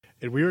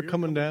And we are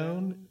coming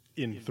down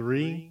in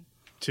 3,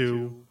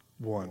 2,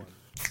 1.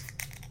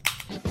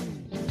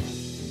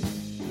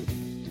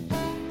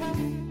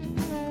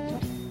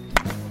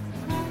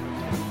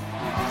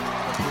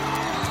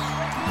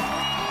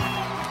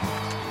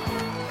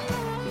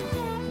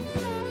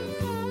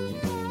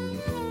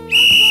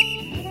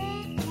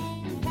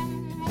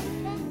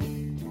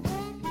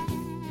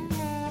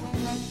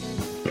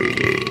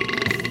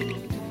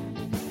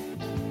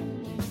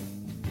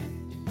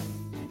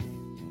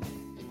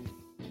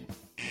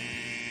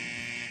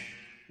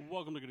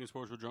 Welcome to Getting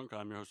Sports with Drunk.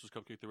 I'm your hostess,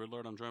 Cupcake the Riddler,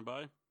 and I'm joined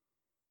by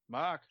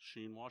Mark.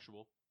 Sheen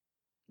Washable.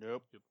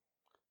 Nope. Yep.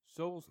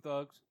 Souls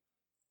Thugs.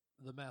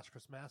 The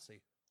Mascus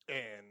Massey.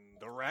 And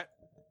the Rat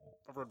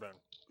of Redbound.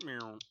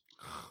 Meow.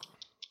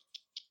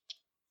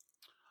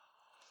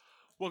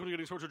 Welcome to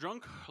Getting Sports with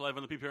Drunk, live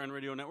on the PPRN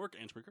Radio Network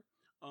and Spreaker.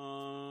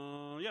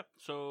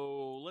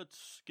 So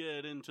let's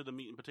get into the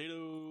meat and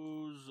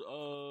potatoes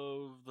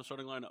of the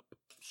starting lineup.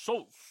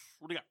 Souls,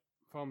 what do you got?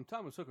 From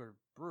Thomas Hooker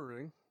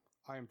Brewing,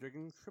 I am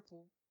drinking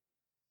Triple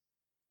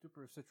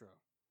Duper Citra.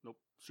 Nope.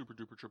 Super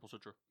duper triple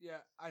citra. Yeah,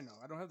 I know.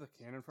 I don't have the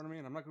can in front of me,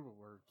 and I'm not good with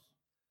words.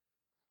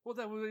 Well,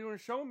 that was you were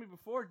showing me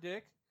before,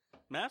 Dick.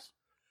 Mass?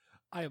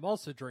 I am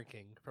also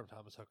drinking from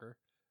Thomas Hooker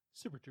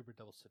Super Duper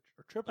Double Citra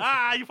or Triple.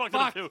 Ah, Citra. you fucked it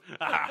up too.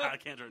 I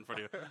can't drink in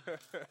front of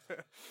you.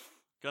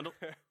 Gundle?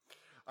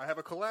 I have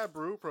a collab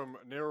brew from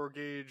Narrow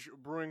Gauge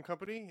Brewing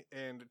Company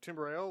and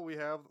Timber Ale. We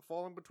have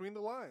Fallen Between the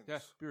Lines. Yeah,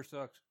 beer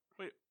sucks.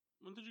 Wait,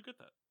 when did you get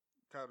that?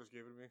 Kyle just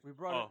gave it to me. We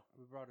brought Oh. it.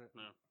 We brought it.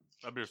 No.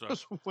 That beer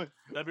sucks.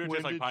 That beer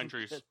tastes like pine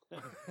trees.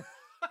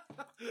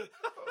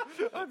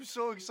 I'm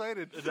so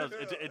excited. It does.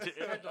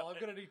 Kendall, I'm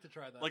gonna need to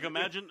try that. Like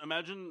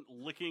imagine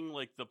licking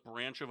like the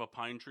branch of a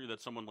pine tree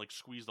that someone like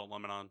squeezed a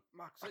lemon on.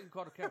 Mark Satan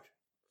caught a catch.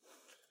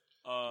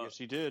 Yes,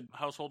 he did.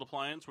 Household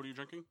appliance. What are you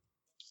drinking?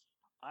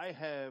 I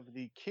have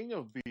the king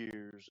of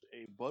beers,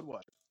 a Budweiser.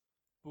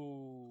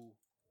 Boo.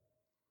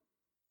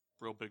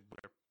 Real big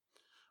beer.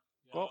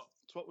 Well,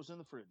 it's what was in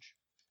the fridge.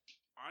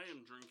 I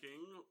am drinking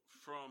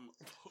from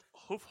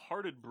Hoof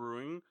Hearted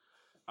Brewing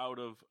out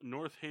of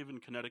North Haven,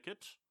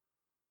 Connecticut.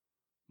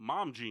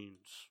 Mom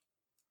Jeans,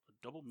 a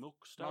double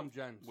milk stout Mom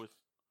Jeans. with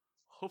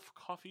hoof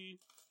coffee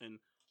and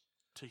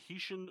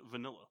Tahitian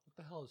vanilla. what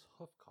the hell is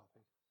hoof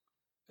coffee?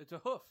 It's a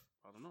hoof.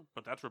 I don't know,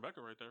 but that's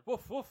Rebecca right there.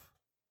 Woof, woof.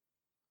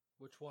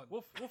 Which one?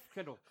 Woof, woof,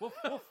 Kendall. Woof,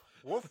 woof.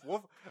 Woof,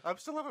 woof. I'm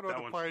still having That all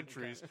the one. pine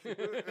trees.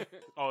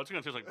 Oh, it's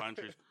gonna taste like pine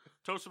trees.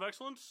 Toast of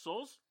Excellence,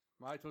 Souls.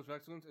 My toast of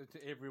excellence is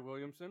to Avery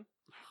Williamson.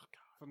 Oh,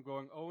 God. From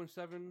going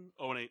 0-7,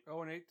 0-8.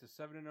 0-8 to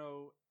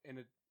 7-0 in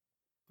a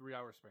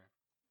 3-hour span.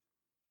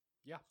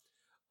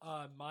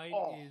 Mine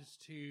is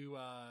to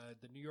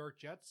the New York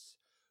Jets,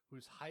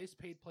 whose highest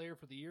paid player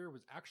for the year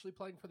was actually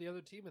playing for the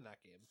other team in that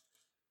game.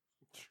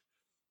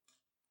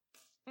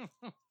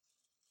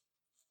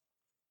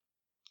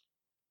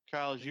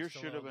 Kyle, Thanks yours to,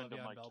 should have been to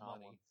Le'Veon Mike Bell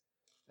Tomlin. money.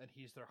 And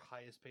he's their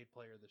highest paid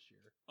player this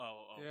year.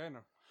 Oh. Yeah, I know.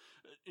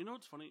 You know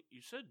what's funny?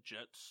 You said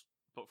Jets,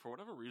 but for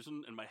whatever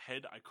reason, in my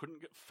head, I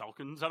couldn't get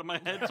Falcons out of my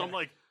head. So I'm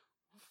like,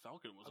 what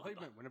Falcon was I on thought you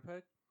that? meant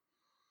Winnipeg.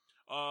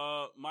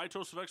 My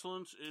toast of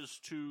excellence is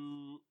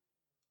to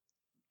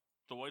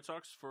the White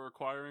Sox for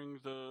acquiring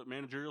the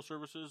managerial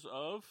services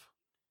of.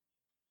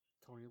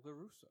 Tony La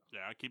Russa. Yeah,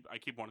 I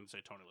keep wanting to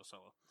say Tony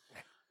LaCella,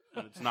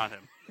 and it's not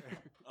him.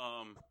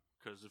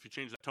 Because if you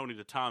change that Tony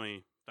to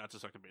Tommy, that's a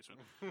second baseman.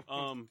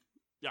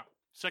 Yeah,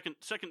 second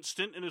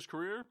stint in his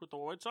career with the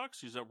White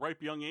Sox. He's at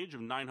ripe young age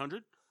of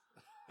 900.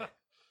 We'll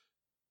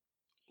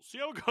see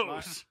how it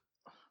goes.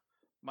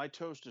 My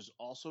toast is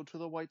also to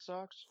the White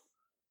Sox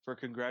for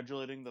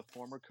congratulating the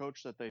former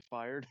coach that they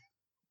fired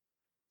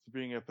for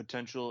being a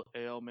potential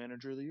AL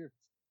manager of the year.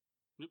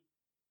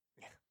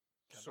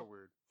 So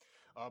weird.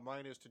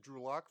 Mine is to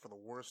Drew Lock for the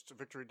worst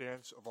victory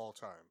dance of all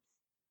time.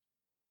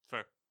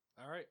 Fair.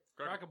 All right.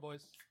 Crack 'em. Crack 'em,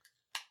 boys.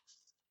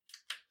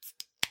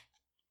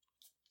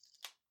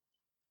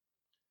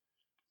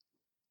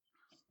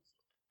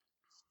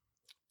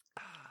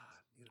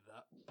 Needed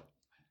that.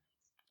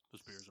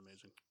 This beer is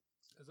amazing.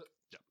 Is it?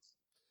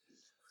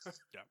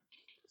 Yeah.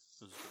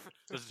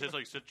 Does it taste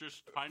like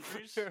citrus pine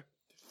trees?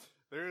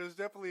 There is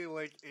definitely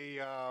like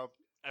a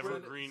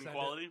Evergreen Send it.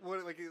 quality?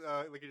 what like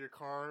in your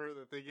car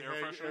that they get Air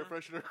air freshener?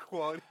 freshener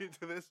quality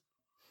to this.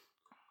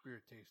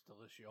 Beer tastes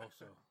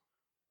delicioso.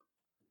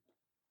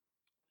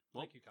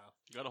 Well, Thank you, Kyle.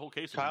 You got a whole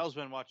case of Kyle's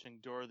been watching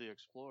Dora the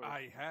Explorer.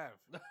 I have.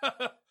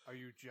 Are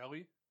you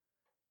jelly?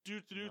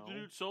 Dude,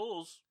 No.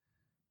 souls.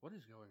 What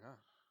is going on?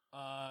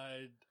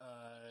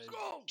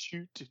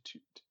 Toot, toot,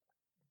 toot.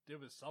 It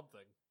was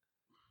something.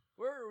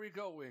 Where are we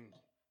going?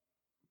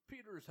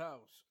 Peter's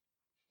house.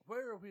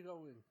 Where are we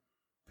going?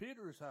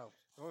 Peter's house.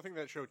 The only thing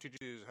that show teaches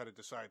you is how to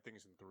decide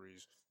things in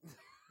threes.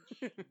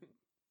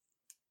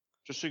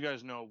 Just so you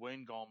guys know,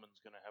 Wayne Gallman's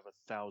going to have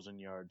 1,000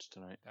 yards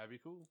tonight. That'd be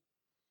cool.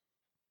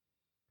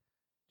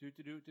 Do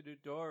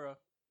Dora.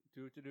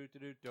 Do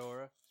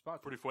Dora.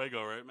 Sponsored Pretty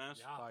fuego, right, Mass?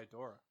 Yeah. by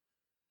Dora.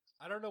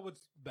 I don't know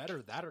what's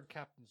better, that or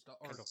Captain's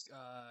daughter.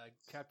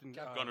 Captain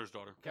Gunner's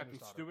daughter. Captain Gunner's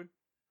daughter. Steuben.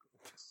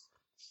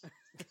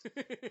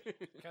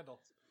 Kendall,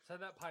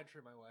 send that pine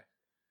tree my way.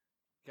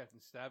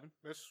 Captain Stavin.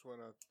 Miss, want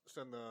to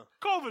send the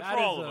COVID That for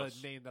all of is us.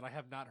 a name that I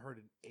have not heard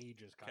in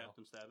ages, Kyle.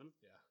 Captain Stavin.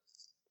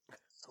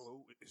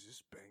 hello? Is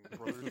this Bang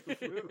Brothers?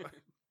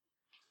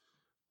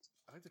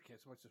 I like to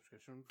cancel my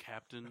subscription.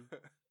 Captain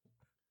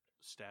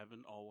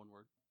Stavin, all one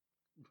word.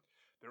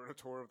 They were on a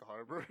tour of the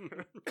harbor.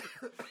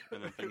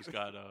 And then things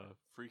got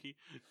freaky.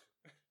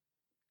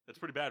 That's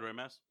pretty bad, right,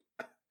 Mass?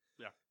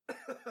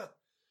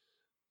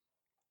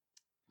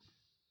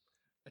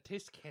 I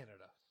taste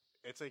Canada.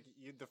 It's like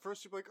the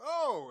first you're like,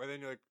 oh, and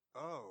then you're like,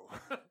 oh.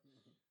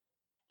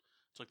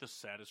 It's like the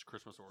saddest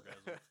Christmas orgasm.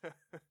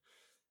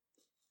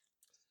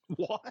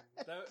 What?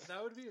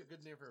 That would be a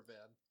good name for a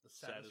band. The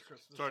saddest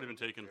Christmas. It's already been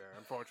taken. Yeah,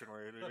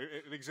 unfortunately,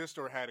 it exists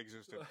or had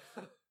existed.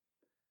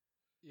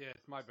 Yeah,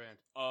 it's my band.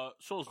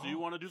 Souls, do you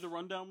want to do the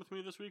rundown with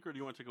me this week, or do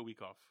you want to take a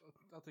week off?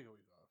 I'll take a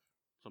week off.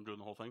 So I'm doing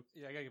the whole thing?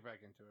 Yeah, I gotta get back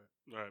into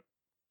it. All right.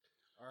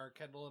 Are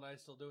Kendall and I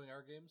still doing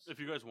our games? If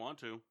you guys want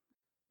to.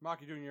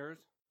 Mark, you doing yours?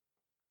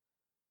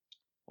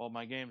 Well,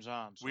 my game's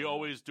on. So We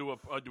always do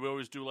like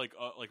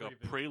a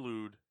Preview.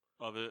 prelude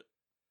of it.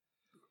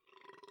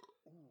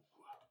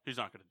 He's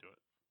not going to do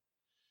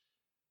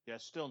it. Yeah,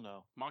 still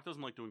no. Mock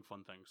doesn't like doing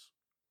fun things.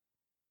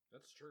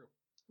 That's true.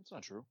 That's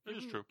not true. It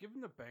is true. Give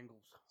him the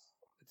Bengals.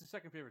 It's his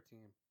second favorite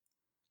team.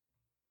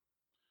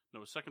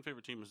 No, his second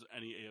favorite team is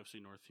any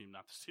AFC North team,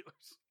 not the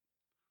Steelers.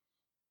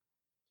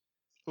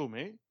 Who,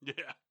 me?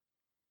 Yeah.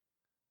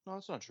 No,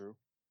 that's not true.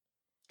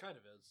 Kind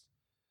of is.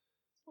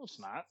 Well, it's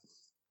not.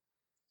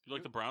 You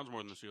like the Browns more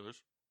than the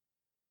Steelers?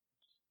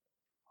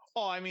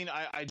 Oh, I mean,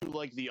 I do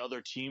like the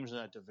other teams in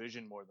that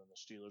division more than the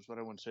Steelers, but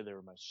I wouldn't say they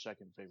were my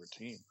second favorite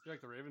team. You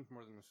like the Ravens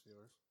more than the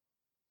Steelers.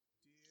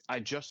 I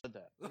just said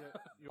that. Yeah,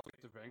 you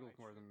like the Bengals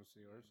more than the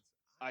Steelers.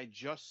 I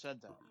just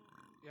said that.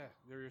 Yeah,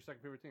 they're your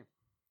second favorite team.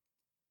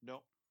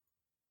 No.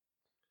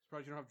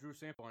 Surprised you don't have Drew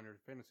Sample on your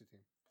fantasy team.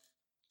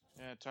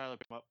 Yeah, Tyler,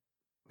 pick him up.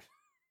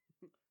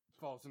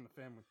 Falls in the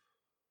family.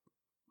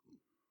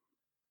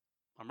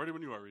 I'm ready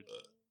when you are, Reed.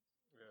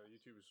 Yeah,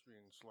 YouTube is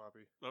being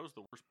sloppy. That was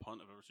the worst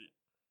punt I've ever seen.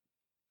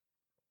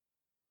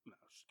 No,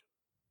 just kidding.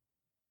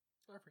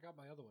 Oh, I forgot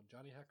my other one.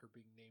 Johnny Hecker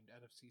being named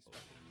NFC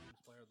Special Teams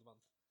Player of the Month.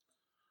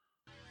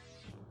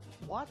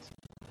 What?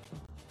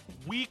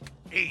 Week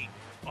 8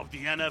 of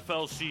the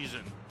NFL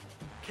season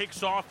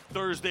kicks off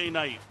Thursday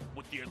night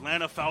with the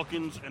Atlanta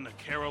Falcons and the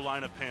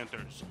Carolina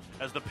Panthers,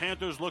 as the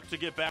Panthers look to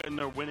get back in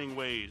their winning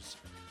ways.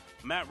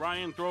 Matt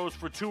Ryan throws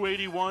for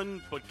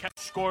 281, but kept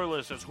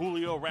scoreless as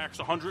Julio racks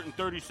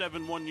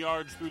 137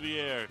 yards through the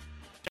air.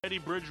 Teddy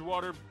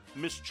Bridgewater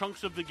missed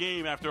chunks of the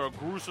game after a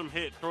gruesome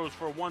hit, throws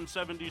for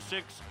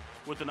 176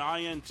 with an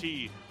INT.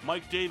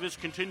 Mike Davis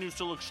continues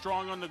to look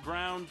strong on the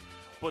ground,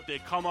 but they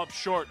come up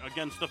short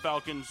against the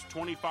Falcons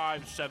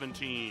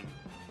 25-17.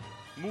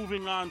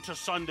 Moving on to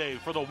Sunday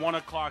for the 1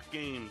 o'clock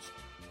games.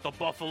 The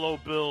Buffalo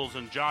Bills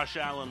and Josh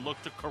Allen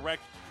look to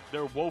correct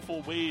their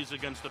woeful ways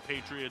against the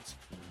Patriots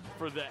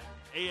for the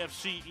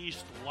AFC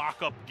East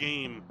lockup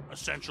game,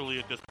 essentially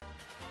at this point.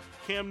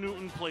 Cam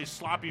Newton plays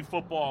sloppy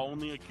football,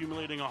 only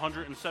accumulating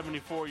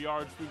 174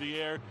 yards through the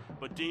air,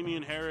 but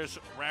Damian Harris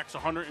racks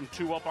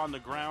 102 up on the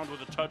ground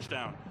with a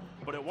touchdown.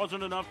 But it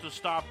wasn't enough to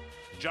stop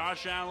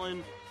Josh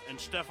Allen and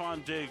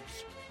Stephon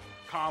Diggs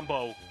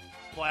combo,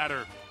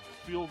 platter,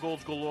 field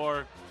goals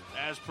galore,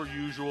 as per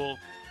usual.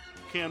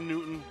 Cam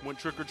Newton went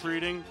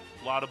trick-or-treating,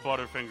 a lot of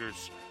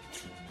Butterfingers.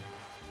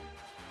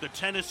 The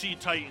Tennessee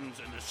Titans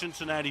and the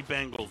Cincinnati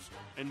Bengals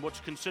in what's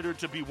considered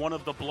to be one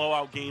of the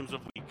blowout games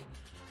of the week.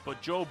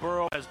 But Joe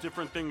Burrow has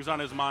different things on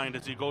his mind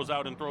as he goes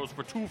out and throws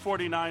for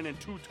 249 and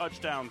 2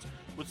 touchdowns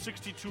with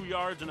 62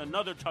 yards and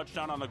another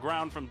touchdown on the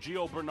ground from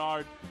Gio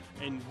Bernard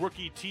and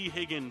rookie T.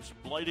 Higgins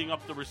blighting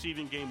up the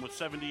receiving game with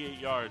 78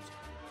 yards.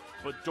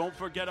 But don't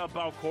forget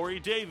about Corey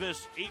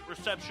Davis, 8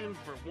 receptions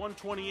for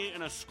 128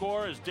 and a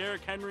score, as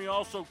Derrick Henry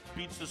also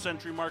beats the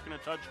century mark in a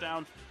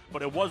touchdown.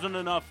 But it wasn't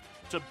enough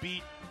to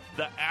beat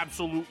the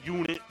absolute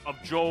unit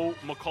of Joe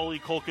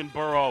Macaulay-Culkin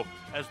Burrow,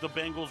 as the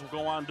Bengals will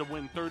go on to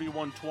win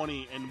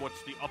 31-20 in what's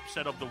the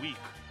upset of the week.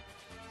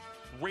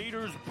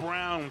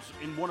 Raiders-Browns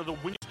in one of the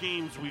winning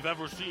games we've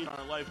ever seen in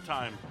our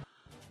lifetime.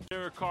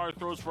 Derek Carr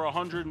throws for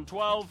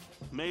 112,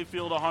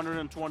 Mayfield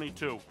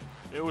 122.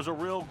 It was a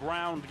real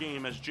ground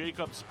game as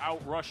Jacobs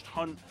outrushed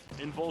Hunt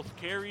in both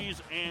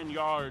carries and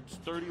yards,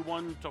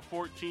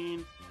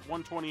 31-14,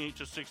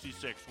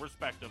 128-66,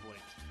 respectively.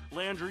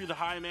 Landry, the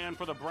high man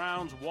for the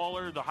Browns.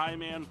 Waller, the high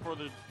man for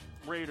the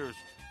Raiders,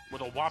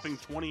 with a whopping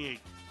 28.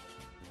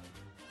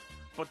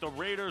 But the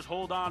Raiders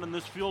hold on in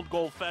this field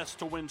goal fest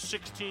to win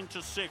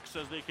 16-6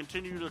 as they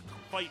continue to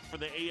fight for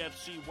the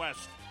AFC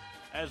West,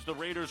 as the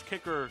Raiders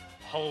kicker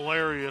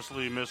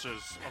hilariously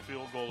misses a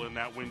field goal in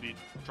that windy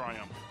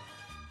triumph.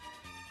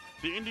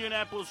 The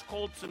Indianapolis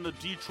Colts and the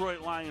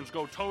Detroit Lions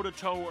go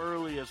toe-to-toe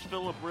early as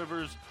Phillip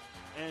Rivers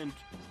and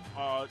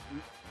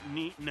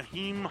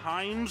Nyheim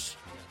Hines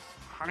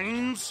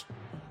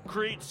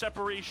create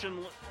separation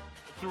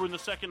through in the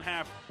second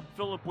half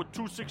Phillip with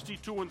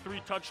 262 and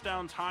 3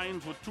 touchdowns.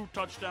 Hines with 2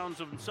 touchdowns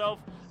of himself.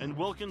 And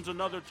Wilkins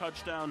another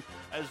touchdown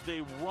as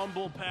they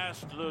rumble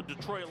past the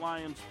Detroit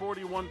Lions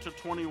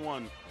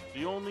 41-21.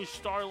 The only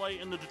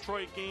starlight in the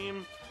Detroit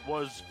game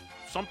was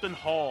something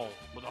Hall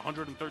with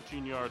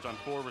 113 yards on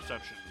 4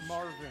 receptions.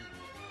 Marvin.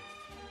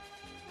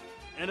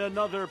 And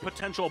another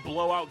potential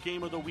blowout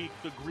game of the week,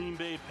 the Green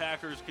Bay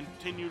Packers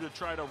continue to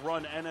try to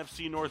run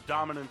NFC North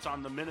dominance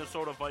on the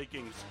Minnesota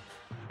Vikings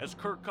as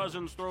Kirk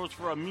Cousins throws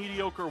for a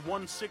mediocre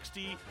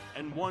 160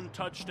 and 1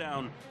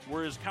 touchdown,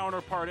 where his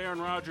counterpart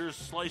Aaron Rodgers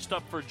sliced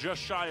up for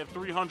just shy of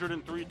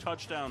 303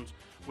 touchdowns,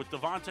 with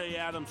Devontae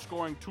Adams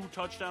scoring 2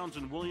 touchdowns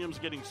and Williams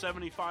getting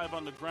 75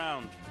 on the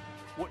ground.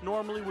 What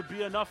normally would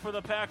be enough for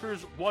the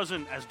Packers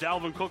wasn't, as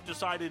Dalvin Cook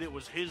decided it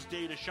was his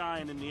day to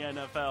shine in the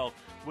NFL,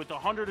 with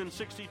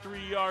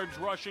 163 yards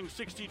rushing,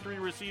 63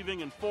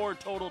 receiving, and 4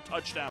 total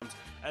touchdowns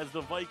as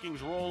the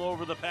Vikings roll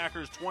over the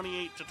Packers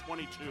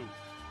 28-22.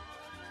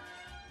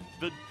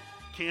 The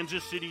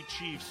Kansas City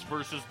Chiefs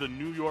versus the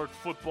New York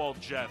Football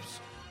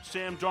Jets.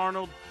 Sam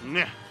Darnold,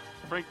 meh.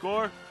 Frank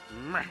Gore,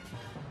 meh.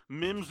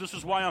 Mims, this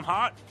is why I'm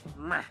hot,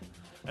 meh.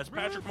 As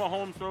Patrick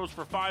Mahomes throws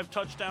for 5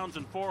 touchdowns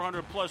and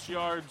 400-plus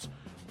yards,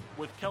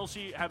 with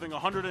Kelsey having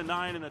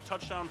 109 and a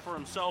touchdown for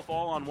himself,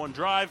 all on one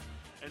drive,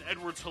 and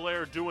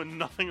Edwards-Helaire doing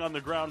nothing on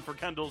the ground for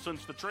Kendall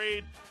since the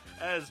trade,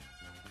 as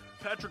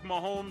Patrick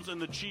Mahomes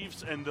and the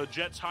Chiefs and the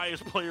Jets'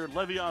 highest player,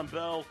 Le'Veon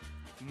Bell,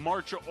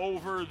 march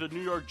over the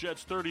New York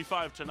Jets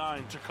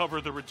 35-9 to cover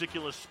the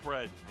ridiculous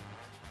spread.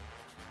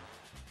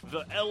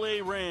 The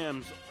LA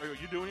Rams, are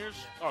you doing yours?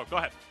 Oh, go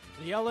ahead.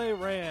 The LA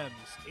Rams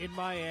in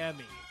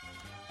Miami.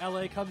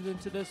 LA comes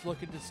into this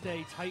looking to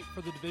stay tight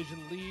for the division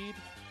lead,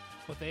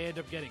 but they end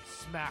up getting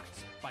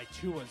smacked by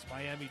Tua's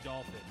Miami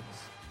Dolphins.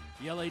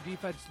 The LA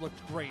defense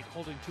looked great,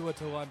 holding Tua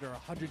to under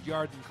 100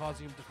 yards and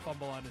causing him to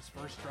fumble on his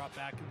first drop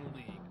back in the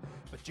league.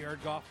 But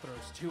Jared Goff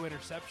throws 2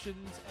 interceptions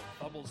and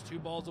fumbles 2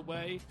 balls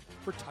away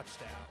for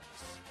touchdowns.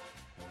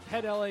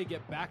 Can LA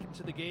get back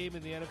into the game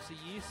in the NFC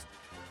East?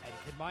 And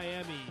can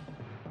Miami,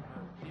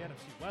 or the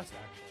NFC West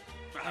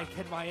actually, and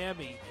can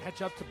Miami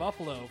catch up to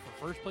Buffalo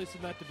for first place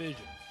in that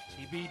division?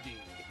 TBD.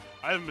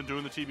 I haven't been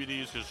doing the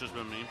TBDs because it's just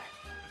been me.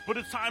 But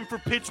it's time for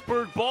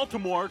Pittsburgh,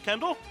 Baltimore.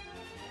 Kendall?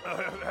 Sorry,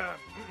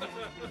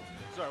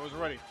 I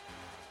wasn't ready.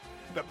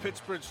 The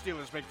Pittsburgh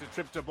Steelers make the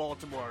trip to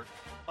Baltimore.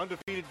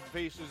 Undefeated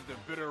faces their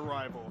bitter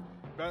rival.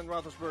 Ben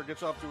Roethlisberger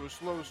gets off to a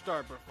slow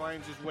start but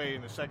finds his way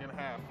in the second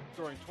half,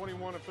 throwing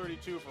 21 of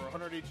 32 for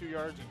 182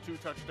 yards and 2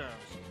 touchdowns.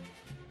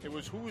 It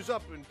was who's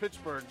up in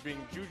Pittsburgh, being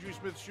Juju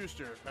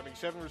Smith-Schuster, having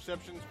 7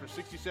 receptions for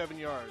 67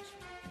 yards.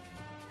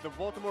 The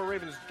Baltimore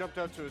Ravens jumped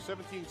out to a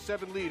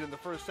 17-7 lead in the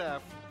first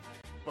half,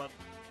 but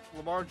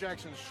Lamar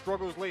Jackson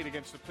struggles late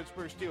against the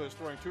Pittsburgh Steelers,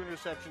 throwing 2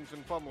 interceptions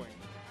and fumbling.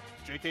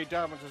 J.K.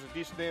 Dobbins has a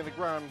decent day on the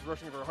ground,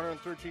 rushing for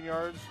 113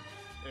 yards,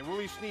 and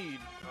Willie Snead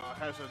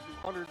has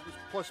a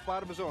 100-plus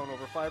spot of his own,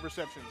 over 5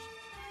 receptions.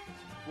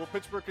 Will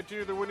Pittsburgh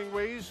continue their winning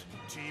ways?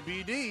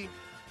 TBD.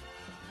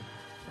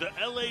 The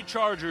LA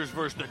Chargers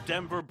versus the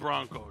Denver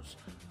Broncos.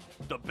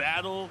 The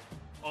battle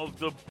of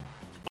the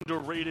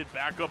underrated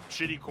backup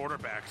shitty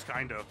quarterbacks,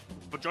 kind of.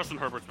 But Justin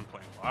Herbert's been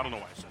playing well. I don't know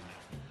why I said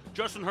that.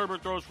 Justin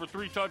Herbert throws for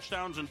 3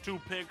 touchdowns and 2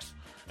 picks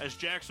as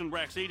Jackson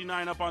racks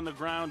 89 up on the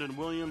ground and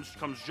Williams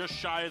comes just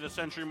shy of the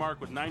century mark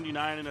with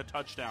 99 and a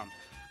touchdown.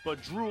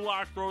 But Drew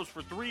Lock throws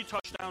for 3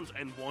 touchdowns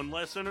and 1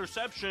 less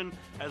interception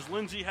as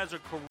Lindsey has a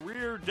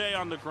career day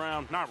on the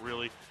ground. Not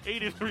really.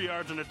 83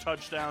 yards and a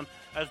touchdown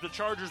as the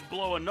Chargers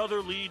blow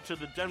another lead to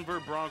the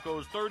Denver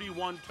Broncos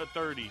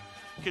 31-30.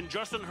 Can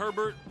Justin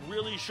Herbert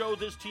really show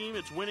this team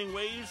its winning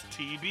ways?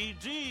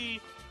 TBD.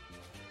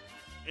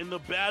 In the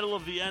battle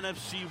of the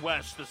NFC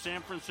West, the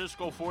San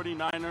Francisco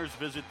 49ers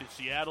visit the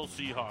Seattle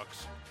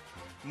Seahawks.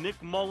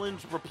 Nick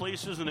Mullins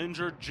replaces an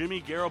injured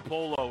Jimmy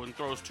Garoppolo and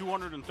throws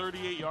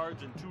 238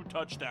 yards and 2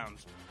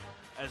 touchdowns.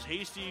 As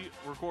Hasty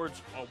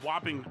records a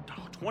whopping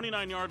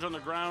 29 yards on the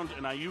ground,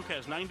 and Ayuk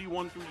has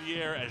 91 through the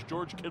air as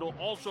George Kittle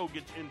also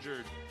gets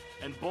injured,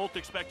 and both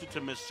expected to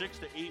miss 6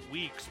 to 8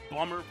 weeks.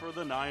 Bummer for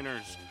the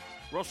Niners.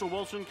 Russell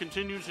Wilson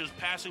continues his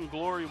passing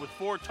glory with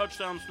 4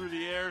 touchdowns through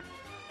the air,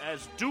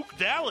 as Duke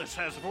Dallas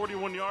has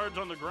 41 yards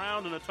on the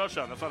ground and a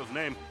touchdown. That's not his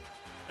name.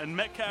 And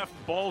Metcalf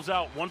balls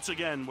out once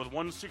again with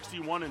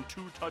 161 and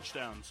 2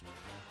 touchdowns.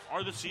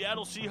 Are the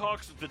Seattle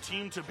Seahawks the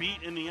team to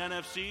beat in the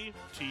NFC?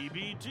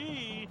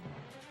 TBD.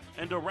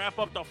 And to wrap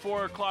up the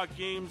 4 o'clock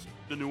games,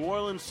 the New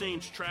Orleans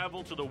Saints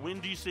travel to the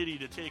Windy City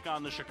to take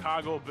on the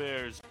Chicago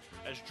Bears.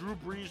 As Drew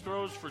Brees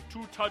throws for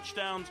 2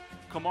 touchdowns,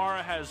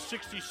 Kamara has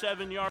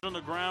 67 yards on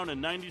the ground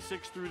and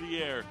 96 through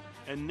the air.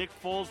 And Nick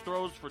Foles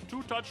throws for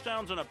 2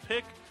 touchdowns and a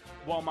pick,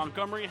 while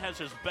Montgomery has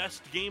his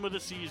best game of the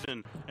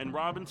season. And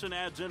Robinson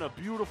adds in a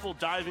beautiful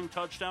diving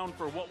touchdown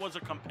for what was a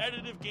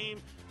competitive game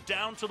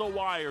down to the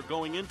wire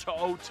going into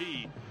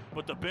OT.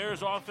 But the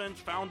Bears offense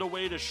found a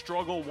way to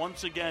struggle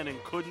once again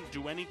and couldn't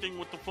do anything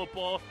with the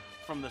football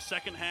from the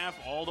second half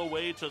all the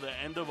way to the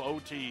end of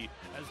OT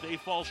as they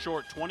fall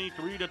short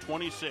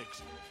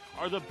 23-26.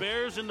 Are the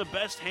Bears in the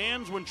best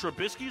hands when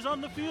Trubisky's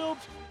on the field?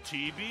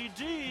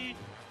 TBD.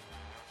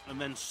 And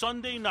then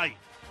Sunday night,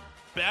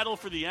 battle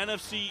for the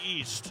NFC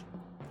East.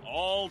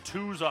 All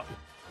twos up.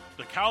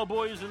 The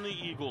Cowboys and the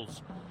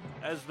Eagles.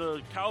 As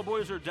the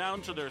Cowboys are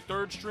down to their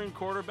third-string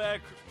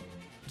quarterback,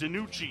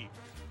 DiNucci,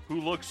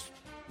 who looks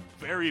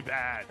very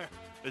bad.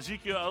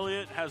 Ezekiel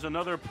Elliott has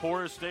another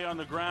porous day on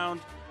the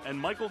ground, and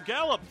Michael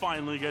Gallup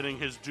finally getting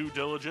his due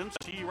diligence.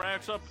 He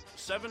racks up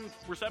 7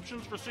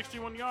 receptions for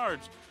 61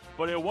 yards,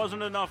 but it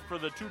wasn't enough for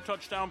the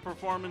 2-touchdown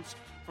performance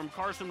from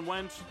Carson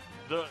Wentz,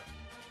 the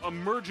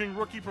emerging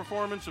rookie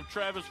performance of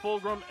Travis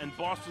Fulgham, and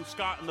Boston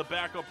Scott in the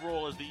backup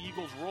role as the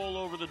Eagles roll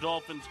over the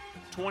Dolphins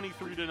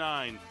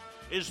 23-9.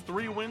 Is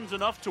 3 wins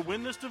enough to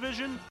win this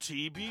division?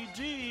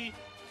 TBD.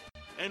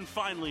 And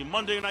finally,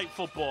 Monday Night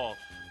Football,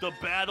 the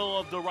battle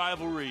of the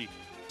rivalry.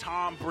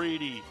 Tom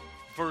Brady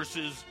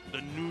versus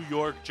the New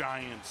York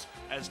Giants.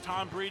 As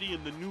Tom Brady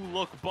and the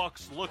new-look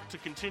Bucks look to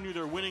continue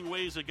their winning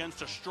ways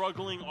against a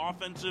struggling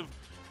offensive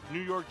New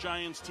York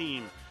Giants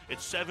team.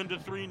 It's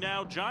 7-3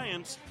 now,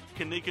 Giants.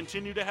 Can they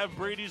continue to have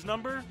Brady's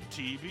number?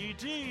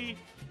 TBD.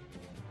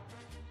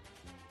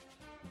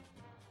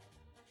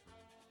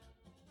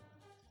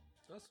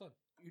 That's fun.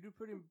 You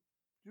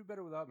do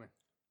better without me.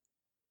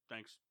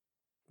 Thanks.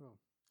 Oh.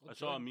 I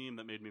saw a meme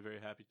that made me very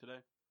happy today.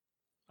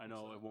 I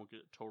know I won't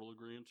get total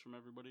agreement from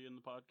everybody in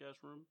the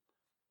podcast room,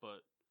 but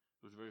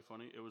it was very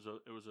funny. It was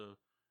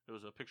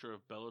a picture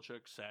of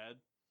Belichick sad,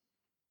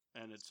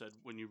 and it said,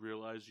 "When you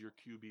realize your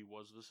QB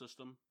was the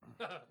system."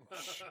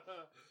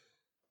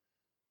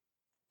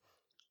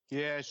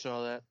 Yeah, I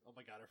saw that. Oh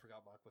my god, I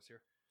forgot Mark was here.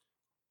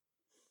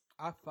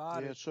 I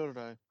fought Yeah, it. so did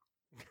I.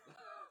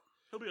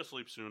 He'll be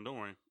asleep soon. Don't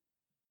worry.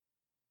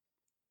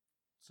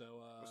 So,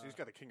 So he's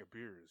got the king of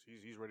beers.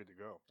 He's ready to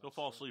go. He'll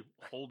fall asleep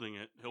holding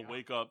it. He'll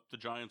wake up. The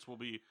Giants will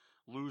be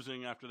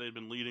losing after they'd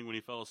been leading when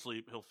he fell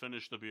asleep. He'll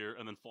finish the beer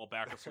and then fall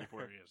back asleep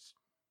where he is.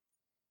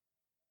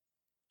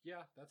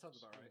 yeah, that sounds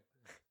about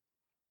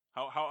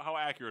right. How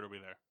accurate are we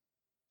there?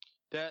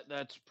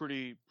 That's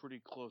pretty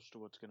close to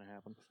what's going to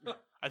happen.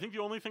 I think the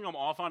only thing I'm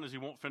off on is he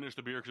won't finish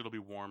the beer because it'll be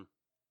warm.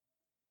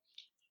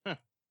 It's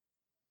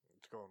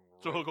going.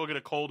 So he'll go get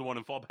a cold one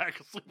and fall back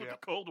asleep with Yep.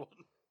 the cold one.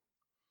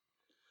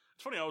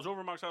 It's funny, I was over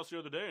at Mark's house the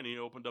other day and he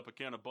opened up a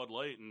can of Bud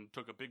Light and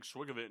took a big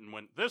swig of it and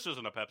went, "This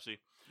isn't a Pepsi."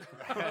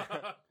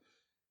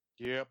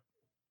 Yep.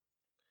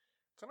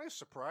 It's a nice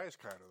surprise,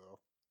 kind of though.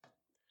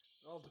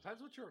 Well, it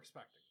depends what you're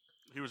expecting.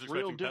 He was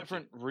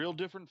expecting Real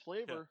different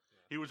flavor.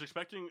 He was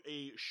expecting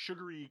a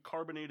sugary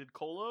carbonated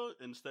cola.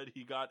 Instead,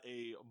 he got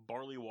a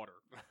barley water.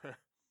 That's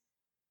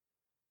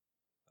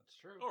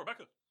true. Oh,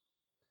 Rebecca.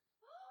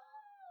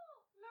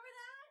 Remember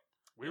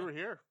that? We were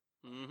here.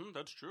 Mm-hmm,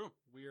 that's true.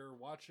 We are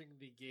watching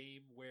the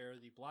game where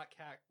the Black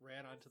Cat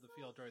ran onto the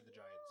field during the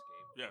Giants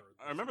game. Yeah,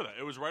 for I remember that.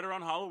 It was right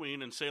around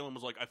Halloween, and Salem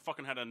was like, "I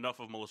fucking had enough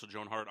of Melissa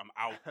Joan Hart. I'm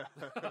out."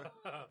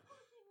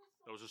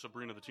 That was a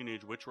Sabrina the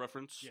Teenage Witch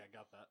reference. yeah,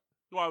 got that.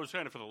 Well, I was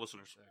saying it for the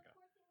listeners. Okay.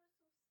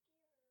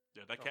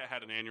 Yeah, that cat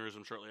had an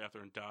aneurysm shortly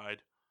after and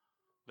died.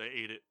 They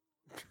ate it.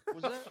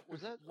 Was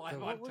that Live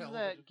what on was television.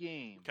 that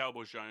game?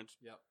 Cowboys Giants.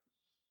 Yep.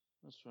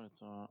 That's what I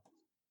thought.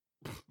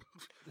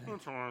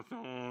 That's what I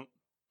thought.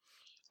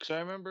 Because I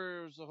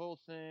remember it was the whole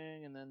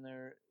thing, and then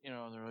they're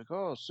like,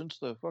 "Oh, since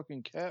the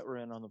fucking cat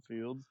ran on the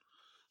field."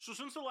 So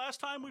since the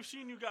last time we've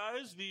seen you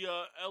guys, the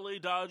LA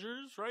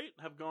Dodgers, right,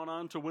 have gone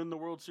on to win the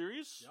World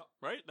Series. Yep.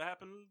 Right? That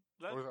happened.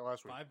 What was that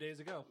last week? 5 days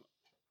ago.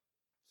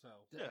 So,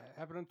 Yeah. It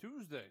happened on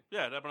Tuesday.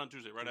 Yeah, it happened on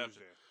Tuesday, right after.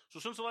 Tuesday. So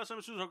since the last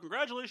time, so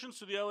congratulations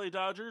to the LA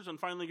Dodgers on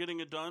finally getting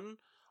it done.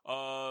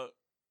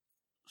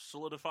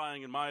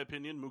 Solidifying, in my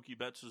opinion, Mookie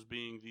Betts as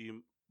being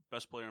the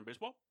best player in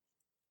baseball.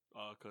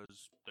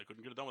 Because they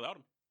couldn't get it done without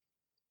him.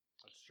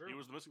 that's true. He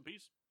was the missing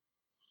piece.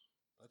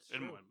 That's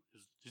In true.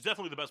 he's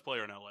definitely the best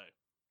player in LA.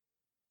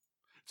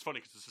 It's funny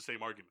because it's the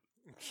same argument.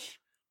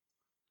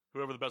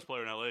 Whoever the best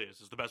player in LA is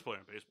the best player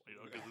in baseball. You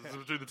know, because this is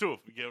between the two of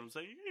them. You get what I'm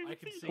saying? I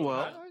can see.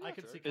 Well, I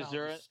can see. Is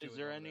there Kyle just is doing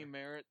there over any there.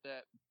 merit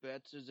that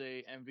Betts is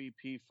a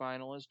MVP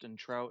finalist and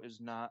Trout is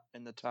not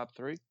in the top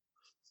 3?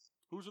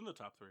 Who's in the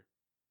top 3?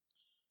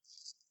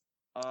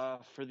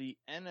 For the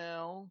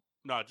NL,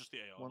 No, just the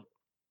AL. One-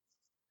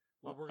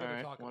 Well, we're going to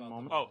Alright, talk one about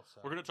moment. them all, Oh,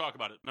 so. we're going to talk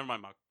about it. Never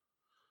mind, Mark.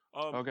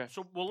 Okay.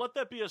 So we'll let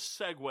that be a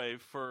segue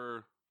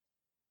for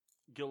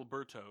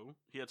Gilberto.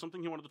 He had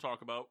something he wanted to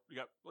talk about. You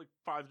got like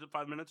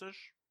 5 minutes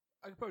ish.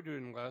 I could probably do it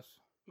in less.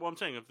 Well, I'm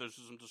saying if there's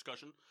some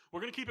discussion, we're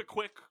going to keep it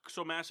quick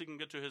so Massey can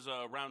get to his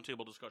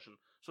roundtable discussion.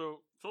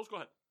 So let's go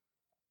ahead.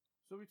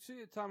 So we see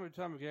it time and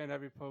time again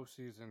every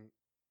postseason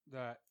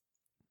that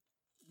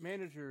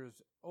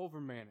managers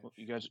overmanage.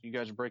 you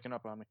guys are breaking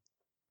up on me.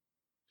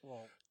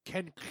 Well,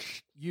 Can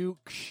you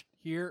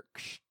hear? I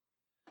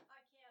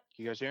can't.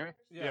 You guys hear me?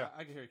 yeah, Yeah.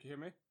 I can hear you. Can you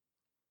hear me?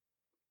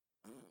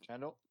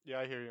 Kendall? Yeah,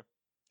 I hear you.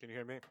 Can you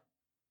hear me?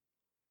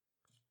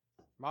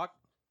 Mark?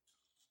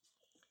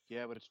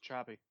 Yeah, but it's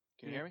choppy.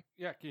 Can you hear me?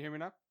 Yeah, can you hear me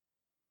now?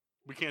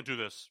 We can't do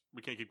this.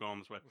 We can't keep going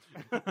this way.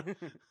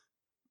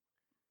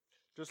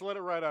 Just let it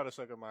ride out a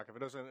second, Mark. If it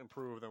doesn't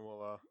improve, then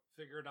we'll.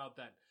 Figure it out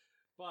then.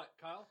 But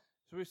Kyle,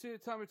 So we see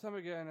it time and time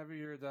again every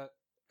year that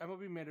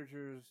MLB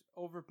managers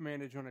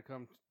overmanage when it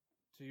comes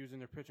to using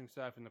their pitching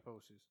staff in the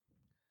postseason.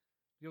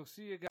 You'll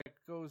see a guy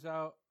goes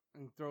out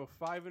and throw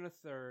 5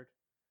 1/3,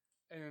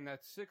 and in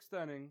that 6th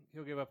inning,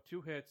 he'll give up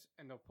 2 hits,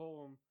 and they'll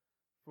pull him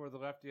for the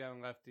lefty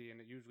on lefty,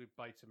 and it usually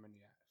bites him in the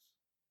ass.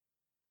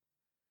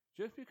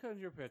 Just because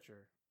your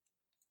pitcher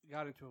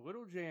got into a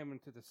little jam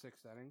into the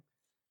 6th inning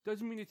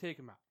doesn't mean you take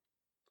him out.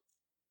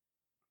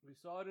 We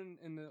saw it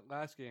in the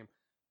last game.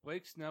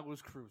 Blake Snell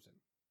was cruising.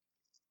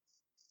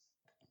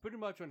 Pretty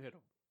much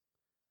unhittable.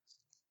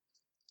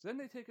 Then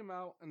they take him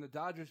out, and the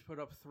Dodgers put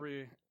up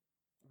 3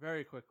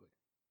 very quickly.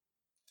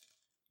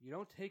 You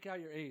don't take out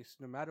your ace,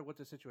 no matter what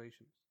the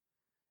situation is.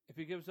 If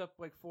he gives up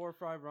like 4 or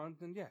 5 runs,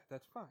 then yeah,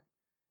 that's fine.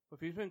 But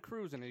if he's been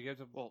cruising and he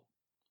gives up... Well,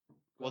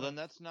 then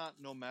that's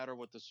not no matter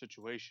what the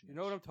situation You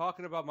know what I'm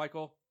talking about,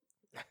 Michael?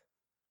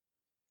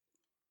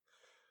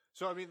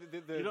 So I mean,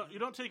 You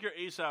don't take your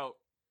ace out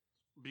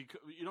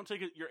because you don't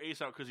take your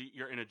ace out because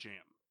you're in a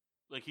jam.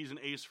 Like he's an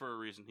ace for a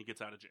reason. He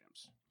gets out of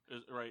jams,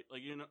 right?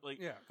 Like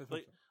Yeah, that's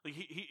what like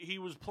he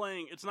was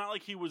playing. It's not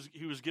like he was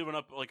giving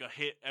up like a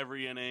hit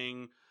every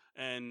inning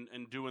and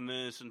doing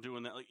this and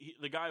doing that. Like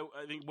the guy,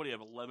 I think, what do you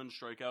have 11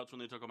 strikeouts when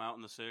they took him out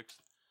in the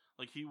 6th?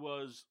 Like he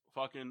was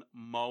fucking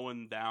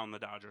mowing down the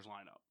Dodgers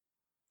lineup,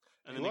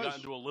 and then they got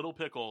into a little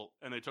pickle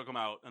and they took him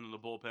out, and then the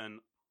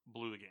bullpen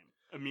blew the game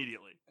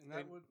immediately. And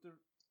that would the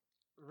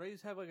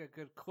Rays have like a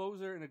good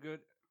closer and a good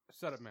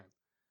setup man.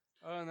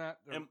 Other than that,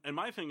 and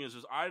my thing is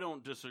I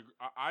don't disagree.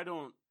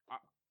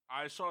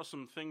 I saw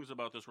some things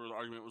about this where the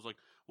argument was like,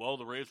 well,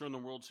 the Rays are in the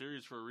World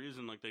Series for a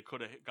reason. Like they could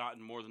have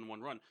gotten more than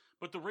one run,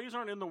 but the Rays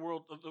aren't in the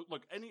world.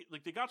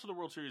 They got to the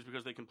World Series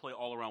because they can play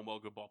all around well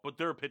good ball. But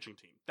they're a pitching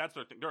team. That's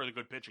their thing. They're a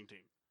good pitching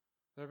team.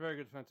 they're a very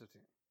good defensive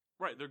team.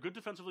 Right. They're good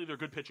defensively. They're a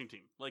good pitching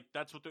team. Like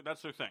that's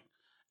their thing.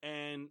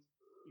 And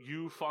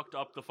you fucked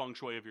up the feng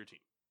shui of your team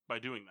by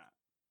doing that.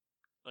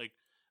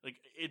 Like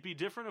it'd be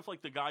different if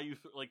like the guy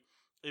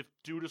if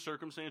due to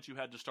circumstance you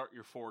had to start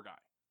your 4 guy,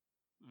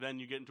 then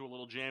you get into a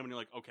little jam and you're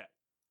like, okay,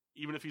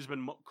 even if he's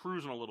been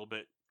cruising a little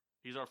bit,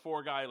 he's our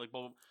 4 guy. Like,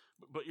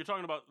 but you're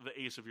talking about the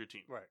ace of your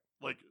team, right?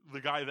 Like the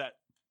guy that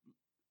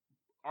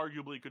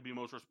arguably could be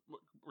most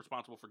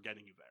responsible for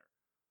getting you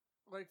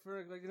there. Like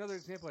for like another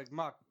example, like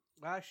Mock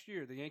last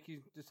year, the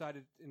Yankees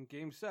decided in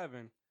Game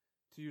 7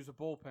 to use a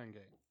bullpen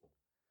game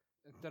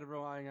instead of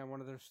relying on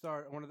one of the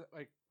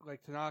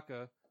like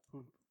Tanaka,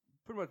 who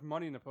pretty much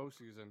money in the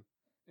postseason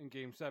in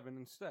Game 7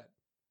 instead.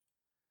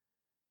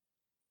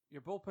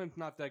 Your bullpen's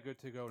not that good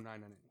to go 9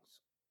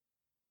 innings.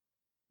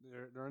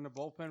 They're in the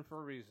bullpen for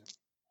a reason.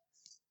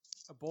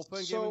 A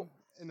bullpen game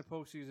in the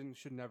postseason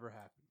should never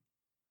happen.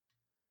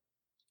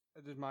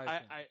 That is my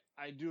opinion.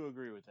 I do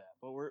agree with that,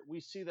 but we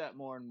see that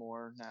more and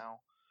more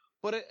now.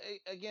 But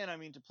again, I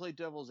mean, to play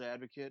devil's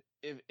advocate,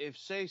 if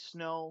say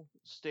Snell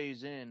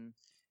stays in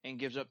and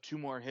gives up 2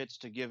 more hits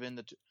to give in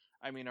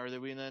I mean, are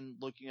we then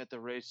looking at the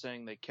Rays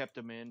saying they kept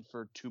him in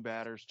for 2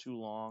 batters too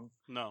long?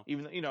 No.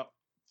 Even He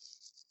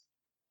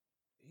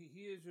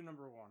is your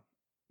number 1.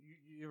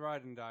 You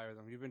ride and die with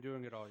him. You've been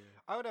doing it all year.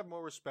 I would have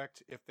more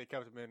respect if they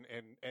kept him in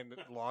and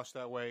lost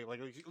that way. Like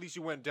at least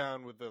you went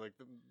down with the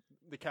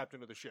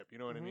captain of the ship. You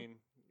know what I mean?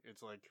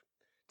 It's like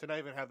to not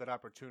even have that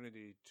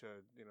opportunity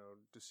to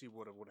see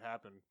what would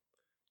happen.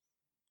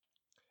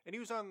 And he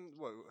was on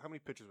how many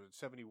pitches was it?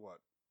 70 what?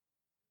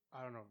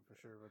 I don't know for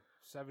sure, but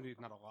 70 is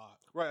not a lot.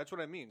 Right, that's what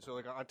I mean. So,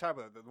 like, on top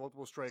of that, the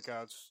multiple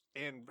strikeouts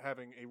and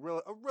having a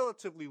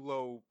relatively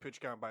low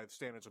pitch count by the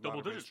standards of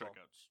double-digit baseball.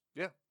 strikeouts.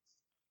 Yeah.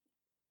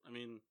 I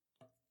mean,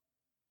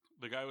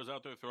 the guy was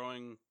out there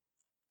throwing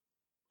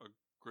a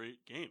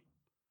great game.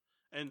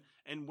 And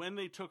when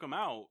they took him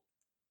out,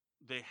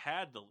 they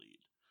had the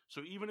lead.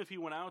 So even if he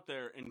went out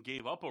there and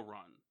gave up a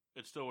run,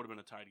 it still would have been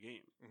a tied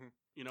game.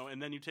 Mm-hmm.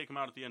 And then you take him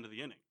out at the end of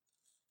the inning.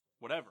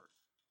 Whatever.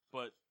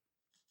 But,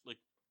 like,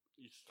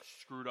 you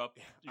screwed up.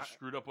 You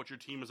screwed up what your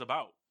team is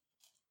about.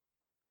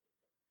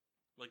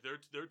 Like their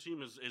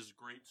team is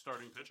great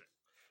starting pitching.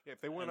 Yeah,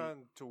 if they went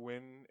on to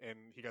win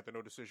and he got the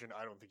no decision,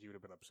 I don't think he would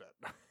have been upset.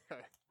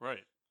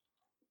 Right.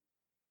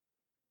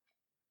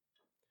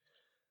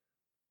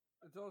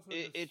 It's also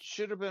it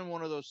should have been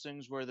one of those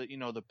things where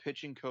the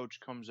pitching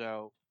coach comes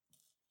out,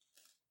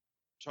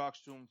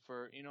 talks to him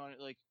for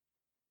like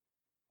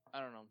I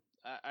don't know.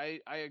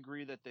 I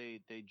agree that they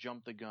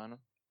jumped the gun.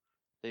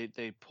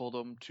 They pulled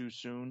him too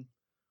soon.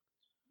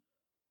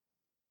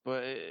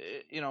 But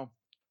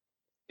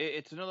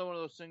it's another one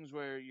of those things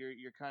where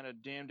you're kind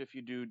of damned if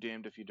you do,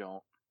 damned if you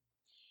don't.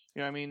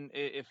 You know what I mean?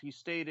 If he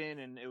stayed in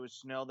and it was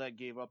Snell that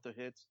gave up the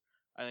hits,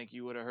 I think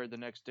you would have heard the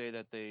next day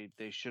that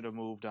they should have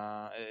moved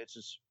on. It's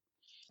just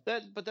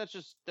but that's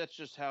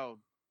just how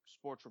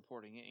sports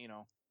reporting,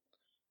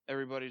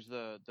 everybody's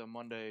the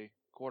Monday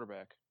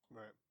quarterback.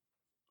 Right.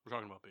 We're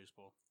talking about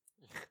baseball.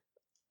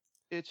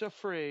 It's a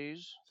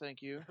phrase.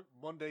 Thank you.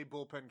 Monday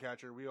bullpen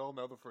catcher. We all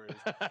know the phrase.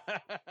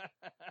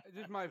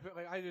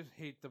 I just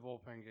hate the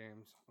bullpen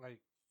games.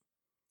 Like,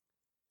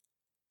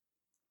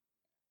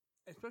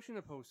 especially in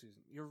the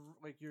postseason, you're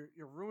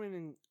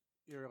ruining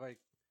your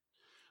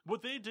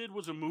What they did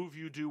was a move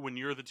you do when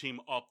you're the team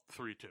up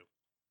 3-2.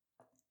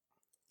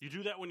 You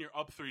do that when you're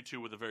up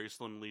 3-2 with a very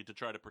slim lead to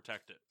try to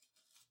protect it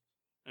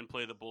and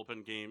play the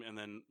bullpen game, and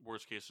then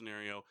worst case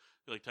scenario,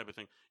 like type of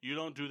thing. You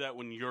don't do that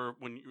when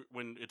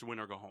it's win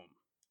or go home.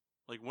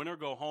 Like win or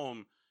go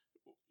home,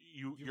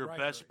 your right,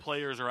 best right.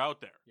 players are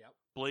out there. Yep.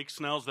 Blake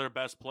Snell's their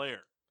best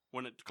player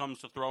when it comes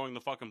to throwing the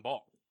fucking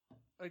ball.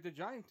 Like the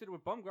Giants did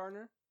with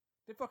Bumgarner.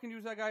 They fucking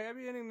use that guy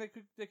every inning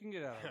they can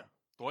get out of him.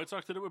 The White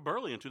Sox did it with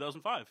Burley in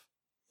 2005.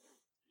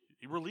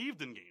 He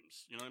relieved in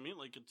games. You know what I mean?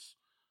 Like it's.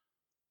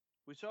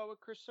 We saw it with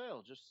Chris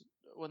Sale just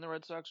when the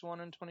Red Sox won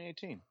in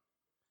 2018.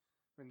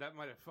 I mean, that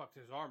might have fucked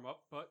his arm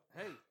up, but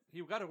hey,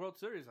 he got a World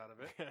Series out of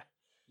it.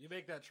 You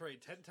make that trade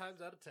 10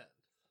 times out of 10.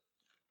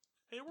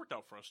 Hey, it worked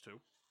out for us too.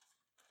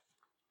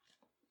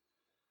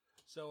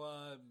 So,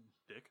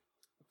 Dick.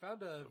 I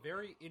found a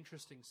very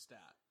interesting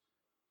stat.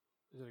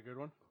 Is it a good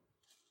one?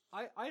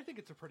 I think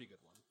it's a pretty good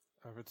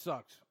one. If it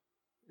sucks,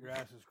 your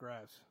ass is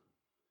grass.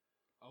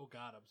 Oh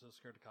God, I'm so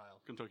scared of Kyle.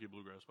 Kentucky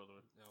Bluegrass, by the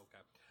way.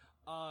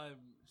 Okay.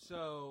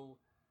 So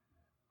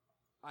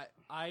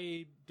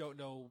I don't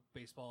know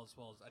baseball as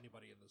well as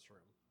anybody in this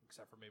room,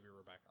 except for maybe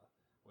Rebecca,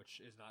 which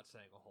is not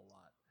saying a whole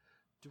lot.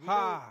 Do we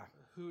know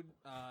who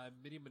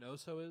Minnie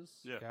Minoso is?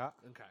 Yeah.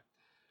 Okay.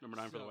 Number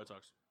 9 for the So- White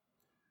Sox.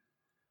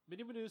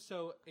 Minnie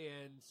Minoso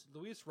and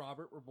Luis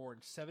Robert were born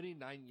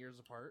 79 years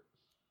apart.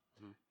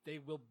 Mhm. They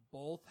will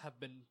both have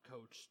been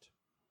coached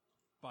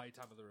by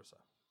Tommy La Russa.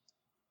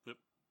 Yep.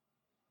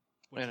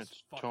 Which And is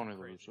it's fucking Tony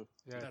La crazy. Russa.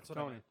 Yeah, That's what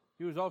I Tony. meant.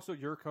 He was also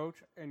your coach,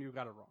 and you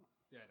got it wrong.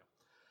 Yeah, I know.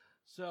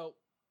 So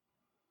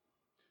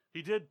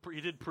He did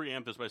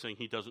preempt this by saying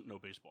he doesn't know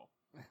baseball.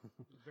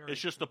 very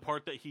It's just the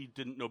part that he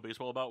didn't know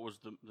baseball about was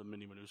the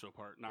Minnie Minoso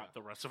part, not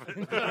the rest of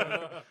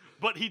it.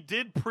 But he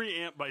did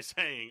preempt by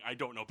saying, I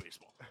don't know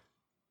baseball.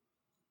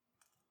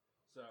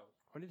 so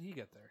When did he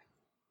get there?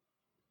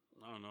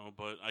 I don't know,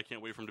 but I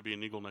can't wait for him to be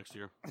an Eagle next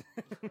year.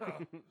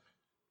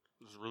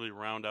 Just really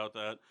round out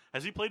that.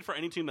 Has he played for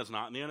any team that's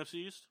not in the NFC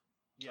East?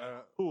 yeah.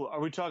 Who are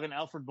we talking?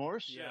 Alfred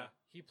Morris? Yeah,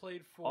 he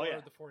played for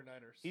yeah. the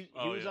 49ers. He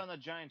Oh, was yeah. on the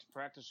Giants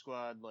practice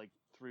squad like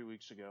 3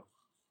 weeks ago.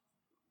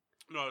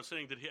 No, I was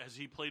saying, has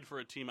he played for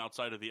a team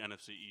outside of the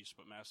NFC East?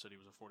 But Matt said he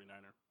was a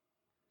 49er.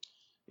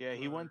 Yeah,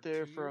 he For went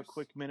there 2 for a years?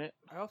 quick minute.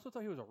 I also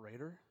thought he was a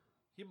Raider.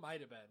 He might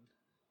have been.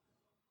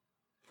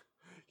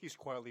 He's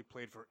quietly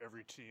played for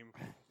every team.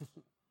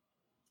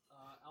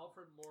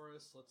 Alfred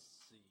Morris, let's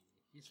see.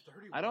 He's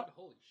 31. I don't-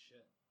 Holy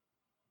shit.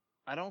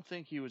 I don't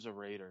think he was a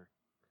Raider.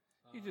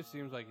 He just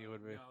seems like he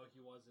would be. No,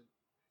 he wasn't.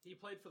 He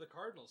played for the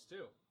Cardinals,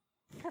 too.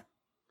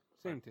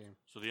 Same team.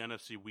 So the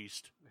NFC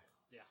West.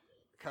 Yeah.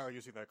 Kyle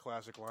using that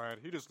classic line.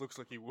 He just looks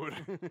like he would.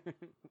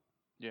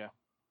 Yeah.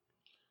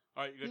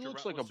 All right, you got He your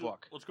looks ra- like let's a do-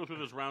 buck. Let's go through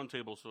this round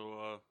table.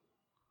 So,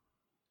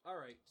 All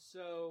right,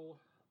 so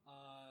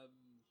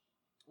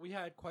we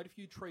had quite a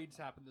few trades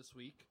happen this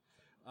week.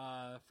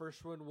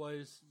 First one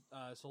was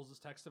Souls'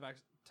 Toast of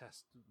Excellence.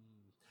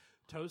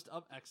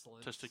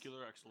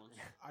 testicular excellence.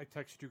 I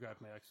texted you guys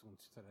my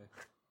excellence today.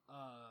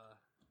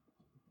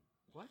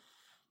 What?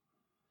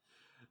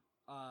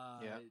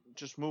 Yeah.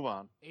 Just move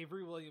on.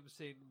 Avery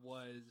Williamson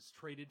was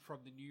traded from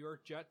the New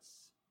York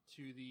Jets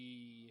to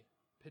the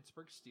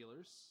Pittsburgh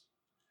Steelers.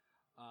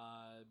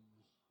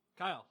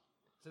 Kyle,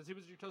 since he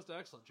was your Toast of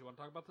Excellence, you want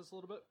to talk about this a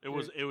little bit? It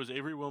was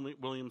Avery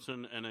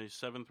Williamson and a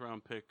 7th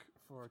round pick,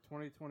 For a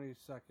 2022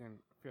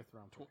 fifth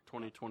round pick.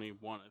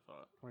 2021, I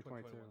thought,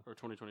 2022. or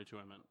 2022.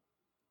 I meant.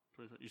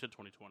 You said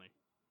 2020.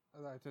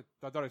 I thought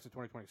I said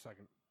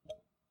 2022.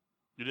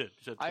 You did. You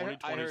said I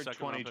 2020 heard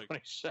second round pick.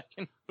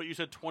 2022nd. But you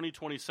said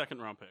 2020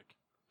 second round pick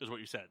is what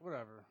you said.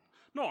 Whatever.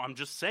 No, I'm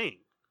just saying.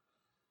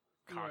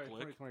 You're right,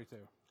 Cocklick. 2022.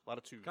 A lot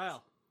of twos.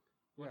 Kyle,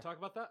 you want Yeah. to talk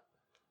about that?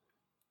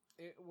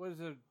 It was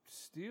a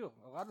steal.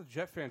 A lot of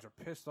Jet fans are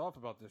pissed off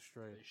about this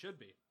trade. They should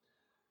be.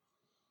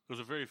 There was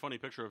a very funny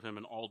picture of him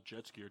in all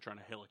Jets gear trying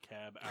to hail a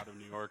cab out of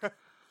New York.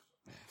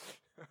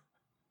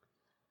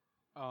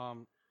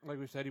 Like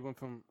we said, he went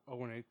from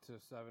 0-8 to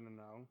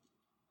 7-0.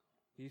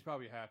 He's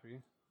probably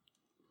happy.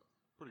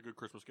 Pretty good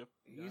Christmas gift.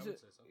 Yeah, I He's would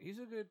say so. he's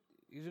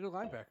a good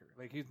linebacker.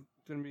 Like he's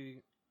gonna be.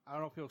 I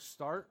don't know if he'll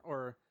start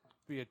or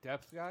be a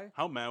depth guy.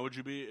 How mad would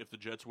you be if the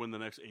Jets win the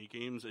next 8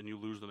 games and you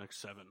lose the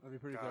next 7? That'd be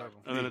pretty God.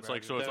 terrible. And then it's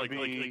like, so it's That'd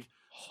like, be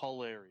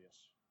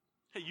hilarious.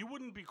 hey, you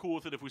wouldn't be cool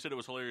with it if we said it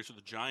was hilarious to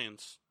the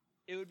Giants.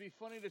 It would be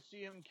funny to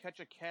see him catch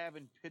a cab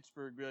in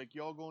Pittsburgh, be like,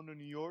 "Y'all going to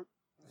New York?"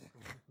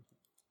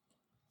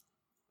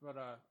 But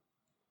I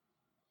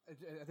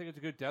think it's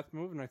a good depth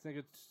move, and I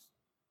think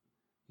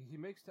he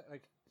makes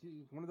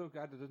he's one of those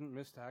guys that doesn't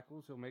miss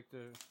tackles. He'll make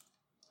the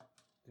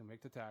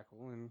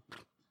tackle, and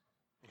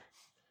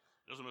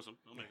Doesn't miss him.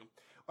 He'll make him.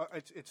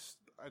 It's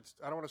I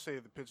don't want to say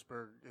that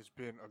Pittsburgh has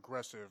been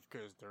aggressive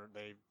because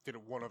they did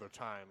it one other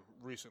time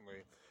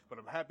recently, but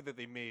I'm happy that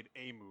they made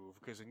a move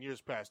because in years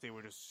past they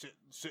would just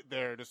sit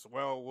there,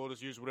 we'll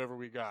just use whatever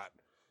we got.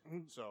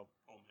 So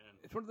Oh, man.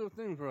 it's one of those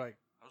things where like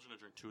I was going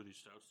to drink 2 of these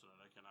stouts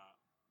tonight. I cannot.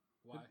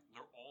 Why?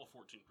 They're all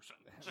 14%.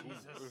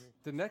 Jesus.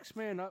 the next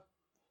man up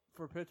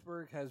for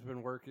Pittsburgh has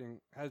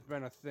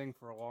been a thing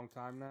for a long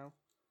time now.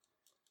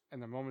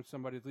 And the moment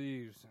somebody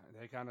leaves,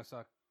 they kind of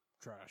suck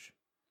trash.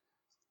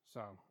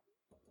 So,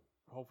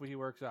 hopefully he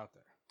works out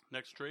there.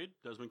 Next trade,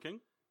 Desmond King.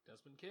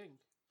 Desmond King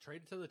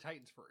traded to the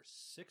Titans for a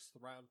 6th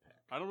round pick.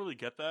 I don't really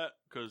get that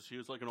because he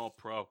was like an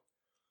all-pro,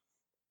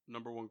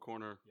 #1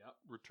 corner, Yep.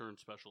 return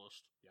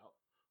specialist. Yep.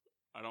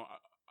 I don't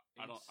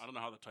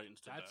know how the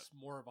Titans did That's that.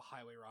 more of a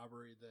highway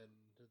robbery than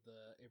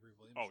the Avery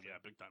Williams. Oh trade. yeah,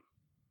 big time.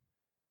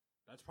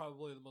 That's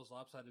probably the most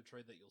lopsided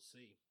trade that you'll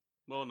see.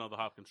 Well, no, the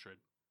Hopkins trade.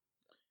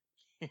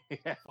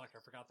 Fuck, I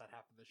forgot that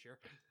happened this year.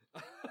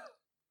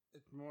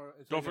 It's more.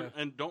 It's Don't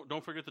like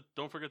don't forget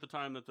the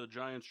time that the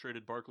Giants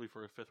traded Barkley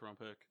for a 5th round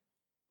pick.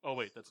 Oh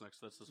wait, that's next.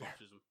 That's this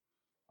offseason.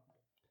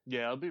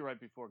 Yeah, it'll be right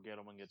before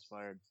Gettleman gets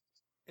fired.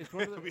 It's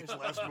one of It'll be the,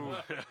 his last move.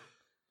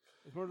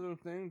 it's one of those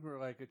things where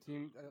like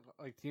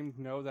teams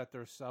know that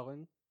they're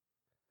selling,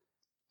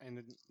 and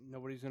that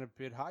nobody's going to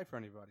bid high for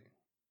anybody.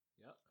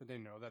 Yep. Because they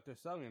know that they're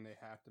selling and they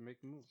have to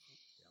make a move.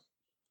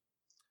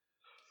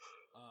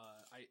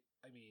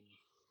 I mean,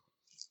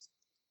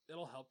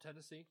 it'll help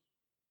Tennessee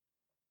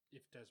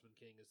if Desmond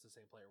King is the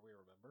same player we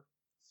remember.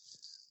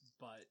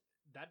 But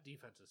that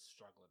defense is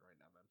struggling right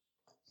now, man.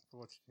 For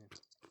which team?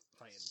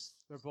 Titans.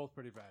 They're both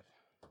pretty bad.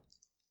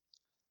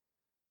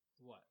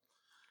 What?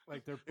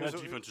 Like they're That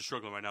both, defense is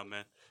struggling right now,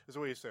 man. That's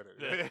the way you said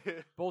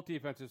it. both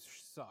defenses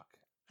suck.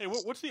 Hey,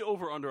 what's the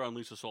over/under on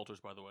Lisa Salters,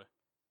 by the way?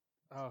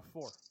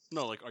 4.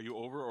 No, like, are you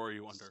over or are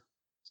you under?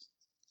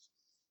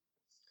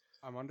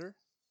 I'm under.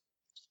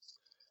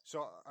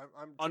 So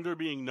I'm Under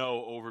being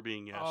no, over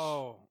being yes.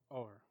 Oh,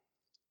 over.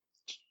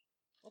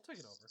 I'll take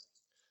it over.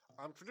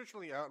 I'm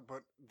traditionally out,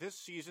 but this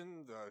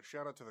season,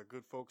 shout out to the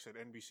good folks at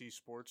NBC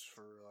Sports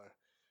for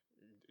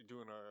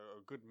doing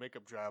a good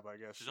makeup job, I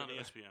guess. She's on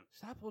ESPN.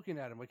 Stop looking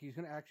at him like he's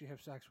going to actually have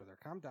sex with her.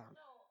 Calm down.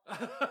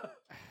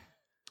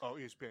 Oh,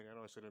 ESPN. I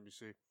know I said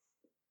NBC.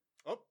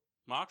 Oh,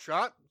 Mock?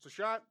 shot. It's a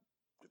shot.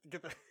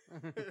 Get the.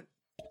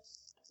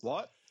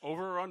 What?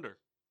 Over or under?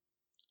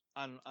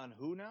 On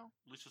who now?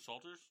 Lisa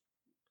Salters?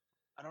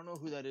 I don't know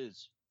who that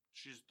is.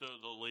 She's the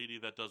lady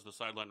that does the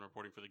sideline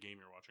reporting for the game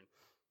you're watching.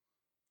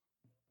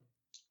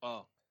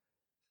 Oh,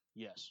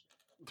 yes.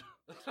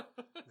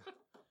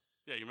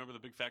 Yeah, you remember the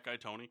big fat guy,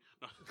 Tony?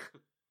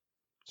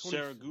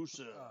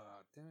 Saragusa.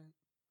 Damn it.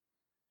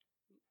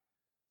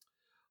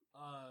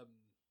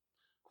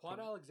 Quan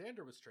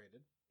Alexander was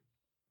traded.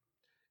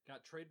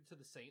 Got traded to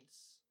the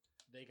Saints.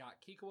 They got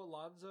Kiko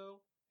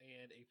Alonso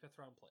and a 5th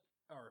round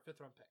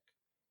pick.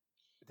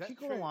 That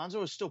Kiko trade,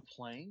 Alonso is still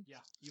playing? Yeah,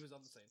 he was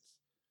on the Saints.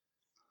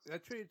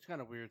 that trade's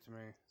kind of weird to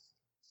me.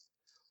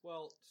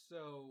 Well,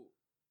 so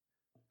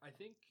I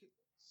think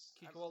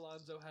Kiko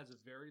Alonso has a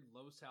very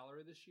low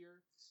salary this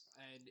year,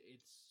 and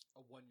it's a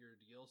 1-year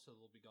deal, so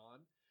they'll be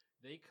gone.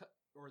 They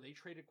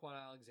traded Quan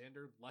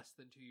Alexander less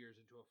than 2 years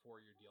into a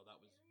 4-year deal. That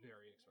was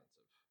very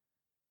expensive.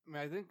 I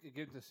mean, I think it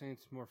gives the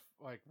Saints more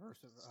like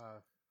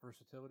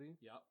versatility.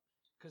 Yep,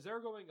 because they're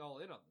going all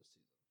in on this season.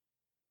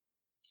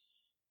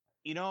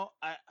 You know,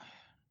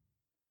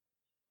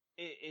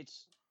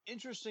 it's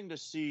interesting to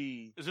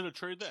see. Is it a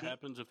trade that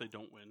happens if they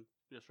don't win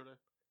yesterday?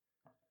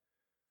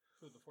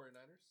 Who, the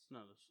 49ers? No,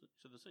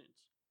 so the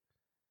Saints.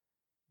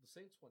 The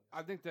Saints won.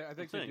 I think they I'm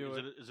do saying,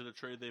 it. Is it a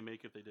trade they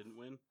make if they didn't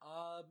win?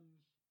 I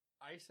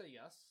say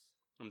yes.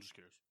 I'm just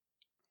curious.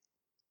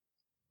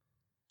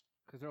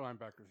 Because their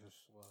linebackers are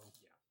slow.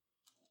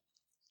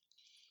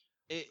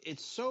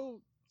 It's so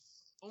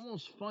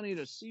almost funny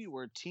to see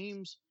where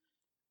teams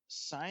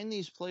sign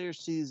these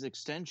players to these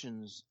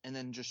extensions and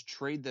then just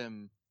trade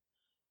them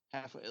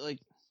halfway. Like,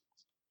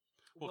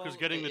 Well, because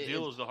getting the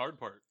deal is the hard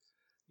part.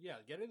 Yeah,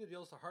 getting the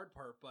deal is the hard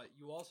part, but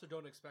you also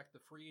don't expect the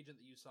free agent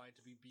that you signed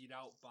to be beat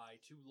out by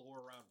 2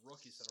 lower round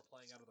rookies that are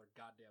playing out of their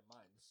goddamn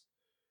minds.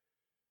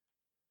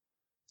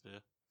 Yeah.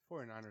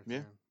 49ers, Yeah.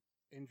 man.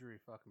 Injury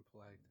fucking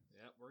plagued.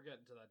 Yeah, we're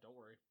getting to that. Don't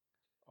worry.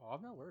 Oh,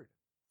 I'm not worried.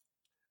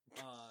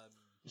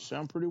 you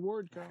sound pretty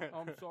worried, Kyle.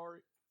 I'm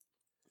sorry.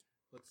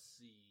 Let's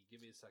see.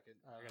 Give me a second.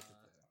 I got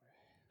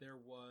There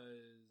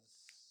was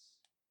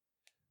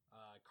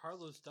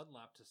Carlos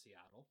Dunlap to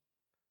Seattle,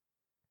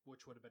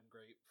 which would have been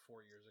great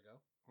 4 years ago.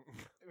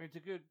 I mean, it's a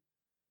good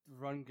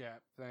run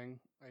gap thing.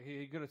 Like,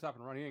 he good at stop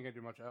and run. He ain't gonna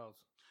do much else.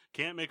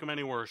 Can't make them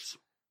any worse.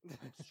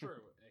 It's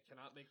true. It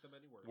cannot make them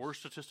any worse. Worst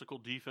statistical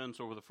defense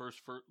over the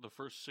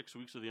first 6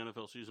 weeks of the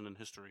NFL season in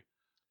history.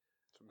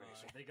 It's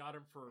amazing. They got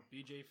him for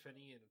B.J.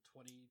 Finney in a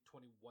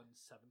 2021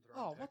 7th round.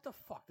 Oh, pick. what the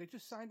fuck? They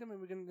just signed him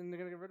and they're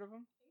gonna get rid of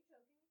him?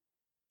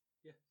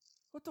 Yeah.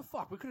 What the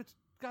fuck? We could have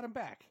got him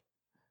back.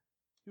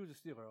 He was a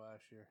Steeler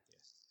last year.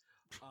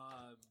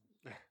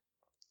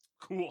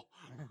 Cool.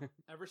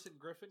 Everson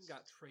Griffin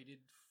got traded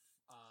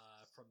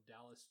from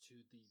Dallas to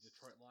the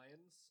Detroit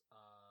Lions.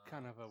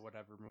 Kind of a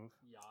whatever move.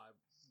 Yeah, it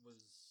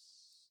was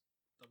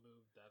the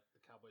move that the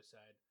Cowboys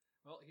said,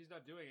 well, he's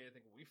not doing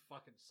anything. We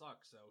fucking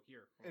suck, so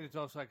here. And it's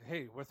also like,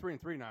 hey, we're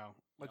 3-3 now.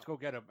 Let's go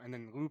get him, and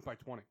then lose by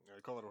 20. Yeah,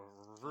 they call it a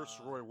reverse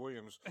Roy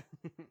Williams.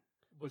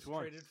 Was Which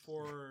one? traded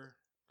for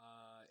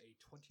a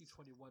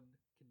 2021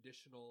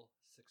 conditional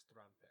 6th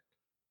round pick.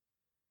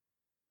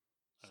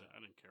 I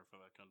didn't care for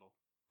that, Kendall.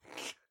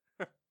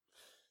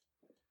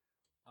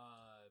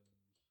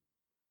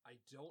 I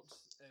don't.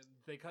 And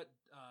they cut.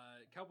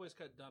 Cowboys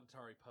cut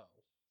Domtari Poe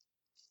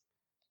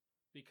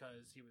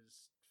because he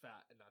was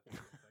fat and not doing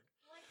anything.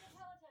 Like the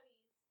Teletubbies.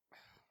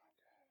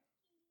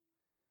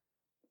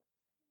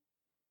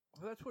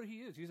 Well, that's what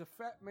he is. He's a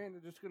fat man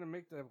that's just going to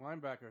make the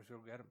linebackers go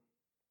get him.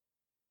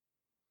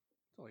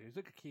 That's all he is. He's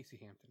like a Casey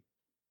Hampton.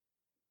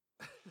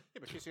 Yeah,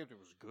 but Casey Hampton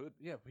was good.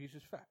 Yeah, but he's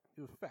just fat.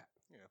 He was fat.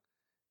 Yeah.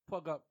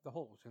 Plug up the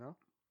holes, you know?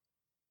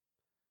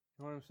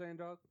 You know what I'm saying,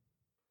 dog?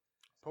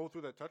 Poe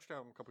threw that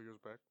touchdown a couple years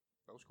back.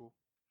 That was cool.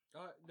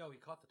 No, he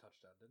caught the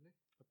touchdown, didn't he?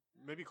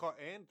 Maybe caught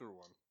and threw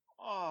one.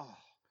 Oh,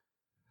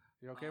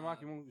 You okay,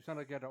 Mark? You sound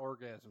like you had an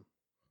orgasm.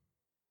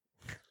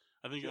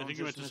 I think Jones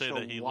you meant to just say missed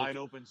that a he wide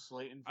looked. open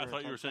Slayton. I for a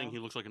thought you were saying he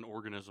touchdown. looks like an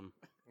organism.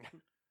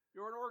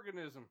 You're an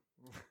organism.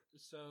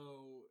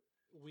 So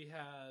we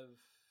have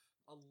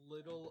a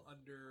little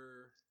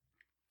under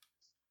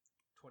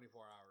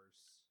 24 hours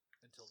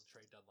until the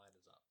trade deadline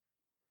is up.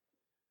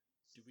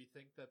 Do we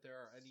think that there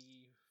are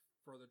any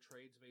further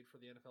trades made for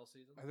the NFL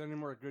season? Are there any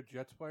more good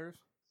Jets players?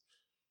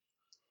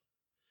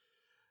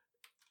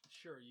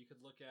 Sure, you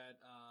could look at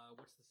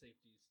what's the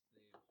safety's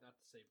name? Not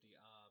the safety.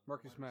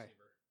 Marcus wide May.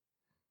 receiver.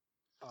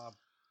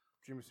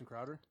 Jamison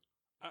Crowder?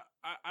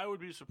 I would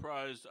be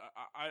surprised.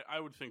 I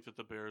would think that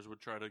the Bears would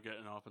try to get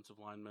an offensive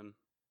lineman.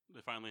 They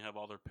finally have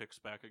all their picks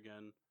back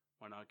again.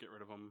 Why not get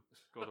rid of them?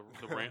 Go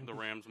the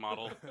Rams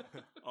model.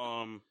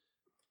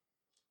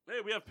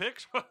 Hey, we have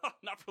picks.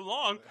 Not for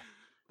long.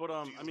 But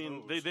I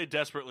mean, they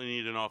desperately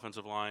need an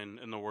offensive line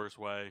in the worst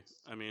way.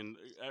 I mean,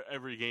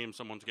 every game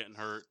someone's getting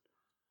hurt.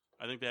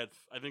 I think they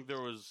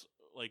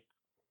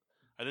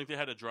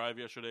had a drive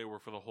yesterday where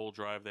for the whole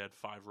drive they had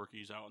 5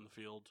 rookies out in the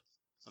field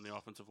on the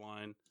offensive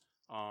line.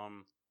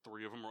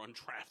 3 of them were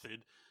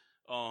undrafted.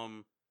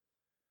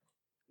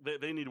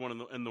 They need one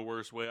in the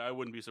worst way. I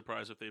wouldn't be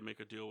surprised if they make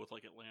a deal with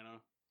like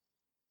Atlanta.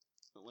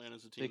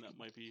 Atlanta's a team that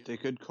might be. They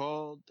could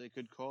call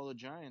the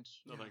Giants.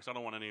 No thanks. I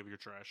don't want any of your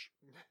trash.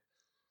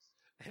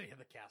 Any of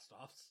the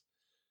cast-offs?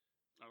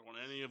 I don't want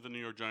any of the New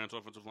York Giants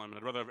offensive linemen.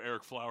 I'd rather have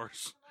Eric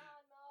Flowers. Come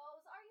on,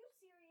 Mose. Are you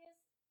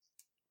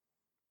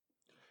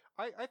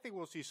serious? I think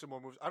we'll see some more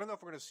moves. I don't know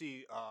if we're going to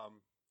see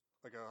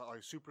like a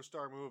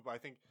superstar move, but I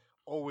think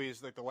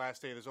always like the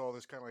last day there's all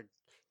this kind of like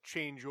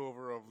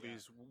changeover of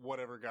these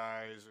whatever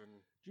guys.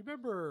 And Do you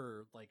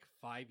remember like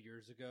 5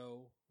 years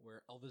ago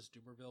where Elvis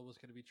Dumerville was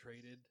going to be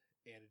traded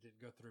and it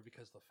didn't go through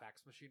because the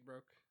fax machine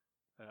broke?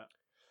 Yeah.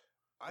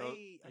 I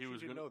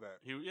didn't know that.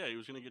 He was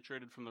going to get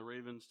traded from the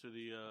Ravens to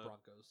the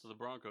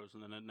Broncos.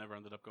 and then it never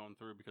ended up going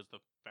through because the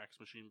fax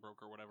machine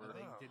broke or whatever. And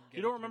they Oh. didn't get You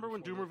it don't through remember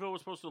when before Dumerville was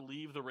supposed to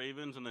leave the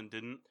Ravens and then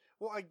didn't?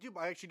 Well, I do,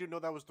 but I actually didn't know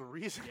that was the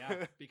reason.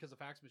 Yeah, because the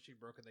fax machine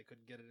broke and they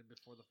couldn't get it in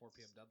before the 4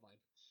 p.m. deadline.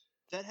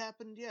 That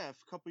happened, a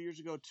couple years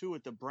ago too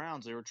with the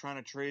Browns. They were trying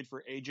to trade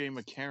for AJ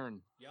McCarron,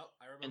 Yep,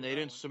 I remember. and they that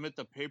didn't one. submit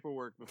the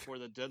paperwork before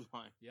the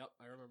deadline. Yep,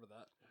 I remember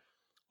that.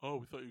 Oh,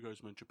 we thought you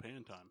guys meant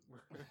Japan time.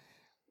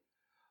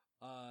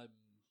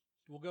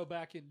 We'll go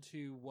back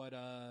into what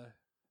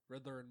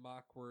Riddler and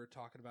Mock were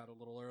talking about a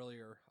little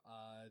earlier.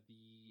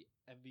 The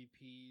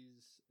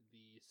MVPs,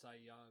 the Cy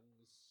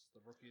Youngs, the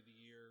Rookie of the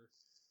Year,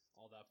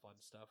 all that fun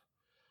stuff.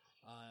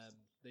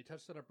 They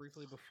touched on it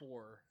briefly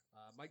before.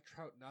 Mike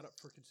Trout not up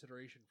for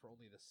consideration for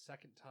only the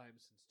second time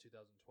since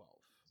 2012.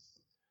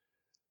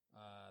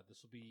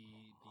 This will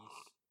be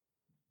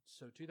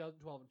so 2012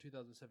 and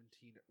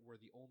 2017 were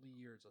the only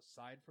years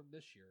aside from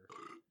this year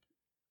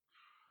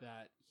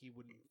that he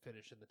wouldn't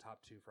finish in the top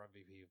 2 for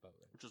MVP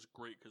voting. Which is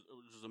great,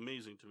 which is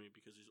amazing to me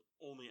because he's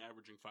only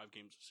averaging 5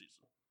 games a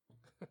season.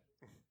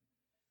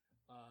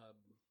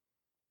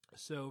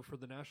 So for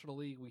the National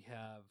League, we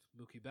have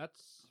Mookie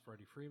Betts,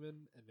 Freddie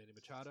Freeman, and Manny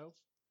Machado.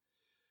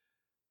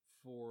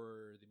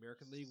 For the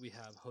American League, we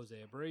have Jose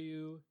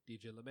Abreu,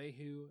 DJ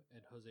LeMahieu,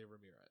 and Jose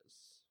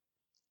Ramirez.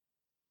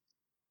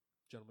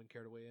 Gentlemen,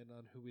 care to weigh in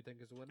on who we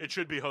think is the winner? It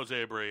should be Jose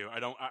Abreu. I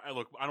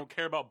don't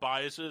care about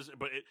biases,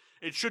 but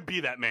it should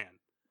be that man.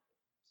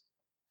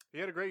 He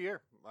had a great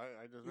year.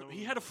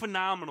 He had a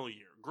phenomenal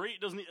year. Great,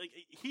 doesn't he? Like,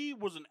 he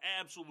was an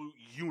absolute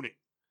unit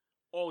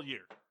all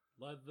year.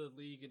 Led the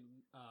league in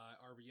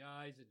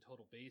RBIs and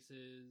total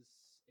bases,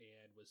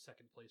 and was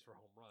second place for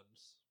home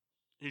runs.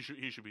 He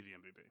should be the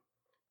MVP.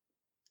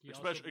 He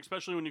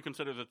Especially when you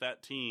consider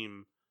that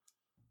team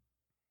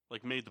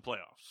like made the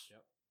playoffs.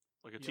 Yep.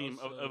 Like a He team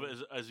also- of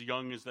as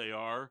young as they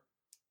are,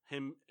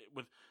 him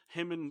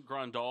and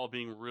Grandal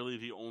being really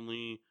the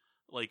only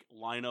like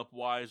lineup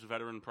wise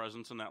veteran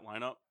presence in that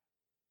lineup.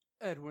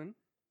 Edwin.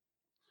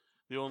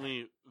 The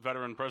only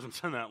veteran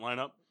presence in that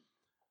lineup.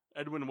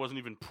 Edwin wasn't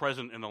even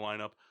present in the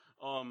lineup.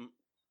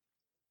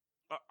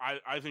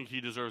 I think he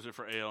deserves it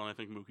for AL, and I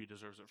think Mookie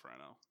deserves it for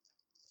NL.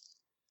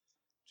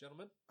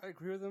 Gentlemen? I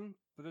agree with him,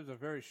 but there's a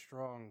very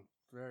strong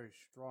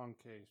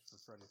case for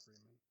Freddie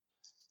Freeman.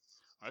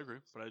 I agree,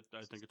 but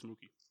I think it's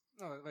Mookie.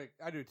 No, like,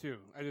 I do too.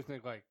 I just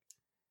think, like,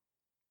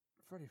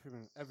 Freddie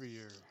Freeman every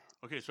year.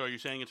 Okay, so are you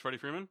saying it's Freddie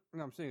Freeman?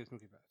 No, I'm saying it's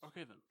Mookie Betts.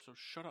 Okay, then. So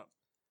shut up.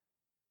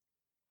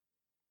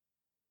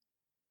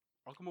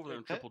 I'll come over there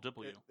and triple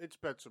dipple you. It's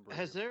Bet Sabrina.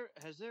 Has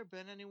there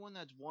been anyone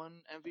that's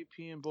won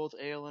MVP in both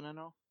AL and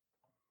NL?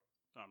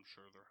 I'm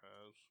sure there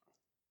has.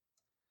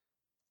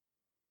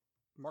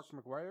 Mark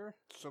McGuire?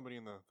 Somebody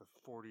in the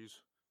 40s. His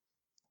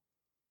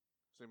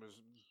name is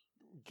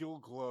Gil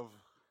Glove.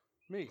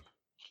 Me.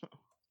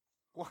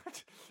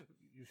 What?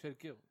 You said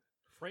Gil.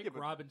 Frank Yeah,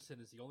 but- Robinson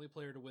is the only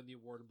player to win the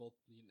award in both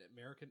the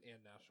American and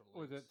National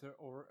Was Leagues. it the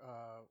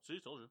See,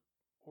 told you.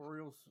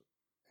 Orioles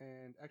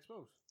and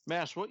Expos?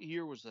 Mass, what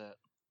year was that?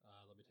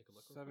 Let me take a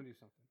look. real quick. 70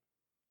 something.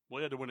 Well,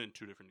 he had to win it in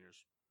 2 different years.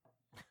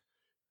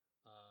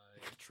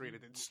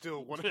 Traded and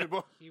still won it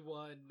both. He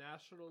won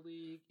National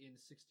League in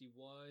 '61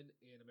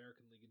 and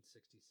American League in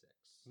 '66.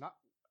 Not.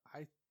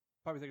 I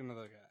probably think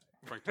another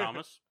guy. Frank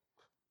Thomas,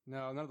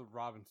 No, another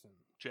Robinson.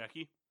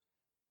 Jackie,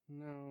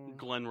 No.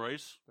 Glenn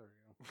Rice, There we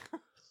go.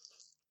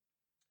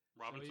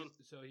 Robinson.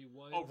 So he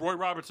won. Oh, Roy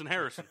Robertson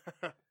Harrison.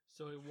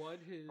 So he won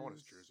his, want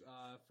his jersey.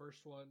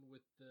 First one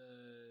with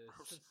the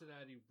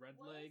Cincinnati What is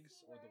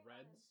Redlegs he or the wearing on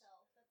Reds,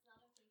 himself? That's not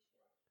official.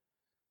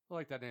 I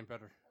like that name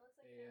better. That looks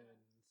like and him.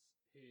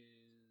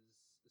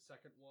 his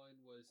second one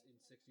was in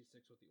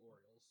 '66 with the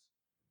Orioles.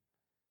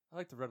 I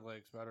like the Red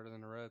Legs better than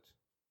the Reds.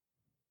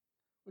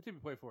 What team you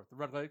play for? The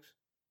Red Legs?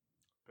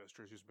 Best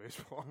jerseys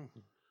baseball.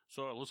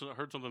 So I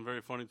heard something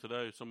very funny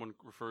today. Someone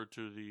referred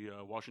to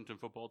the Washington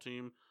football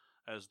team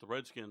as the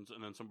Redskins,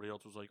 and then somebody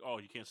else was like, "Oh,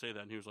 you can't say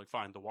that," and he was like,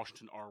 "Fine, the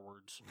Washington R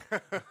words."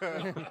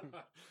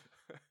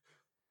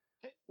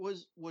 Hey,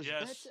 was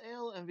Yes. Betts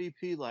AL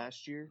MVP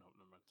last year? No,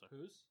 never mind.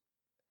 Sorry. Who's?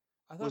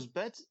 I Was thought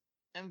Betts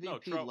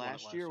MVP Trout won it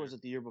last last year, or year. was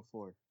it the year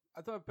before?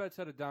 I thought Betts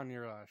had a down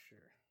year last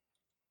year.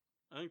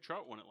 I think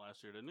Trout won it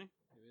last year, didn't he?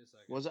 Give me a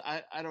second. Was it?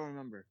 I don't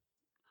remember.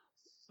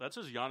 That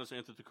says Giannis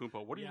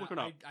Antetokounmpo. What are you Yeah, looking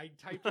up? I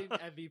typed in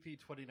MVP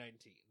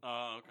 2019.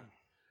 Okay.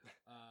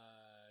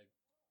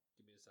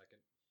 Give me a second.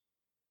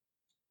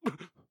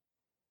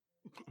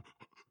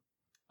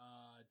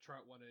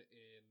 Trout won it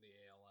in the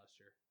AL last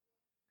year.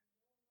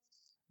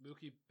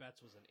 Mookie Betts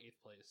was in 8th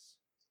place.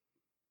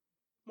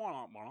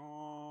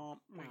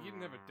 Like, he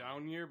didn't have a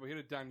down year, but he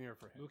had a down year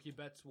for him. Mookie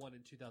Betts won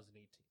in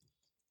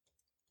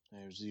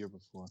 2018. It was the year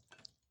before.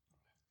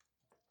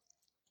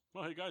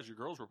 Well, hey guys, your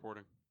girl's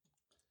reporting.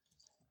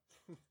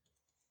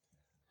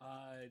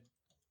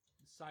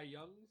 Cy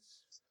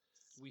Youngs,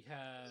 we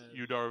have.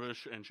 You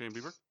Darvish and Shane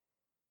Bieber.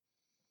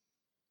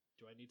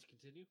 Do I need to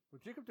continue?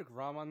 Was Jacob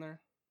DeGrom on there?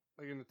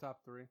 Like in the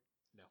top 3?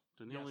 No.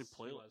 Didn't he only Yes,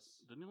 play? he was.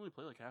 Didn't he only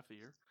play like half the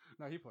year?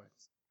 No, he played.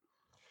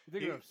 You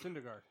think of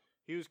Syndergaard.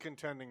 He was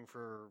contending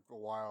for a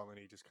while, and then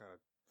he just kind of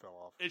fell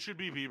off. It should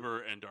be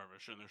Bieber and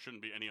Darvish, and there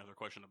shouldn't be any other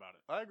question about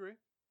it. I agree.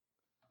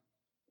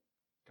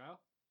 Kyle?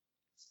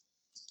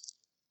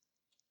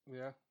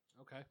 Yeah.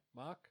 Okay.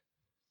 Mock?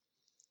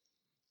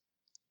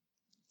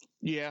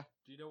 Yeah.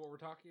 Do you know what we're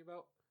talking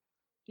about?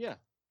 Yeah.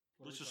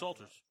 What are we Lucius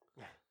talking Salters.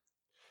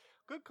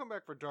 Good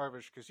comeback for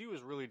Darvish, because he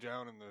was really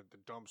down in the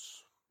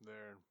dumps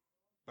there.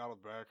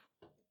 Battled back.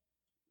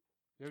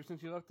 Ever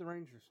since he left the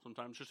Rangers.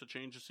 Sometimes just a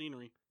change of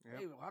scenery. Yep.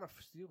 Hey, a lot of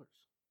Steelers.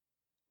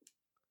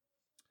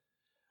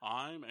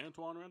 I'm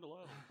Antoine Randall.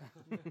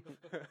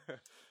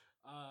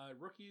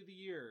 Rookie of the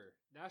Year,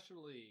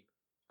 National League.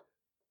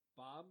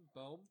 Bohm?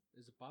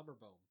 Is it Bohm or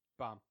Bohm?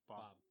 Bomb.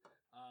 Bob.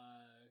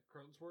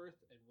 Cronensworth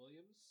and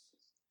Williams.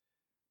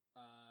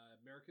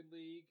 American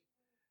League.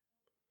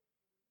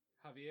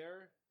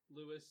 Javier,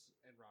 Lewis,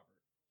 and Robert.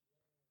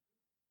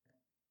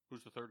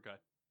 Who's the third guy?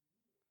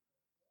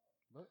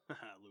 What?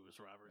 Lewis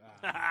Robert.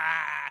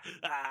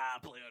 Ah.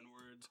 Play on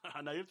words.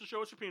 Now you have to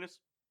show us your penis.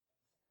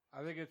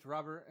 I think it's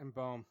Robert and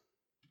Bohm.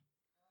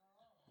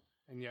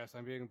 And yes,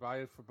 I'm being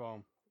biased for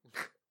Bohm.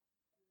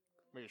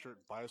 Make sure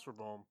bias for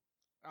Bohm.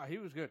 He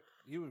was good.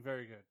 He was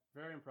very good.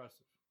 Very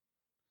impressive.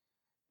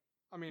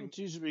 I mean, It's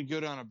used to be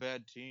good on a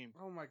bad team.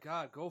 oh my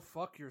God, go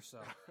fuck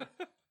yourself.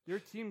 Your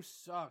team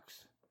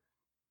sucks.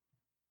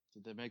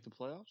 Did they make the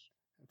playoffs?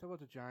 I'm talking about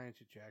the Giants,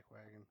 you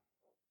jackwagon.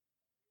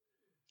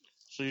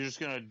 So you're just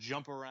gonna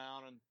jump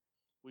around, and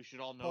we should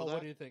all know Paul, that.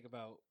 what do you think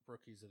about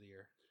Rookies of the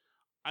Year?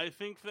 I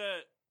think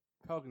that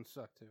Pelicans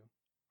suck too.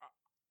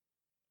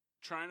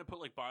 trying to put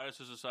like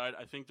biases aside,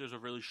 I think there's a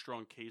really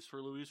strong case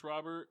for Luis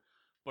Robert,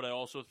 but I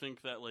also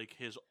think that like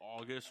his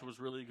August was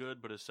really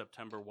good, but his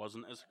September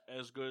wasn't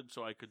as good.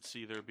 So I could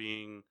see there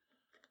being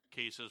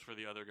cases for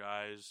the other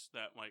guys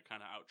that might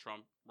kind of out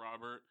trump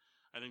Robert.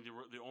 I think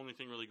the only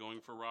thing really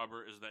going for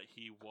Robert is that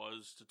he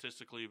was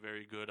statistically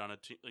very good on a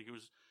team. Like he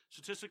was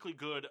statistically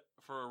good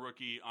for a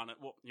rookie on it.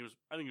 Well,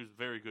 I think he was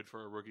very good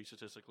for a rookie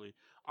statistically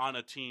on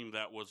a team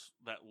that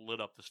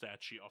lit up the stat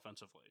sheet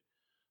offensively.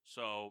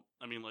 So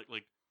I mean,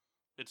 like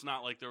it's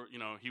not like there,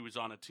 he was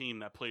on a team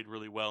that played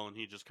really well and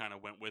he just kind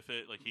of went with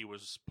it. Like he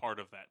was part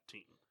of that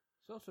team.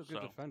 He's also a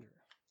good So- defender.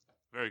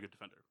 Very good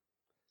defender.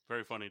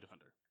 Very funny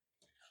defender.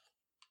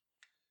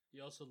 He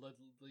also led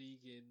the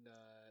league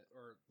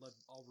or led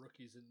all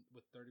rookies in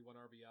with 31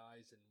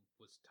 RBIs and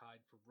was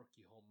tied for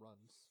rookie home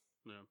runs.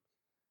 Yeah.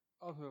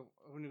 Also,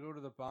 when you go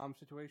to the bomb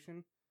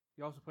situation,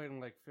 he also played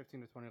in like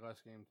 15 to 20 less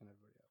games than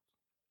everybody else.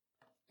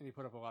 And he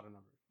put up a lot of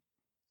numbers.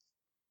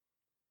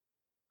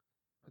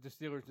 But the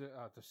Steelers,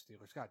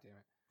 God damn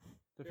it,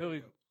 the There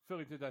you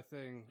Philly did that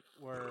thing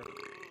where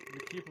you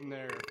keep him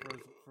there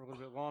for a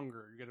little bit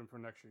longer. You get him for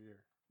an extra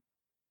year.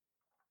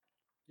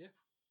 Yeah.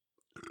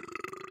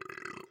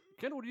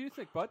 Ken, what do you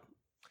think, bud?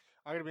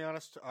 I gotta be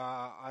honest.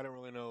 I don't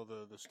really know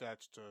the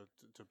stats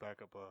to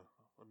back up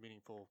a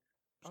meaningful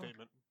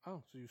statement.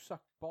 Oh, so you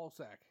suck ball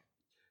sack.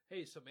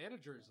 Hey, so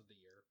managers of the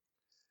year.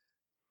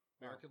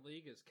 American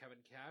League is Kevin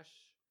Cash,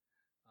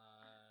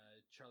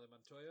 Charlie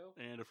Montoyo,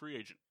 And a free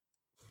agent.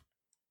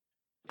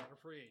 and a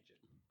free agent.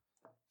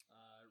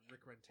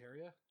 Rick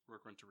Renteria.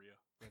 Renteria.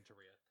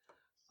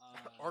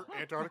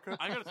 Antarctica.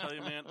 I gotta tell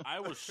you, man,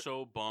 I was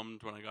so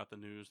bummed when I got the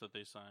news that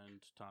they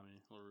signed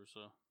Tommy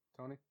LaRussa.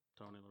 Tony?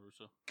 Tony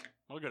LaRussa.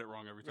 I'll get it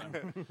wrong every time.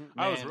 Man, we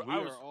I was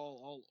are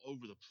all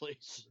over the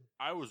place.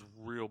 I was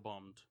real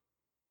bummed.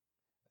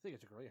 I think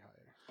it's a great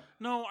hire.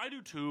 No, I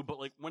do too. But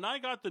like when I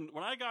got the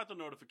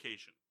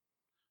notification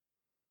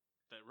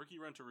that Ricky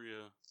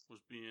Renteria was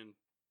being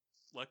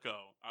let go,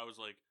 I was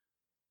like,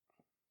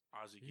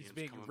 Ozzie He's Guillen's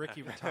being coming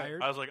Ricky back.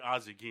 retired. I was like,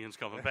 Ozzie Guillen's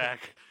coming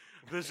back.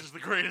 This is the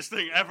greatest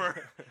thing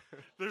ever.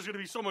 There's going to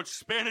be so much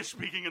Spanish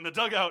speaking in the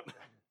dugout.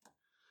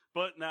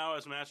 But now,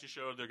 as Massey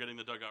showed, they're getting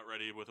the dugout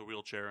ready with a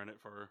wheelchair in it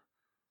for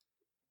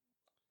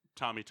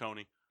Tommy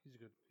Tony. He's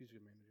a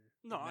good manager.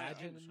 No, I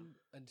Imagine understand.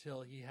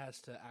 until he has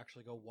to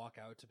actually go walk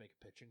out to make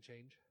a pitching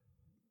change.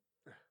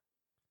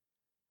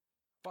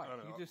 But I don't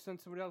know. he just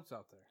sent somebody else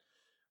out there.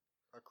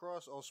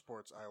 Across all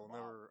sports, I will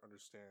never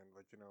understand.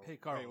 Like Hey,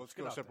 Carlos, let's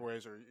get go out separate there.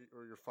 ways,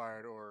 or you're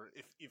fired, or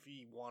if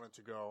he wanted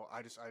to go,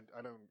 I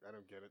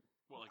don't get it.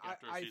 Well, like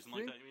after a season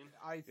like that, you mean?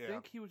 I Yeah.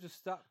 think he was a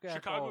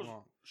stopgap all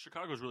along.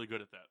 Chicago's really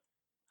good at that.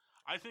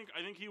 I think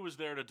he was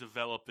there to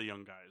develop the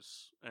young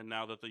guys, and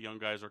now that the young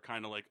guys are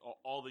kind of like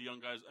all the young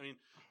guys. I mean,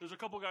 there's a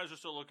couple guys are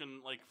still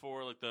looking like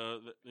for like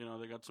the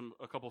they got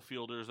a couple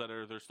fielders that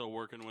they're still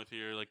working with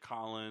here, like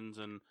Collins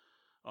and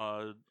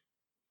what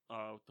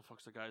the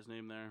fuck's the guy's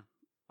name there?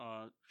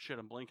 Shit,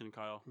 I'm blanking,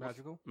 Kyle.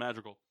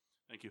 Madrigal?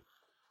 Thank you.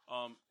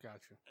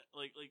 Gotcha.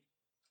 Like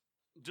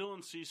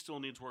Dylan C still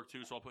needs work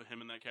too, so I'll put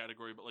him in that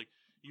category. But like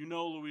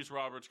Luis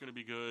Roberts going to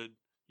be good.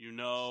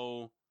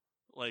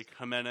 Like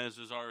Jimenez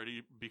is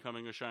already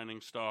becoming a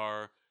shining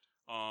star.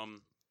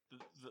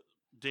 The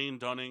Dane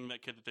Dunning,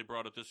 that kid that they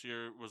brought up this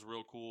year, was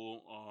real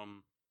cool.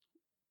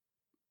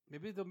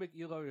 Maybe they'll make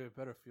Eloy a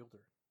better fielder.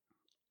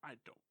 I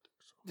don't think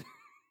so.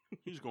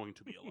 He's going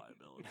to be a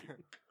liability.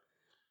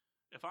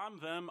 If I'm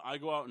them, I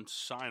go out and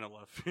sign a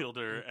left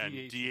fielder and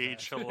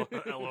DH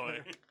Eloy.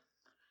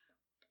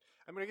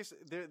 I mean, I guess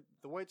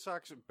the White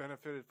Sox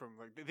benefited from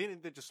they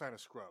didn't just sign a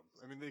scrub.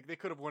 I mean, they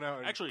could have went out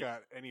and Actually,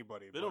 got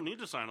anybody. They don't need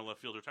to sign a left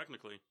fielder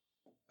technically.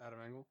 Adam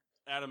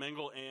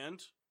Engel?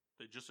 And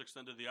they just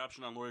extended the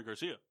option on Leury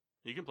Garcia.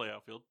 He can play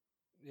outfield.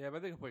 Yeah,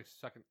 but they can play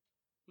second.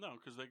 No,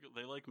 because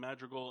they like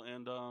Madrigal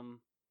and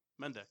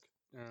Mendick.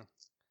 Yeah.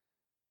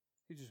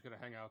 He's just going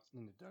to hang out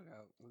in the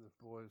dugout with the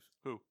boys.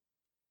 Who?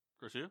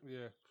 Garcia?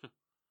 Yeah.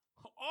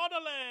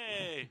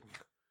 Orderly!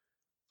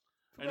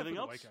 Anything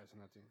else? White guys on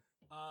that team.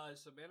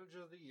 So manager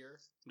of the year.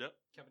 Yep.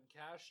 Kevin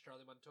Cash,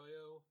 Charlie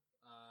Montoyo.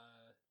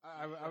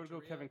 I would go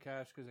Renteria. Kevin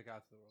Cash because they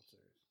got to the World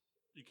Series.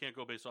 You can't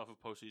go based off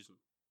of postseason.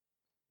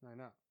 I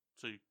know.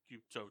 So you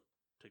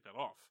take that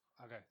off.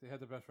 Okay, they had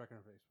the best record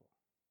in baseball.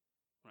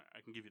 Right, I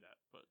can give you that,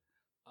 but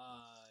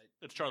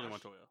it's It's Charlie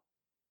Montoyo.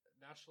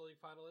 National League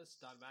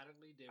finalists: Don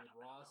Mattingly, David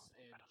Ross,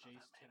 and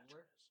Jace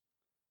Tingler.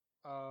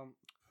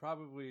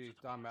 Probably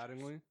Don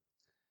Mattingly.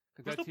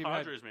 Who's the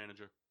Padres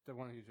manager? The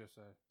one you just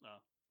said.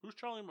 Who's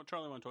Charlie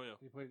Montoyo?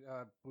 He played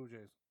Blue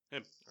Jays.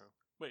 Him.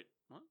 Wait,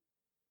 what?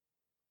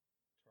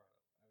 Toronto.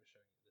 I was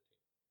showing you the team.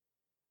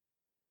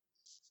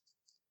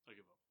 I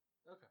give up.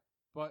 Okay.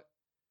 But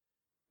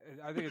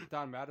I think it's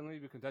Don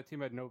Mattingly because that team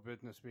had no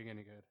business being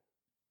any good.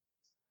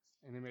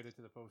 And they made it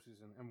to the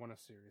postseason and won a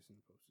series in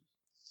the postseason.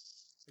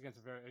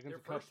 Against Their a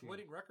Cubs first team.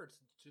 winning record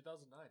since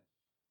 2009.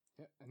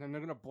 Yeah, and then they're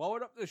going to blow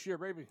it up this year,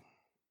 baby.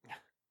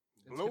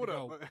 Blow it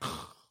gonna up. go.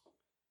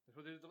 That's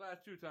what they did the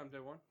last two times they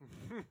won.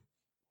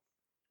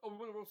 Oh, we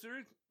won the World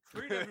Series?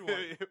 Trade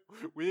everyone.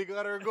 We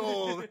got our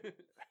gold.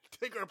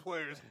 Take our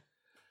players.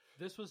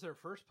 This was their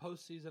first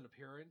postseason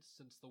appearance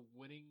since the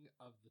winning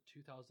of the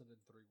 2003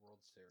 World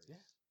Series. Yeah,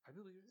 I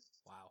believe it.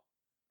 Wow.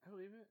 I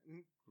believe it.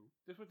 And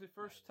this was the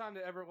first time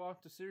they ever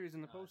lost a series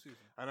in the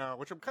postseason. I know,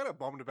 which I'm kind of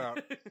bummed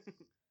about.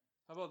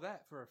 How about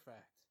that for a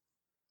fact?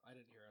 I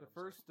didn't hear it.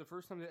 The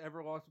first time they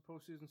ever lost a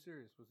postseason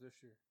series was this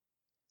year.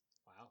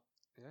 Wow.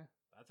 Yeah,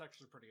 That's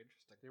actually pretty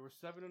interesting. they were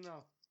 7-0.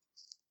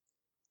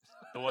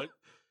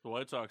 The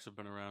White Sox have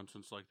been around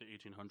since like the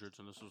 1800s,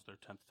 and this was their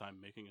 10th time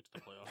making it to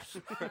the playoffs.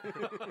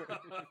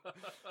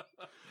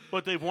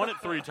 But they've won it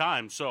 3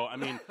 times, so I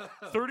mean,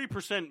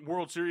 30%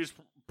 World Series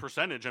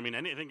percentage. I mean,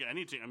 any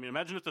team. I mean,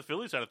 imagine if the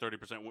Phillies had a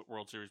 30%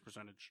 World Series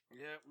percentage.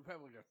 Yeah, we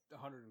probably got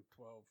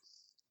 112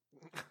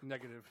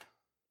 negative.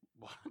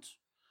 What?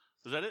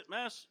 Is that it,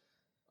 Mass?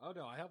 Oh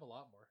no, I have a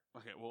lot more.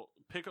 Okay, well,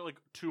 pick like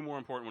 2 more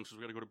important ones because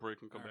we got to go to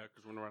break and come All right. back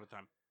because we're running out of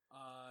time.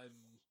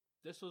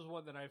 This was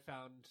one that I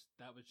found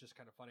that was just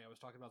kind of funny. I was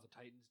talking about the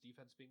Titans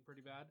defense being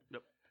pretty bad.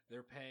 Yep.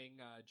 They're paying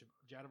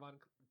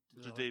Jadeveon.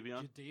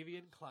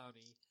 Jadeveon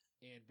Clowney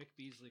and Vic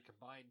Beasley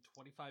combined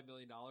 $25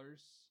 million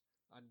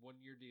on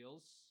one-year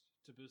deals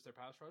to boost their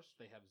pass rush.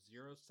 They have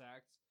 0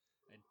 sacks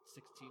and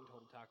 16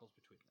 total tackles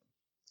between them.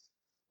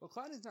 Well,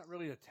 Clowney's not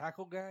really a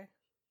tackle guy.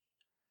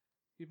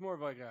 He's more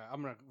of like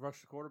I'm going to rush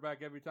the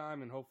quarterback every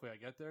time and hopefully I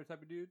get there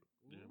type of dude.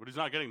 Yeah, but he's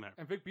not getting there.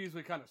 And Vic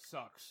Beasley kind of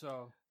sucks,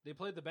 so... They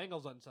played the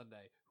Bengals on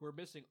Sunday, who are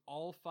missing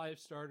all 5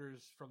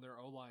 starters from their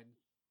O-line.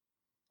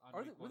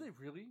 Were they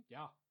really?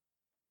 Yeah.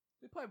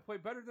 They probably play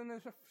better than their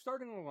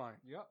starting line.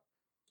 Yep.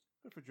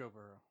 Good for Joe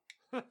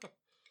Burrow.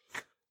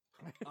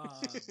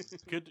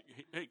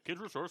 Kid's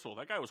resourceful.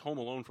 That guy was home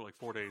alone for like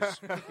 4 days.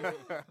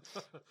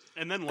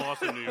 And then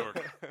lost in New York.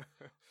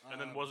 And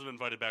then wasn't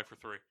invited back for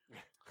 3.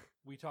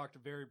 We talked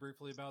very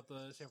briefly about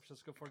the San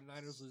Francisco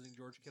 49ers losing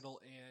George Kittle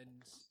and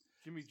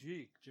Jimmy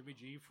G.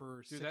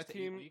 For Dude, 6 that to 8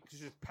 team weeks. could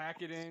just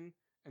pack it in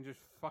and just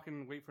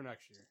fucking wait for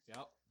next year.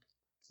 Yep.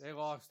 They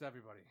lost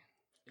everybody.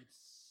 It's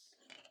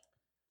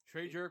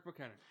Trade Jerick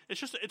McKinnon.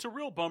 It's a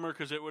real bummer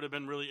because it would have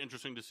been really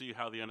interesting to see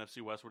how the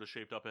NFC West would have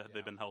shaped up had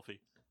they been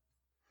healthy.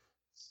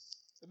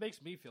 It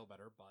makes me feel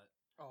better, but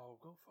Oh,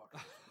 go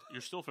fuck.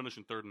 You're still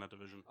finishing 3rd in that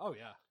division. oh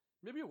yeah,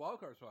 Maybe a wild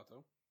card spot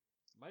though.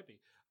 might be.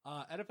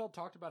 NFL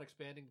talked about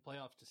expanding the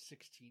playoffs to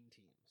 16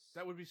 teams.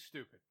 That would be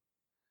stupid,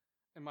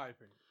 in my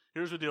opinion.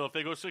 Here's the deal: if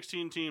they go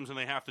 16 teams and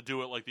they have to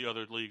do it like the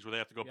other leagues, where they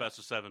have to go Yep. best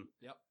of 7.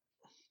 Yep.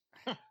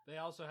 They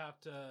also have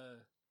to.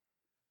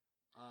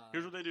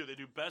 Here's what they do: they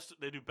do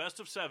best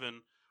of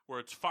 7, where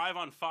it's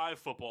 5-on-5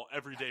 football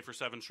every day for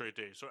 7 straight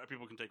days, so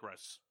people can take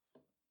rests.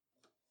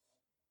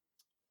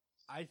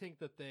 I think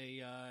that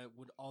they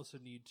would also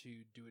need to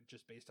do it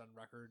just based on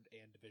record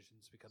and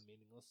divisions become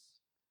meaningless.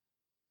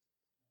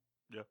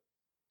 Yeah.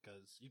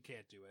 Because you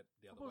can't do it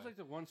the other Football's way. like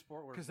the one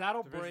sport where Because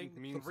that'll divisions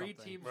bring mean 3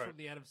 something. teams Right. from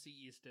the NFC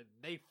East in.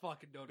 They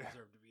fucking don't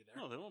deserve to be there.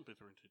 No, they won't be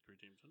 3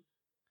 teams in.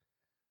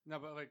 No,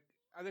 but like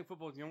I think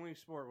football is the only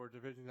sport where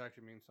divisions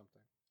actually mean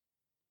something.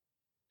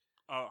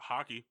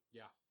 Hockey,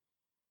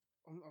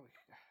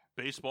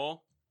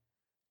 baseball.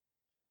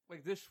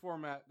 Like this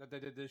format that they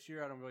did this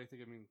year, I don't really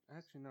think it means.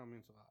 Actually, no, it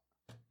means a lot.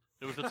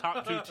 It was the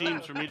top 2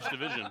 teams from each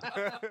division.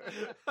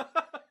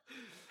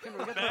 Can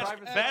we get the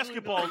private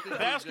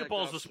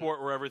Basketball's the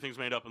sport where everything's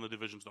made up and the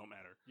divisions don't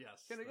matter.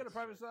 Yes. Can they get a that's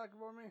private true. soccer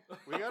for me?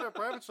 We got a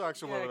private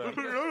Sox over Yeah, there.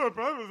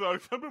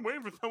 I've been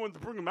waiting for someone to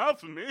bring them out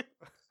for me.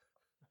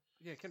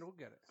 Yeah, Kendall, we'll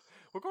get it.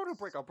 We're going to a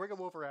break. I'll bring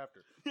them over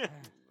after. Yeah.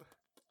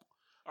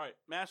 All right,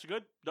 Mass, you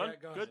good? Done? Yeah,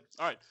 go good? ahead.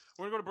 All right,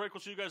 we're going to go to break.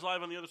 We'll see you guys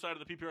live on the other side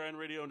of the PPRN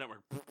Radio Network.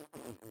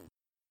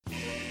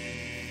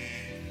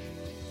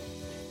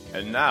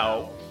 And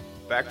now,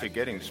 back to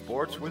getting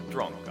sports with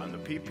Drunk on the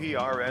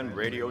PPRN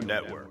Radio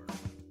Network.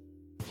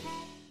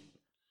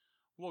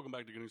 Welcome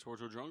back to Getting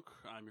Sports with Drunk.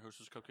 I'm your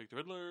hostess, Cupcake the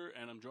Riddler,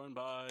 and I'm joined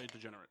by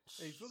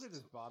Degenerates. Hey, look at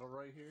this bottle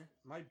right here.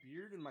 My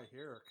beard and my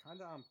hair are kind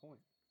of on point.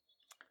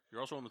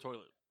 You're also on the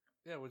toilet.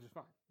 Yeah, which is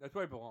fine. That's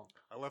where I belong.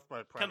 I left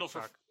my private Kendall,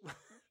 for, sock.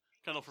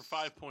 Kendall, for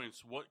 5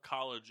 points, what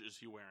college is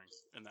he wearing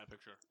in that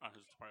picture on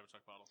his private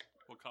sock bottle?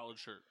 What college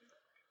shirt?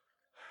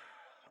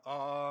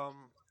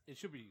 It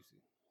should be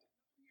easy.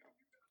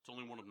 It's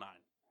only one of 9.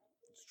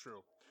 It's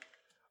true.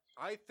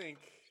 I think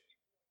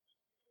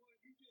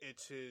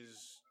it's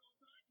his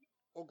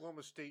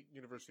Oklahoma State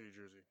University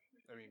jersey.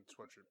 I mean,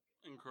 sweatshirt.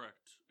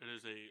 Incorrect. It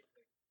is a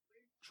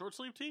short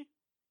sleeve tee?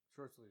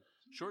 Short sleeve.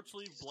 Short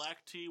sleeve black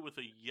tee with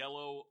a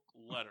yellow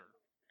letter.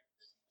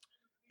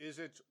 Is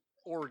it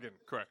Oregon?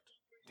 Correct.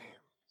 Damn.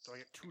 So I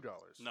get $2.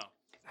 No.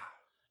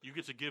 You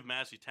get to give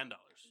Massey $10. Ah,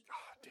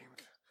 damn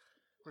it.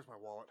 Where's my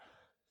wallet?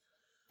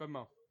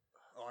 Venmo.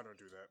 Oh, I don't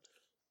do that.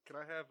 Can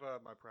I have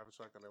my private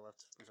sock that I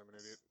left? Because I'm an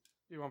idiot.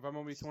 You want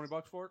Venmo me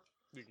 $20 for it?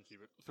 You can keep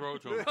it. Throw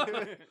it to him.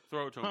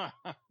 Throw it to him.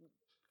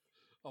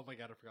 Oh my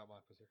god, I forgot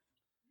Mark was here.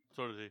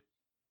 So did he.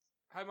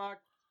 Hi, Mark.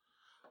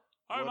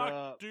 All right, What Mike,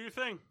 up? do your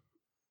thing.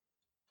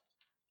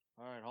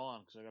 All right, hold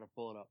on, because I got to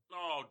pull it up.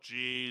 Oh,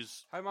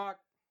 jeez. Hi, Mark.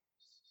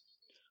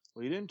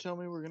 Well, you didn't tell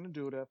me we are going to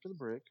do it after the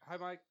break. Hi,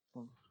 Mike.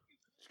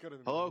 Just got a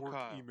Hello, work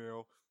Kyle.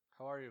 email.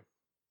 How are you?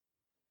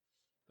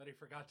 That he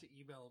forgot to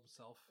email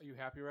himself. Are you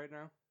happy right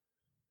now?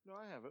 No,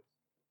 I have it.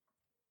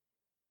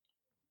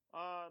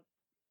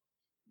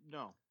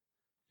 No.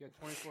 You got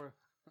 24.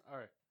 All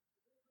right.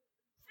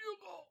 Field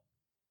goal.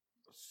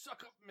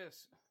 Suck up,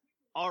 miss.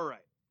 All right.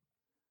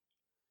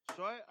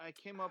 So I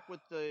came up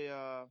with a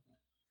All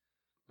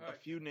right.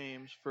 few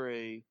names for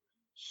a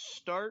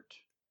start.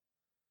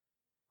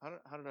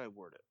 How did I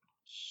word it?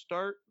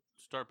 Start,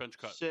 Start bench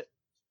cut. sit.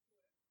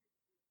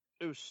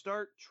 It was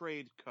start,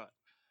 trade, cut.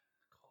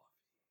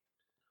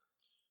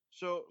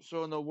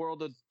 So in the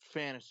world of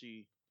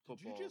fantasy Did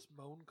football, you just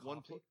moan one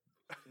coffee?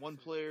 one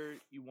player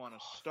you want to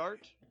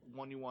start,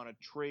 one you want to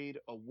trade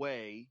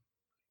away,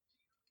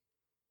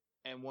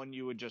 and one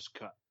you would just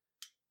cut.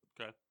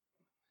 Okay.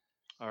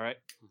 All right.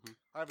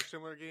 I have a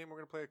similar game we're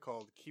going to play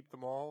called Keep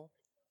Them All.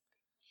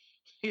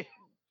 Good.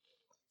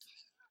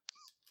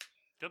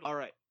 All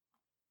right.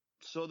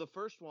 So the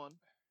first one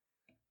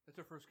That's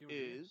our first game. of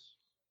the year. is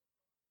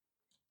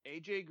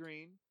AJ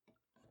Green,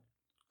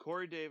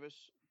 Corey Davis,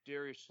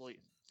 Darius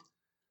Slayton.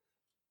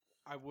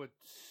 I would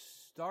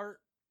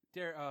start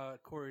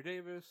Corey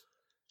Davis,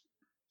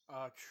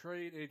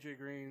 trade AJ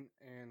Green,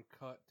 and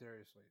cut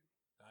Darius Slayton.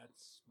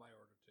 That's my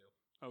order too.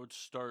 I would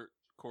start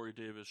Corey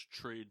Davis,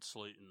 trade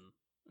Slayton,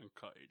 and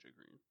cut AJ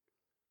Green.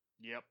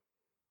 Yep.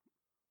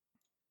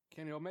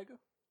 Kenny Omega?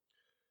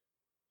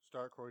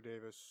 Start Corey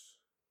Davis.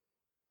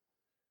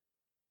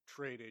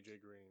 Trade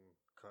AJ Green.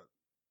 Cut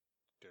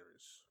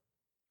Darius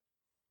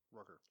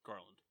Rucker.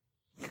 Garland.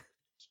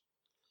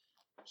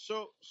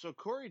 So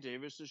Corey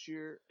Davis this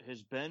year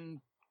has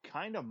been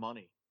kind of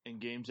money in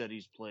games that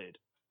he's played.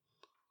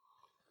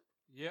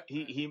 Yeah.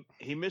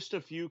 He missed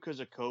a few because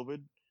of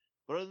COVID,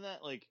 but other than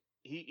that, like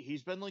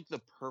he's been like the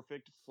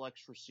perfect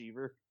flex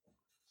receiver.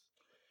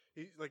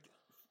 He's like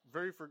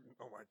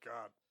oh my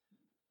god.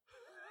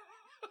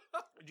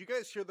 Did you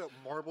guys hear that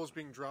marbles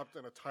being dropped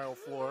on a tile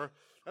floor?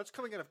 That's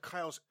coming out of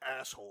Kyle's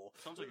asshole.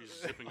 Sounds like he's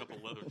zipping up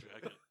a leather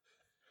jacket.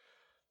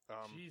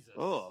 Jesus.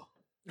 Oh,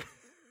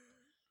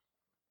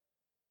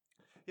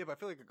 Yeah, but I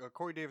feel like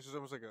Corey Davis is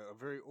almost like a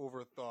very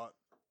overthought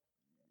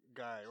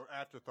guy, or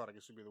afterthought, I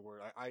guess would be the word.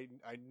 I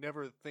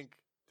never think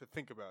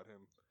about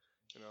him,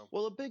 you know.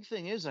 well, the big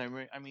thing is, I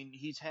mean,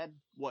 he's had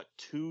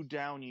 2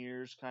 down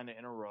years kind of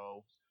in a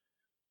row,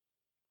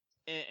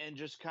 and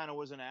just kind of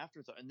was an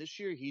afterthought. And this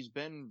year, he's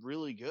been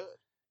really good.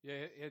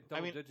 Yeah, he had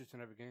double digits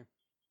in every game.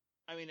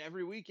 I mean,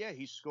 every week, yeah,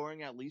 he's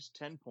scoring at least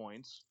 10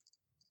 points.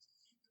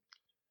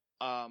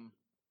 Mark,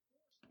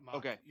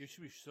 Okay. You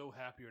should be so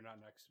happy you're not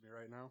next to me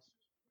right now.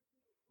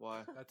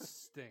 Why? That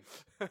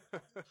stinks.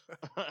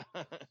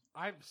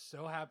 I'm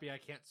so happy I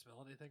can't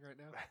smell anything right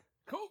now.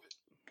 COVID.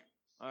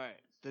 All right,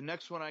 the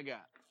next one I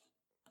got: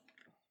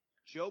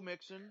 Joe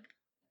Mixon,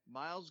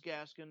 Myles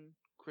Gaskin,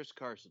 Chris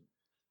Carson.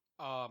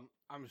 I'm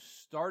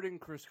starting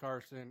Chris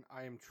Carson.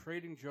 I am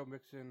trading Joe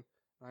Mixon.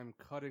 I'm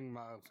cutting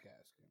Myles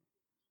Gaskin.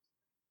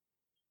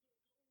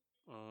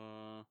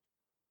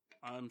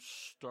 I'm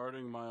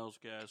starting Myles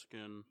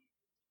Gaskin.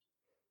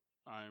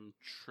 I'm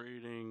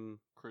trading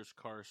Chris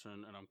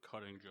Carson, and I'm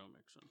cutting Joe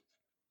Mixon.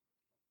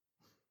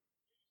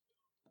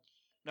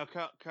 Now,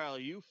 Kyle, are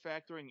you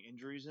factoring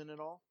injuries in at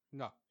all?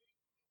 No.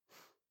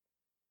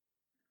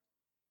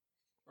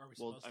 Are we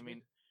Well, supposed I to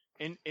mean,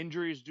 be?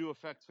 injuries do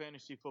affect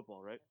fantasy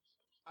football, right?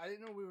 I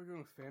didn't know we were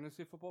doing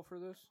fantasy football for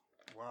this.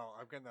 Wow,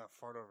 I'm getting that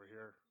fart over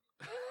here.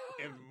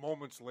 And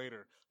moments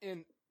later.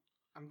 And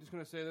I'm just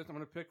going to say this. I'm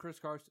going to pick Chris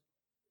Carson.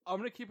 I'm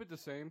going to keep it the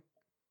same.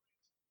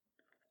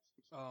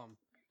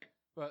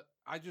 But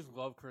I just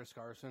love Chris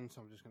Carson,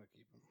 so I'm just going to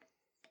keep him.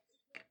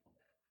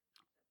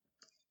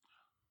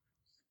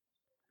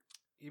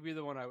 He'd be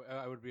the one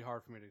I would be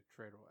hard for me to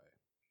trade away.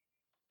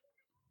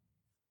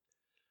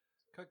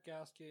 Cut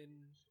Gaskin.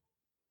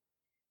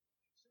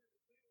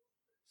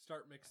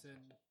 Start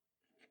Mixon.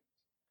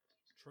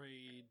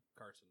 Trade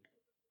Carson.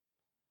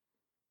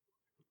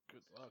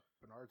 Good luck.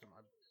 Bernard's on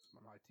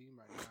my team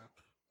right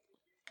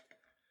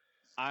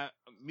now.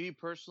 Me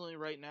personally,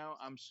 right now,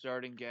 I'm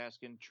starting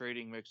Gaskin,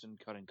 trading Mixon,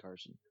 cutting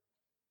Carson.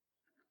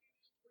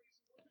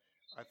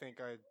 I think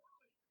I'd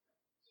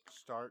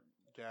start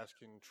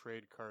Gaskin,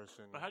 trade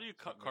Carson. But how do you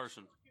cut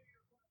Carson?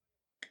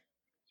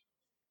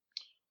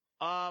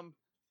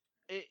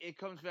 It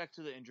comes back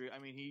to the injury. I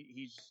mean,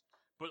 he's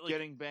But like,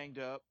 getting banged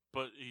up.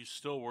 but he's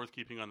still worth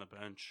keeping on the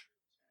bench.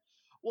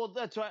 Well,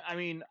 that's why. I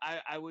mean,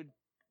 I would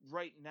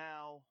right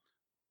now.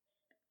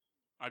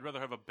 I'd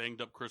rather have a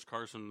banged up Chris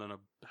Carson than a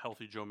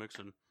healthy Joe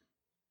Mixon.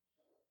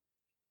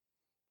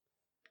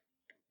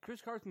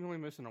 Chris Carson's only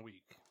missing a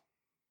week.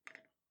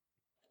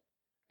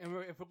 And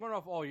if we're going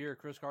off all year,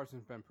 Chris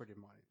Carson's been pretty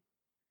money.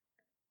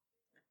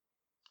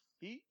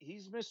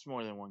 He's missed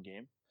more than one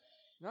game.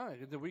 No,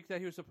 the week that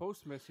he was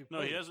supposed to miss, he No,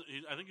 played. he hasn't.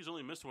 I think he's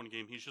only missed one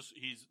game. He's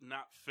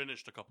not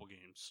finished a couple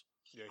games.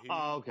 Yeah,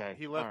 Okay.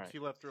 He left. All right. He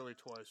left early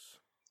twice.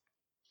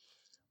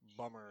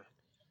 Bummer.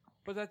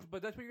 But that's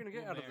what you're gonna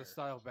get out of the Lumiere.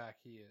 style back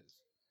he is.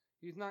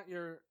 He's not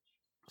your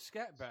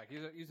scat back.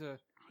 He's a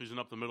He's an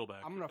up the middle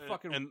back. I'm gonna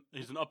fucking and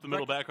he's an up the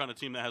middle back on a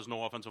team that has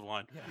no offensive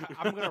line. yeah,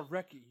 I'm gonna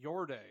wreck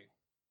your day.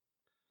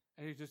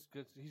 And he's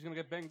gonna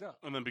get banged up.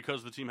 And then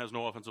because the team has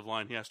no offensive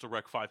line, he has to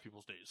wreck 5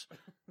 people's days.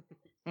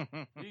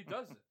 He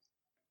does it.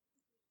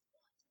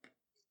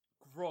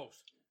 Gross.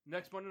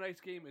 Next Monday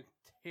night's game is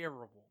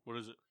terrible. What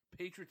is it?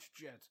 Patriots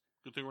Jets.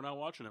 Good thing we're not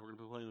watching it. We're going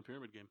to be playing the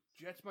pyramid game.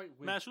 Jets might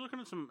win. Matt, you looking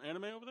at some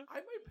anime over there? I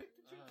might pick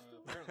the Jets still.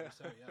 Apparently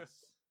so, yes.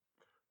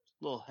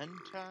 Little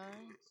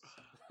hentai.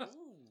 Ooh.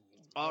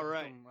 All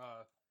right. Some,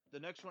 The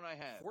next one I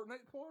have: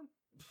 Fortnite porn.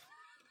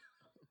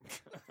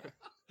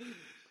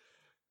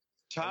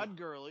 Todd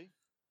Gurley,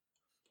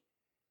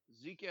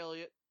 Zeke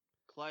Elliott,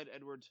 Clyde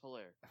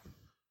Edwards-Helaire.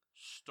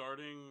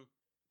 Starting.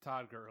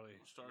 Todd Gurley.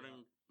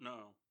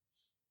 No.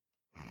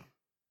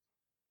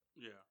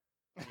 Yeah.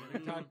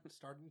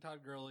 Starting Todd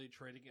Gurley,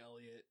 trading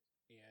Elliott,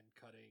 and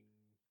cutting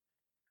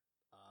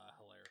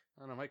Hilaire.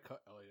 I don't know. I might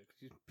cut Elliott because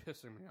he's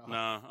pissing me off.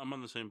 Nah, I'm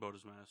on the same boat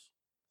as Mass.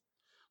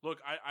 Look,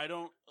 I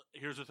don't.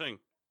 Here's the thing.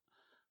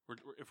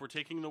 If we're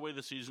taking the way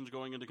the season's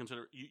going into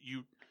consider,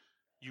 you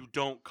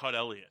don't cut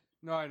Elliott.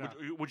 No, I know.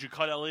 Would you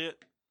cut Elliott?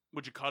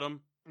 Would you cut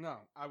him? No,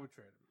 I would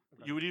trade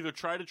him. You would either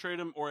try to trade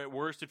him, or at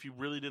worst, if you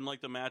really didn't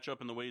like the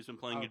matchup and the way he's been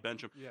playing, Oh, you'd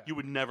bench him. yeah. You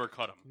would never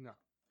cut him. No.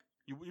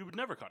 You would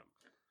never cut him.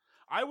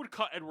 I would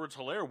cut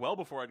Edwards-Helaire well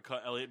before I'd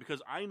cut Elliott,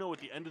 because I know at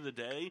the end of the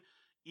day,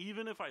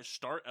 even if I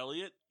start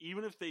Elliott,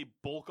 even if they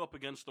bulk up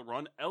against the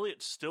run,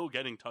 Elliott's still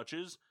getting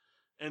touches,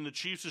 and the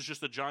Chiefs is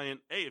just a giant,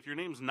 hey, if your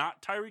name's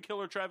not Tyreek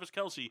Hill or Travis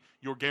Kelce,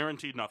 you're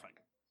guaranteed nothing.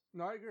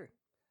 No, I agree.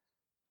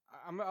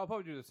 I'll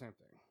probably do the same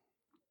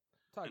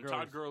thing. And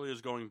Todd Gurley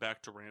is going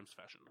back to Rams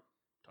fashion.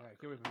 Yeah, I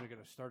can't wait for him to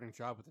get a starting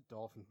job with the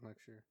Dolphins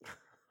next year.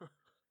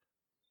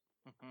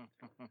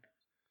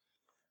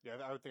 Yeah,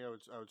 I would think I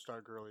would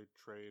start Gurley,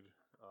 trade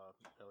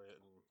Elliott,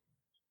 and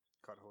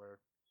cut Hilaire.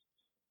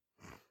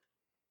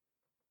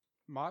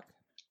 Mock?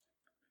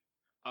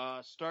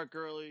 Start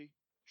Gurley,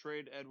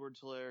 trade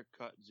Edwards-Helaire,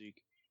 cut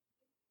Zeke.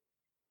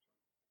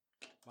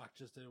 Mock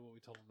just did what we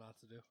told him not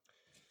to do.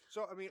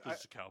 So I mean,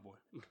 He's a cowboy.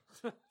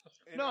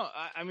 No,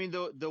 I mean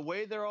the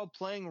way they're all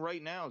playing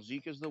right now,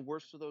 Zeke is the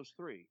worst of those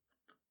three,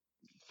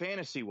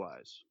 fantasy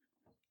wise.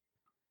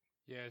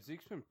 Yeah,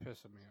 Zeke's been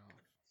pissing me off.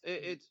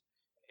 It's,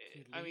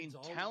 He I mean, leads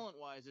all talent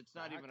wise, it's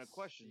not even a backs,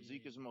 question. he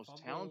Zeke is the most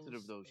fumbles, talented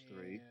of those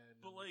three, and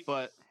But, like,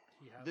 but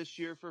he has this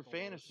year for the lowest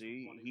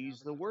fantasy, running he's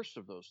the average. worst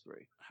of those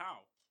three. How?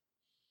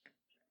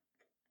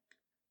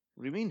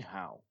 What do you mean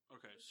how?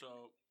 Okay,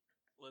 so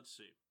let's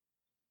see.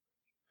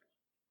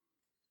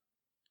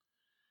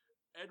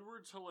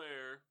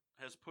 Edwards-Helaire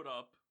has put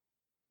up,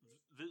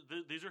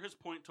 these are his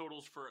point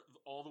totals for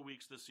all the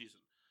weeks this season.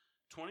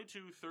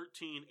 22,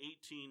 13,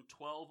 18,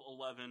 12,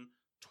 11,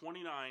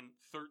 29,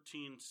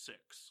 13,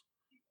 6.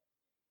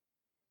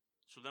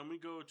 So then we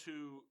go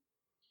to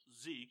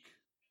Zeke.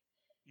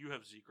 You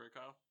have Zeke, right,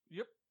 Kyle?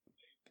 Yep.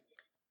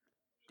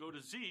 Go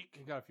to Zeke.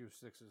 He got a few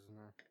sixes in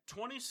there.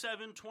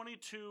 27,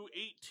 22,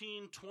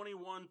 18,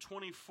 21,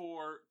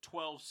 24,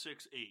 12,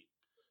 6, 8.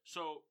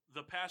 So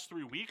the past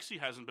 3 weeks he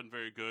hasn't been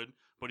very good,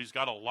 but he's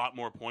got a lot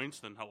more points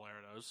than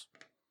Hilaire does.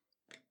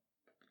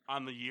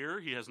 On the year,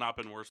 he has not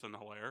been worse than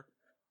Hilaire.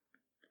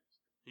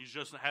 He's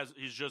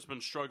just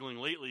been struggling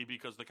lately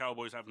because the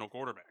Cowboys have no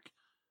quarterback.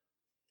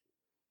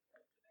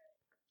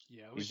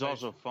 Yeah, He's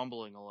also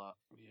fumbling a lot.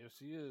 Yes,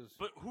 he is.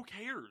 But who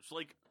cares?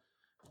 Like,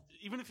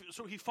 even if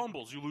he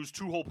fumbles, you lose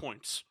 2 whole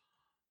points.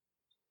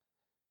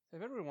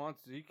 If anyone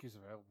wants Zeke, he's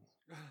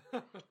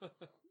available.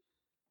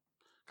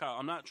 Kyle,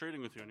 I'm not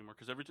trading with you anymore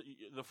because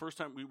the first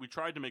time we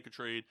tried to make a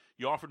trade,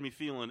 you offered me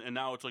Thielen, and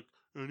now it's like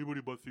anybody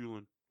but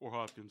Thielen or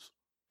Hopkins.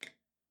 I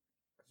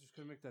just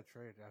couldn't make that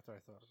trade after I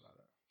thought about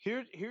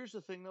it. Here's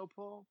the thing though,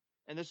 Paul,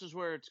 and this is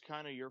where it's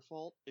kind of your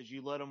fault, is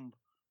you let him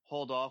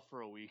hold off for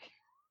a week.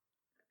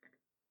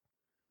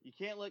 You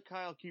can't let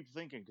Kyle keep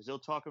thinking because he'll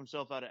talk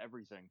himself out of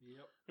everything. Yep.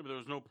 Yeah, but there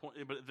was no point.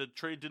 But the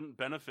trade didn't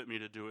benefit me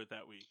to do it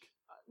that week.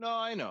 No,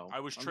 I know. I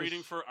was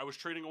I was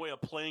trading away a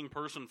playing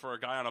person for a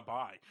guy on a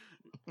bye.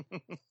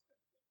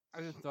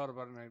 I just thought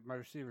about it, and my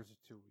receivers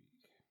are too weak.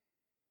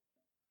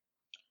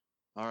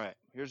 All right,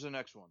 here's the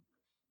next one.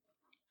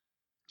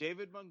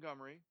 David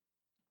Montgomery,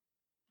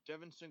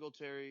 Devin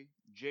Singletary,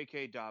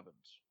 J.K.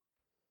 Dobbins.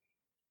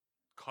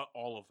 Cut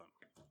all of them.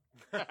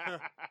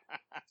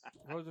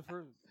 What was the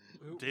first?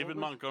 David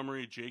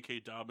Montgomery, J.K.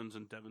 Dobbins,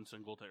 and Devin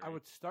Singletary. I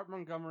would start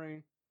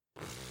Montgomery.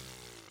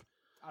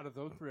 Out of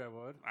those three, I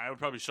would. I would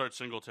probably start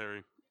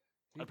Singletary.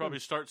 He's I'd probably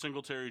been- start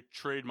Singletary,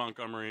 trade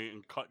Montgomery,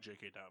 and cut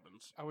J.K.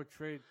 Dobbins. I would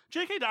trade.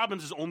 J.K.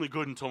 Dobbins is only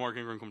good until Mark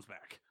Ingram comes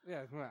back.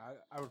 Yeah,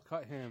 I would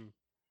cut him,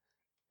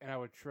 and I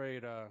would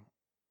trade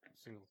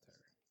Singletary.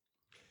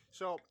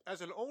 So,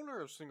 as an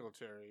owner of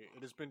Singletary,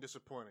 it has been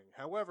disappointing.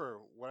 However,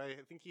 what I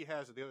think he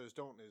has that the others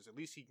don't is at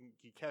least he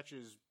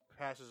catches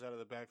passes out of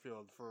the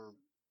backfield for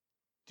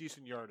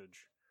decent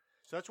yardage.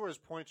 So that's where his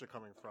points are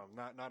coming from,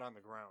 not on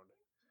the ground.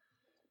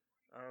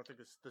 I don't think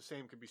the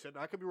same could be said.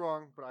 I could be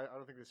wrong, but I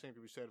don't think the same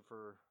could be said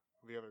for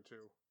the other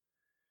two.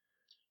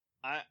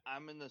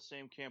 I'm in the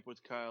same camp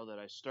with Kyle that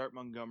I start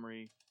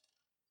Montgomery,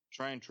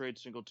 try and trade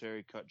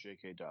Singletary, cut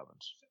J.K.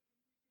 Dobbins.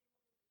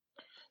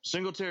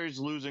 Singletary's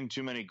losing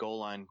too many goal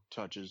line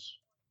touches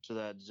to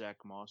that Zach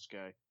Moss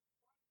guy.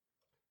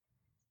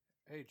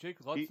 Hey,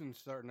 Jake Lutson's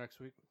starting next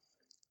week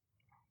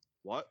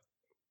What?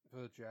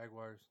 for the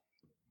Jaguars.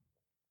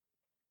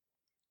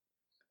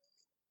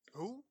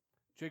 Who?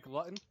 Jake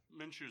Luton?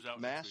 Minshew's out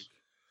Mass? next week.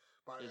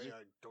 But Is it?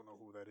 I don't know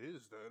who that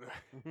is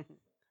then.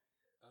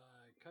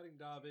 Cutting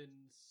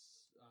Dobbins,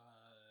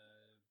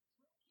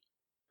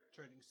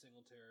 trading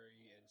Singletary,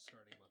 and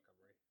starting Montgomery.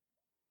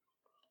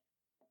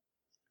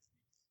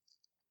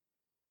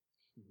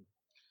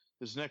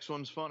 This next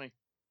one's funny.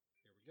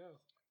 Here we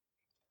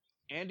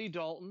go. Andy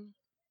Dalton,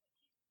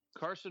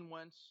 Carson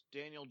Wentz,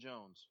 Daniel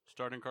Jones.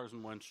 Starting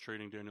Carson Wentz,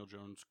 trading Daniel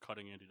Jones,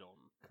 cutting Andy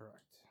Dalton.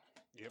 Correct.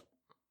 Yep.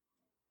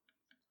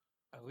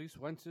 At least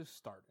Wentz is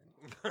starting.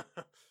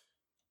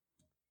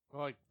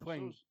 Well, like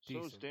playing So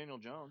is decent. Daniel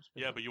Jones.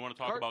 Yeah, but you want to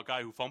talk about a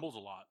guy who fumbles a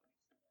lot.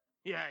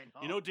 Yeah, I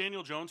know. You know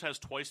Daniel Jones has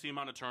twice the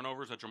amount of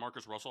turnovers that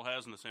Jamarcus Russell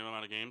has in the same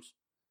amount of games?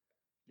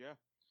 Yeah.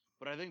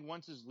 But I think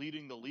Wentz is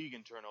leading the league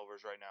in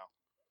turnovers right now.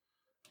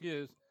 He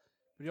is,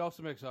 but he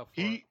also makes up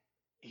for it.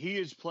 He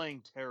is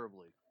playing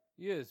terribly.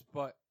 He is,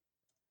 but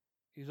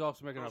he's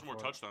also making Throws up more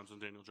for it. touchdowns than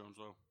Daniel Jones,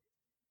 though.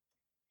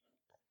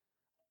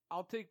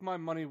 I'll take my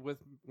money with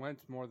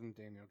Wentz more than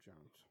Daniel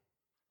Jones.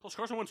 Plus,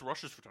 Carson Wentz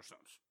rushes for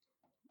touchdowns.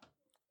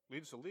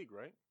 Leads the league,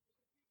 right?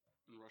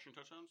 In rushing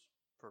touchdowns?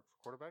 For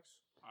quarterbacks?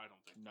 I don't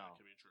think No. that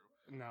can be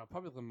true. No,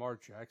 probably Lamar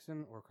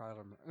Jackson or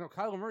Kyler Murray. No,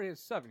 Kyler Murray has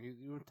 7.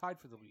 He was tied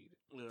for the lead.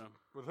 Yeah.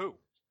 With who?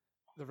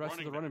 The rest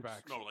of the running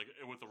backs. No, like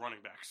with the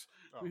running backs.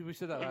 Oh. We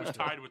said that He was last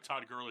year. tied with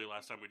Todd Gurley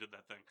last time we did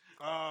that thing.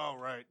 Oh,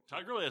 right.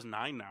 Todd Gurley has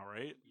 9 now,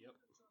 right? Yep.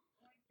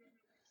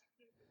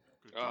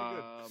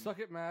 Good. Suck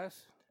it, Mass.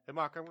 Hey,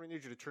 Mark, I'm going to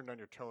need you to turn down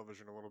your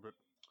television a little bit.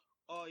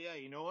 Oh yeah,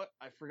 you know what?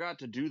 I forgot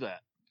to do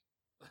that.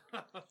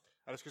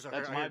 Just because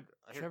That's I my- heard,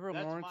 Trevor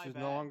That's Lawrence my is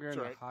bad. no longer in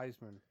It's the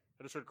Heisman.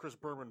 I just heard Chris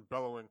Berman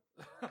bellowing.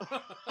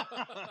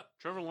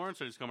 Trevor Lawrence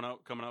said he's coming out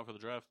for the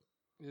draft.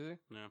 Is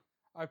he? Yeah.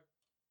 I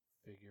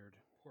figured.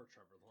 Poor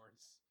Trevor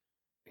Lawrence.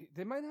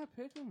 They might not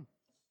pick him.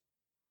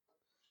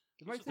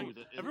 They might That's the thing.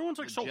 think, Everyone's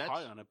like the so Jets-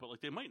 high on it, but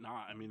like they might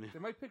not. I mean, they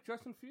might pick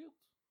Justin Fields.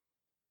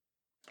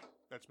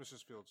 That's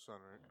Mrs. Fields' son,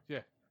 right?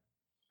 Yeah,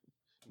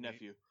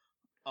 nephew.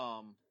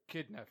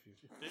 kid nephew.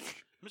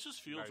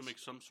 Mrs. Fields Nice.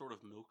 makes some sort of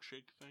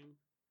milkshake thing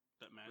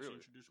that Massey Really?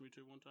 introduced me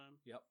to one time.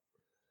 Yep.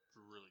 It's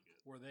really good.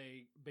 Where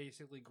they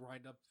basically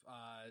grind up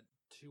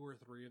 2 or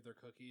 3 of their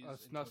cookies. into a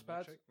Snus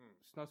pads?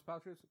 milkshake. Snus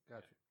pouches?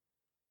 Gotcha.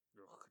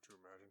 Oh, could you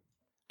imagine?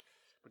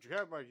 But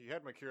you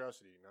had my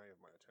curiosity. Now you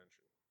have my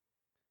attention.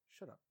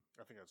 Shut up.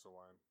 I think that's the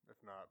line. If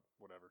not,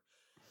 whatever.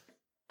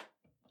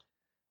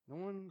 No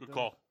one. Good does-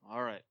 call.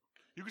 All right.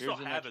 You can Here's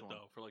still the have next it one.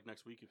 though for like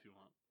next week if you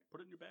want.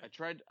 Put it in your I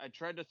bag.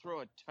 tried to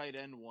throw a tight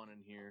end one in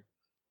here.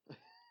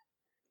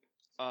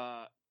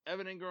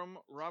 Evan Ingram,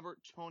 Robert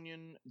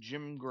Tonyan,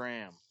 Jim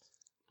Graham.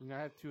 You know,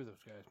 I have 2 of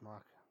those guys,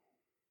 Mark.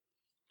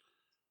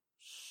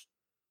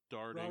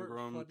 Start Robert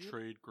Ingram, Tonyan?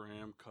 trade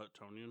Graham, cut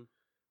Tonian.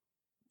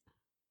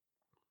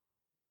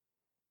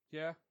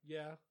 Yeah.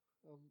 Yeah,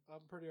 I'm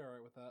pretty all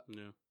right with that.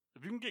 Yeah.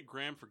 If you can get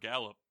Graham for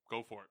Gallup,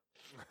 go for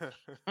it.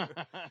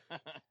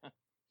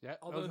 Yeah. That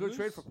Although was a good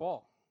trade who's- for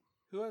Paul.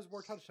 Who has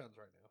more touchdowns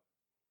right now?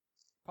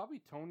 Probably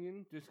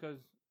Tonian, just because.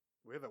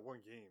 We had that one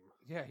game.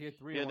 Yeah, he had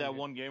 3. He had in that game.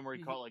 one game where he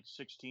He- caught like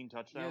 16 He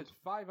had touchdowns.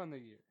 5 on the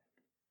year.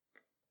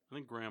 I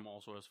think Graham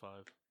also has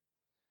 5.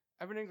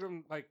 Evan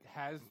Ingram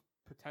has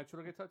potential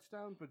to get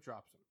touchdowns, but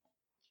drops them.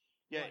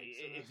 Yeah, Right,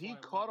 so if that's he why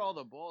I'm caught all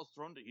wondering. the balls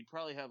thrown to, he'd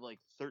probably have like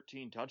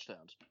 13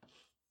 touchdowns.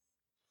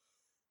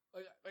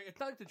 It's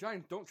not like the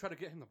Giants don't try to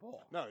get him the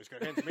ball. No, he's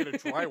got hands made of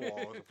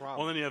drywall. Is the problem.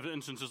 Well, then you have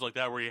instances like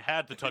that where he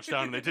had the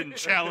touchdown and they didn't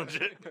challenge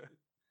it.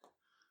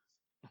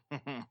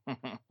 Jimmy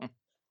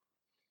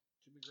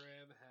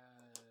Graham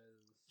has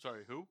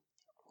Sorry, who?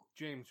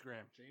 James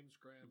Graham. James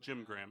Graham. Jim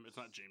has- Graham. It's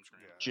not James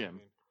Graham. Yeah, Jim. I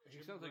mean, He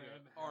Jim sounds like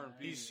Graham an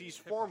R&B. has- he's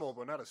hip-hop. formal,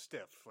 but not a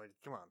stiff. Like,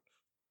 come on.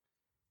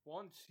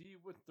 Once he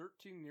was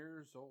 13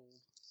 years old.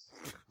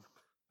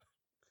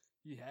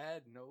 He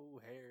had no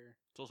hair.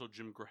 It's also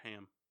Jim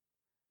Graham.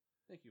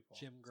 Thank you, Paul.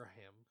 Jim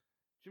Graham.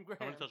 Jim How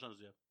Graham. many touchdowns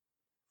do you have?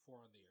 4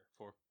 on the year.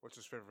 4. What's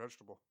his favorite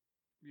vegetable?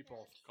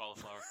 Meatballs.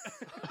 Cauliflower.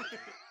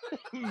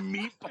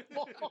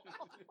 Meatball.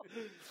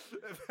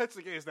 If that's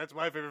the case, that's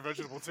my favorite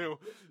vegetable too.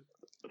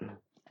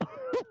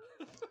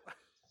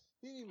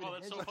 Oh,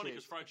 that's so funny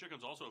because fried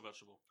chicken's also a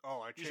vegetable. Oh,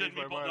 I You changed said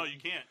my meatball. mind. No, you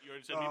can't. You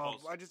already said Oh,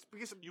 meatballs. I just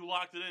because You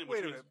locked it in. Wait Which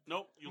a means, minute.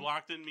 nope, you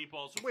locked in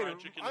meatballs. So wait, a fried minute,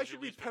 chicken. I is should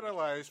your be least favorite.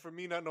 penalized for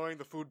me not knowing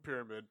the food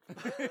pyramid.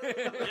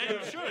 Yeah,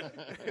 you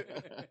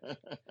should.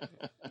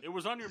 It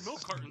was on your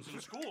milk cartons in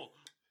school.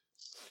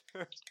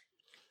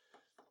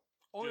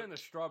 Only Do- on the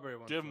strawberry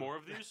one. Do you have too. more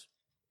of these?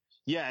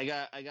 Yeah,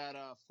 I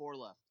got 4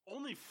 left.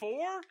 Only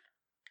 4?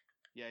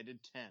 Yeah, I did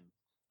 10.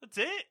 That's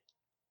it.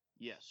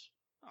 Yes.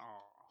 Oh.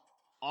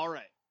 All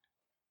right.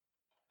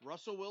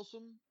 Russell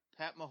Wilson,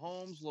 Pat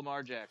Mahomes,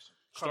 Lamar Jackson.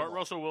 Start them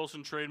Russell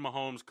Wilson, trade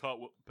Mahomes, cut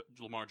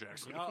Lamar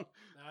Jackson. Yup,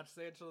 that's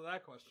the answer to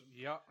that question.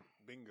 Yeah.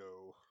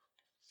 Bingo.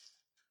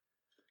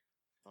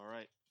 All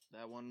right.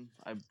 That one,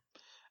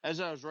 as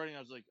I was writing, I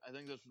was like, I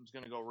think this one's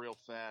going to go real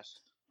fast.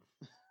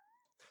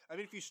 I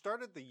mean, if you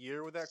started the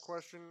year with that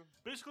question,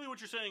 Basically, what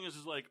you're saying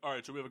is like, all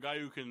right, so we have a guy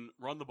who can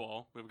run the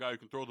ball, we have a guy who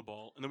can throw the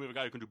ball, and then we have a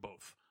guy who can do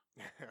both.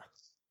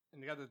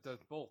 And the guy that does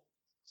both.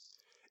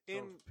 in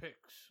Throws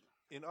picks.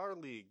 in our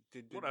league,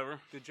 did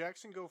Whatever. Did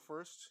Jackson go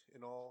first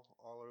in all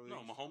our leagues?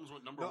 No, Mahomes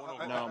went number No, 1 I,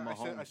 overall. No, I, I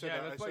said, I Mahomes. said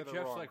Yeah, that, that's I why said that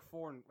Jeff's wrong.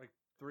 like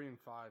 3 and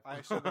 5.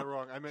 I said that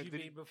wrong. I Do meant you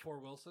did mean before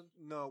Wilson?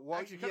 no. Well,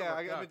 Actually, it kinda yeah,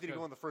 worked I out, meant did he go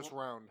because- in the first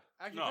round?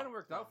 Actually, No. it kind of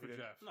worked out No, for he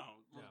Jeff. No,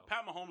 No.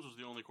 Pat Mahomes was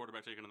the only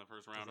quarterback taken in the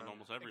first round in Okay.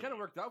 almost It every kind of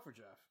league. worked out for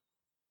Jeff.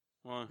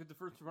 Why? Did the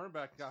first running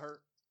back got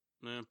hurt?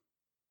 Yeah.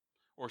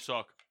 Or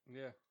suck.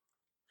 Yeah.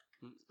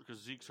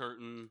 Because Zeke's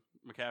hurting,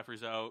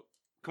 McCaffrey's out.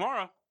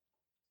 Kamara.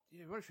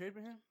 Yeah, you want to trade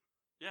me him?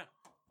 Yeah.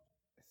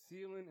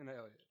 Thielen and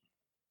Elliott.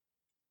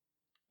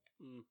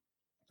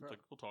 It's like,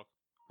 we'll talk.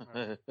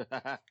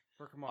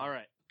 For Kamara. All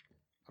right.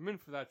 I'm in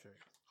for that trade.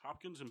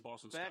 Hopkins and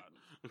Boston Back-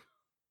 Scott.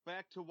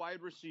 Back to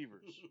wide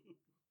receivers.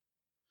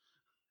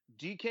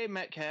 DK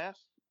Metcalf,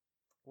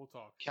 We'll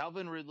talk.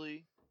 Calvin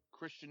Ridley,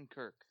 Christian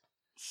Kirk.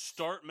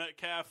 Start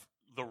Metcalf,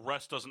 The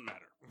rest doesn't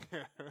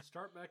matter.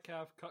 Start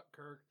Metcalf, cut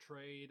Kirk,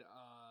 trade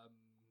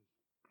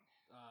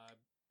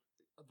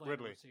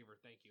Ridley. receiver.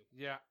 Thank you.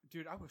 Yeah,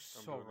 dude, I was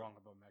I'm so doing it. wrong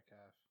about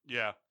Metcalf.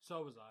 Yeah,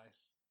 So was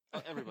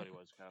I. Everybody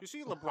was. Kyle. You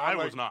see LeBron. I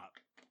like, was not.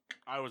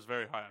 I was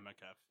very high on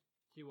Metcalf.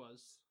 He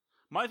was.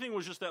 My thing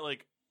was just that,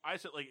 I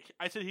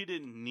said he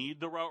didn't need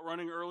the route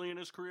running early in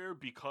his career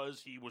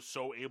because he was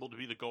so able to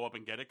be the go up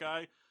and get it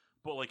guy.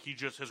 But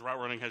his route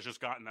running has just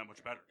gotten that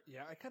much better.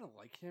 Yeah, I kind of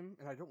like him,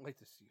 and I don't like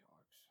the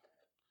Seahawks.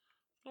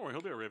 Don't worry,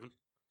 he'll be a Raven.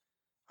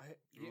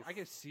 I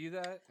can see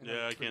that. and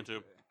Yeah, I'm I can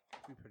too.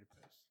 I'd be pretty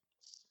pissed.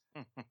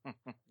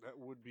 That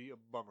would be a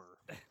bummer.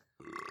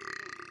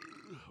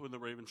 When the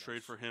Ravens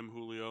trade for him,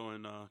 Julio,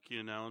 and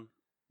Keenan Allen,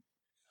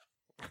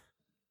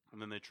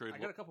 and then they trade. I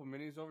got a couple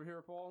minis over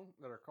here, Paul,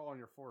 that are calling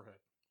your forehead.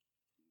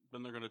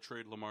 Then they're going to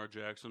trade Lamar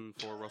Jackson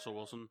for Russell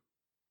Wilson,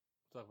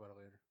 Talk about it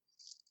later.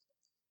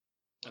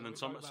 and What then are we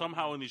talking about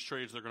somehow now? in these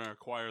trades they're going to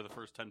acquire the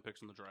first 10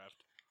 picks in the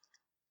draft.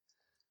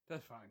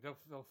 That's fine. They'll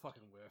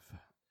fucking whiff.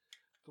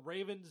 The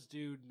Ravens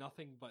do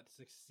nothing but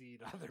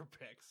succeed on their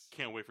picks.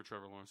 Can't wait for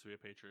Trevor Lawrence to be a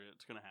Patriot.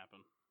 It's going to happen.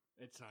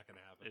 It's not going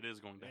to happen. It is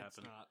going to It's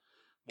happen. not.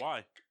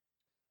 Why?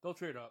 They'll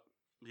trade up.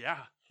 Yeah,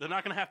 they're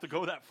not going to have to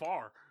go that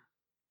far.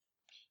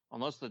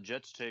 Unless the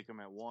Jets take him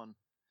at 1.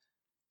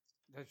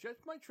 The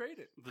Jets might trade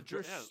it. The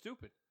They're yeah.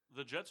 stupid.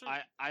 The Jets are.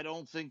 I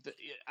don't think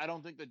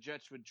the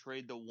Jets would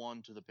trade the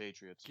 1 to the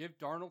Patriots. Give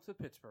Darnold to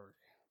Pittsburgh.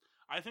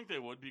 I think they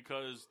would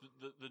because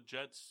the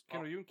Jets.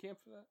 Can you in camp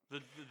for that?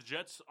 The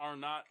Jets are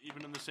not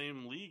even in the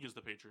same league as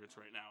the Patriots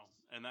right now,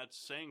 and that's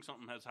saying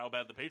something as how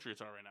bad the Patriots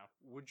are right now.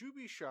 Would you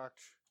be shocked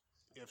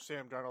if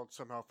Sam Darnold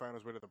somehow found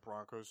his way to the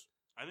Broncos?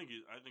 I think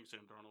Sam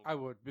Darnold. I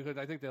would, because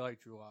I think they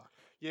like Drew Lock.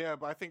 Yeah,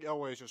 but I think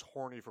Elway is just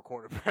horny for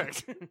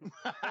quarterbacks.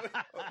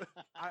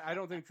 I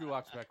don't think Drew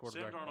Lock's back Sam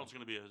quarterback. Darnold's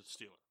going to be a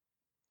Steeler.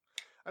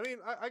 I mean,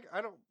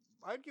 I don't.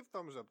 I'd give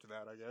thumbs up to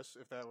that. I guess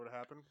if that would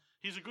happen.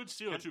 He's a good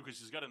Steeler too because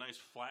he's got a nice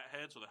flat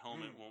head, so the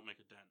helmet Hmm. won't make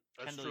a dent.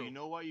 That's Kendall, true. you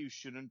know why you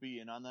shouldn't be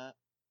in on that?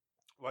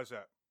 Why's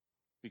that?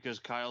 Because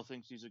Kyle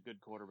thinks he's a good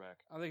quarterback.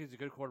 I think he's a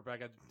good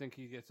quarterback. I think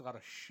he gets a lot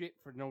of shit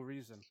for no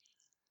reason.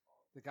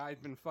 The guy's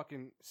been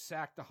fucking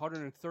sacked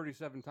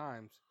 137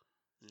 times.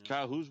 Yeah.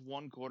 Kyle, who's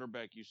one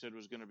quarterback you said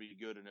was going to be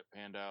good and it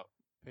panned out?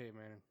 Peyton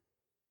Manning.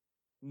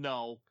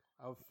 No.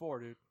 I was 4,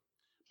 dude.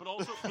 But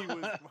also,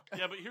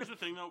 yeah. But here's the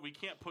thing, though: we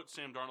can't put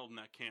Sam Darnold in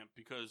that camp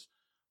because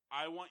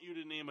I want you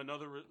to name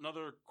another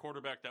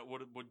quarterback that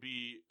would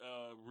be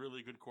a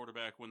really good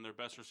quarterback when their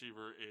best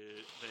receiver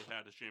they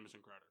had is Jamison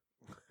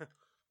Crowder.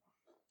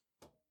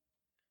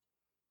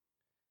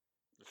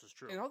 This is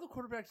true. And all the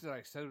quarterbacks that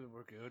I said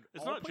were good.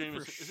 It's all not played for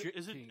Jamison. shit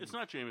Is it? teams. It's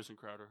not Jamison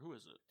Crowder. Who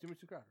is it?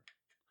 Jamison Crowder.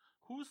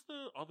 Who's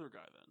the other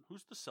guy then?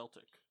 Who's the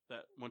Celtic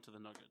that went to the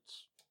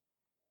Nuggets?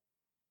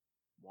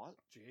 What?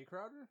 Jay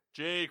Crowder?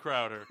 Jay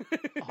Crowder.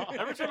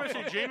 Every time I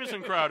say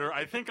Jamison Crowder,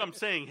 I think I'm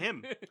saying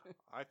him.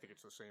 I think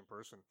it's the same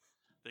person.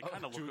 They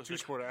kind of look.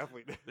 Two-sport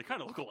athlete. They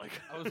kind of look alike.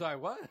 I was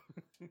like, what?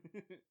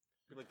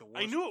 Like the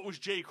I knew it was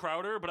Jay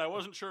Crowder, but I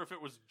wasn't sure if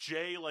it was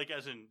J like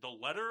as in the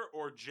letter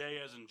or J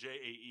as in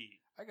JAE.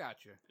 I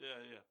got you.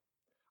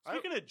 Yeah.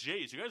 Speaking of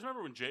Jays, you guys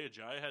remember when Jay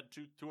Ajayi had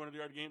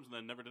 200-yard games and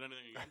then never did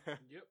anything again?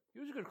 Yep. He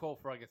was a good call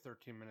for like a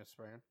 13-minute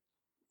span.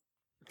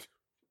 It's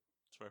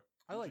fair.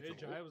 I like Jay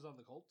Jay. Ajayi was on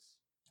the Colts.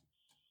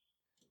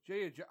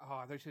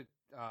 Oh, they said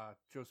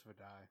Joseph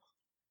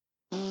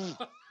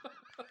Adai.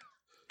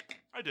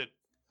 I did.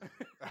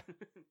 That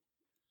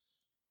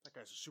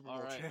guy's a Super Bowl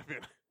All right.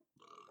 champion.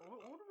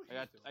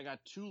 I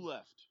got 2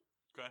 left.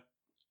 Okay.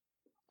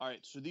 All right,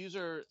 so these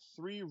are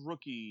 3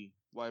 rookie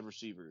wide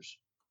receivers.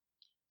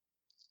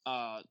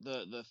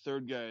 The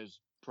third guy is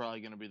probably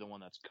going to be the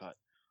one that's cut.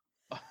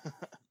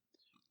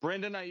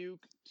 Brandon Ayuk,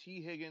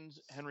 T. Higgins,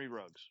 Henry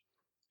Ruggs.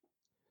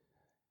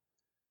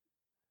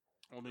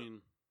 I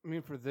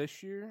mean, for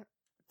this year,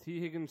 T.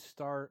 Higgins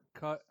start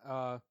cut.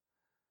 That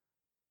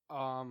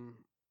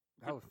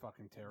was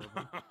fucking terrible.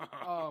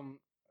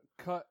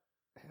 Cut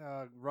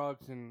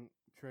Ruggs and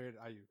trade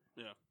Ayuk.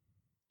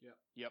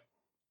 Yep.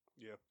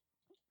 Yeah.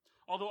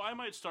 although I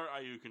might start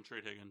Ayuk and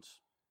trade Higgins.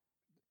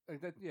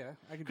 Like that, yeah,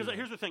 I can. Because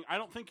here's the thing: I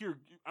don't think you're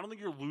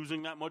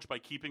losing that much by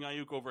keeping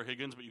Ayuk over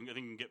Higgins, but I think you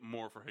can get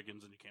more for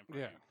Higgins than you can for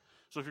Yeah. Ayuk.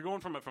 So if you're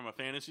going from a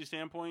fantasy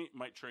standpoint,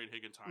 might trade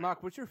Higgins higher.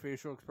 Mark, what's your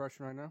facial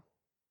expression right now?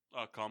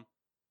 Come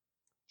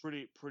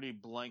Pretty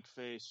blank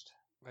faced.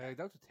 Like,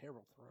 that was a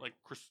terrible throw. like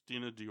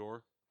Christina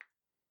Dior.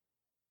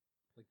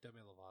 Like Demi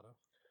Lovato.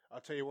 I'll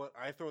tell you what,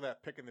 I throw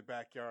that pick in the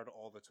backyard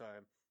all the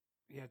time.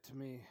 yeah, to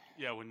me,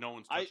 Yeah, when no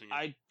one's touching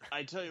it.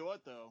 I tell you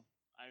what though.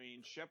 I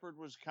mean, Shepard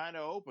was kind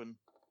of open.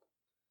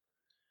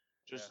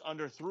 Just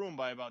underthrew him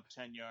by about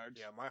 10 yards.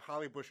 Yeah, my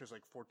Holly Bush has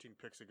like 14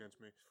 picks against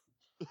me.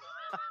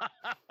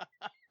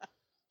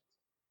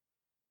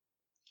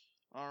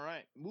 All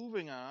right,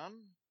 moving on.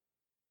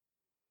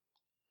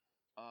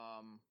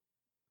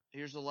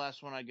 Here's the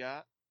last one I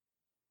got.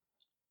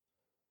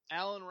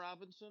 Allen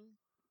Robinson,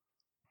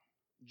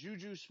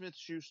 Juju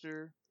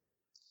Smith-Schuster,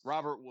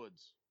 Robert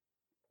Woods.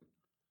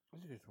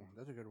 that's a good one.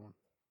 That's a good one.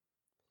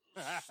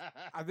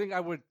 I think I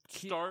would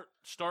keep,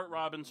 Start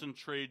Robinson,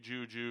 trade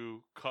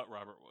Juju, cut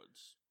Robert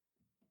Woods.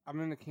 I'm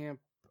in the camp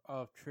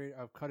of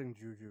cutting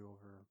Juju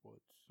over Woods.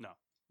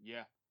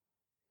 Yeah.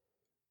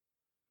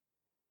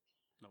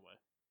 No way.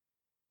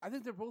 I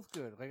think they're both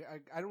good. Like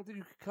I don't think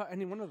you could cut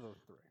any one of those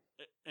three.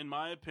 In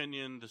my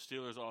opinion, the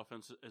Steelers'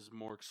 offense is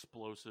more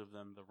explosive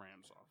than the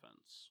Rams'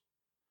 offense.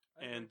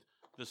 And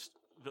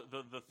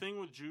the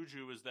thing with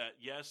Juju is that,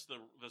 yes,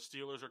 the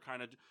Steelers are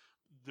kind of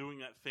doing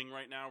that thing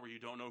right now where you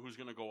don't know who's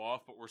going to go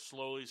off, but we're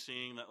slowly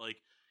seeing that, like,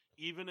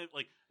 even if,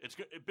 like,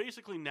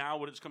 basically now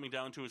what it's coming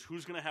down to is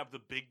who's going to have the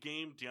big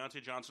game,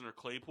 Deontay Johnson or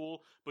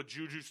Claypool, but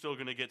Juju's still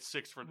going to get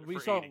 6 for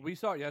 80. We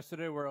saw it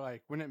yesterday where,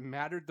 like, when it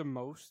mattered the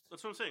most,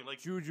 That's what I'm saying. Like,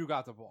 Juju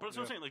got the ball. but that's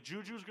what I'm saying. Like,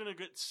 Juju's going to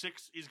get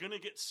 6. He's going to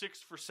get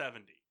 6 for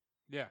 70.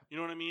 Yeah. You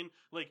know what I mean?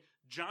 Like,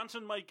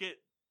 Johnson might get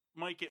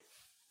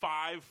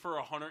 5 for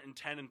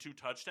 110 and 2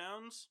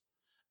 touchdowns,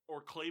 or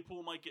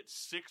Claypool might get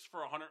 6 for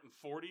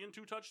 140 and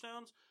 2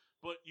 touchdowns.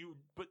 But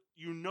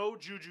you know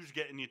Juju's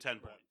getting you 10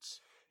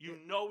 points. You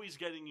know he's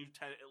getting you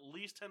at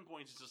least 10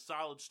 points. It's a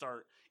solid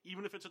start,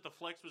 even if it's at the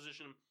flex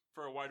position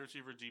for a wide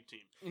receiver deep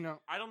team. You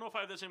know, I don't know if I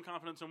have the same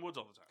confidence in Woods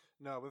all the time.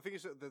 No, but the thing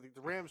is,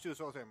 the Rams do this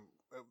all the time.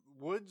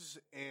 Woods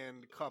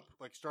and Cup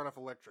like start off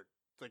electric,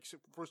 like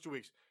first 2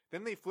 weeks.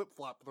 Then they flip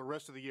flop for the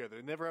rest of the year.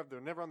 They're never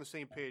on the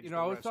same page. you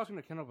know, I was talking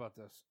to Kendall about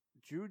this.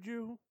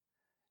 Juju,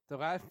 the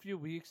last few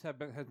weeks has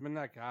been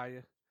that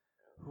guy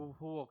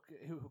who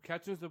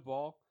catches the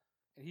ball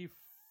and he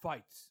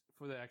fights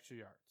for the extra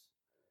yards.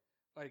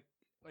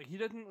 Like he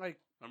doesn't like.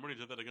 Remember when he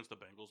did that against the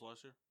Bengals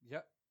last year?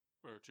 Yeah.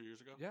 Or 2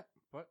 years ago? Yeah,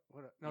 but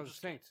what? No, I'm the just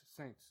Saints.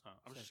 I'm Saints.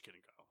 just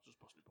kidding, Kyle. Just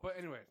busting your But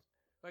balls.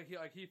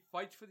 anyways, he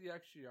fights for the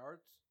extra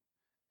yards,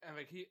 and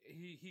like he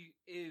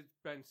is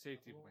Ben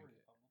safety blanket.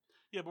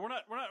 Yeah, but we're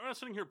not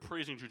sitting here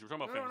praising Juju. We're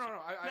talking about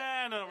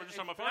fantasy. No. We're just It's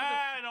talking about part fantasy.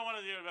 of the- I don't want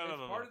to do it.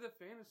 It's part of the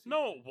fantasy.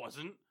 No, it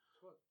wasn't.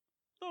 What?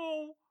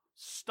 No,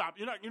 stop.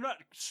 You're not.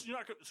 So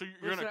you're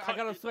Listen, gonna cut. I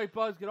got a slight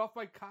buzz. Get off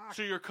my cock.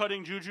 So you're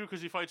cutting Juju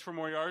because he fights for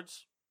more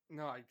yards.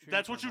 No, I changed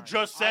That's my what you mind.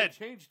 just said. I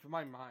changed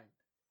my mind.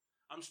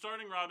 I'm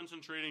starting Robinson,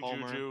 trading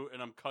Homer. Juju,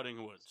 and I'm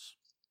cutting Woods.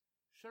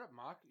 Shut up,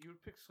 Mock. You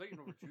would pick Slayton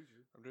over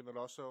Juju. I'm doing that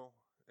also.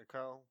 And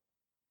Kyle,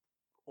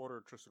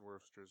 order Tristan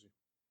Wirfs jersey.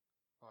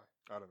 Why?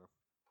 I don't know.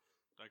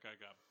 That guy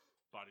got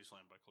body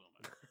slammed by Khalil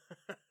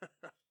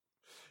Mack.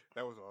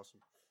 That was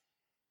awesome.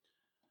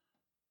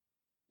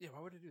 Yeah,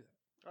 why would I do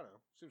that? I don't know.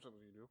 Seems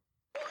something you do.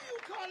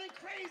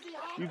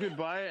 You could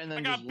buy it and then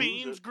I just got lose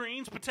beans, it.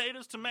 greens,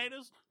 potatoes,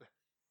 tomatoes.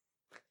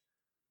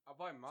 I'll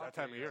buy Mock. It's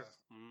that time of year.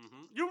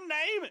 You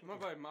name it. I'm gonna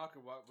buy Mock a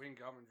Wayne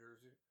Gallman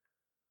jersey.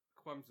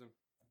 Clemson.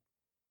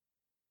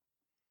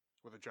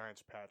 With a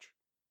Giants patch.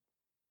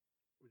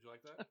 Would you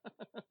like that?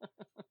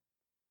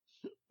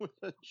 With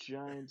a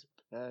Giants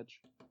patch.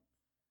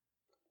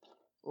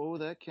 Oh,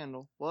 that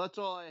Kendall. Well, that's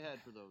all I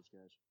had for those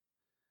guys.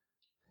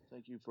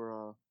 Thank you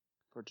for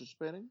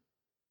participating.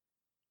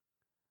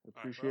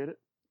 Appreciate it.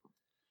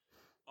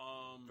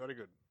 Very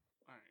good.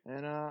 All right.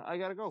 And I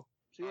gotta go.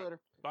 See you All right.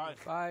 later. Bye.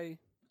 Bye.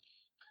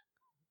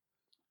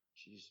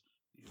 Jeez.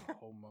 You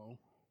homo.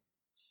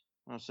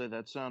 I'll say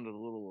that sounded a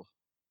little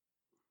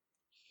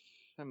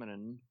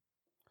feminine.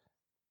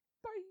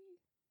 Bye.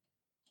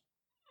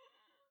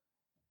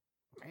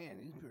 Man,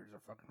 these beers are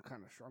fucking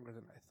kind of stronger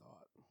than I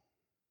thought.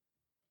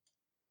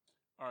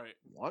 All right.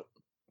 What?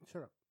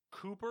 Shut up.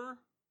 Cooper,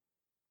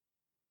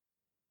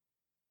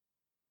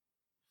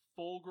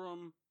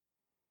 Fulgham,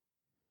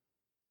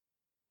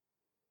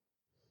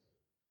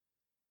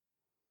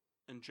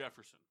 and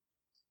Jefferson.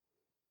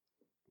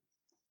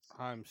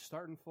 I'm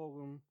starting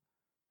Fulgham,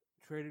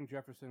 trading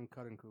Jefferson,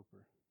 cutting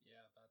Cooper. Yeah,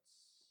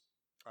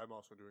 that's. I'm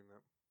also doing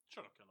that.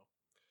 Shut up, Kendall.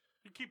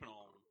 You're keeping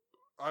all of them.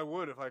 I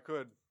would if I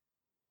could.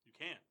 You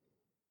can't.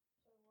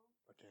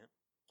 I can't.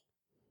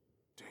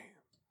 Damn.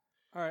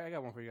 All right, I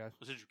got one for you guys.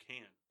 I said you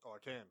can. Oh, I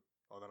can.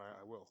 Oh, then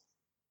I will.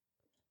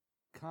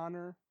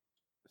 Connor,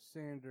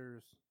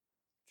 Sanders,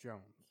 Jones.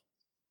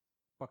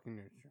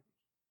 Buccaneers Jones.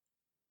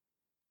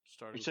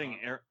 Starting. You're saying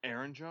Connor,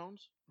 Aaron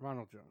Jones?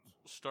 Ronald Jones.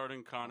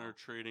 starting Connor,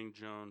 trading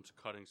Jones,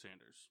 cutting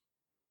Sanders.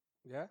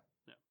 Yeah?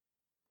 Yeah.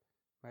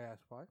 May I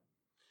ask why?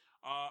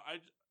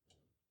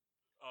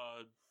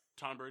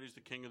 Tom Brady's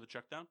the king of the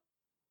check down,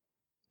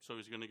 so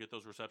he's going to get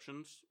those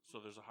receptions. So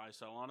there's a high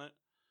sell on it,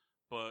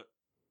 but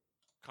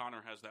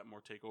Connor has that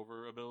more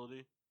takeover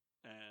ability,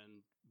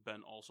 and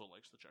Ben also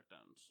likes the check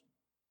downs.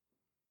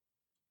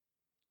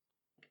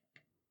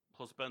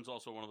 Plus, Ben's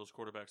also one of those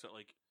quarterbacks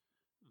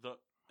that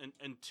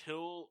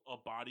until a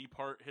body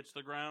part hits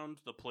the ground,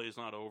 the play's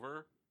not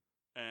over.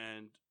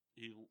 And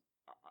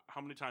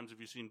how many times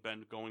have you seen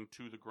Ben going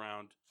to the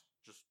ground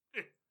just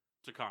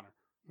to Connor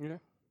Yeah.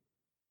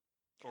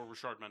 or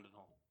Rashard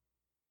Mendenhall?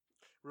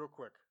 Real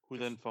quick. Who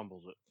then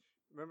fumbles it?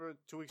 Remember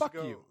 2 weeks Fuck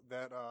ago you.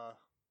 that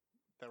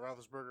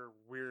Roethlisberger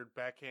weird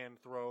backhand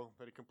throw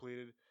that he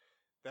completed?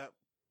 That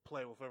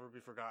play will forever be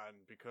forgotten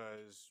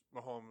because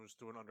Mahomes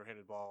threw an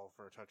underhanded ball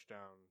for a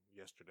touchdown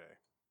yesterday.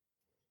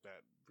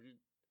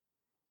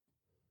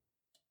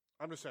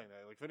 I'm just saying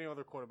that. Like, if any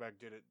other quarterback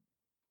did it,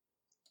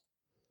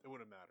 it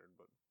wouldn't have mattered.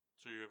 But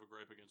So you have a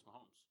gripe against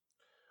Mahomes?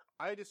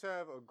 I just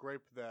have a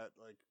gripe that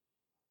like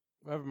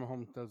Whatever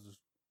Mahomes does is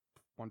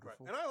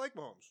wonderful. and I like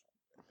Mahomes.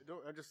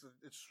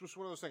 It's just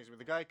one of those things. I mean,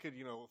 the guy could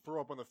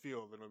throw up on the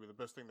field and it'll be the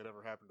best thing that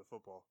ever happened to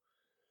football.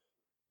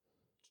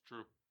 It's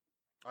true.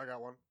 I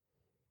got one.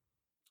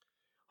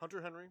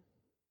 Hunter Henry,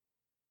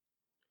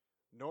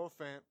 Noah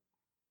Fant,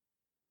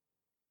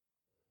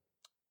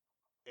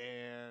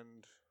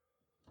 and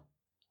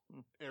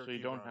Eric So you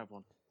don't Ebron. have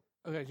one.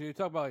 Okay, so you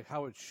talk about like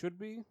how it should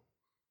be.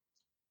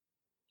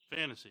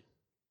 Fantasy.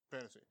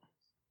 Fantasy.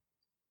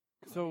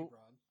 So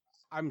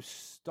I'm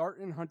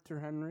starting Hunter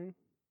Henry.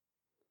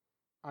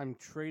 I'm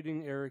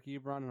trading Eric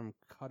Ebron, and I'm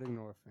cutting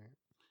Noah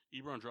Fant.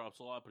 Ebron drops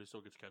a lot, but he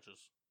still gets catches.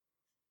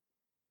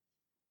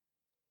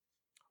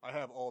 I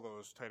have all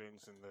those tight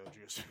ends in the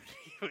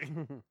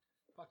GSU.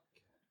 Fuck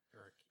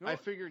Eric. I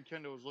figured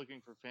Kendall was looking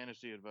for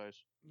fantasy advice.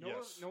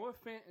 Yes. Noah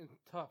Fant is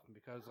tough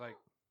because like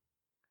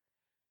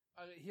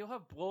he'll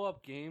have blow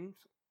up games,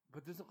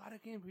 but there's a lot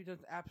of games where he does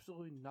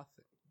absolutely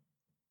nothing.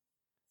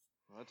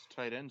 Well, that's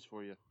tight ends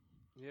for you.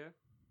 Yeah.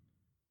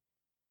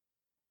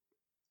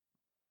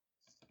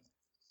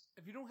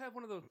 If you don't have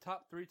one of those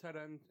top 3 tight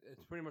ends,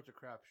 it's pretty much a You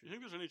crapshoot.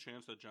 think there's any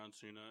chance that John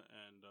Cena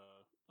and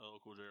LL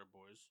Cool J are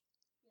boys?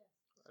 Yes.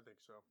 I think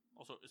so.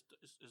 Also,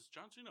 is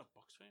John Cena a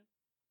Bucks fan?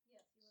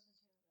 Yes, he was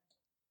in Tampa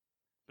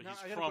Bay. But Now,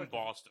 I he's got a from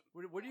question.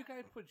 Boston. Where do you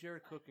guys put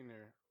Jared Cook in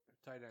their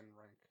tight end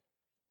rank?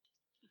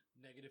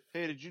 Negative.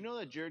 Hey, did you know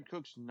that Jared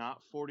Cook's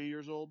not 40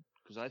 years old?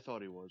 Because I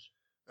thought he was.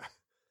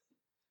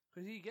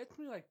 Because he gets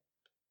me like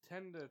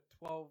 10 to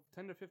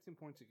 15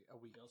 points a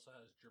week. He also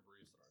has Drew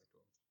Brees throwing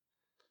to him.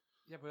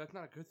 Yeah, but that's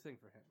not a good thing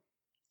for him.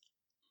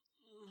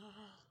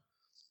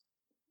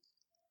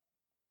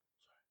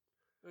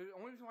 The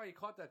only reason why he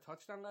caught that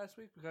touchdown last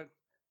week because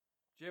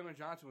Jalen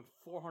Johnson was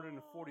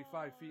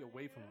 445 feet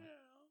away from him.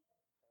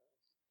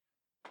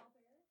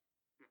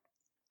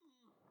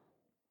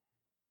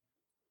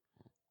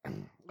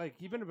 Like,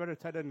 he's been a better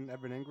tight end than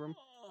Evan Ingram,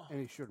 and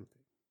he shouldn't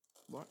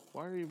be.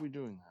 Why are we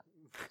doing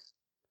that?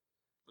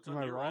 It's Am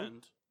on I your wrong?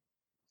 end.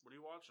 What are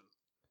you watching?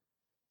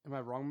 Am I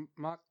wrong,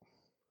 Mock?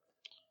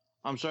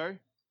 I'm sorry?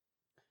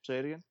 Say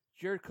it again?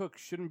 Jared Cook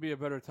shouldn't be a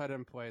better tight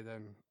end play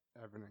than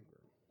Evan Ingram.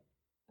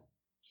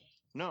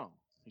 No,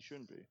 he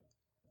shouldn't be.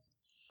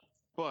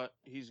 But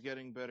he's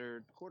getting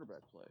better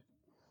quarterback play.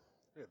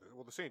 Yeah,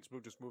 the Saints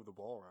just move the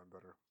ball around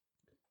better.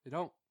 They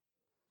don't.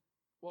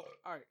 Well,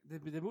 all right,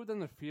 they moved on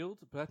the field,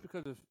 but that's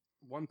because of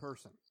one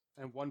person,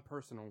 and one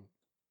person only,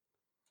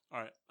 All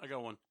right, I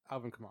got one.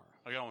 Alvin Kamara.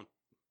 I got one.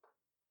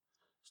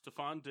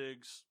 Stephon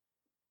Diggs,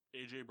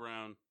 AJ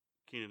Brown,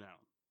 Keenan Allen.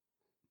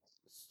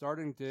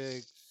 Starting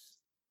Diggs,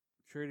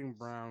 trading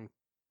Brown,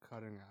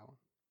 cutting Allen.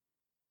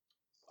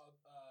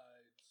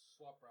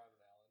 Swap Brown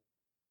and Allen.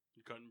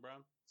 You cutting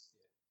Brown?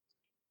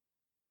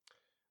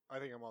 I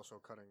think I'm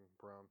also cutting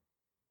Brown.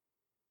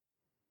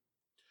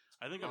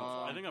 I think Um,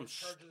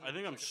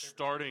 I'm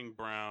starting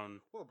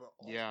Brown, Well, but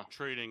Yeah.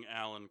 trading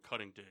Allen,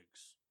 cutting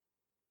Diggs.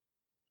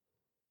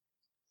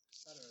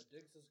 I don't know.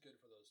 Diggs is good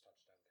for those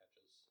touchdown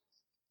catches.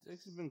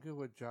 Diggs has been good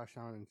with Josh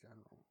Allen in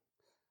general.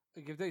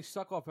 Like, if they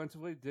suck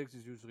offensively, Diggs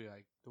is usually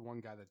like the one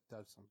guy that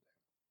does something.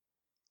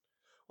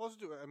 also,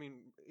 I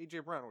mean,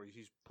 AJ Brown.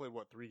 He's played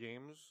 3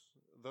 games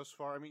thus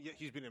far. I mean, yeah,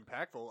 he's been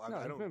impactful. No, I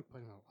he's don't. been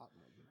playing a lot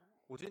more than that.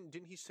 Well,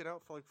 didn't he sit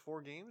out for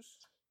 4 games?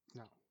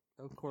 No.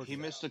 Of course. He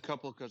missed a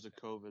couple because of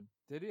COVID.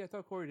 Did he? I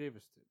thought Corey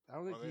Davis did. I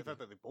don't think Well, he I thought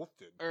did. that they both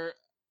did. Or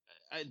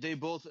they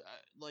both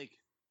like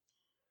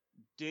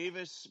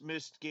Davis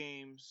missed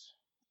games,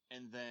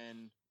 and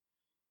then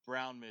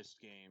Brown missed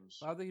games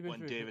I don't think he missed when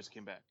because- Davis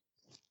came back.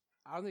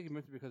 I don't think he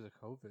missed it because of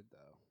COVID,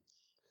 though.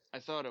 I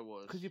thought it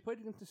was. Because he played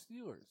against the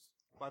Steelers.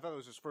 Well, I thought it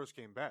was his first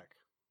game back.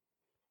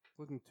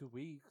 Within 2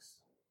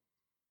 weeks.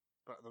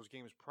 But those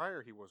games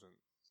prior, he wasn't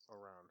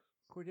around.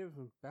 Corey Davis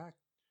was back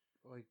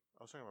like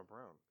I was talking about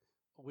Brown.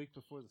 a week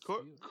before the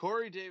Cor- Steelers.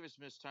 Corey Davis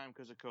missed time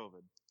because of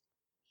COVID.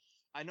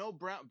 I know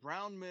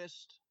Brown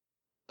missed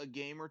a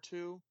game or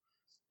two.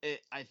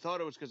 I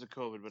thought it was because of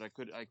COVID, but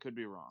I could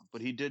be wrong.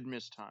 But he did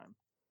miss time.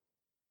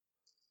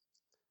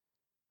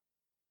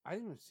 I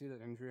didn't even see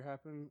that injury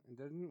happen. It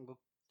didn't look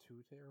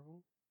too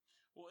terrible.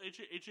 Well,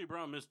 AJ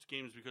Brown missed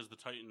games because the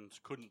Titans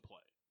couldn't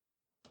play.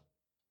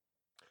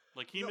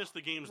 Like he No, missed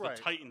the games right.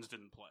 the Titans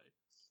didn't play.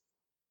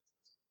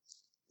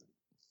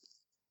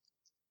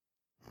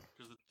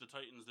 Because the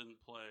Titans didn't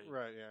play.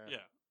 Right, yeah.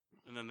 Yeah.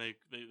 And then they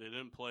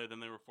didn't play, then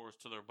they were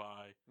forced to their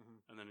bye,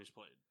 Mhm. and then he's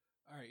played.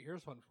 All right,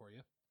 here's one for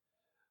you.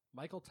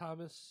 Michael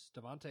Thomas,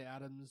 Devontae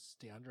Adams,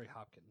 DeAndre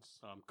Hopkins.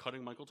 I'm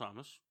cutting Michael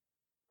Thomas.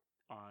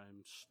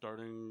 I'm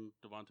starting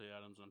Devontae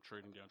Adams. I'm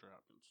trading DeAndre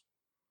Hopkins.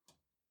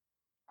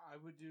 I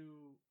would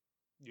do.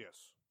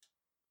 Yes.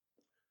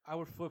 I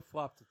would flip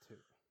flop the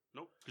two.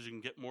 Nope, because you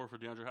can get more for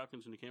DeAndre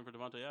Hopkins than you can for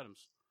Devontae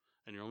Adams.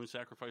 And you're only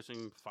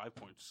sacrificing 5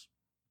 points.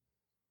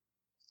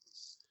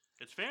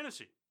 It's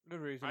fantasy. Good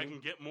reason. I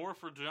can get more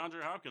for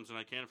DeAndre Hopkins than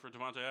I can for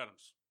Devontae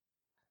Adams.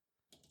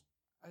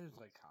 I just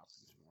like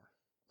Hopkins more.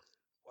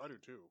 Well, I do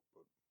too.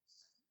 But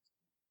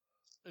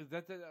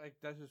That's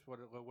just what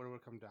it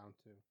would come down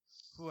to.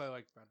 Who I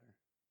like better.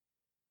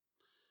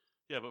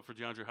 Yeah, but for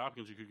DeAndre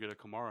Hopkins, you could get a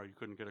Kamara. You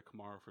couldn't get a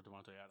Kamara for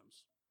Devontae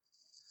Adams.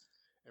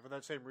 And for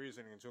that same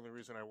reasoning, it's the only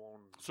reason I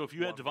won't. So if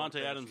you had won one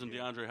Devontae Adams and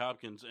fantasy game. DeAndre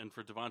Hopkins, and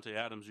for Devontae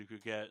Adams, you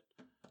could get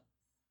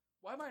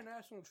Why am I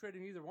national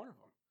trading either one of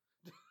them?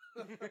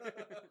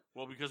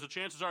 well, because the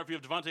chances are, if you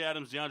have Devontae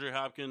Adams, DeAndre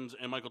Hopkins,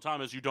 and Michael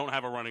Thomas, you don't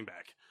have a running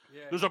back.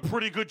 Yeah. There's a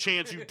pretty good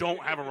chance you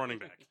don't have a running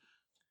back.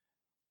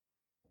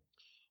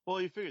 Well,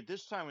 you figured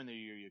this time in the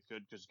year you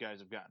could because guys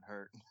have gotten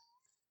hurt.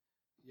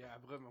 Yeah,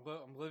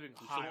 I'm living.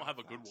 You high still don't on have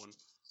a that. good one.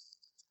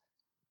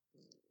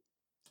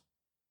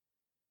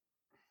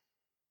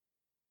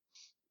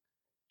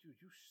 Dude,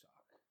 you suck.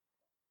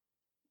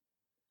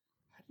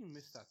 How do you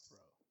miss that throw?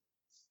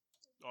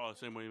 Oh, the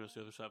same way you missed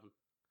the other 7.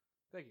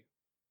 Thank you.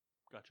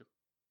 Gotcha.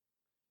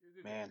 You're a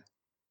good Man,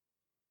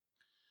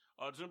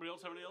 guy. Does anybody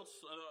else have any else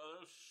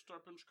other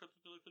start bench cut that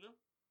they'd like to do?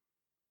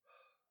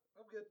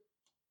 I'm good.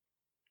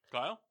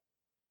 Kyle?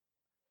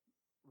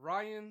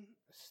 Ryan,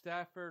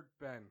 Stafford,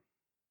 Ben.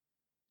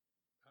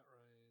 Matt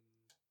Ryan.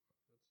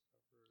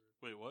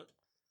 Stafford. Wait, what?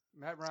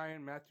 Matt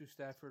Ryan, Matthew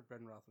Stafford, Ben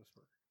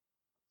Roethlisberger.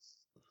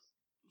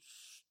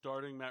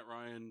 Starting Matt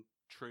Ryan,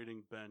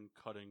 trading Ben,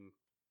 cutting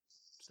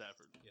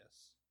Stafford.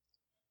 Yes.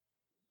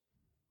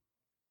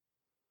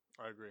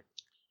 I agree.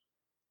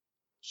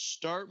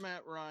 start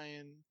Matt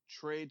Ryan,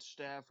 trade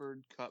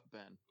Stafford, cut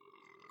Ben.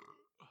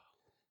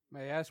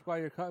 May I ask why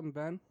you're cutting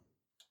Ben?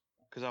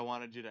 Because I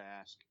wanted you to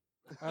ask.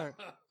 All right.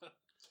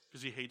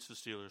 Because he hates the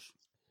Steelers.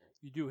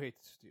 You do hate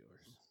the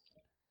Steelers.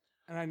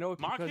 And I know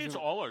it's Mock because hates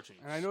of, all our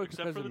teams, and I know it's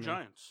except because for the of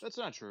me. Giants. That's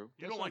not true.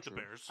 You That's don't not like the true.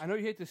 Bears. I know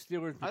you hate the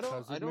Steelers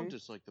because I don't of me.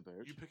 dislike the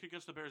Bears. You pick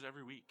against the Bears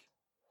every week.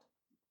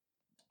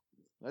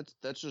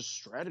 That's just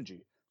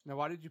strategy. Now,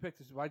 why did you pick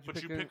this? Why did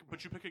you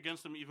But you pick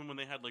against them even when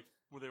they had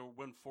where they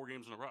won 4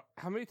 games in a row.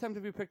 How many times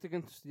have you picked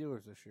against the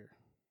Steelers this year?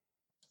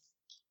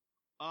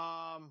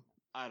 I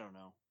don't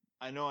know.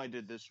 I know I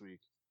did this week.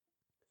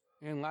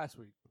 And last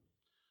week.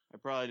 I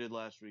probably did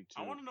last week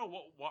too. I want to know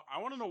I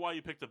want to know why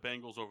you picked the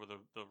Bengals over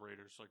the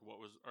Raiders.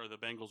 Or the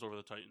Bengals over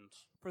the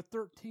Titans. For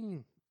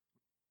 13.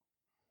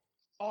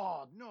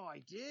 Oh no, I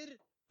did.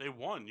 They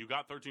won. You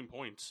got 13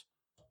 points.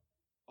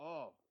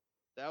 Oh,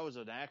 that was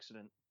an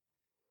accident.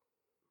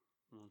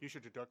 You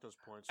should deduct those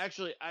points.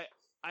 Actually,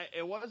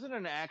 it wasn't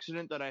an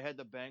accident that I had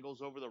the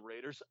Bengals over the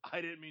Raiders.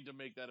 I didn't mean to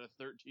make that a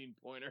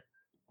 13-pointer.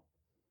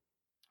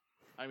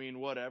 I mean,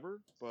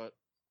 whatever, but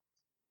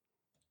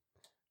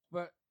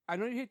But I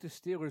know you hate the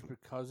Steelers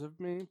because of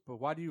me, but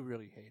why do you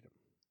really hate them?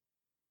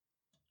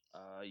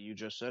 you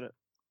just said it.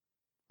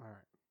 All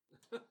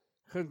right.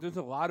 Because there's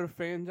a lot of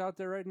fans out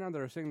there right now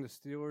that are saying the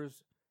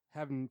Steelers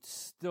haven't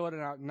still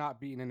not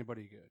beaten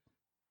anybody good.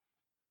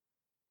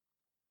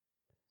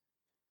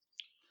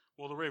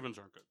 Well, the Ravens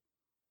aren't good,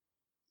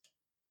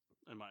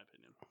 in my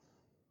opinion.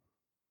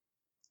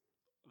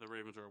 The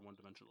Ravens are a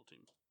one-dimensional team.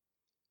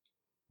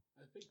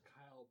 I think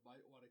Kyle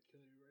might want to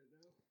kill you right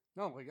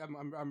now. No, like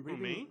I'm Who,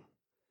 reading. me?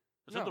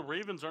 I said No. the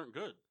Ravens aren't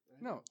good.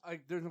 No,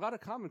 like there's a lot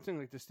of comments saying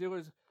like the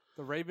Steelers,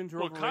 the Ravens are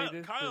Well,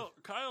 overrated.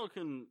 Kyle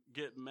can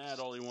get mad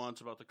all he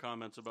wants about the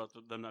comments about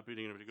them not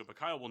beating anybody good, but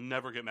Kyle will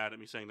never get mad at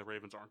me saying the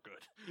Ravens aren't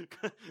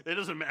good. It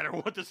doesn't matter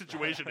what the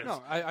situation is.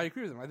 No, I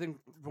agree with him. I think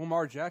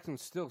Lamar Jackson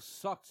still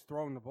sucks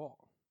throwing the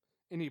ball,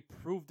 and he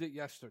proved it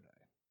yesterday.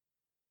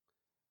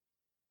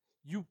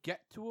 You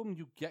get to him,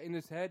 you get in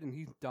his head, and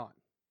he's done.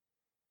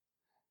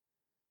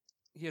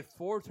 He had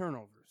 4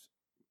 turnovers,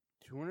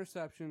 2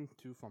 interceptions,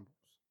 2 fumbles.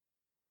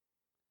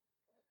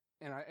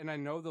 And I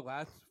know the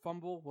last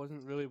fumble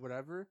wasn't really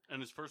whatever,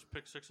 And his first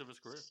pick 6 of his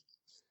career.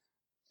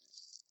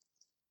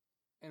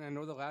 and I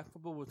know the last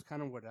fumble was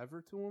kind of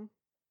whatever to him,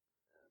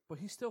 but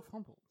he still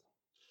fumbled.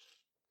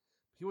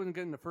 He wasn't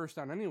getting the first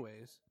down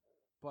anyways,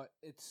 but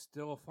it's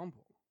still a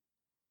fumble.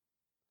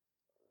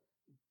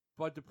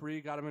 Bud Dupree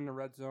got him in the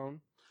red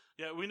zone.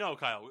 Yeah, we know,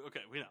 Kyle.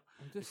 Okay, we know.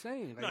 I'm just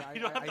saying. No, Like,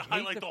 you don't have I to hate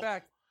highlight the the whole-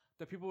 fact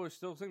that people are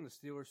still saying the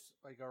Steelers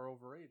are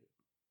overrated.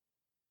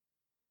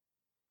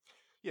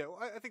 Yeah, well,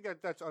 I think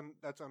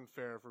that's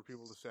unfair for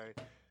people to say.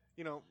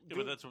 You know, Yeah,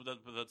 but that's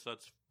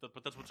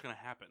what's going to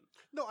happen.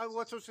 no.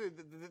 Let's just say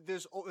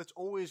it's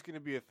always going to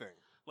be a thing.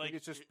 Like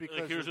it's just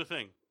because here's the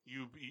thing: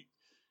 you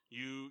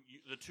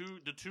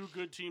the two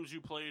good teams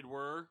you played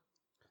were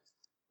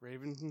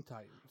Ravens and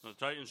Titans. the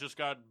Titans just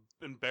got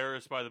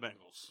embarrassed by the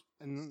Bengals.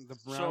 And the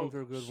Browns So-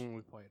 are good when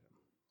we played them.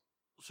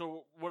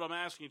 So what I'm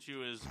asking to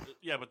you is,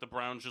 yeah, but the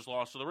Browns just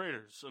lost to the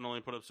Raiders and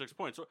only put up 6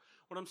 points. So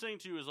what I'm saying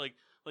to you is like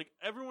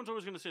everyone's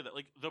always going to say that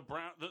like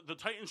the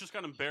Titans just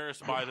got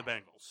embarrassed by the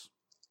Bengals.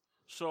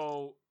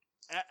 So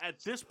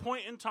at this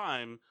point in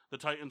time, the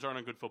Titans aren't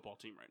a good football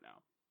team right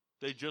now.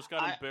 They just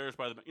got embarrassed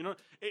by the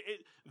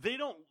they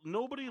don't.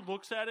 Nobody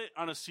looks at it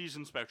on a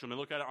season spectrum. They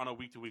look at it on a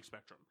week to week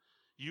spectrum.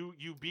 You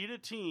beat a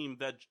team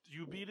that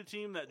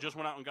just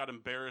went out and got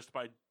embarrassed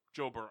by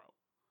Joe Burrow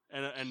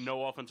and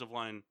no offensive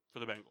line for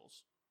the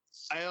Bengals.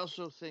 I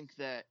also think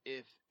that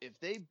if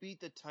they beat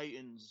the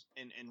Titans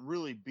and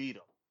really beat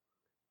them,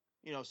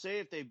 say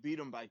if they beat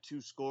them by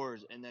 2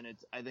 scores, and then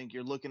I think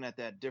you're looking at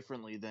that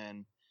differently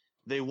than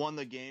they won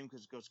the game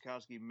because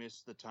Gostkowski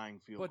missed the tying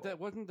field But goal. that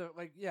wasn't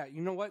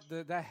you know what?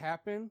 That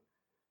happened.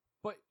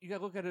 But you got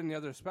to look at it in the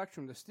other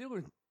spectrum. The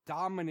Steelers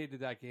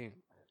dominated that game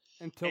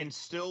and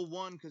still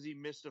won because he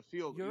missed a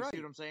field goal. You're You right. see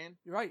what I'm saying?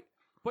 You're right.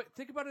 But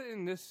think about it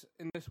in this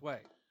way.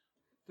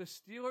 The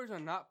Steelers are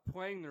not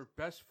playing their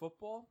best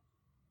football.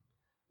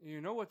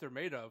 You know what they're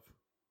made of,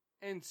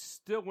 and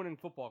still winning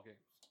football games.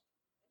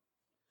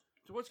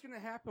 So what's going to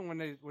happen when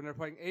they're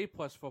playing A+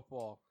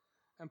 football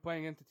and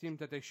playing into teams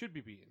that they should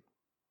be beating?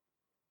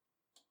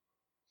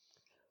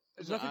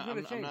 Nothing's going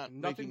to change. I'm not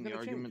Nothing's making the going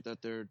to change. argument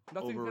that they're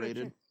Nothing's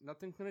overrated.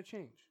 Nothing's going to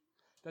change.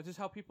 That's just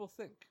how people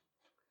think.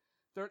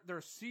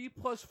 They're C+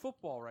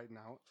 football right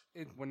now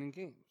in winning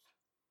games.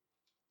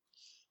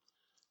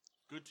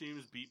 Good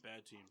teams beat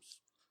bad teams.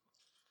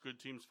 Good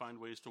teams find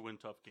ways to win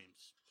tough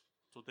games.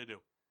 That's what they do.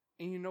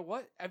 And you know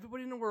what?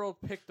 Everybody in the world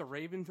picked the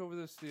Ravens over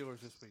the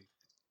Steelers this week.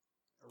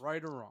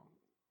 Right or wrong.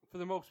 For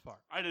the most part.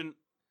 I didn't.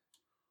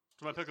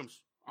 To my pick'ems.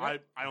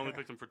 Right. I only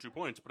picked them for 2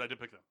 points, but I did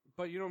pick them.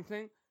 But you know what I'm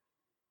saying?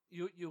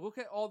 You look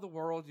at all the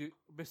world,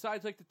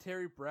 besides like the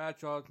Terry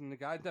Bradshaws and the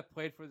guys that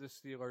played for the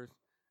Steelers,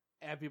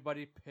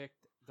 everybody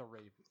picked the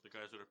Ravens. The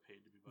guys that are paid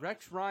to be biased.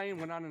 Rex Ryan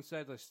went on and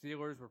said the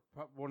Steelers were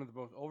one of the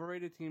most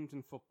overrated teams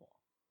in football.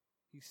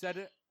 He said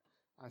it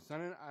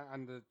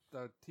on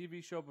the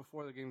TV show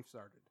before the game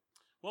started.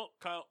 Well,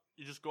 Kyle,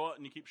 you just go out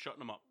and you keep shutting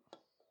them up.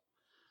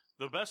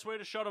 The best way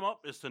to shut them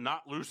up is to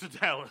not lose to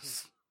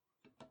Dallas.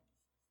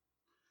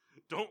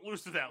 Don't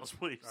lose to Dallas,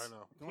 please. I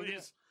know.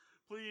 Please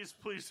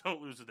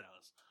don't lose to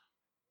Dallas.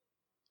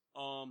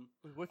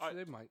 Which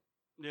they might.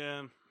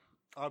 Yeah.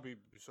 I'll be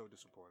so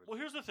disappointed. Well,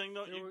 here's the thing,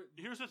 though. You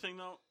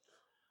know,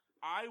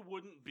 I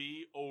wouldn't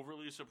be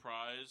overly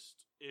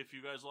surprised if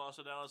you guys lost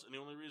to Dallas, and the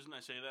only reason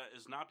I say that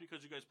is not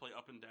because you guys play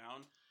up and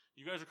down.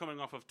 You guys are coming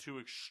off of 2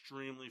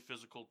 extremely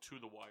physical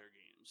to-the-wire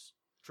games.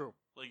 True.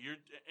 Like, you're...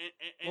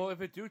 Well, if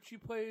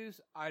Iducci plays,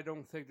 I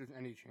don't think there's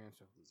any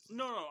chance of losing.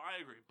 No,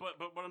 I agree. But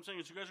what I'm saying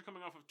is you guys are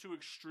coming off of 2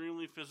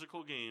 extremely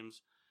physical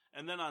games,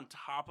 and then on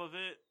top of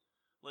it,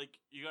 like,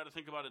 you got to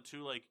think about it,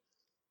 too, like,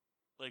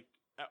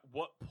 at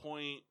what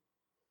point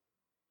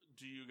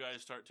do you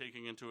guys start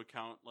taking into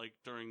account, like,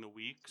 during the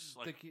weeks?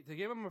 Like, The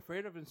game I'm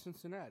afraid of is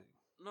Cincinnati.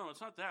 no,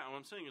 it's not that. What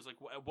I'm saying is, like,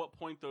 at what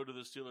point, though, do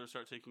the Steelers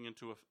start taking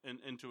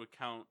into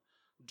account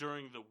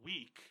during the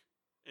week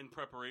in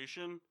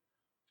preparation?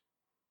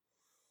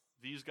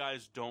 These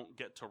guys don't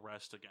get to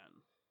rest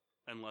again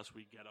unless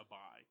we get a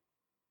bye.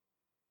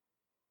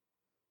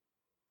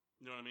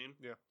 You know what I mean?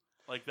 Yeah.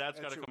 Like, that's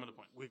got to true. come into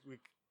point. We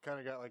kind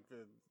of got like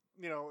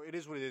it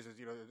is what it is.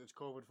 It's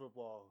COVID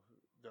football.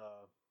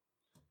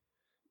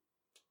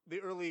 The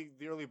early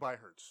bye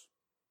hurts.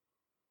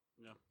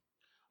 Yeah.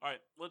 All right,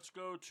 let's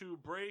go to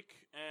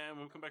break, and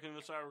when we come back into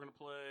this hour, we're going to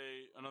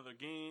play another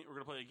game. We're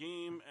going to play a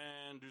game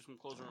and do some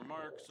closing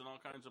remarks and all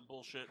kinds of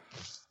bullshit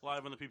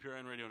live on the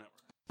PPRN Radio Network.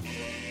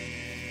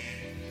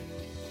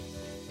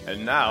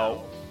 And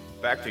now,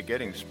 back to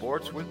getting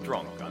sports with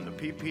Drunk on the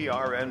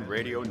PPRN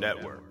Radio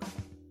Network.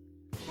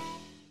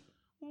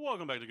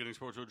 Welcome back to Getting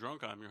Sports with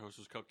Drunk. I'm your host,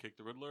 Cupcake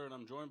the Riddler, and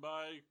I'm joined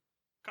by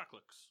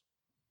Cocklix.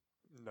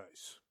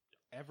 Nice.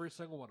 Every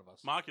single one of us.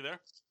 Mock, you there?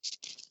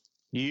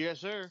 Yes,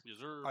 sir. Yes,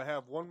 sir. I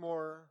have one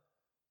more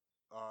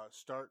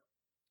start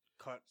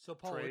cut So,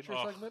 Paul, trade. what's your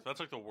Oh, segment?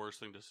 that's like the worst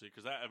thing to see,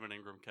 because that Evan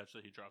Ingram catch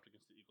that he dropped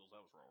against the Eagles, that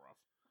was real rough.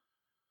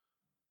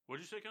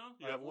 What'd you say, Kellen?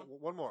 You I have have one?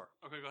 one more.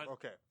 Okay, go ahead.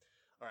 Okay.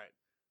 All right.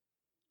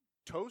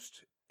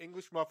 Toast,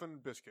 English muffin,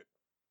 biscuit.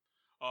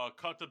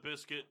 Cut the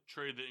biscuit,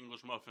 trade the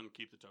English muffin,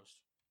 keep the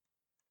toast.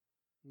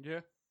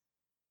 Yeah.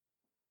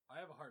 I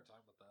have a hard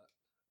time with that.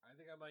 I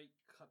think I might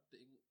cut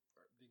the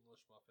English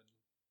muffin.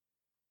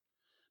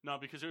 No,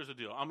 because here's the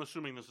deal. I'm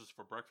assuming this is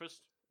for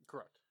breakfast.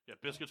 Correct. Yeah,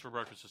 biscuits for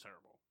breakfast is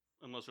terrible.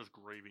 Unless there's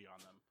gravy on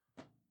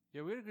them.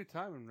 Yeah, we had a good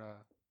time in the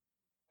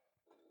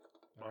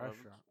Bob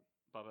Evans? restaurant.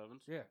 Bob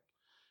Evans? Yeah.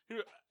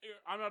 Here,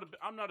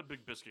 I'm not a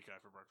big biscuit guy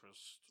for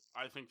breakfast.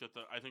 I think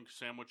breakfast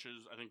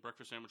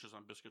sandwiches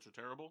on biscuits are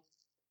terrible.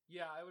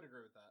 Yeah, I would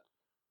agree with that.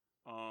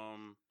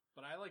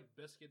 But I like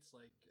biscuits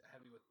like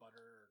heavy with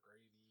butter or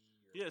gravy.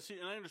 Yeah, see,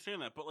 and I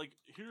understand that, but like,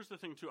 here's the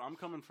thing too. I'm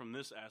coming from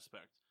this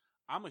aspect.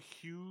 I'm a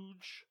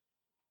huge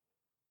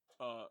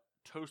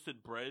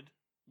toasted bread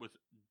with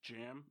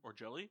jam or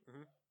jelly,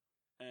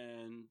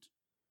 and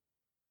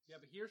Yeah,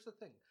 but here's the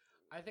thing.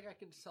 I think I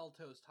can sell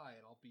toast high,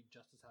 and I'll be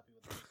just as happy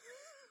with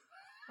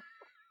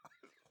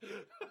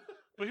that.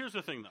 but here's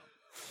the thing though.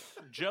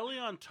 Jelly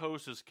on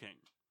toast is king.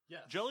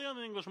 Yes. Jelly on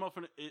the English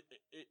muffin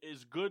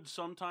is good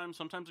sometimes.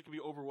 Sometimes it can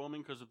be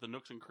overwhelming because of the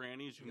nooks and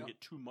crannies. You can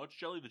get too much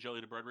jelly. The jelly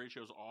to bread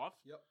ratio is off.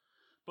 Yep.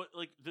 But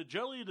like the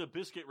jelly to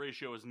biscuit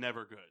ratio is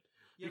never good.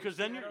 Yeah, because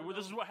but see, then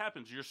this is what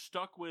happens. You're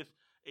stuck with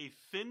a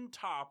thin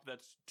top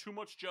that's too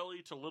much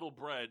jelly to little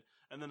bread,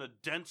 and then a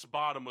dense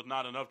bottom with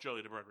not enough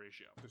jelly to bread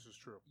ratio. This is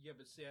true. Yeah,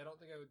 but see, I don't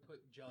think I would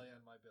put jelly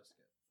on my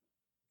biscuit.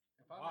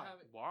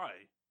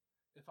 Why?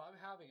 If I'm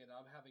having it,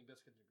 I'm having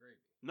biscuits and gravy.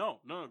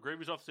 No.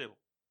 Gravy's off the table.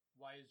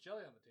 Why is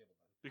jelly on the table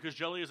then? Because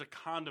jelly is a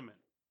condiment.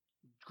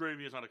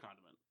 gravy is not a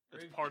condiment.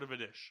 Gravy- It's part of a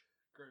dish.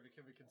 Gravy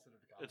can be considered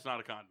a condiment. It's not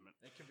a condiment.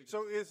 It can be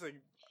So considered- it's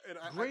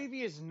like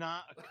Gravy is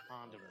not a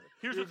condiment.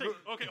 Here's the thing.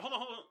 Okay, hold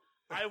on.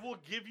 I will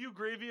give you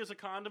gravy as a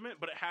condiment,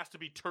 but it has to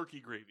be turkey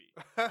gravy.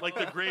 Like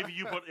the gravy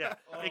you put, yeah.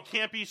 It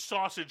can't be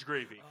sausage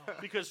gravy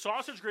because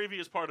sausage gravy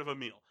is part of a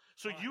meal.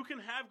 So you can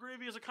have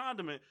gravy as a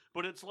condiment,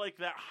 but it's like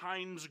that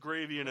Heinz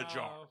gravy in a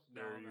jar.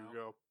 No, There you no.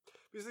 go.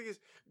 Because the thing is,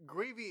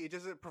 gravy, it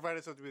doesn't provide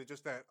itself to be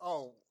just that,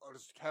 oh, I'll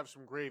just have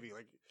some gravy.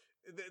 Like,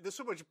 there's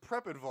so much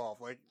prep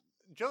involved. Like,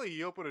 jelly,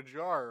 you open a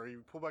jar or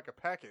you pull back a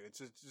packet. It's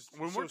just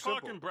When so we're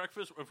talking simple.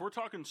 breakfast, if we're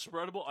talking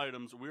spreadable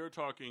items, we are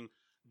talking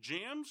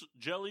jams,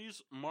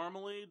 jellies,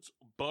 marmalades,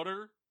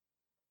 butter.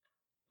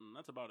 And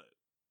that's about it.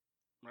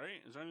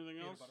 Right? Is there anything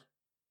Peanut else? butter.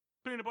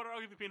 Peanut butter. I'll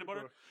give you peanut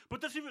butter. butter.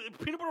 But that's even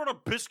peanut butter on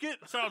a biscuit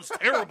sounds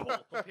terrible.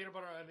 But peanut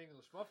butter on an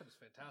English muffin is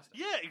fantastic.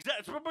 Yeah,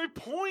 exactly. That's my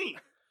point.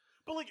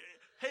 But like,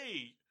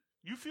 hey,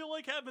 you feel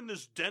like having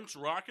this dense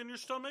rock in your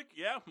stomach?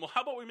 Yeah. Well,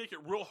 how about we make it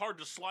real hard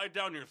to slide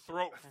down your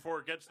throat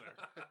before it gets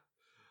there?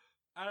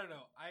 I don't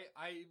know.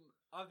 I'm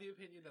of the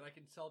opinion that I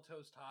can sell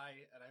toast high,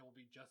 and I will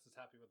be just as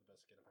happy with the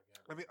biscuit if I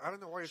can. I mean, I don't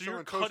know why you're So you're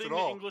selling toast cutting at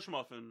the all. English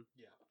muffin,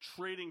 Yeah.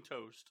 trading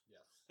toast,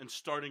 Yes. and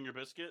starting your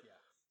biscuit. Yeah.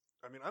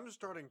 I mean, I'm just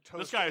starting toast.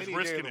 This guy is any day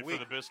risking of it the for week.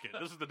 the biscuit.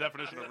 This is the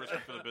definition of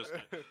risking for the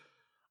biscuit.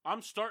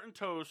 I'm starting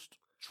toast,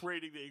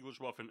 trading the English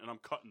muffin, and I'm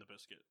cutting the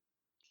biscuit.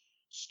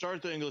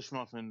 Start the English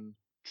muffin,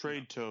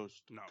 trade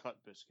toast, No.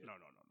 cut biscuit. No.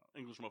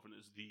 English muffin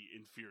is the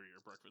inferior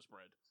breakfast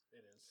bread.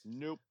 It is.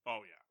 Nope.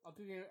 Oh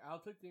yeah, I'll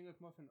take the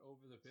English muffin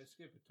over the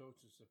biscuit, but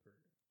toast is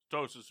superior.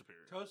 toast is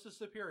superior. Toast is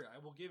superior. I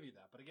will give you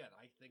that. But again,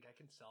 I think I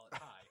can sell it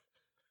high.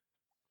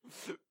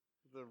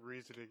 The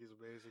reasoning is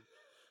amazing.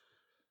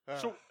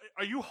 So,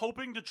 are you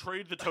hoping to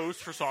trade the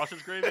toast for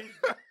sausage gravy?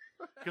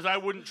 Because I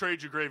wouldn't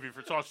trade you gravy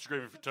for sausage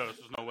gravy for toast.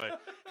 There's no way.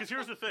 Because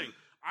here's the thing: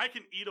 I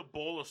can eat a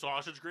bowl of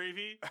sausage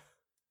gravy,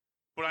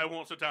 but I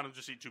won't sit down and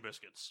just eat 2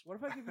 biscuits. What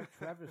if I give you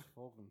Travis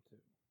Fulgham too?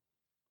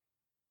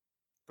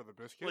 For the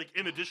biscuit? Like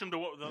in addition to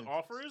what the Yeah.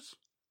 offer is.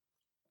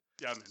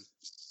 Yeah, I'm in.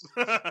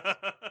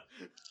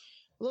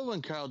 I love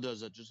when Kyle does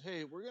that. Just,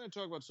 hey, we're going to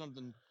talk about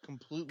something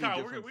completely Kyle,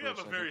 different. we for have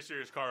a second. very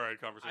serious car ride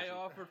I conversation.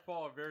 offered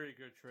Paul a very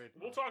good trade.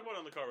 We'll talk about it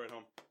on the car ride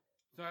home.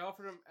 So I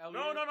offered him Elliot.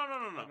 No. No?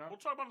 We'll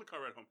talk about it on the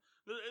car ride home.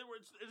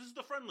 This is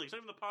the friendly. It's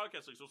not even the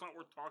podcast league, so it's not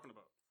worth talking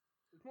about.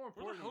 It's more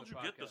Where the important. hell than did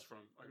you get this podcast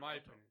from? league, in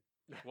my opinion.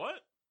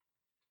 What?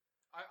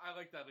 I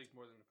like that league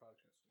more than the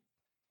podcast. league.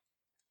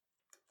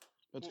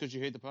 That's because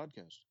you hate the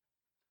podcast.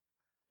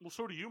 Well,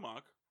 so do you,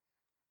 Mock.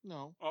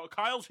 No.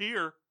 Kyle's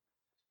here.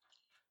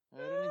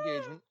 I had an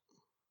engagement.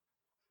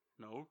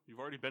 No, you've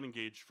already been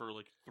engaged for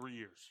like 3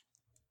 years.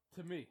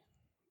 To me,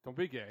 don't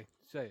be gay.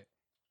 Say it.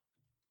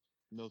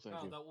 No, thank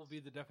Oh, you. that will be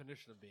the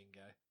definition of being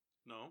gay.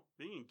 No,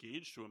 being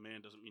engaged to a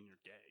man doesn't mean you're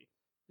gay.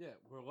 Yeah,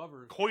 we're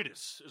lovers.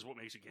 Coitus is what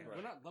makes you gay.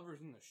 We're not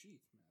lovers in the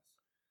sheets, man.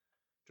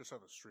 Just on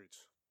the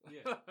streets.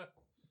 Yeah.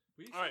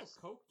 We All right,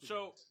 sell coke.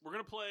 So we're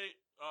gonna play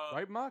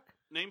right, Mock?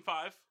 name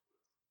 5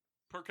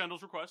 per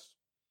Kendall's request.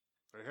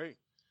 Hey.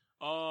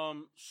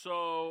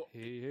 So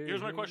Hey,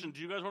 here's my question: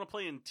 do you guys want to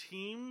play in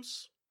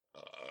teams,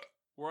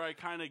 where I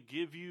kind of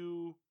give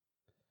you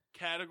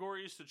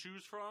categories to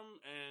choose from,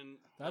 and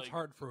That's like-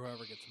 hard for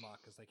whoever gets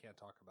mocked because they can't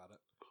talk about it.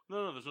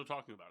 No, there's no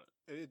talking about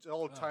it. It's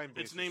all time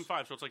based. It's name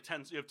 5, so it's like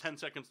 10. You have 10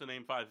 seconds to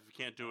name 5. If you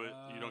can't do it,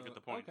 you don't get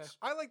the points. okay.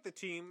 I like the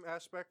team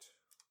aspect.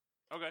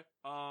 Okay.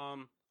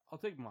 I'll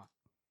take Mock.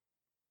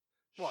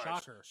 Why?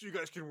 Shocker. So you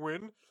guys can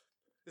win?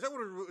 Is that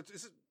what it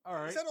is? It, All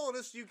right. Is that all it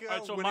is? You guys All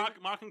right. So winning?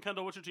 Mock and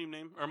Kendall, what's your team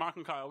name? Or Mock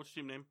and Kyle, what's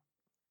your team name?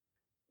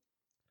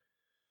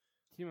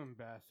 Team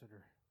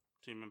ambassador.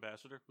 Team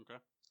ambassador. Okay.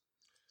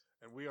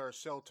 And we are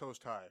Sell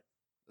Toast High.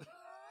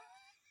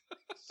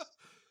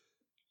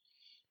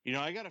 You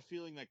know, I got a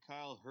feeling that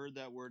Kyle heard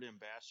that word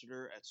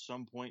ambassador at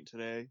some point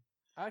today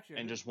Actually,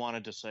 and just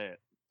wanted to say it.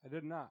 I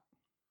did not.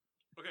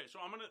 Okay. So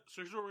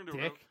here's what we're gonna do.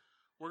 Dick.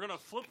 We're gonna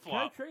flip Can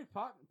I flop. trade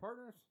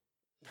partners?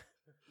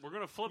 We're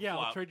gonna flip Yeah,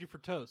 flop. I'll trade you for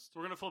toast.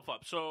 We're gonna flip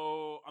flop.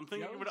 So I'm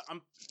thinking. Jealous?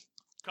 I'm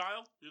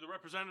Kyle. You're the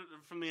representative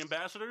from the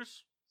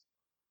ambassadors.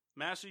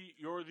 Massey,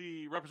 you're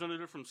the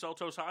representative from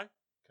Celtos High.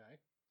 Okay.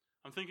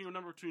 I'm thinking of a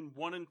number between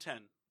 1 and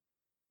 10.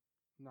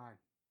 9.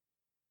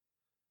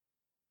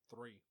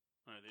 3.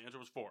 All right. The answer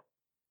was 4.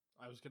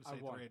 I was going to I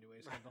say won. 3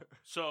 anyways. Kendall.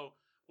 So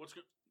what's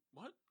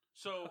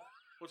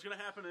gonna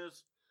happen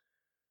is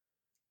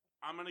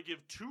I'm gonna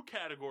give 2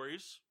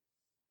 categories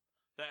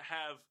that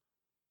have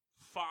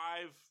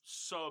 5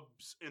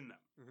 subs in them,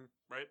 Mhm.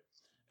 right?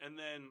 And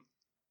then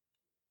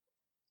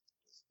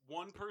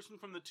one person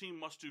from the team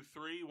must do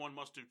 3, one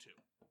must do 2,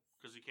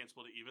 because you can't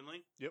split it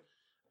evenly. Yep.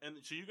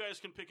 And so you guys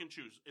can pick and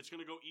choose. It's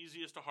gonna go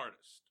easiest to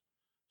hardest.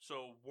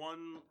 So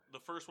the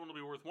first one will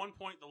be worth 1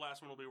 point. The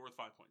last one will be worth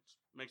 5 points.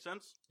 Make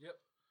sense? Yep.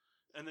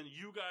 And then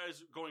you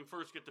guys going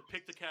first get to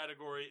pick the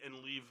category and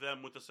leave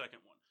them with the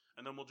second one.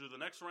 And then we'll do the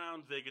next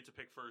round. They get to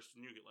pick first,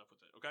 and you get left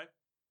with it. Okay?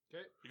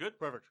 Okay. You good?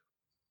 Perfect.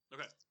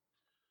 Okay.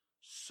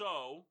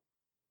 So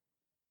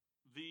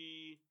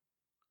the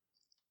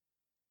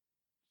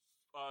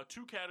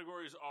 2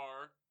 categories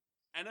are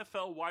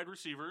NFL wide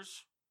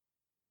receivers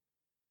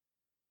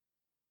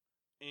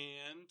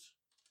and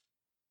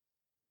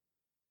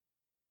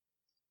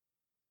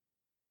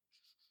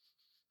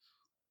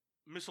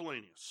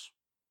miscellaneous.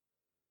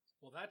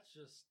 Well, that's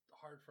just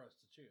hard for us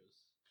to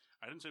choose.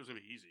 I didn't say it was going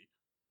to be easy.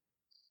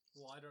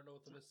 Well, I don't know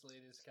what the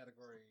miscellaneous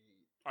category.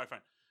 All right,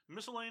 fine.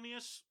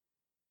 Miscellaneous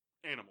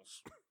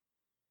animals. All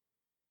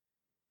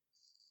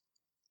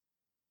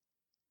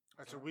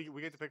right, so we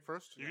get to pick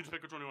first? You get to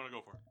pick which one you want to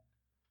go for.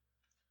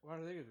 Why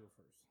are they gonna do it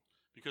first?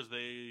 Because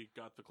they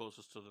got the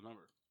closest to the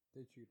number.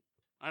 They cheated.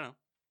 I know.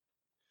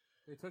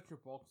 They touched your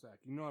bulk sack.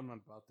 You know I'm not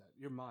about that.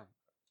 You're mine.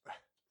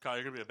 Kyle,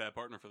 you're going to be a bad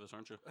partner for this,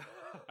 aren't you?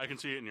 I can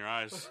see it in your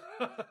eyes.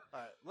 All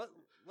right,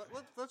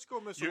 let's go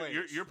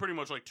miscellaneous. You're pretty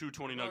much like 20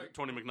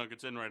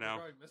 McNuggets in right now.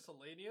 We're going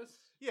miscellaneous.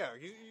 Yeah,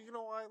 you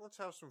know why? Let's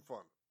have some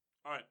fun.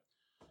 All right.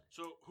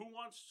 So who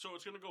wants? So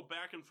it's going to go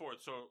back and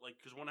forth. So like,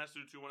 because one has to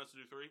do 2, one has to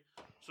do 3.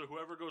 So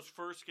whoever goes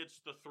first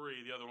gets the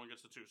 3. The other one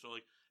gets the 2. So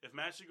like, if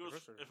Massey goes,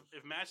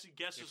 if Massey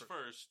guesses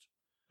first,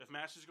 if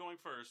Massey's going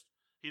first,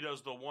 he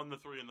does the 1, the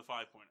 3, and the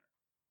 5-pointer.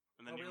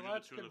 And then Are you we do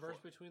allowed the to 2 and the 4. converse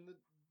between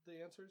the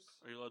answers?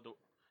 Are you allowed to?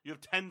 You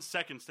have 10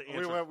 seconds to answer.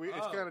 It's kind of we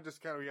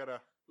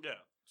gotta. Yeah.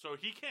 So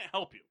he can't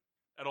help you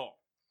at all.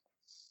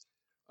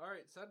 All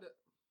right, send it.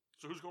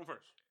 So who's going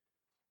first?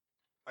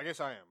 I guess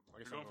I am.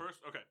 You're going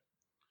first? Okay.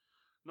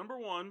 Number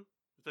 1,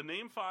 the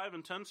name 5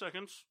 in 10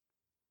 seconds.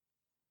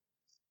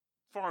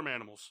 Farm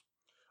animals.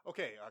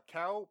 Okay,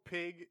 cow,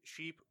 pig,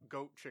 sheep,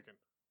 goat, chicken.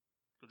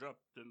 Good job.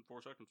 Did it in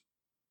 4 seconds.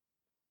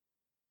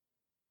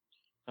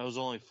 That was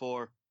only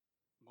 4.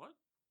 What?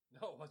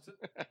 No, it wasn't.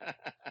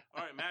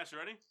 All right, Mass, you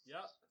ready? Yeah.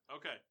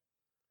 Okay.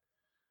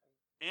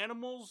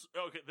 Animals.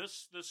 Okay,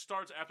 this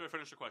starts after I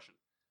finish the question.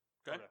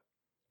 Okay?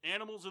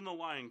 Animals in the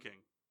Lion King.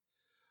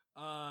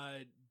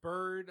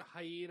 Bird,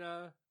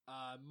 hyena,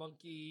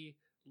 monkey,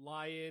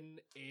 lion,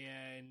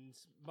 and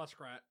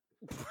muskrat.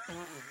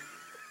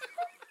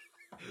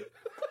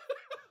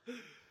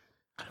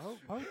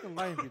 Why would the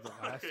lion be the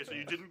last? Okay, so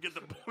you didn't get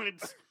the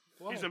points.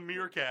 Whoa. He's a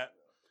meerkat.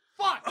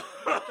 Fuck!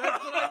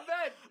 That's what I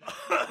meant!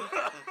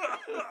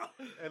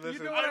 And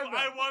listen,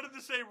 I wanted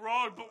to say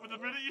wrong, but the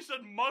minute you said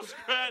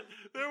muskrat,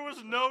 there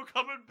was no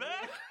coming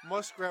back.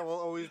 muskrat will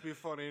always be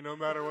funny, no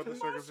matter what the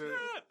circumstance.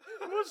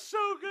 Muskrat was so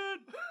good.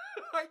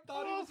 I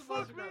thought it was a fuck,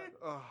 muskrat. man.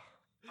 Oh,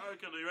 All right,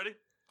 Kendall, you ready?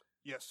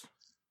 yes.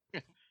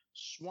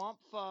 Swamp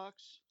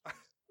fox.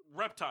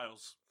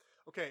 Reptiles.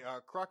 Okay,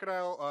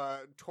 crocodile,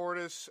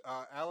 tortoise,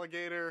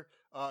 alligator,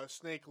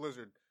 snake,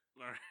 lizard.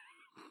 All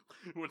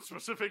right. What's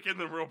specific and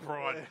then real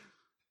broad.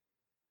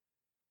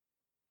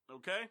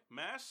 Okay,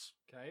 Mass,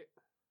 Okay.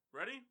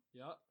 ready?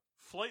 Yeah.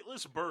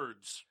 Flightless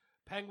birds.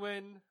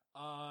 Penguin.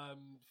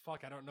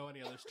 Fuck, I don't know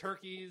any others.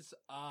 Turkeys.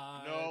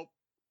 Nope.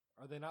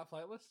 Are they not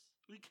flightless?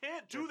 You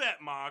can't do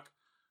that, Mock.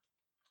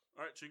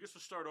 All right, so you get to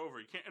start over.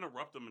 You can't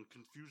interrupt them and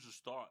confuse his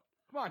thought.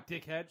 Come on,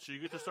 dickhead. So you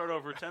get to start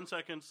over 10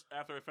 seconds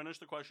after I finish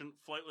the question.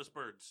 Flightless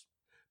birds.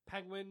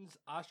 Penguins,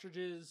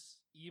 ostriches,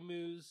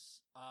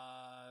 emus,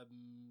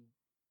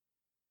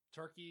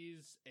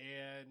 turkeys,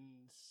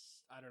 and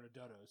I don't know,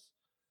 dodos.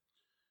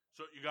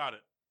 So you got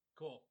it.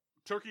 Cool.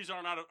 Turkeys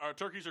are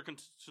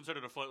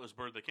considered a flightless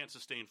bird. They can't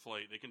sustain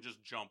flight. They can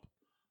just jump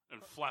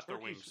and flap their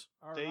Turkeys- wings.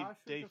 Are They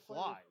ostriches a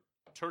fly.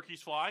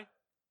 Turkeys fly.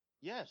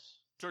 Yes.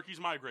 Turkeys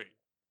migrate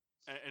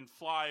and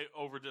fly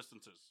over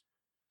distances.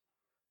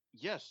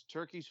 Yes,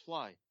 turkeys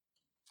fly.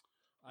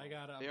 I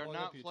got it. They are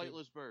not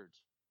flightless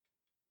birds.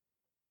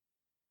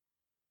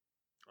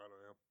 I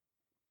don't know.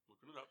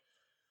 Looking it up.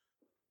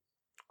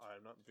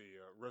 I'm not the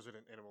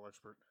resident animal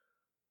expert.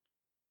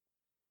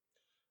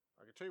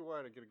 I can tell you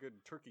why to get a good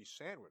turkey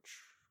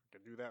sandwich. I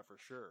can do that for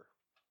sure.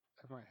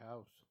 At my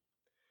house.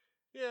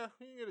 Yeah,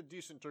 you can get a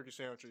decent turkey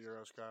sandwich at your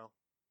house, Kyle.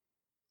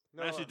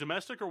 No, Actually,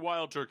 domestic or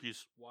wild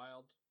turkeys?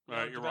 Wild. All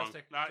right, No, you're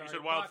domestic. wrong. Nah, you Sorry,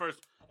 said wild fuck. first.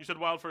 You said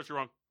wild first. You're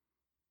wrong.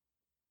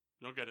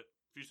 You don't get it.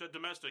 If you said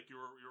domestic, you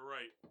were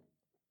right.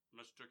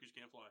 Domestic turkeys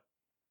can't fly,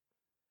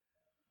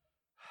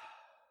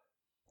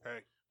 hey,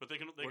 but they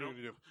can. what are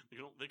you gonna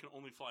do? They can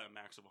only fly a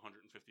max of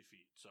 150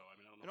 feet. So I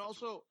mean, I don't know. And if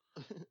that's also,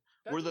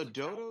 That were the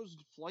doesn't count. dodos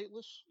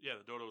flightless? yeah,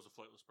 the dodo is a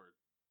flightless bird.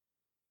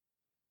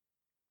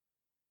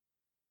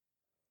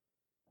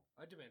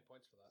 I demand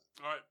points for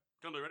that. All right,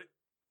 Gundley, ready?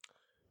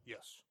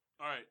 Yes.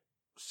 All right,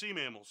 sea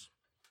mammals.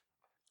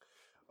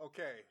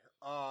 Okay.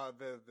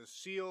 The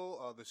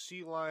seal, the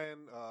sea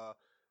lion,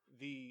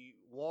 the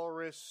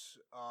walrus,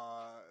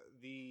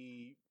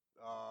 the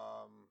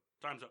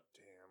Time's up.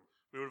 damn.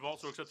 We would have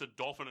also accepted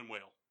dolphin and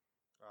whale.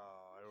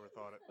 I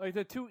overthought it. Like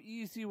the two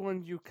easy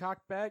ones you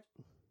cock back.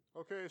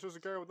 Okay, so there's a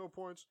guy with no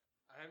points.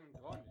 I haven't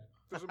gone yet.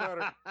 Doesn't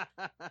matter.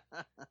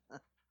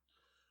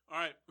 All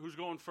right, who's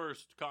going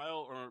first,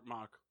 Kyle or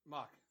Mock?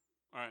 Mock.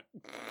 All right,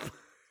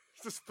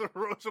 Just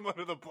throws him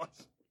under the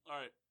bus. all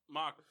right,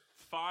 Mock.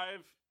 5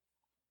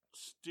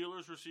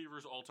 Steelers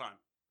receivers all time.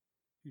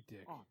 You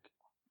dick.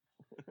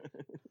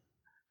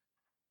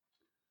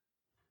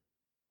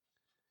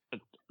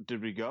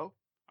 Did we go?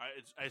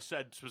 I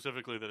said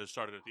specifically that it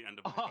started at the end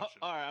of the All question.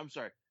 right, I'm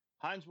sorry.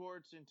 Heinz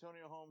Ward,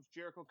 Antonio Holmes,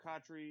 Jericho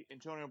Cotchery,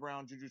 Antonio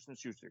Brown, Juju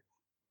Smith-Schuster.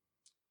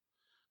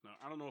 Now,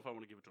 I don't know if I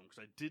want to give it to him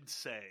because I did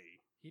say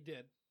He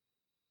did.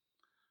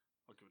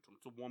 I'll give it to him.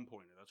 It's a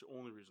 1-pointer. That's the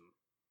only reason.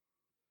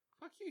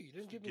 Fuck you. You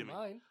didn't give me Gimme.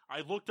 mine.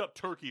 I looked up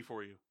Turkey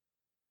for you,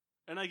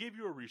 and I gave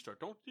you a restart.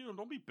 Don't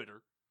be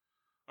bitter.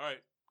 All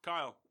right,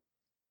 Kyle.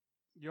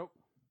 Yep.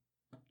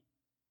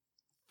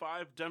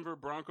 5 Denver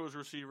Broncos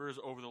receivers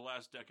over the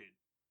last decade.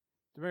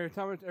 Demaryius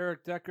Thomas,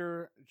 Eric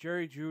Decker,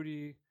 Jerry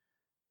Jeudy,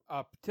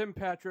 Tim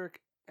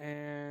Patrick,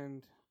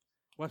 and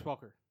Wes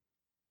Welker.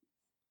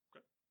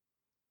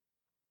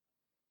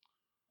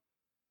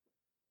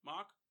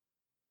 Mock.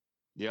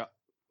 Yeah.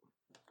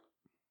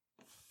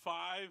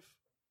 5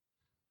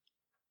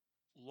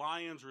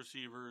 Lions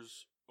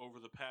receivers over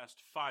the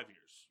past 5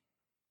 years.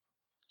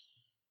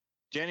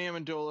 Danny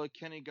Amendola,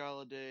 Kenny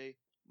Galladay,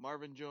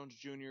 Marvin Jones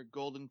Jr.,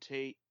 Golden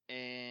Tate,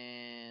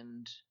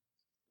 and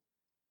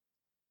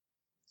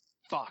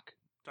fuck.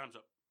 Time's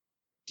up.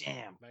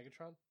 Damn.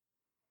 Megatron?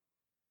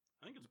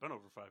 I think it's been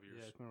over 5 years.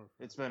 Yeah, it's been over.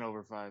 It's been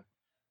over 5.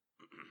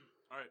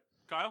 All right,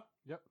 Kyle.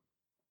 Yep.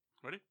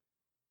 Ready?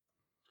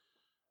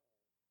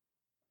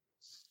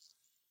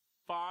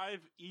 5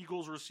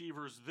 Eagles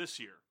receivers this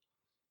year.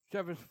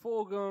 Travis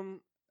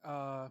Fulgham,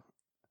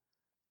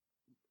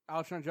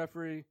 Alshon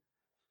Jeffrey,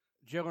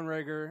 Jalen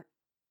Rager.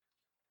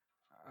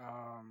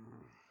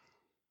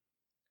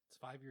 It's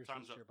 5 years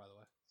Time's this up. year, by the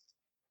way.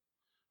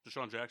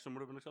 Deshaun Jackson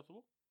would have been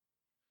acceptable.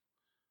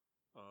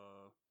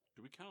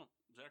 Do we count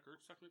Zach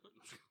Ertz technically?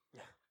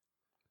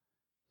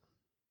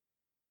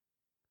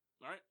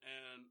 All right,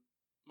 and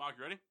Mark,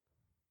 you ready?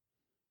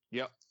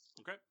 Yep.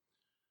 Okay.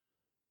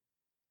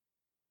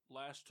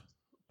 Last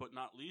but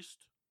not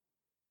least,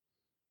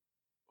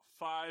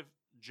 5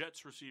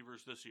 Jets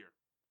receivers this year.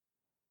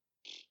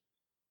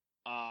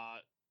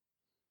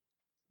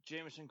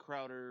 Jamison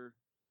Crowder,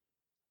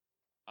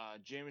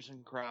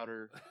 Jamison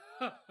Crowder,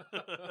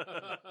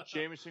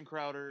 Jamison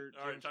Crowder,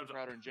 All right, Jamison time's up.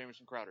 Crowder, and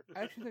Jamison Crowder.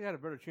 I actually think I had a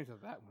better chance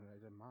of that one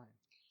than mine.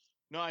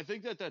 No, I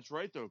think that's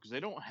right though, because they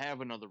don't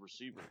have another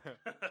receiver.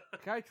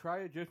 Can I try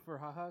it just for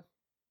ha-has?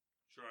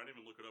 Sure, I didn't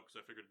even look it up because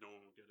I figured no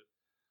one would get it.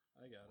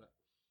 I got it.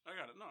 I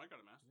got it. No, I got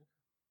it, Master.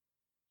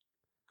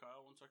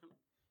 Kyle, 1 second.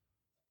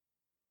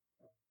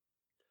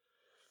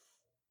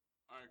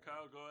 All right,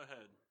 Kyle, go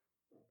ahead.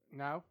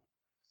 Now?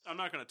 I'm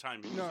not going to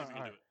time you. No, See if you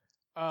can all do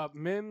right. it.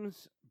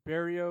 Mims,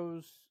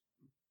 Berrios,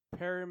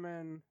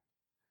 Perriman,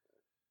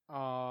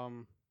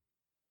 You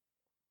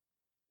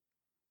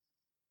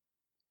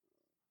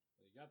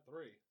got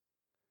 3.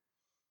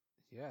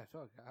 yeah, that's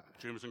all I got.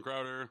 Jameson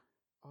Crowder.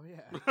 Oh,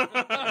 yeah.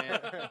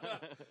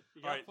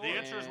 All right, the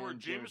answers were And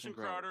Jamison Jamison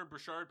Crowder,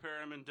 Brashard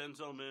Perriman,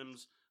 Denzel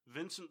Mims,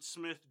 Vincent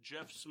Smith,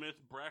 Jeff Smith,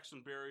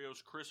 Braxton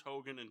Berrios, Chris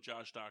Hogan, and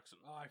Josh Doxson.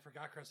 Oh, I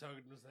forgot Chris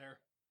Hogan was there.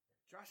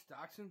 Josh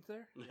Doxson's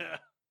there? Yeah.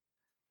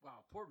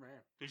 Wow, poor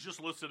man. He's just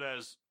listed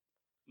as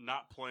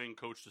not playing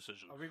coach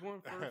decision. Are we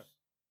going first?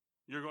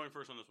 You're going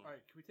first on this one. All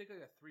right, can we take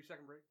like a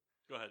 3-second break?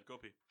 Go ahead, go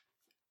pee.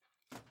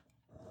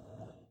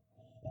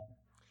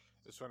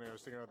 It's funny. I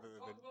was thinking about the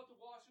about the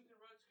Washington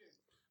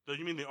Redskins.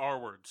 You mean the R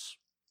words.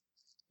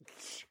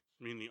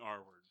 You mean the R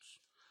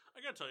words. I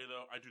gotta tell you,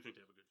 though, I do think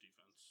they have a good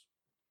defense.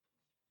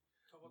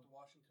 Talk about the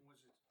Washington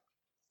Wizards.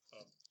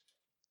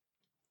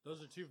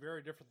 Those are 2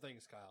 very different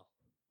things, Kyle.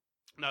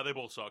 No, they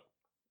both suck.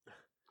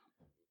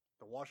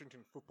 the Washington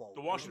football.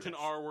 The Washington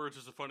Wizards. R words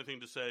is a funny thing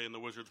to say, and the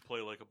Wizards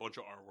play like a bunch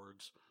of R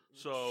words.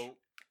 So,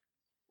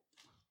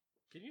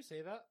 Can you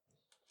say that?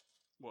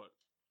 what?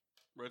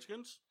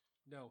 Redskins?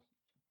 No.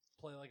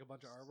 Play like a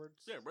bunch of R words?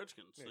 Yeah,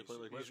 Redskins. Yeah, They play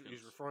like he's Redskins.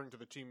 he's referring to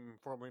the team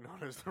formerly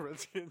known as the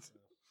Redskins.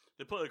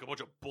 They play like a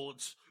bunch of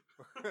bullets.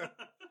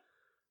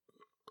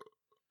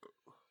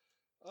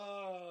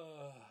 Are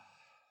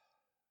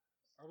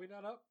we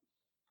not up?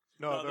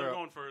 No, they're they're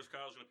going first.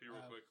 Kyle's going to pee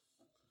real quick.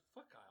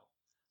 Fuck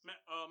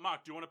Kyle.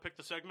 Mock, do you want to pick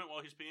the segment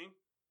while he's peeing?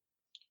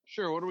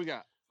 Sure, what do we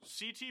got?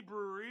 CT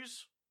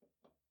Breweries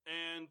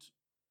and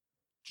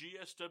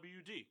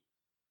GSWD.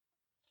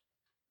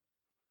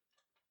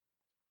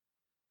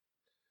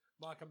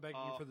 Mock, I'm begging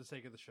you for the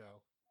sake of the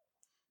show.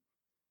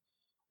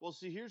 Well,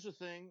 see, here's the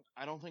thing.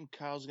 I don't think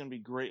Kyle's going to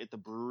be great at the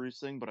breweries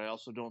thing, but I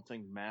also don't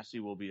think Massey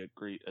will be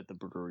great at the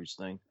breweries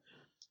thing.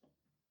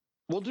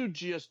 We'll do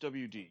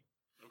GSWD.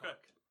 Okay.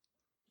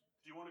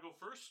 Do you want to go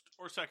first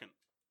or second?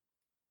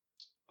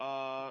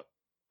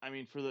 I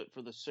mean, for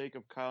the sake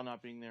of Kyle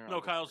not being there. No,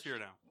 I'll go Kyle's first. here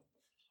now.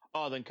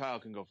 Oh, then Kyle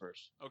can go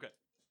first. Okay.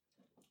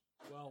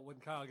 Well, when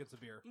Kyle gets a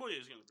beer. Well, yeah,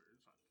 he's going to be here.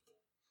 It's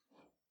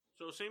fine.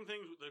 So, same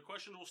thing. The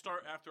questions will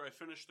start after I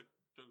finish the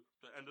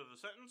end of the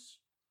sentence.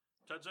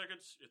 10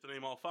 seconds. You have to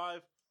name all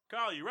 5.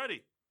 Kyle, you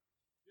ready?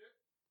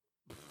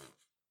 Yeah.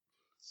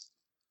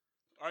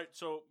 All right,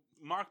 so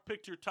Mock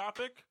picked your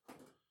topic.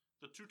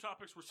 The 2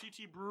 topics were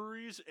CT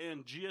Breweries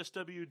and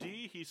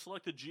GSWD. He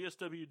selected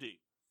GSWD.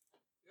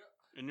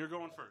 Yeah. And you're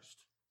going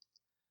first.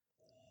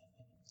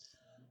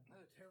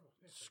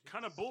 It's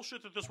kind of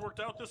bullshit that this worked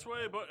out this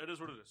way, but it is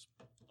what it is.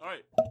 All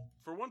right,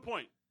 for 1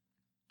 point,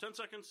 10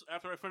 seconds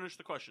after I finish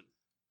the question.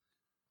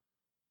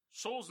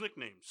 Soul's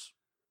nicknames.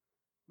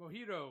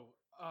 Mojito.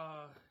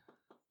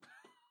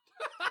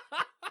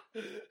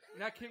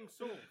 Nat King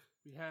Soul.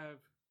 We have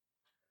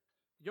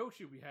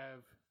Yoshi, we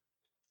have.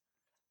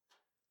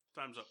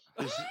 Time's up.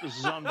 This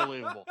is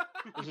unbelievable.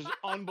 This is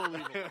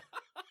unbelievable.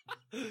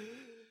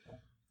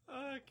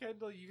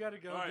 Kendall, you got to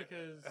go All right.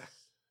 because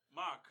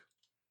Mock.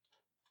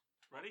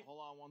 Ready? Hold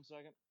on 1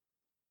 second.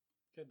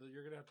 Kendall,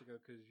 you're gonna have to go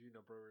because you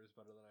know breweries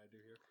better than I do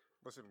here.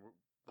 Listen,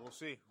 we'll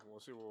see. We'll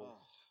see. Oh.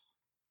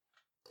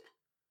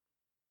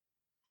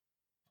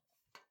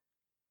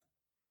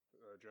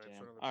 Giant Damn.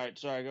 son of a- All right,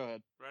 sorry. Go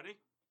ahead. Ready?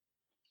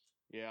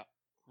 Yeah.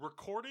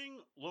 Recording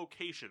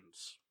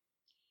locations.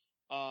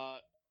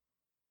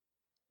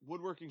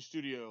 Woodworking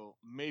studio,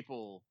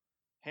 Maple,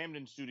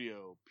 Hamden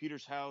studio,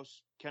 Peter's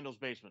house, Kendall's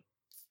basement.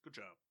 Good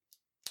job.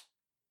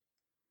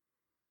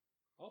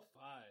 All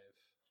 5.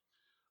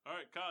 All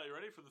right, Kyle, you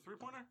ready for the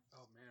 3-pointer?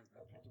 Oh man, I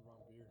picked the wrong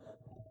beer.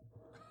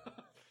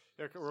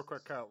 Yeah, real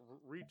quick, Kyle.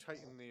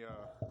 Retighten the.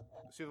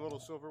 See the little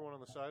silver one on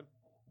the side?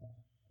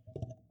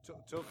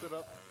 Tilt it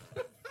up.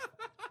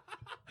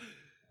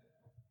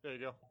 There you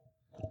go.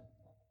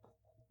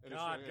 And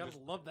God, and gotta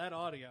love that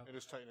audio. and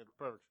just tighten it.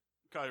 Perfect.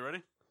 Kyle, you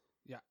ready?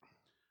 Yeah.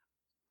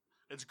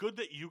 It's good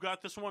that you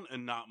got this one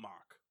and not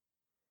Mock.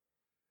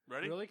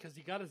 Ready? Really? Because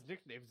he got his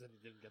nicknames and he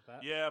didn't get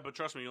that. Yeah, but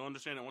trust me, you'll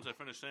understand it once I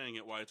finish saying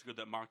it, why it's good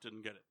that Mock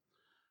didn't get it.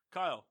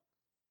 Kyle,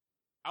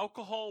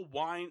 alcohol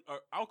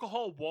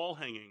wall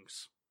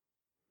hangings.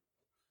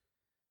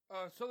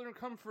 Southern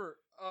Comfort,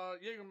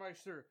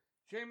 Jägermeister,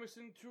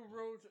 Jameson, Two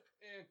Roads,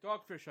 and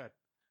Dogfish Head.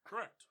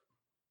 Correct.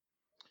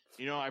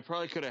 You know, I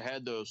probably could have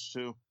had those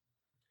too.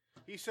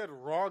 He said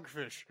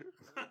rogfish.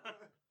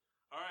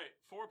 All right,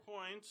 4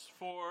 points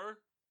for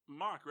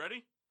Mock.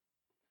 Ready?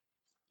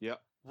 Yep.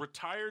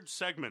 Retired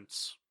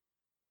segments.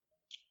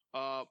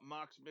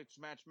 Mock's mix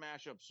match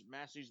mashups,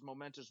 Massey's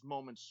momentous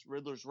moments,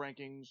 Riddler's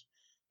rankings,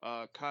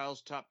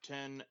 Kyle's top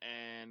 10,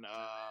 and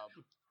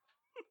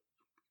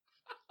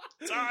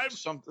Time.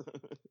 something.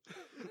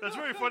 That's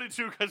very funny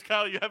too, because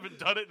Kyle, you haven't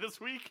done it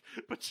this week,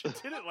 but you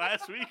did it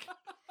last week.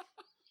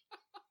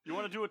 You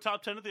want to do a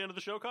top 10 at the end of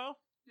the show, Kyle?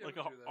 Yeah, Like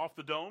we can do that. off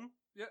the dome?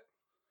 Yeah.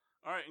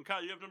 All right, and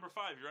Kyle, you have number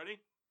 5. You ready?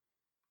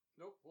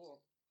 Nope, hold on.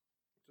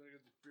 So I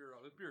get this beer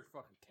out. This beer is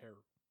fucking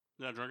terrible.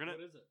 You're not drinking What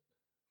it? is it?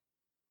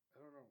 I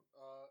don't know.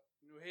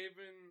 New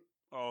Haven.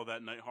 Oh,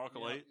 that Nighthawk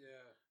Light?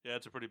 Yeah. Yeah,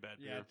 it's a pretty bad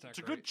Yeah, beer. it's not It's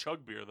a great. good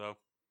chug beer, though.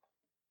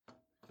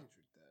 Can't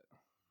drink that.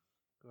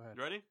 Go ahead.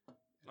 You ready?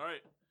 All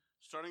right.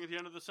 Starting at the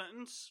end of the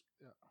sentence.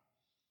 Yeah.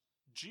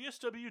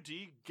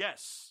 GSWD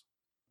guess.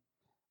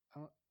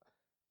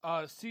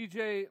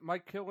 CJ,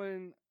 Mike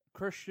Killen,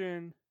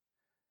 Christian,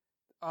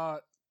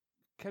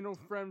 Kendall's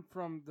friend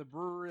from the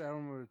brewery. I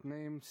don't know his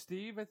name.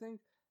 Steve, I think.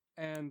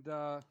 And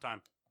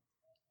Time.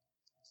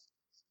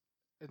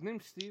 his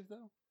name's Steve,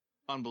 though.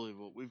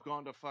 Unbelievable. We've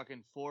gone to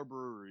fucking 4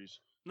 breweries.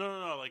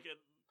 No.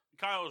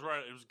 Kyle was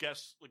right. It was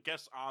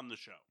guests on the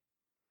show.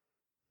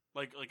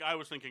 Like I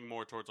was thinking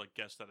more towards like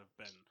guests that have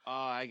been.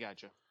 I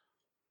gotcha.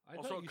 I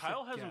thought Also, you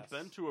Kyle said hasn't guess.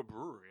 been to a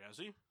brewery, has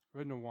he?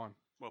 Been to one.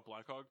 What,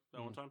 Black Hog? That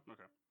Mm-hmm. one time?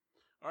 Okay.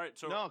 All right,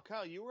 so. No,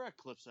 Kyle, you were at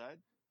Cliffside.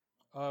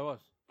 Oh, I was.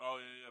 Oh,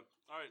 yeah.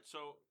 All right,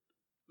 so,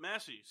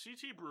 Massey,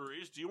 CT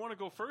Breweries, do you want to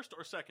go first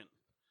or second?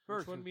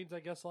 First. Which one means I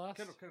guess last?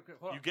 Kendall,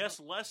 hold on. You guess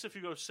less if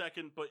you go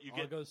second, but you I'll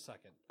get. go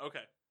second. Okay.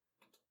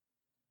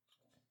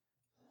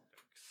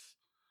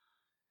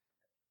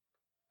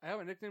 I have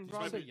a nickname Did you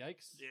wrong. say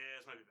yikes? Yeah,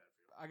 this might be bad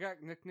for you. I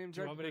got nicknames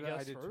Do you right, want me to but I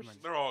guess did too first? many.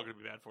 They're all going to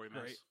be bad for you,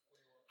 Mass. Great.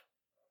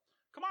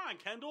 Come on,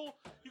 Kendall.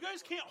 You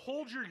guys can't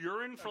hold your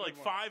urine for like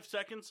 5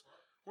 seconds.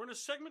 We're in a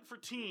segment for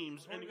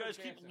teams, and you guys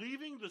keep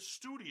leaving the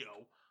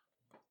studio.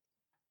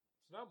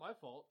 It's not my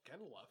fault.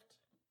 Kendall left.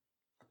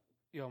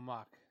 Yo,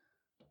 Mock.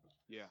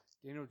 Yeah.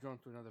 Daniel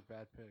Jones with another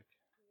bad pick.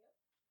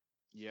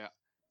 Yeah.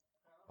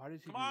 Why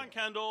does he Come do on, that?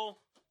 Kendall.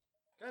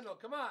 Kendall,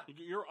 come on.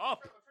 You're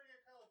up.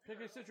 Pick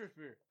a citrus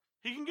beer.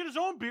 He can get his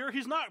own beer.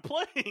 He's not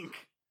playing.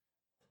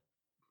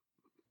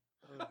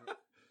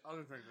 I'll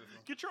just drink this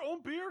one. Get your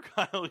own beer,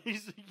 Kyle.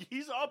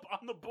 He's up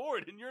on the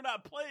board, and you're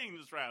not playing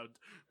this round.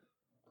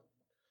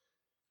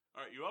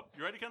 All right, you up?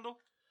 You ready, Kendall?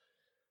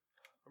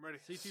 I'm ready.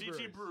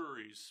 CT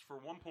Breweries for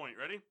 1 point.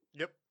 Ready?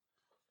 Yep.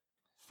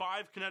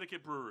 5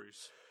 Connecticut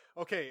breweries.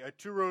 Okay,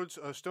 Two Roads,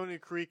 Stony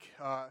Creek,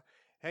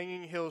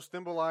 Hanging Hills,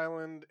 Thimble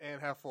Island, and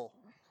Half Full.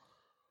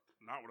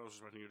 Not what I was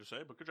expecting you to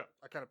say, but good job.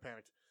 I kind of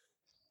panicked.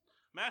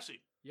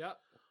 Massey, Yep.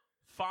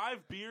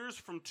 5 beers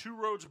from Two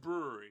Roads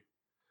Brewery.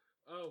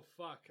 Oh,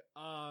 fuck.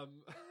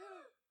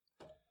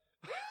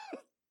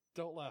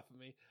 Don't laugh at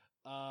me.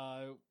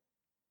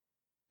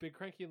 Big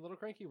Cranky and Little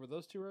Cranky, were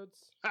those 2 roads?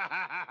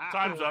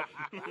 Time's up.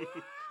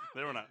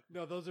 They were not.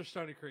 No, those are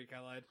Stony Creek. I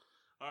lied.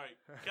 All right,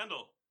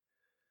 Kendall.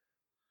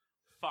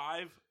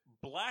 5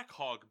 Black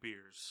Hog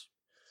beers.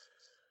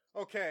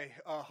 Okay,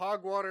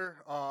 Hogwater,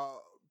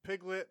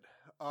 Piglet,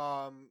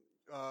 Granola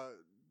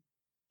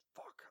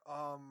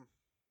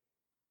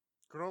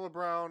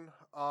Brown,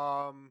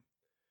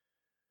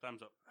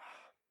 Time's up.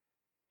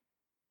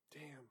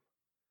 damn.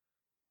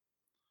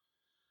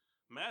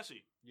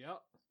 Massey,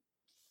 Yep.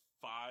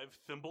 5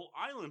 Thimble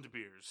Island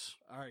beers.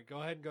 All right, go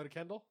ahead and go to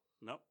Kendall.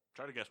 Nope.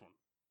 Try to guess one.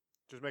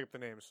 Just make up the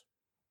names.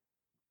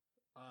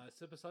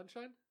 Sip of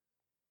Sunshine?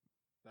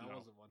 That No.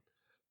 wasn't one.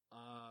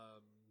 I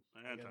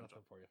And got time's nothing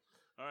up. for you.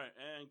 All right,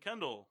 and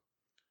Kendall,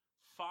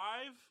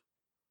 5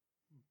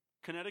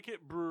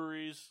 Connecticut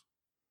breweries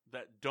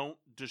that don't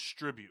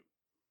distribute.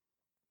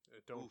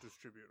 Don't Oof.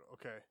 distribute.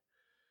 Okay.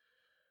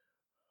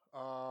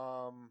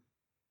 No,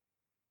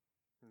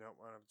 I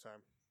don't have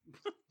time.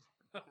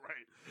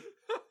 Right.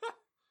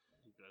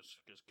 You guys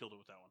killed it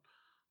with that one.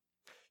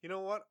 You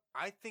know what?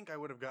 I think I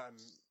would have gotten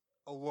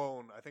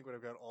alone. I think would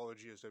have gotten all the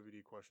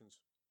GSWD questions.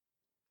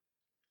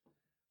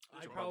 I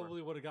It's a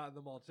probably would have gotten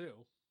them all too.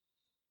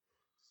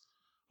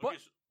 Okay, But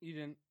you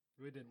didn't.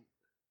 We didn't.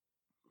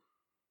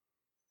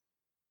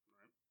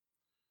 that's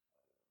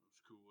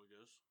cool,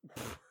 I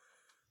guess.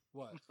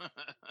 What?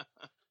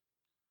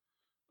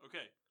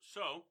 Okay,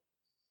 so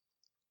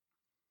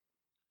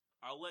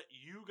I'll let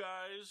you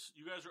guys.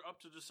 You guys are up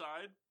to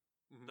decide.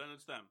 Mhm. Then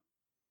it's them.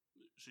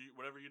 So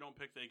whatever you don't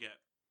pick, they get.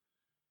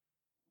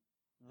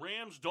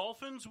 Rams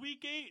Dolphins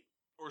week 8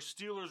 or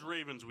Steelers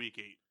Ravens week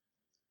 8.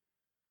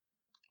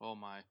 Oh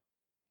my.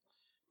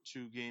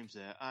 2 games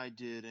that I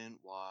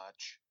didn't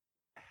watch.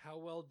 How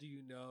well do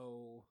you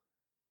know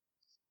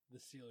the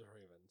Steelers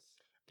Ravens?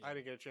 I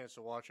didn't get a chance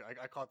to watch it.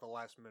 I caught the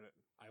last minute.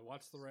 I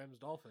watched the Rams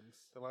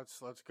Dolphins. Then let's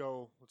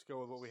go. Let's go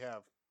with what we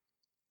have.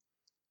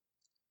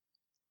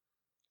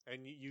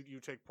 And you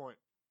take point.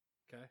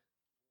 Okay.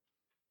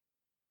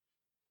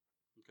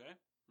 Okay,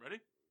 ready?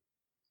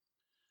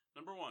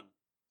 Number 1.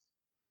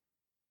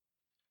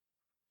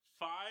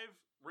 5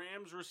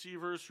 Rams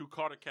receivers who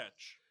caught a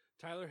catch.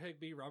 Tyler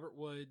Higbee, Robert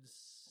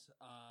Woods,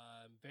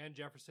 Van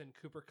Jefferson,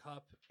 Cooper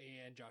Kupp,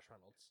 and Josh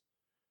Reynolds.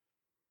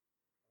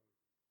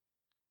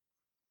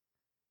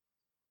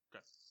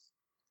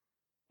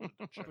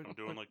 Check. I'm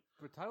doing like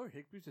But Tyler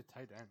Higbee's a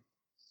tight end.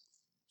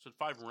 said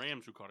 5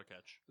 Rams who caught a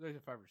catch. There's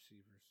 5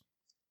 receivers.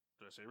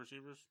 Did I say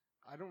receivers?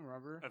 I don't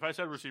remember. If I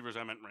said receivers,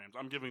 I meant Rams.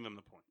 I'm giving them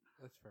the point.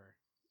 That's fair.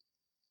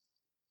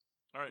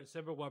 All right.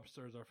 December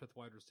Webster is our 5th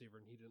wide receiver,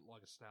 and he didn't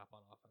log a snap on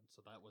offense,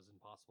 so that was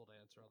impossible to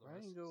answer Why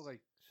otherwise. didn't you go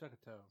like suck a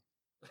toe?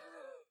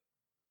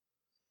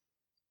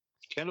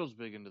 Kendall's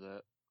big into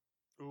that.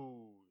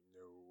 Ooh,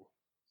 no.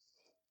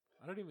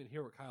 I don't even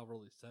hear what Kyle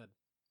really said.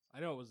 I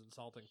know it was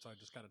insulting, so I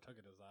just kind of took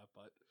it as that,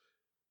 but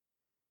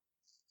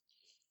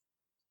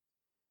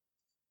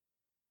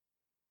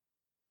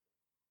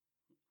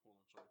Hold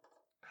on,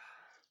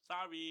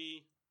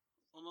 sorry.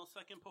 Uno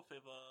second, por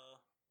favor.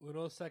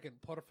 uno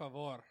second, por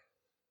favor.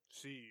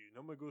 Sí,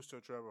 no me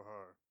gusta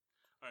trabajar.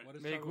 All right, What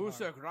is Me trabajar?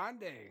 gusta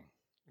grande.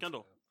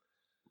 Kendall.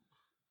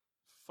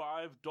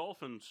 5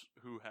 Dolphins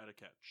who had a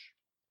catch.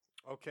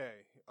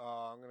 Okay,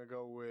 I'm gonna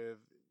go with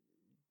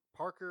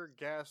Parker,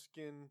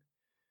 Gaskin,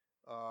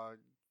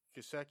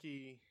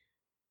 Gesicki.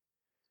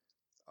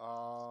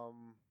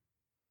 Time's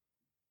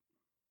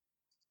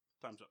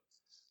up.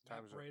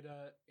 Time's up.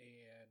 Breda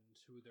and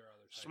who their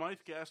other tight Smythe,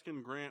 ends.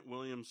 Gaskin, Grant,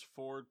 Williams,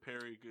 Ford,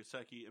 Perry,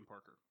 Gesicki, and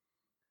Parker.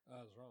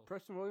 I was wrong.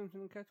 Preston Williams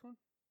didn't catch one?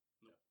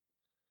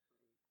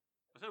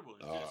 I said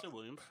Williams. Yeah, I said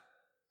Williams.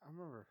 I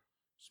remember.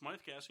 Smythe,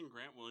 Gaskin,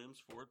 Grant, Williams,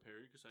 Ford,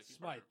 Perry, Gesicki,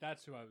 Smythe, Parker.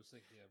 that's who I was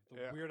thinking of.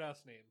 The Yeah. weird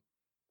ass name.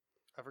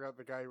 I forgot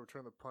the guy who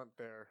returned the punt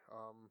there.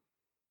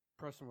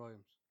 Preston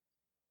Williams.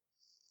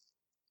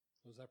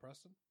 Was that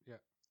Preston? Yeah.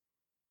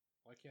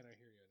 Why can't I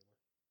hear you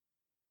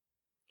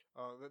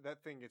anymore?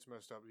 That thing gets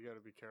messed up. You got to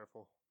be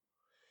careful.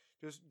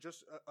 Just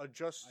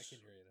adjust. I can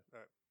hear you now.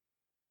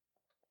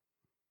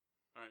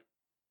 All right.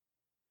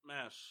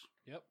 Mass.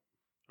 Yep.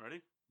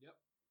 Ready? Yep.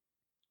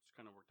 It's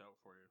kind of worked out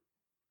for you.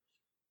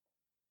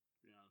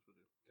 To be honest with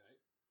you. Okay.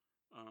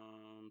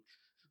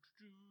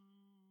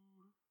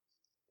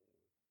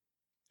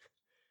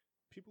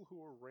 People who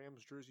wear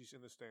Rams jerseys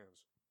in the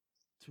stands.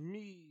 To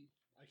me,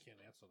 I can't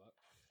answer that.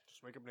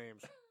 Just make up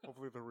names.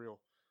 Hopefully they're real.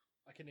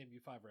 I can name you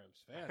 5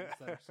 Rams fans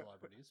that are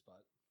celebrities,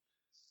 but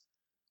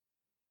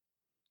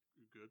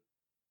You good?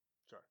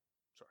 Sorry.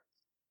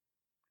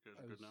 You guys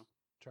I are was good now?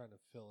 trying to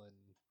fill in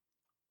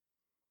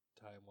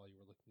time while you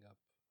were looking up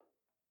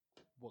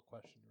what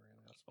question you were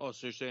going to ask. Oh,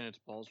 so you're saying it's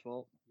Paul's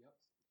fault? Yep.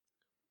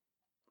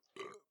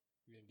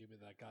 You didn't give me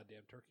that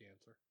goddamn turkey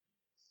answer.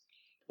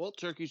 Well,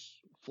 turkeys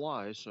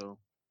fly, so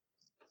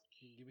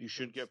You, can give me you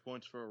shouldn't points. get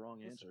points for a wrong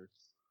Listen. answer.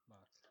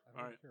 Mark, I don't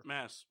All right. care.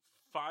 Mass.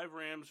 5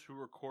 Rams who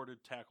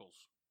recorded tackles.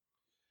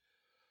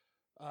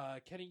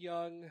 Kenny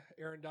Young,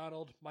 Aaron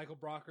Donald, Michael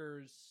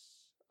Brockers,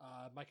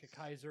 Micah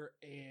Kaiser,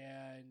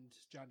 and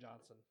John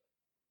Johnson.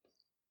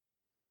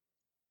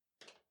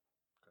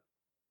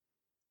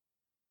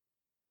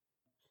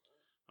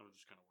 That was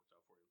just kind of worked out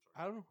for you. I'm sorry.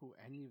 I don't know who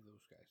any of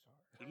those guys are.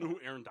 You know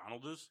who Aaron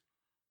Donald is?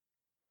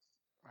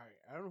 All right,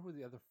 I don't know who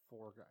the other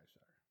 4 guys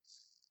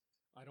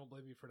are. I don't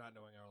blame you for not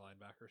knowing our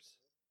linebackers.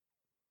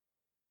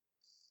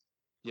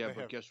 Yeah, They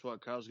but have- guess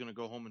what? Kyle's going to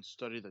go home and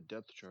study the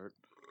depth chart.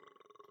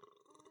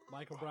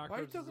 Michael Why are you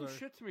Brockers is talking our...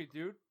 shit to me,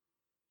 dude?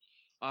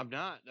 I'm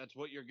not. That's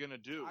what you're going to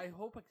do. I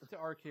hope I get to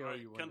RKO All right,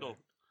 you one Kendall. day.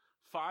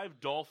 5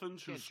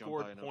 Dolphins who Can't jump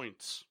scored high enough.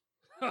 points.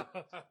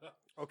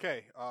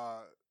 Okay.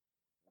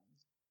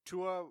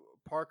 Tua,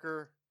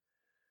 Parker,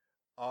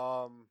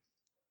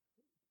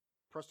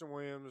 Preston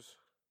Williams,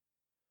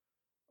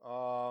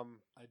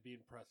 I'd be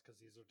impressed because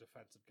these are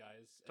defensive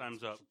guys. And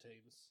Time's up. special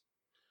teams.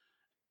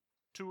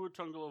 Tua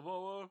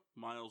Tagovailoa,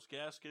 Miles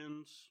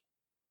Gaskins,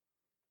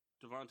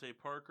 Devontae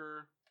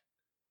Parker,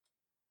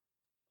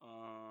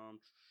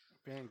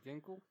 Van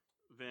Ginkel,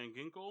 Van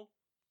Ginkel,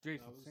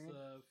 Jason That was Singh.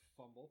 the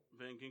fumble.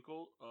 Van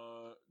Ginkel,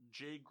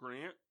 Jay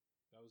Grant,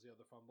 That was the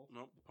other fumble.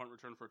 nope, punt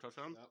return for a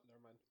touchdown, Nope, never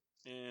mind.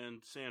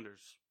 and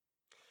Sanders.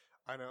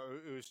 I know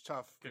it was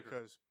tough Kicker.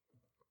 because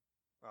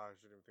I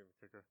shouldn't even think of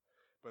the kicker,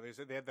 but they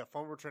said they had that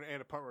fumble return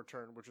and a punt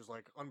return, which is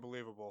like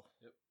unbelievable.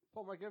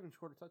 Paul Mike Evans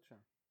scored a touchdown.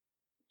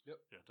 Yeah,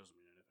 it doesn't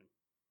mean anything.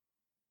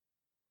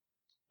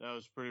 That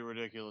was pretty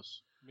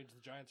ridiculous. Means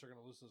the Giants are going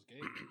to lose this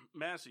game.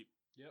 Massey,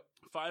 Yep.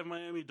 5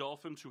 Miami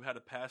Dolphins who had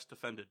a pass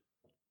defended.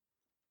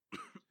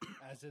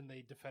 As in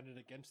they defended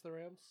against the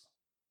Rams?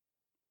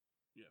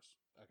 Yes.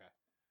 Okay.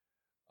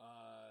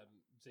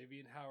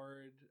 Xavier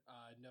Howard,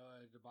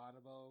 Noah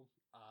DeBonabo,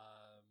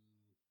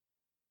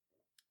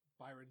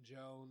 Byron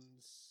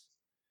Jones.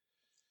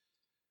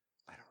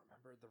 I don't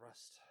remember the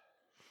rest.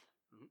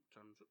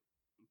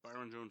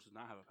 Byron Jones did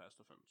not have a pass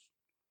defense.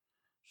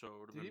 So it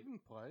would have Did he been even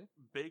play?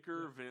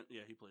 Baker Van.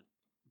 Yeah, he played.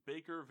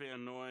 Baker,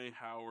 Van Noy,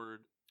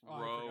 Howard, Oh, I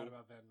Rowe, forgot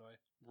about Van Noy.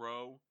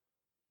 Rowe,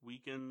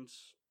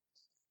 Weekends,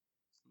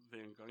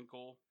 Van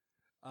Ginkel.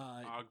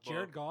 Ogba.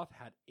 Jared Goff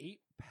had 8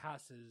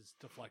 passes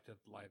deflected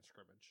at the line of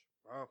scrimmage.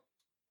 Wow.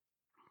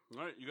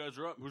 All right, you guys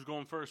are up. Who's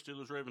going first?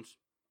 Steelers, Ravens.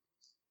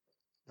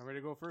 You ready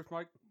to go first,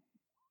 Mike?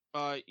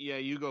 Yeah,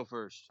 you go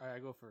first. All right, I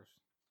go first.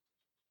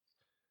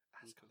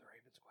 Ask him the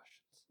Ravens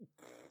questions.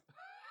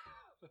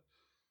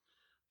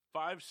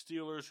 5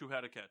 Steelers who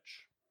had a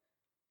catch.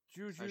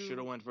 Juju. I should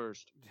have went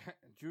first.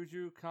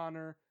 Juju,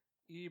 Connor,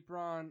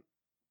 Ebron,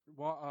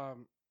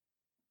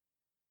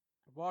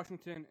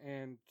 Washington,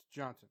 and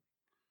Johnson.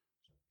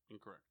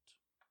 Incorrect.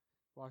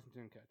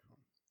 Washington catch one.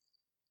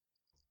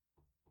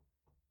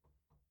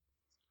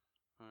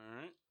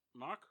 All right,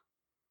 Mock.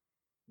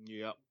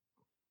 Yep.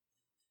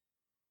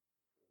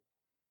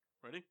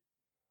 Ready?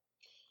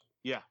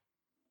 Yeah.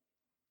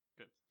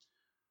 Good.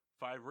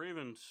 5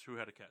 Ravens who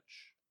had a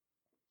catch.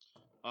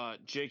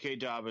 J.K.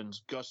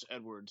 Dobbins, Gus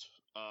Edwards,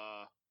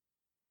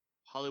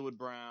 Hollywood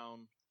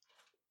Brown,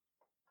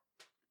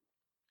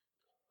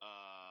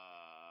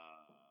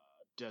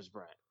 Des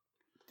Bryant.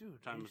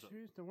 Dude, Time are you is up.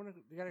 serious?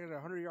 They gotta get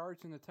 100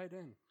 yards in the tight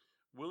end.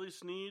 Willie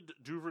Snead,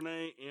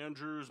 Duvernay,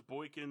 Andrews,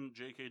 Boykin,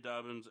 J.K.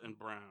 Dobbins, and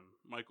Brown.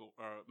 Malcolm,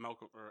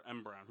 or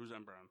M. Brown. Who's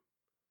M. Brown?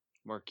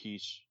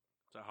 Marquise.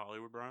 Is that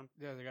Hollywood Brown?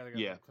 Yeah, they gotta get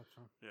Yeah. a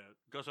touchdown. Yeah.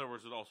 Gus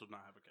Edwards did also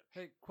not have a catch.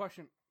 Hey,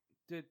 question: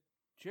 did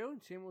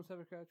Jalen Samuels have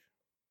a catch?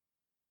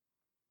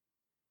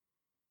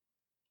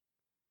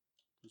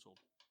 Who's old?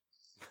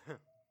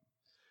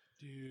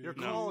 Dude. Your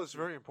No. call is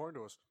very important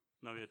to us.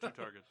 No, he had 2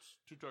 targets.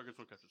 2 targets,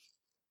 1 catches.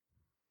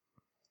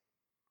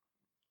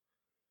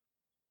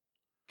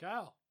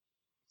 Kyle.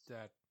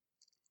 Dad.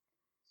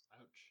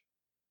 Ouch.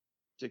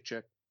 Dick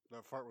check.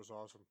 That fart was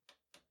awesome.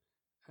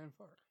 And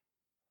fart.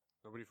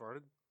 Nobody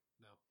farted?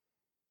 No.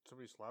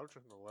 Somebody slouched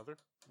in the leather?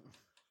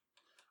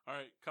 All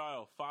right,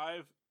 Kyle.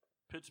 5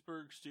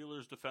 Pittsburgh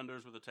Steelers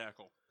defenders with a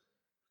tackle.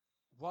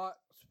 Watt,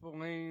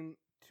 Spillane,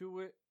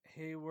 Tuitt,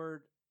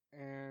 Hayward,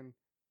 and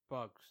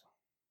Bugs.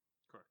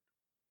 Correct.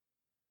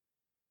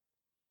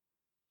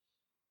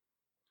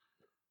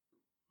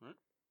 All right.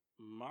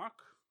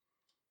 Mock.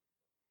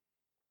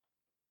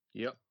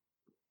 Yep.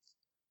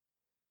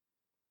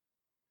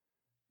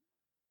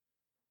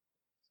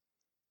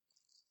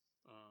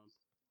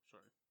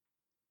 Sorry.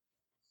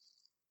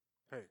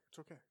 Hey, it's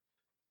okay.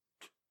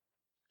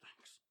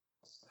 Thanks.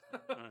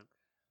 All right.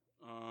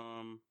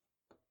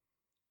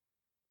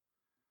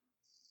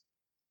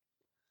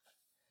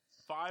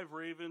 5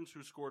 Ravens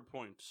who scored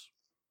points.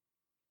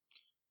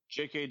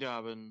 J.K.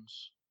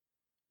 Dobbins,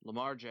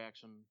 Lamar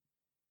Jackson,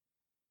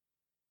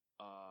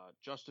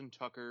 Justin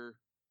Tucker,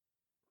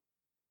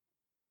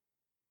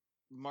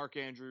 Mark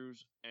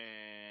Andrews,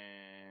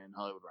 and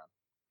Hollywood Brown.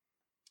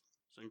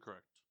 It's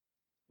incorrect.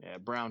 Yeah,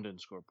 Brown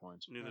didn't score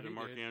points. Neither No, did he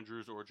Mark did.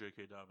 Andrews or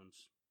J.K.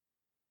 Dobbins.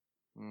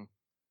 Hmm.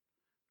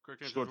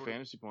 Correct answer Scored is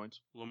fantasy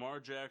points. Lamar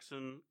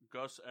Jackson,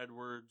 Gus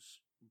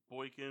Edwards,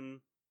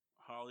 Boykin,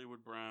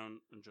 Hollywood Brown,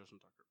 and Justin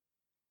Tucker.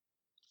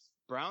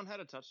 Brown had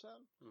a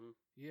touchdown?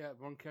 Yeah,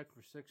 1 catch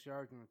for 6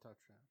 yards and a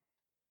touchdown.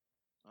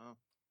 Oh.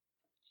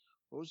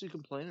 What was he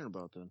complaining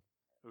about then?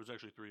 It was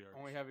actually 3 yards.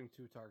 Only having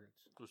 2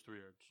 targets. It was 3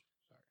 yards.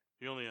 Sorry.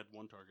 He only had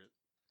 1 target.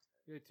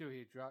 Yeah, 2.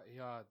 He dropped.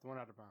 The one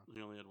out of bounds.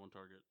 He only had 1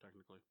 target,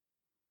 technically.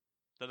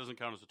 That doesn't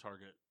count as a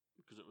target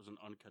because it was an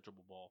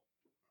uncatchable ball.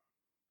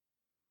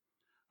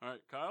 All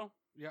right, Kyle.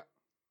 Yeah.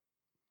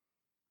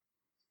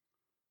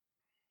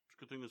 It's a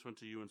good thing this went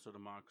to you instead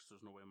of Mock, 'cause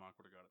there's no way Mock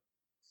would have got it.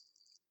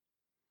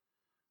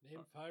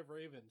 Name 5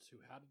 Ravens who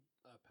had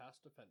a pass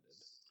defended.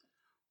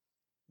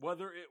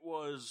 Whether it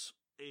was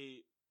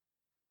a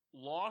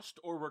lost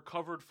or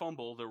recovered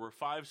fumble, there were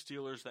 5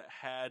 Steelers that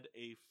had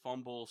a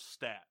fumble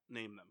stat.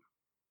 Name them.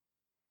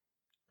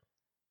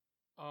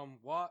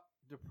 Watt,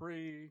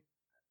 Dupree,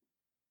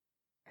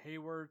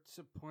 Hayward,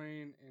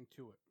 Siplane, and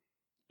Tuitt.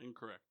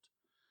 Incorrect.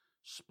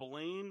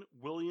 Spillane,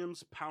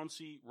 Williams,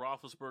 Pouncey,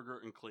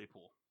 Roethlisberger, and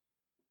Claypool.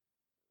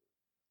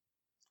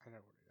 I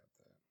never would have got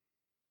that.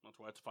 That's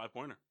why it's a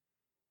 5-pointer.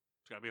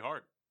 It's got to be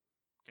hard.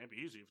 Can't be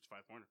easy if it's a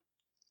 5-pointer.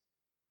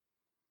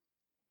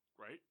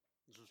 Right?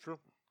 This is true.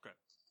 Okay.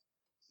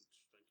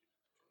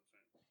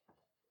 Thank you.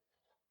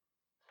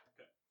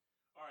 Okay.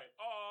 All right.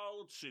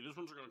 Let's see. This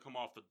one's going to come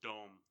off the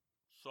dome.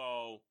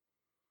 So,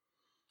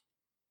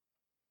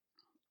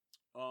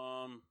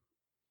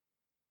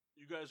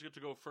 you guys get to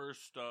go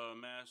first,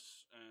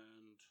 Mass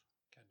and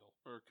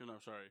Kendall, no,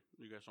 sorry,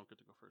 you guys don't get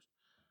to go first.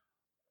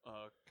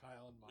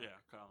 Kyle, and Mock. Yeah,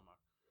 Kyle and Mock.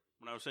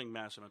 When I was saying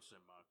Mass, I meant to say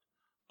Mock.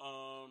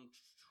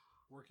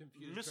 We're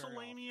confused.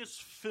 Miscellaneous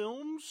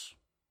films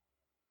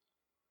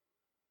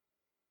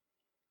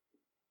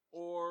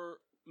or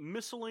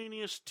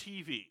miscellaneous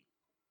TV?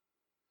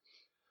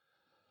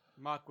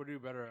 Mock, what are you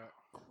better at?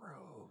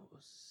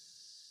 Gross.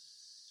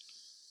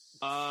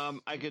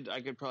 I could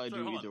probably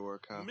Sorry, do hold either on.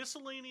 work. Huh?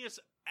 Miscellaneous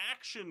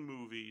action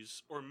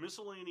movies or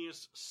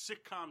miscellaneous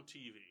sitcom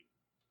TV?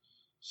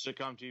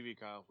 Sitcom TV,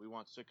 Kyle. We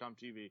want sitcom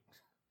TV.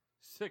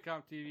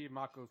 Sitcom TV.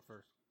 Mock goes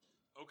first.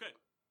 Okay.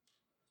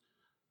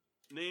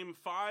 Name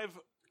 5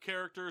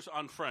 characters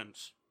on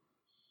Friends.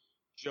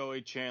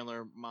 Joey,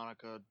 Chandler,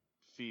 Monica,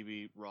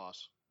 Phoebe,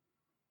 Ross.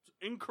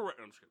 Incorrect.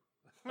 I'm just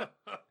kidding.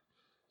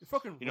 You're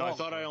fucking You know, wrong, I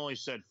thought I bro. only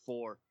said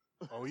 4.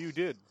 Oh, you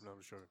did. No,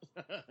 I'm sure.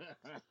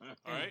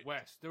 All right.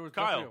 West. There was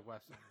Kyle. definitely a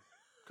West. in there.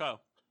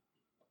 Kyle.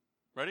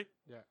 Ready?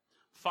 Yeah.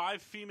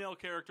 5 female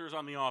characters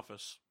on The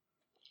Office.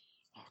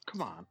 Oh,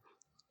 come on.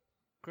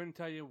 Couldn't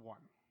tell you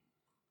one.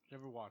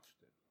 Never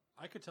watched it.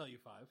 I could tell you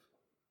 5.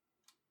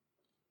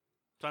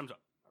 Time's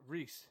up.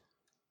 Reese.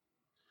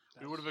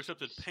 We would have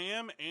accepted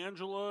Pam,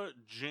 Angela,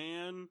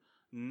 Jan,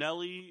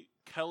 Nellie,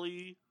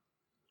 Kelly.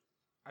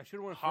 I should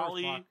have went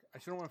Holly. first. Mock. I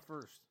should have went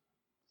first.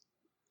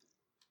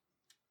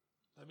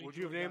 That means Would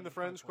you have would've named the gotten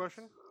Friends 5 points.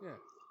 question?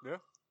 Yeah.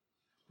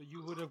 But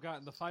you would have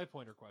gotten the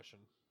 5-pointer question.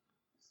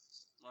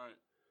 All right.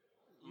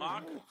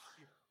 Mock,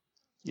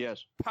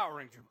 Yes. Power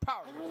Ranger.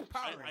 Power Ranger.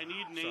 Power Ranger. I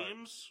need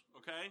names,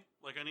 okay?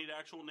 Like, I need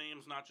actual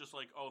names, not just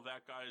like, oh,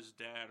 that guy's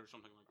dad or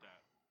something like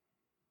that.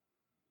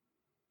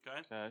 Okay?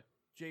 Okay.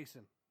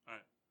 Jason. All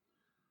right.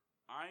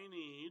 I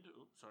need.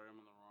 Oops, sorry, I'm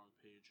on the wrong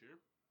page here.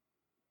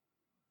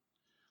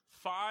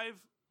 5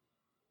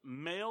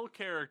 male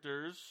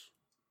characters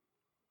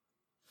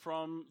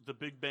from The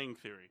Big Bang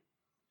Theory.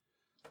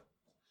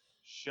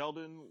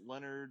 Sheldon,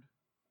 Leonard,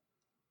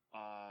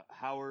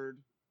 Howard,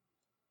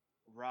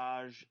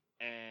 Raj,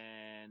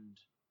 and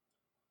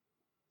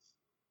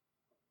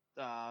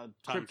Time's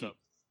Kripke. up.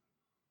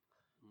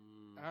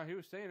 He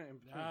was saying it in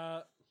between.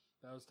 That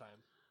was time.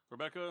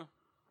 Rebecca,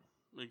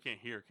 you can't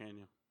hear, can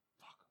you?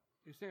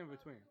 He was saying in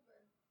between.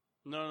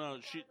 No.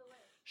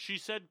 She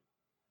said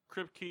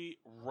Kripke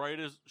right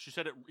as she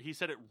said it. He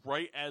said it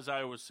right as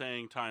I was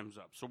saying time's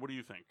up. So what do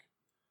you think?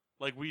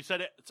 Like we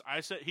said it.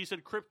 He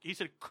said Kripke. He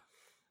said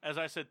as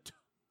I said. Do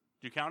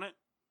you count it?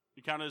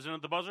 You count it as in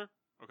at the buzzer?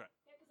 Okay.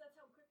 Yeah, because that's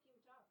how Kripke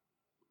would talk.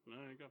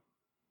 There you go.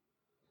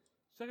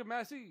 Second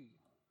Massey.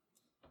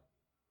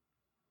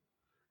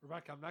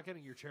 Rebecca, I'm not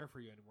getting your chair for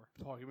you anymore.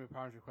 Paul, give me a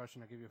Power Ranger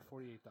question. I'll give you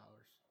 $48.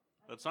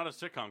 That's not a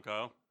sitcom,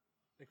 Kyle.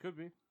 It could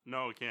be.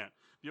 No, it can't.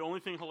 The only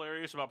thing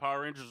hilarious about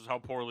Power Rangers is how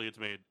poorly it's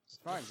made. It's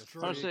fine. That's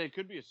I would say it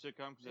could be a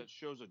sitcom because that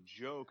show's a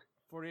joke.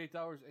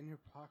 $48 in your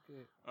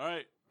pocket. All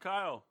right,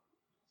 Kyle.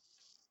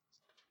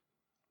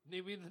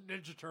 Name me the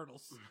Ninja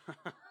Turtles.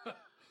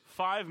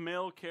 5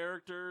 male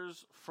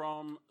characters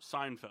from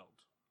Seinfeld.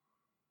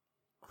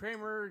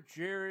 Kramer,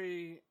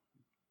 Jerry,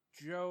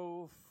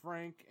 Joe,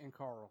 Frank, and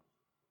Carl.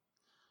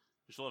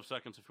 You still have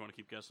seconds if you want to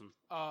keep guessing.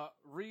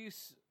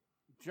 Reese,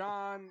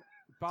 John,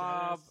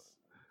 Bob, Dennis.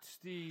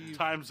 Steve.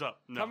 Time's up.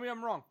 No, Tell me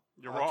I'm wrong.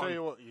 you're I'll wrong. tell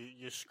you what,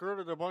 you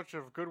skirted a bunch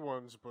of good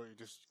ones, but you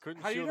just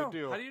couldn't How do seal you know? the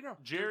deal. How do you know?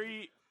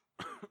 Jerry,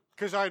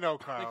 Because I know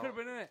They Kyle. could have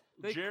been in it.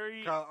 They,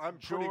 Jerry, Kyle, I'm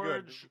pretty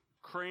good. George,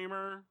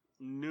 Kramer,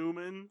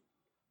 Newman,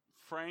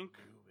 Frank,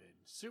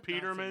 Soup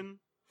Peterman,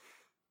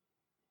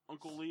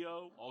 Uncle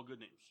Leo, all good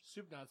names. Nazi.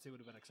 Soup Nazi would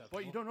have been acceptable.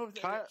 But you don't know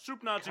if Kyle,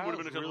 Soup Nazi would have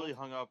been Kyle's acceptable. really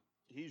hung up.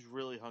 He's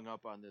really hung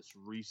up on this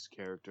Reese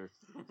character.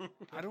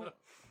 I don't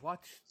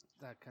watch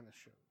that kind of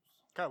shows.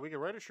 Kyle, we can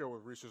write a show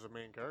with Reese as a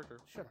main character.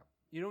 Shut up.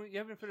 You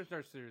haven't finished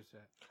our series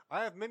yet.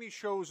 I have many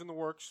shows in the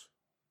works.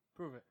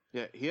 Prove it.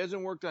 Yeah, he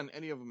hasn't worked on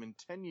any of them in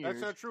 10 years.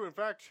 That's not true. In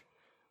fact,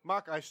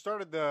 Mock, I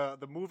started the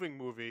moving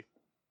movie.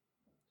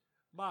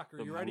 Mock, are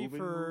The you ready moving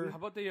for... How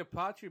about the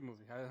Apache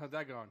movie? How'd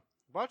that going?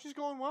 Bocce's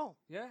going well.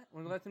 Yeah?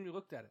 When the last time you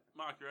looked at it?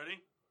 Mark, you ready?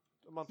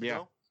 A month Yeah.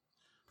 ago.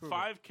 Prove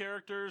 5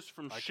 characters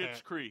from I Schitt's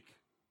can't. Creek.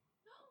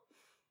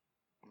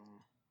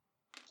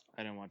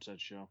 I didn't watch that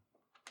show.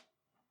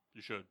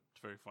 You should. It's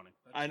very funny.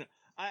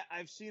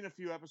 I've seen a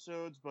few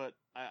episodes, but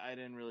I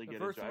didn't really The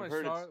get first into it. time I've I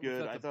heard saw it's it was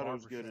good. at I the thought it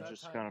was barber good. It shop.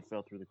 just kind of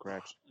fell through the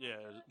cracks. Yeah,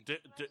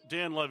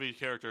 Dan Levy's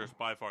character is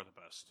by far the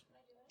best.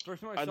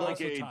 First time I I'd saw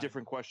like it, a time.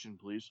 different question,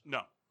 please.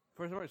 No,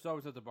 first time I saw it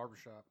was at the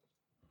barbershop.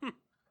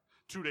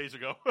 2 days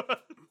ago. All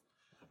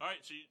right,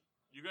 so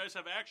you guys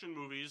have action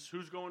movies.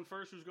 Who's going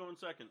first? Who's going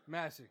second?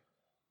 Massey.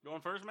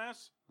 Going first,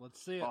 Mass?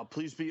 Let's see it.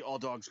 Please be All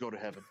Dogs Go to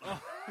Heaven.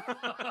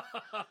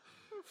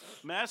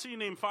 Massey,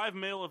 name 5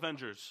 male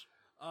Avengers.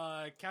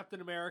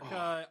 Captain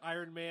America,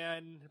 Iron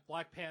Man,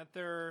 Black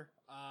Panther,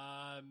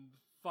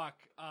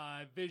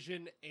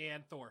 Vision,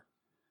 and Thor.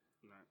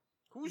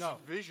 Who's No.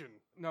 Vision?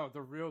 No,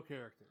 the real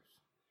characters.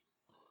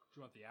 Do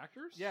you want the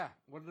actors? Yeah,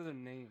 what are their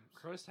names?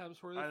 Chris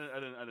Hemsworth. I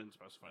didn't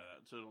specify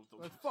that. So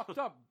don't. That's fucked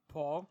up,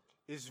 Paul.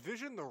 Is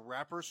Vision the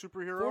rapper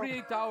superhero?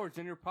 $48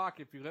 in your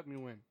pocket if you let me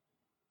win.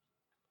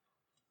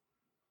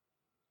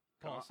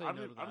 Paul, say I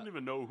no to don't that.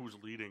 even know who's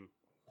leading.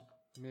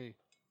 Me.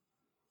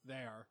 They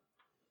are.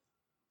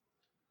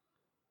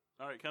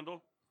 All right,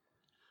 Kendall.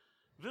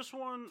 This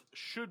one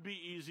should be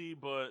easy,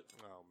 but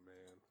Oh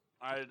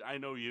man. I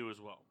know you as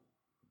well.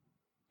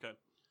 Okay.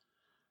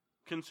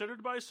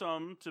 Considered by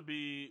some to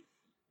be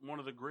one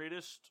of the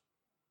greatest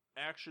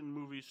action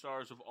movie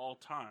stars of all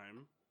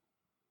time,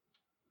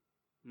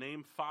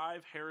 name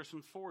 5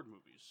 Harrison Ford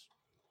movies.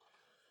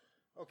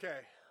 Okay.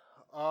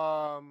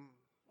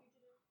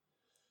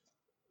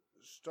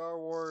 Star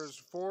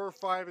Wars 4,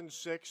 5, and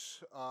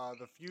 6.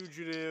 The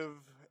Fugitive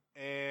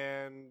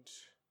and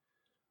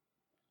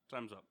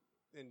Time's up.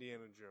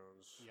 Indiana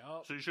Jones.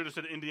 Yup. So you should have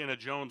said Indiana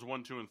Jones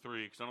 1, 2, and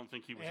 3 because I don't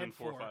think he was in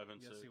 4, 5,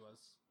 and 6. Yes, he was.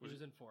 He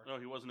was in 4. No,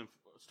 he wasn't in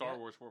Star Yeah.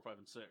 Wars 4, 5,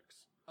 and 6.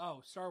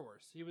 Oh, Star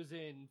Wars. He was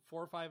in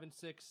 4, 5, and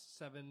 6,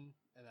 7,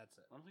 and that's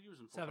it. I don't think he was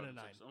in 4, 7 5, and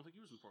 6. 9. I don't think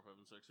he was in 4, 5,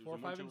 and 6. He was 4,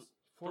 in 5, 1, and 2,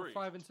 4, 3.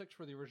 5, and 6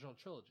 were the original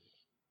trilogy.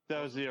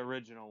 That was the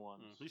original one.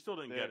 He still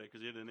didn't There. get it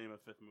because he had to name a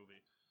 5th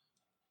movie.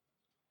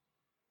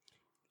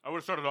 I would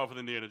have started off with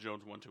Indiana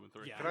Jones 1, 2, and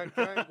 3. Yeah.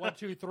 Can I 1,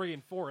 2, 3,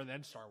 and 4, and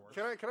then Star Wars.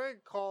 can I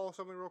call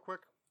something real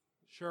quick?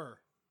 Sure.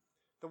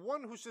 The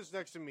one who sits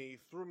next to me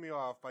threw me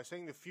off by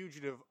saying The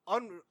Fugitive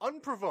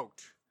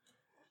unprovoked.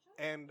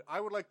 And I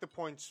would like the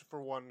points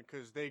for one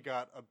because they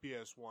got a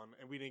BS one,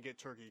 and we didn't get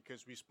Turkey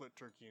because we split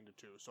Turkey into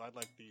 2. So I'd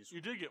like these. You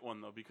did get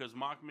one though because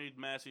Mock made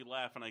Massey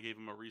laugh and I gave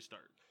him a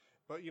restart.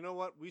 But you know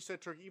what? We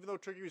said Turkey, even though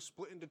Turkey was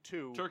split into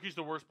 2. Turkey's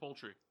the worst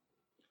poultry.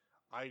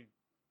 I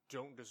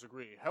don't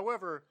disagree.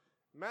 However,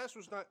 Mass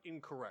was not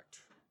incorrect.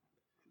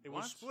 It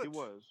was What? split. It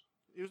was.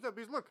 It was not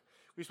because look,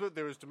 we split.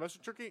 There was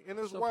domestic turkey and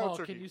there was So, wild Paul,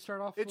 turkey. can you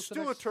start off It's with the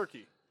still next... a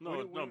turkey.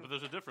 No, but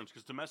there's a difference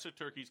because domestic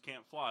turkeys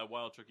can't fly,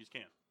 wild turkeys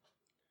can.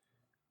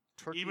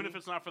 Turkey Even if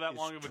it's not for that is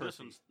long of a turkey.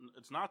 distance,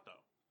 it's not though.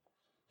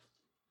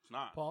 It's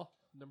not. Paul,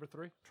 number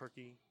 3.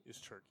 Turkey is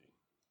turkey.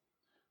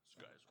 This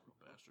guy's a real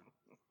bastard.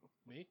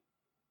 Me?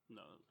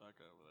 No, that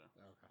guy over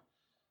there. Okay.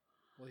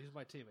 Well, he's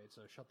my teammate,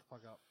 so shut the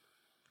fuck up.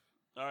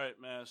 All right,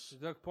 Mass. To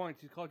Doug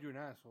points, he called you an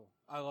asshole.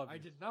 I love you. I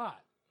did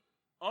not.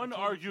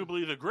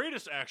 Unarguably the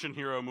greatest action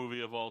hero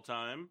movie of all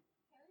time.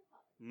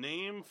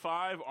 Name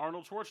 5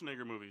 Arnold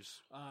Schwarzenegger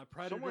movies.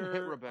 Predator. Someone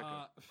hit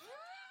Rebecca.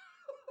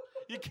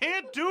 You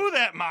can't do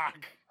that,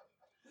 Mock.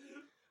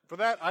 For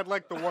that, I'd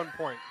like the 1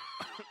 point.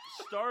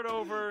 Start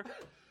over.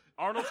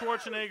 Arnold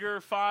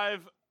Schwarzenegger,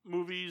 5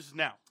 movies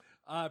now.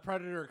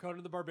 Predator,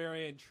 Conan the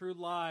Barbarian, True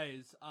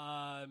Lies,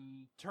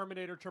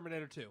 Terminator,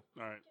 Terminator 2.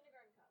 All right.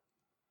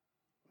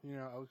 You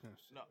know, I was going to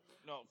say.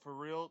 No, for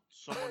real,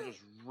 someone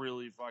just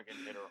really fucking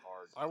hit her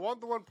hard. I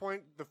want the 1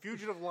 point. The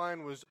fugitive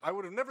line was, I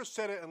would have never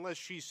said it unless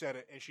she said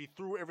it, and she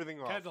threw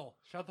everything off. Kendall,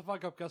 shut the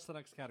fuck up. Guess the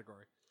next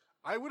category.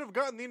 I would have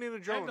gotten the Indiana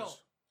Jones. Kendall.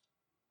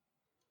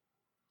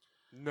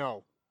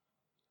 No.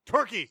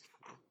 Turkey!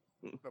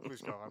 No,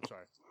 please go. I'm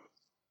sorry.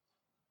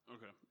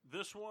 Okay.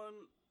 This one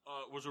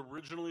was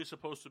originally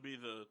supposed to be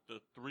the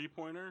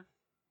 3-pointer,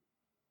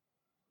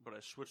 but I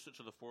switched it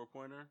to the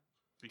 4-pointer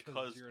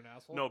because you're an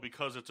asshole? No,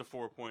 because it's a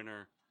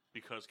 4-pointer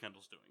because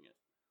Kendall's doing it.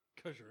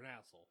 Because you're an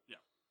asshole. Yeah.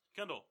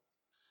 Kendall,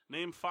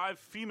 name 5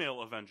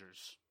 female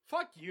Avengers.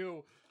 Fuck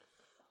you.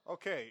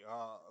 Okay,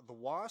 The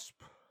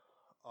Wasp,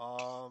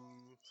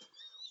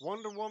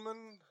 Wonder Woman,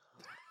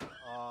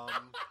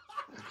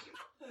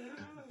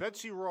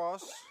 Betsy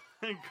Ross.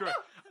 Incorrect.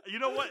 You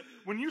know what?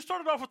 When you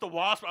started off with the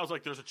Wasp, I was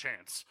like, "There's a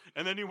chance,"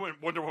 and then you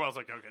went Wonder Woman. I was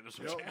like, "Okay, there's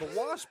a You know, chance." the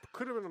Wasp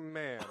could have been a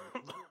man.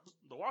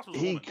 The Wasp was a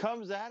He woman,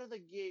 comes out of the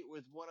gate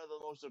with one of the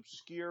most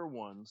obscure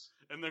ones.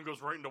 and then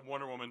goes right into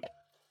Wonder Woman.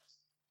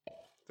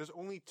 There's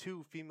only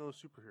 2 female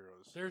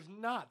superheroes. There's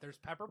not. There's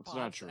Pepper That's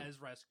not Potts true. as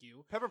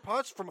Rescue. Pepper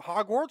Potts from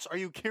Hogwarts? Are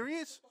you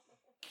curious?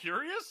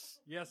 Curious?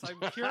 Yes, I'm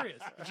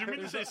curious. Did you mean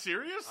to say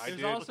serious? I There's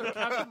did. also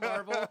Captain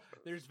Marvel.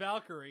 There's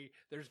Valkyrie.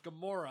 There's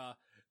Gamora.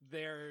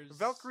 There's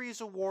Valkyrie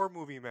is a war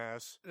movie,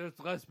 Mass. It's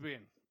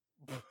lesbian.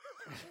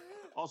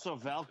 Also,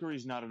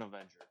 Valkyrie's not an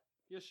Avenger.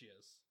 Yes, she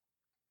is.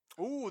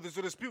 Ooh, there's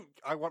a dispute.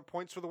 I want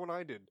points for the one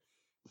I did.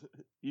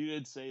 You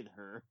did say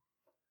her.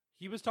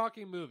 He was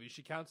talking movies.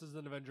 She counts as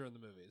an Avenger in the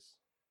movies.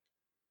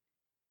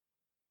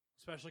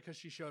 Especially because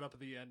she showed up at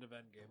the end of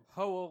Endgame.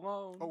 Ho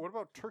alone. Oh, what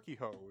about Turkey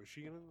Ho? Is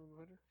she in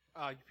it?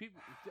 You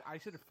people, I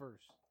said it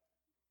first.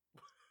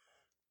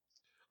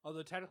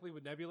 Although technically,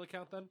 would Nebula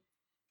count then?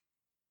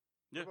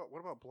 Yeah. What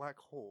about Black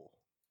Hole?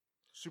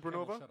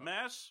 Kendall, Supernova? shut up.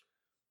 Mass,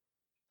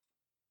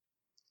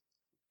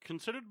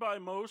 considered by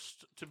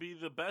most to be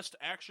the best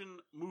action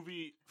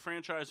movie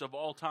franchise of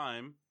all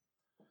time,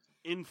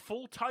 in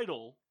full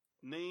title,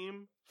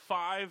 Name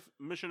 5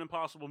 Mission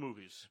Impossible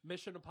movies.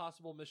 Mission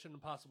Impossible, Mission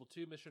Impossible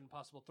 2, Mission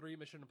Impossible 3,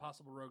 Mission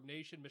Impossible Rogue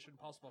Nation, Mission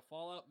Impossible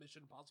Fallout,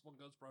 Mission Impossible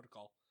Ghost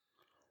Protocol.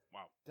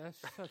 Wow. That's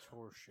such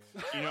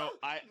horseshit. You know,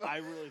 I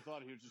really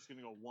thought he was just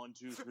gonna go 1,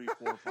 2, 3,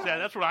 4, 5. Yeah,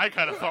 that's what I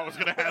kind of thought was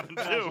going to happen,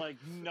 I was too. like,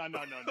 no.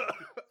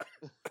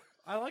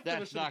 I like the That's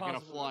Mission not gonna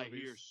Impossible fly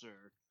movies. here, sir.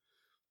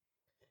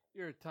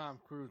 You're a Tom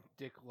Cruise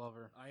dick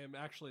lover. I am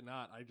actually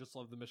not. I just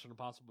love the Mission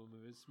Impossible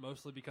movies,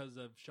 mostly because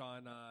of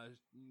Sean.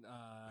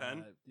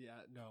 Penn? Yeah,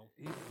 no.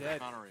 He's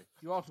dead. Connery.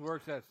 He also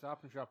works at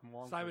Stop and Shop in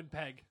Wallingford. Simon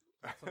Pegg.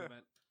 That's what I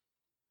meant.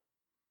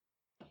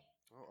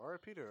 Oh,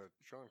 R.I.P. to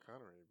Sean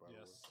Connery, by the way.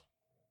 Yes.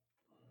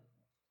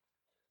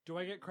 Do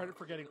I get credit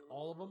for getting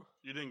all of them?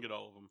 You didn't get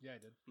all of them. Yeah, I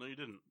did. No, you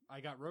didn't. I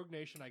got Rogue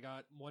Nation. I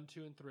got 1,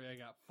 2, and 3. I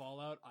got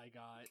Fallout. I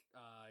got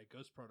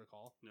Ghost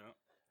Protocol. Yeah.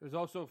 There's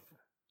also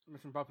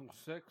Mission Impossible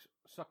 6,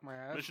 Suck My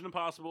Ass. Mission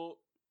Impossible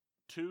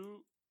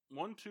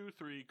 1, 2,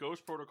 3,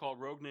 Ghost Protocol,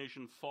 Rogue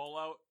Nation,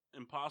 Fallout,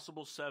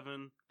 Impossible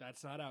 7.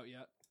 That's not out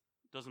yet.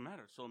 Doesn't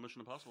matter. It's still a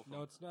Mission Impossible film.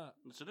 No, it's not.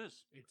 Yes, it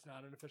is. It's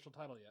not an official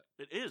title yet.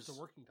 It is. It's a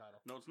working title.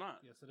 No, it's not.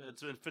 Yes, it is.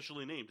 It's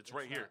officially named. It's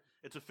right It's here.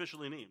 not. It's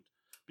officially named.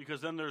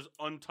 Because then there's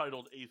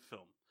Untitled 8th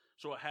film.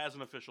 So it has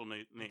an official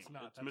name. It's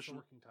not. It's That's Mission,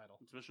 the working title.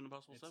 it's Mission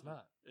Impossible It's 7.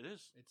 not. It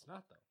is. It's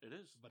not though. It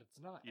is. But it's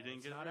not. You and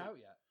didn't it's get it not right. out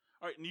yet.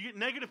 All right, and you get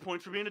negative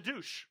points for being a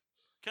douche.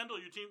 Kendall,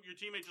 your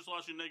teammate just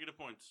lost you negative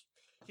points.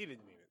 He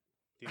didn't mean it.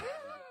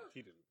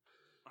 He didn't.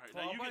 All right,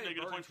 Paul, now I'll you buy get you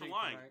negative Burger points for King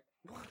lying.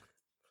 tonight.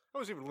 I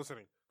wasn't even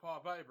listening. Paul,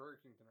 I'll buy you Burger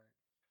King tonight.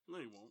 No,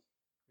 you won't.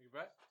 You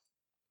bet?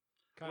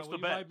 Kyle, What's will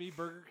the you bet? buy me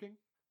Burger King?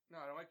 No,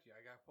 I don't like you.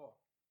 I got Paul.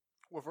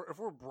 Well, if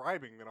we're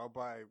bribing, then I'll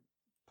buy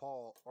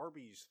Paul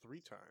Arby's 3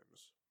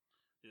 times.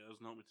 Yeah, it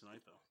doesn't help me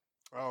tonight,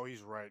 though. Oh,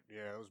 he's right.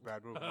 Yeah, that was a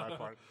bad move on my part.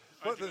 All right,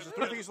 But there's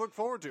 3 things to look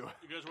forward to.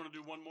 You guys want to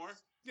do one more?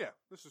 Yeah,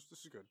 this is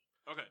good.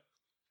 Okay.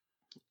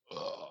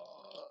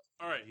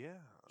 All right. Yeah.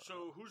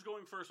 So who's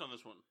going first on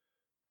this one?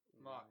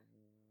 Mock.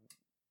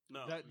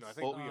 No. That's, No, I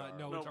think we are.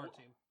 No, No, it's our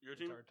team. Your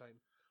It's team? our team.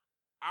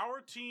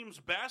 Our team's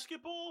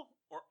basketball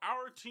or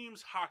our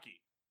team's hockey?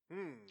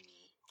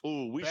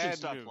 Ooh, we Bad should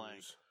stop news.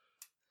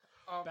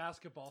 playing.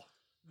 Basketball.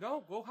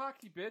 No, go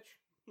hockey, bitch.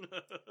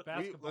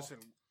 Basketball. Listen,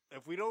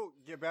 if we don't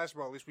get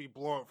basketball, at least we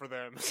blow it for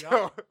them.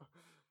 So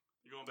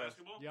You going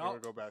basketball? Yep. we're gonna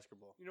go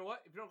basketball. You know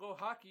what? If you don't go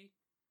hockey,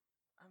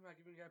 I'm not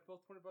giving you guys both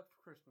 $20 for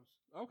Christmas.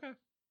 Okay.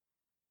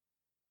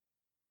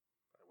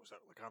 Was that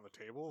like on the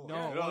table? No,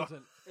 Yeah. it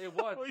wasn't. It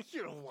was.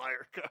 You're a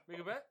liar, Kyle. Make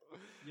a bet?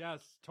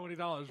 Yes,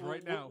 $20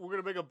 right now. We're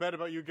gonna make a bet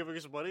about you giving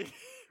us money. If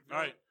you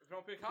All right. If you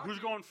don't pick hockey, Who's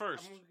going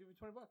first? I'm going to give you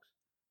 $20.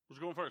 Who's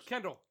going first?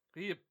 Kendall,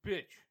 he a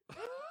bitch.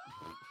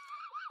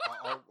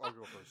 I'll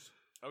go first.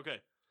 Okay.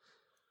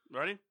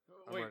 Ready?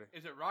 I'm Wait, ready.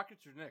 is it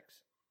Rockets or Knicks?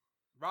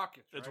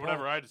 Rockets. It's right?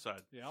 whatever I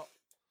decide. Yep.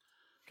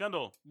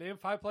 Kendall, Name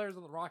 5 players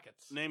on the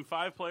Rockets. name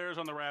 5 players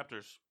on the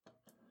Raptors.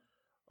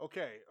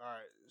 Okay, all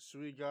right. So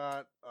we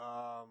got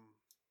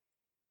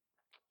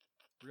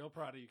Real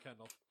proud of you,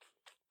 Kendall.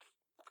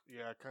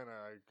 yeah, kind of.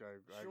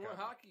 I Sure, got.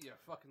 hockey, you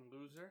fucking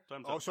loser.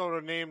 Time's up. Also,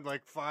 to name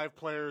like 5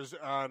 players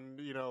on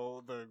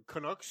the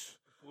Canucks.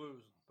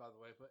 Blues, by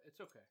the way, but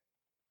it's okay.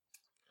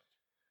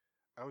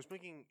 I was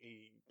making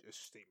a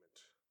statement.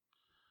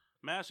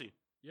 Massey,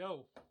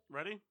 Yo.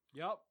 ready?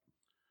 Yep.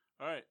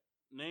 All right.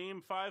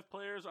 Name 5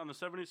 players on the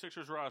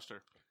 76ers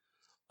roster.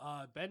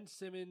 Ben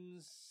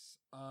Simmons.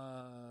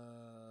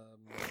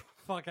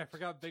 Fuck, I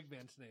forgot Big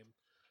Man's name.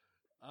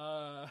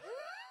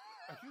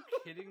 Are you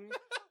kidding me?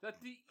 That's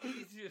the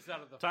easiest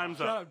out of the Time's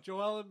five. Shut up,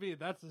 Joel Embiid.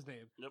 That's his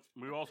name. Yep.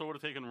 We also would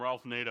have taken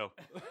Ralph Nato.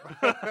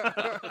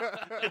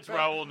 It's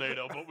Raul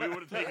Nato, but we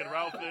would have taken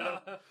Ralph Nato.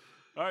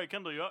 All right,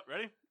 Kendall, you up?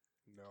 Ready?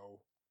 No.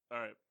 All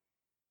right.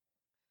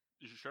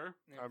 You sure?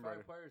 Name I'm 5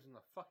 ready. players in the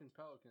fucking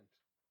Pelicans.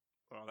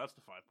 Oh, that's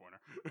the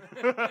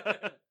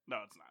 5-pointer. No,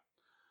 it's not.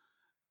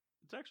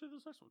 It's actually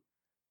this next one.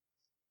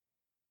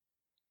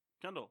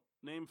 Kendall,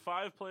 name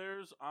 5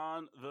 players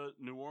on the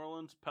New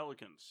Orleans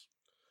Pelicans.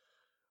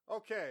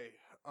 Okay.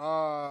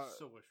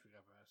 So wish we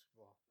got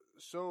basketball.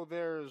 So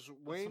there's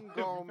Wayne why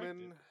we Gallman,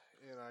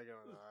 picked and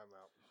I'm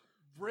out.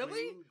 Really?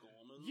 Wayne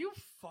Gallman? You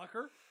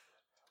fucker.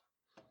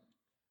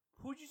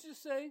 Who'd you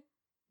just say?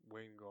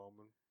 Wayne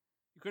Gallman.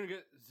 You couldn't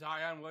get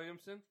Zion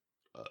Williamson,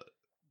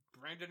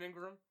 Brandon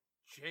Ingram,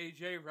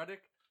 J.J. Redick,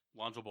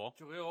 Lonzo Ball.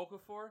 Jaleel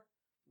Okafor,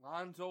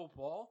 Lonzo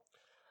Ball.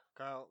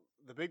 Kyle,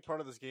 the big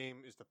part of this game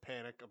is the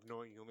panic of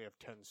knowing you only have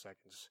 10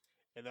 seconds.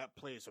 And that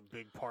plays a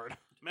big part.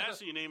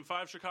 Massey, name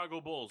 5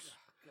 Chicago Bulls.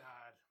 God.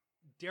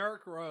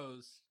 Derrick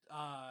Rose.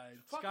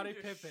 Fucking Scottie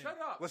just Pippen. Shut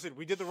up. Listen,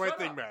 we did the right Shut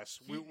thing, up. Mass.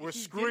 We're He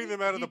screwing didn't-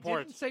 them out of the He didn't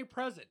points. say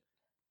present.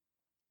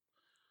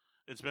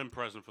 It's been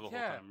present for the whole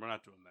Yeah. time. We're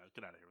not doing that.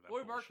 Get out of here with that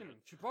Boy bullshit.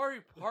 Markkinen,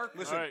 Jabari Parker.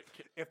 Listen, All right,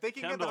 if they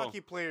can get the Kendall.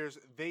 hockey players,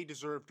 they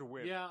deserve to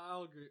win. Yeah,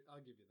 I'll agree. I'll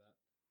give you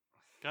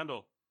that.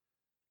 Kendall,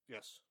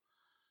 Yes.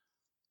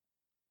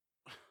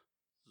 this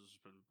has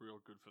been real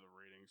good for the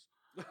ratings.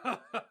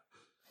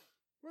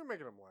 We're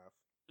making them laugh.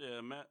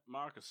 Yeah,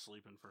 Mark is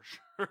sleeping for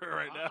sure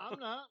right now. I'm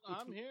not.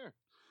 I'm here.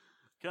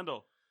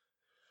 Kendall,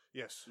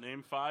 Yes.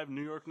 Name 5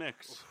 New York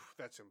Knicks. Oof,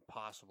 that's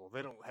impossible.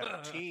 They don't have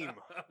a team.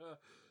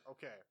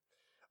 Okay.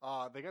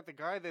 They got the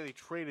guy that they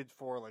traded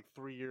for like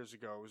 3 years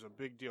ago. It was a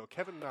big deal.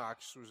 Kevin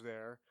Knox was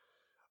there.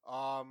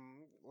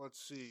 Let's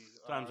see.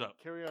 Time's up.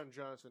 Kerryon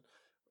Johnson.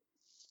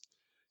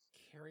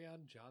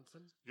 Kerryon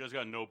Johnson? You guys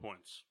got no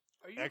points.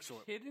 Are you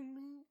Excellent. kidding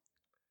me?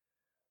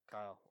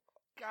 Kyle.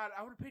 God,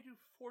 I would have paid you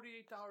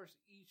 $48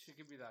 each to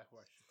give me that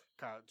question.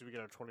 Kyle, do we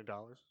get our $20?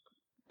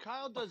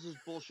 Kyle does this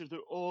bullshit.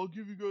 That, I'll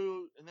give you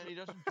guys, and then he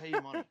doesn't pay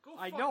you money. Go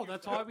I fuck know,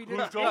 that's yourself. why we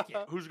didn't take it.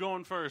 Who's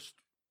going first?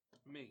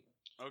 Me.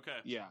 Okay.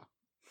 Yeah.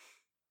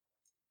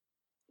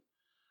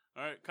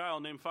 All right, Kyle,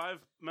 name 5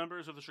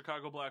 members of the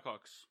Chicago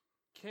Blackhawks.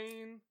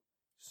 Kane,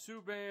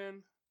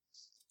 Subban,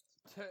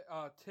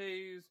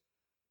 Taze,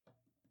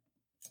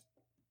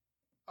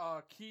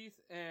 Keith,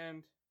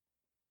 and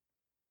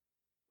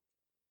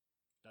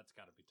That's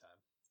got to be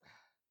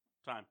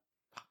time. Time.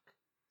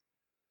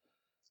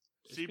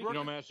 Speaking- Seabrook? You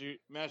know, Master,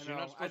 you're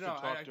not supposed to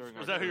talk during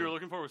Was our that who you were show.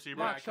 looking for? Was Yeah,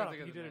 Seabrook? I Mark, can't shut up.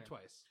 think of You the did name. it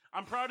twice.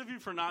 I'm proud of you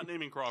for not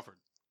naming Crawford.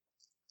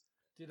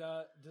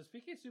 Does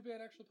PK Subban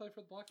actually play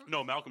for the Blackhawks?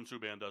 No, Malcolm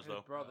Subban does, His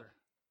though. brother.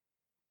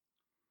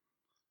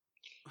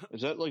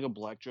 Is that like a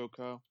black joke,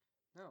 Kyle?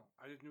 No,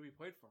 I just knew he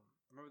played for him.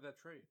 I remember that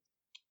trade.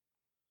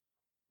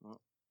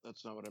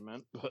 That's not what I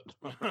meant, but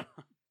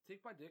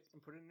Take my dick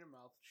and put it in your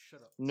mouth.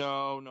 Shut up.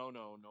 no. No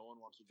one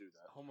wants to do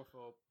that.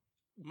 Homophobe.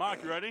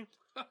 Mark, you ready?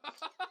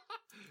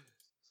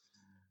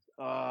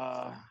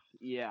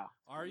 Yeah.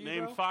 Are you,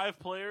 Name bro? 5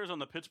 players on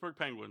the Pittsburgh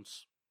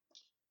Penguins.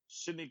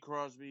 Sidney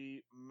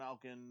Crosby,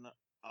 Malkin,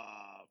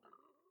 I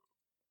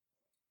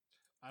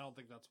don't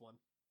think that's one.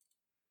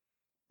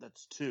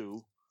 that's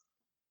 2.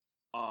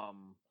 I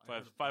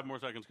heard of 5 that. more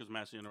seconds because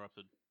Massey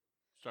interrupted.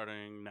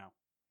 Starting now.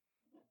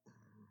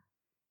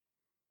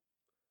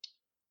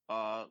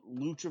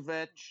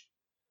 Lucevic,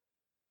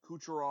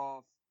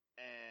 Kucherov,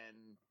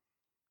 and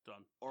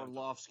Done.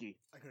 Orlovsky.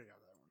 I could have got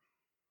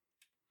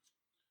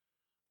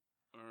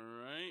that one.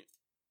 All right.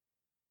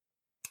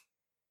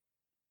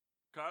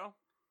 Kyle,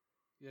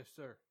 Yes,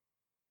 sir.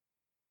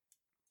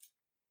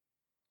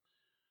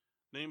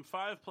 name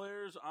 5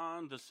 players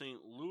on the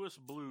St. Louis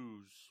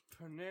Blues.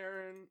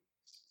 Panarin,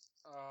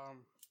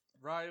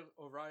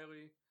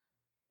 O'Reilly,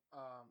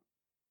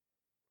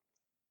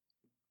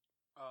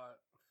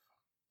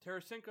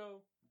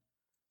 Tarasenko,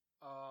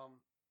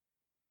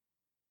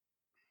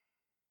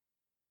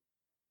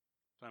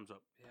 Time's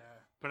up. yeah.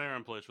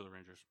 Panarin plays for the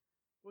Rangers.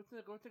 What's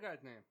the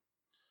guy's name?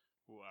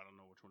 Ooh, I don't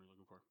know which one you're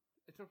looking for.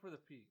 It's one for the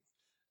P.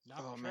 Not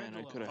Oh, man,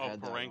 I Petrangelo. coulda Oh,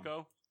 had that one.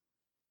 Parenko.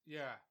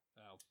 Yeah.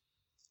 Oh.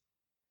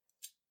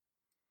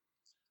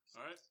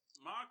 All right,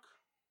 Mock.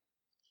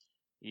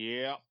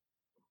 Yeah.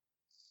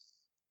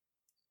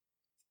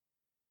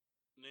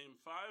 Name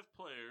 5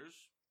 players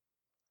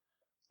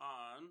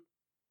on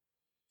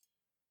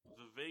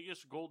the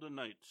Vegas Golden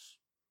Knights.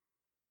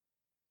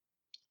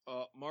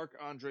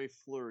 Marc-Andre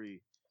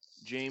Fleury,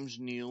 James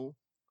Neal,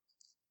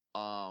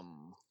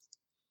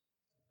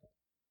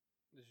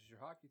 This is your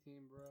hockey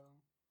team, bro.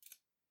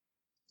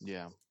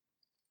 yeah.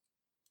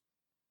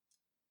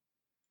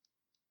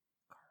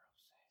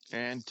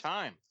 And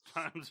time.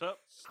 Time's up.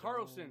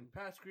 Carlson,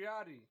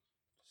 Pasquiotti.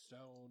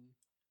 Stone.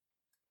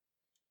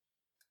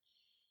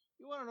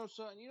 You want to know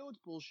something? You know what's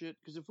bullshit?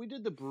 Because if we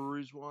did the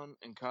Breweries one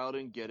and Kyle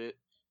didn't get it,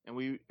 and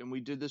we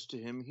did this to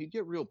him, he'd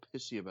get real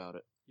pissy about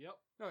it. Yep.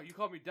 No, you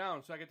called me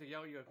down, so I get to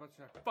yell at you as much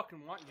as I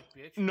fucking want you,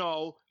 bitch.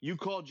 No, you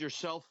called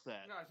yourself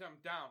that. No, I said I'm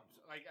down.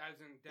 Like, as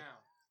in down.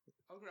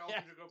 I was going to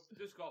offer you to go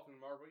disc golfing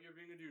tomorrow, but you're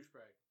being a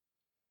douchebag.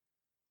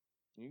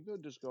 You can go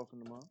disc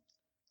golfing tomorrow.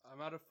 I'm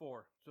out of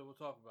 4, so we'll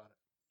talk about it.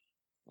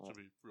 Should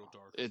be real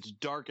dark. It's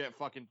dark at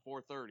fucking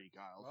 4:30,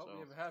 Kyle. Well, so. we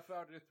have a half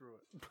hour to get through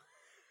it.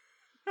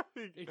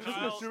 It took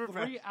Kyle, us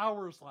 3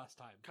 hours last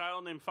time.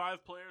 Kyle, name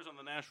 5 players on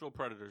the Nashville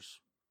Predators.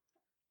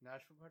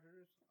 Nashville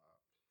Predators?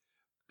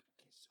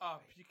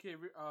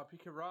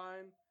 PK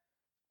Ryan,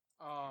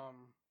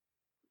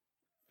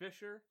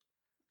 Fisher,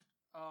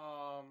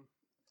 Time's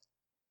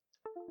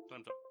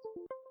up.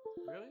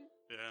 really?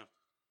 Yeah,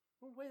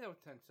 Well, wait, that was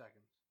 10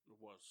 seconds. it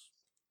was.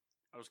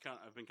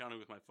 I've been counting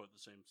with my foot the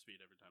same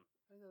speed every time.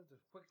 I know, the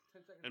quick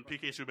 10 seconds. And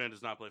PK Subban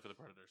does not play for the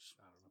Predators.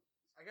 I don't know.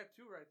 I got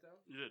 2 right, though.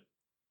 You did.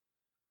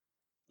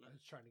 I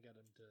was trying to get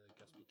him to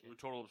guess We PK.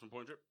 total up some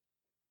point trip.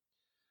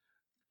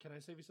 Can I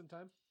save you some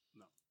time?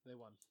 No. They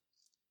won.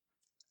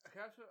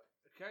 Can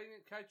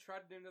I try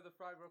to name another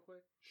 5 real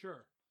quick?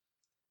 Sure.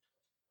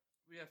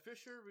 We got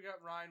Fisher, we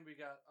got Ryan, we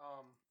got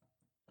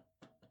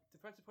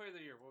Defensive Player of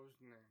the Year. What was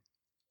his name?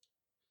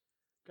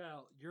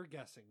 Kyle, you're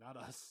guessing, not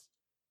us.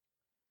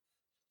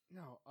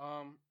 No,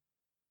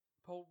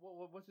 Paul.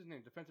 What's his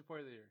name? Defensive Player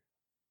of the Year.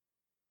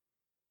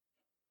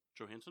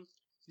 Johansson?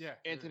 Yeah,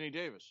 Anthony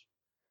Davis.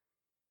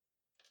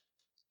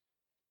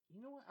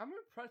 You know what? I'm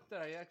impressed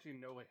that I actually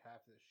know like half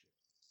this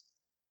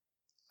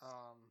shit.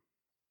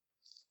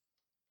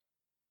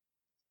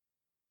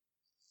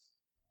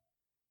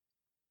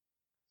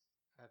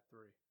 At 3.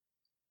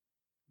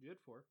 You had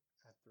 4.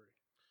 At 3.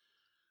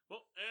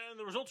 Well, and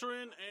the results are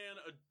in, and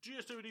a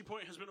GSWD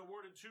point has been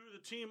awarded to the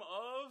team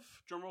of,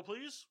 drumroll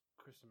please,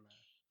 Chris and Matt.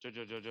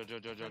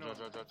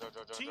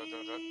 Team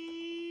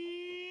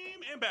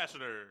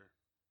Ambassador.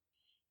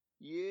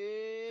 Yeah.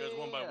 You guys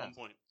won by 1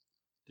 point.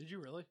 Did you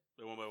really?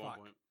 They won by 1 Fuck.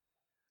 point.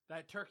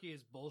 That turkey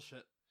is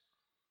bullshit.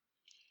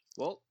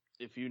 Well,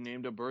 if you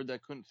named a bird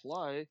that couldn't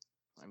fly,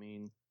 I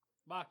mean,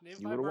 Mock, name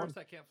You 5 would've birds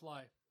won. that can't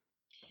fly.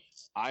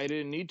 I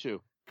didn't need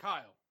to.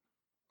 Kyle.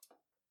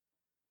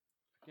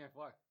 I can't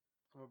fly.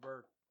 I'm a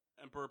bird.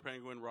 Emperor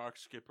penguin, rock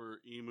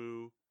skipper,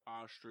 emu,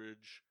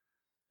 ostrich,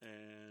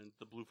 and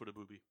the blue-footed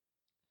booby.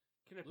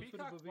 Can a Blue-footed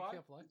peacock booby fly?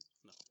 can't fly?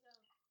 No.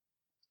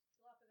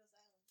 Galapagos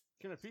Islands.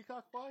 Can a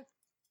peacock fly?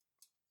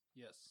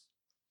 Yes.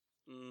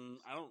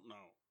 I don't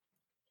know.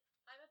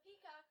 I'm a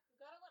peacock. You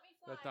gotta let me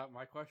fly. That's not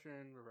my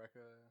question, Rebecca.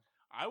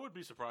 I would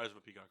be surprised if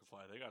a peacock could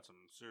fly. They got some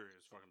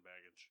serious fucking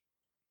baggage.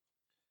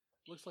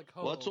 Looks like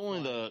Well, it's Ho-Oh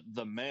only fly.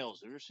 the males.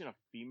 Have you ever seen a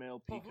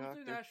female Well, peacock?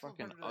 who's the They're national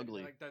fucking predator?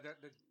 ugly. Like that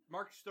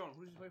Mark Stone.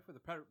 Who's he play for the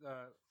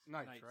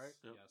Knights, Nice. right?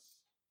 Yep. Yes.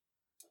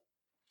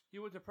 He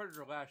was a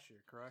predator last year,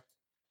 correct?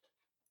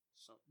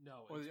 So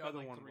No, Or it's the been other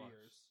like one 3 was.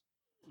 years.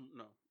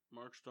 no,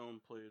 Mark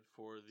Stone played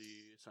for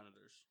the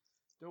Senators.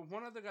 There was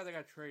one other guy that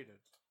got traded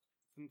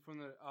from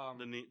the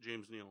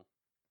James Neal.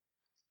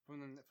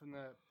 from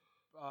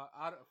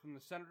the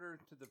Senator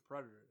to the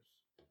Predators.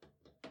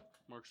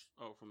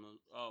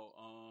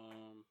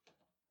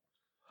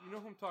 You know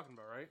who I'm talking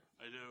about, right?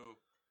 I do.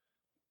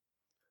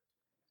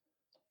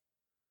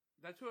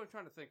 That's who I'm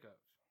trying to think of.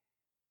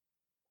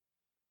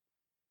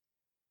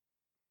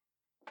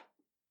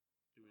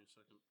 Give me a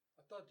second.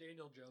 I thought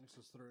Daniel Jones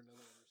was threw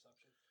another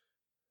interception.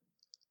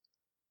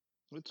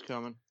 It's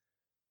coming.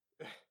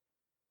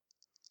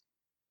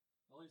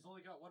 Well, he's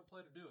only got one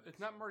play to do it. It's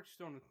not so- Mark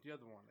Stone. It's the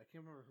other one. I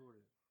can't remember who it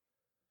is.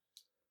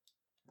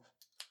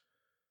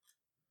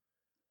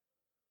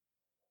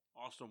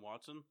 Austin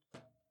Watson.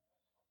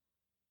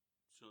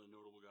 It's the only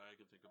notable guy I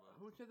can think about.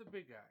 Who's the other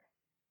big guy?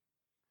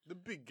 The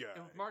big guy.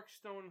 And Mark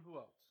Stone. Who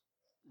else?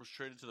 Was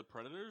traded to the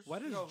Predators? Why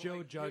does No, Joe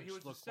like, Judge he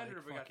was the look senator,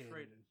 like but got fucking...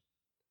 traded.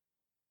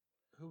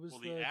 Who was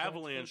Well, the the Giants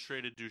Avalanche coach?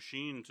 traded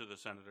Duchesne to the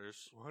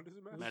Senators. What does it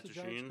Who matter? was Matt the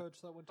Giants Duchene.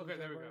 coach that went to Okay, the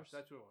there we go. Jaguars?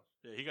 That's who it was.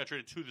 Yeah, he got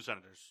traded to the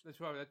Senators. That's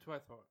what I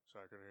thought.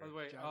 Sorry, I couldn't By hear the you.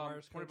 way,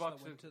 Jaguars 20 coach that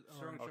bucks went and to-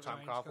 Sterling Oh, Shepard. Tom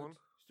Giants Coughlin?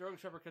 coach. Sterling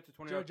Shepard gets a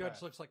 20 Joe yard Judge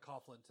pass. looks like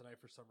Coughlin tonight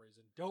for some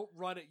reason. Don't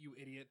run it, you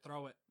idiot.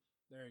 Throw it.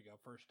 There you go.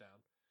 First down.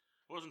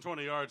 It wasn't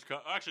 20 yards.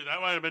 Actually, that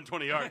might have been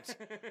 20 yards.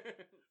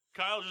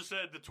 Kyle just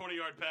said the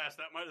 20-yard pass.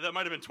 That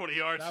might have been 20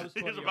 yards. That was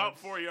He was 20 about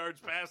yards. 4 yards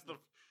past the.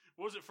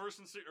 What was it,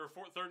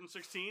 third and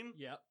 16?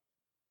 Yep.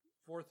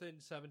 4th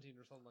and 17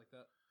 or something like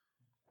that.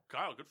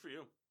 Kyle, good for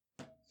you.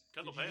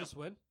 Kendall, Did pay you him. just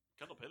win?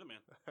 Kendall, pay the man.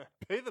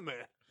 Pay the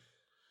man.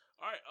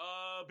 All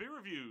right, beer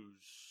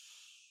reviews.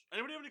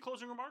 Anybody have any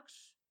closing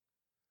remarks?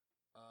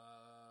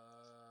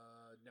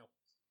 No.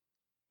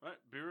 All right,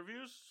 beer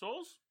reviews.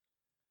 Souls?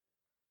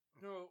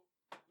 No,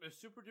 the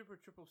Super Duper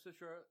Triple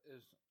Citra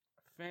is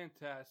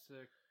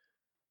fantastic,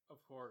 of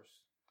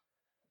course.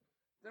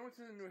 Then went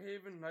to the New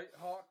Haven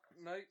Nighthawk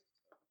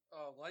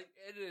Light.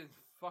 It is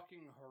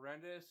fucking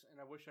horrendous,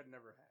 and I wish I'd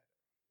never had it.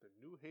 The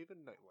New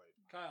Haven Nightlight.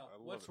 Kyle, I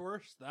love what's it.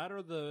 worse, that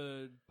or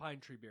the Pine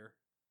Tree beer?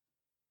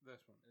 This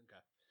one.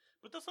 Okay.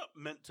 But that's not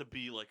meant to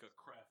be like a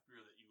craft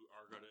beer that you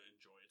are going to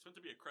enjoy. It's meant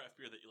to be a craft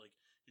beer that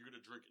you're going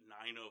to drink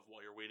 9 of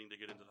while you're waiting to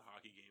get into the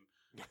hockey game.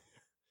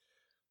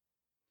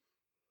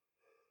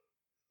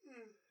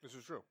 This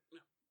is true. Yeah.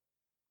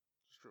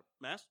 This is true.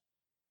 Mass?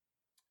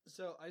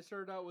 So I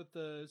started out with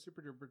the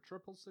Super Duper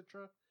Triple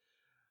Citra.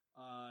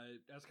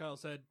 As Kyle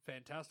said,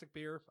 fantastic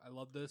beer. I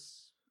love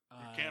this.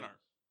 Good can art.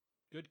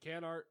 Good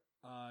can art.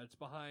 It's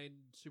behind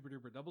Super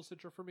Duper Double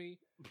Citra for me,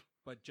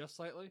 but just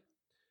slightly.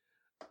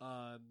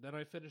 Then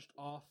I finished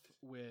off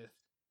with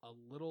a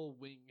Little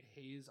Wing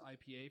Haze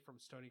IPA from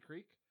Stony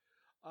Creek.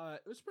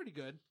 It was pretty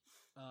good.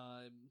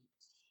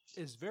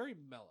 It's very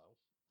mellow.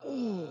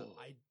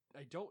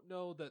 I don't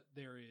know that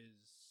there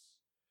is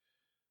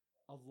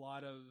a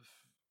lot of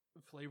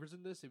flavors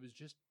in this. It was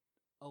just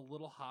a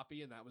little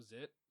hoppy, and that was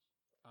it.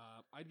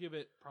 I'd give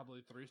it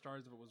probably 3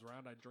 stars if it was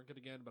around. I'd drink it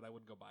again, but I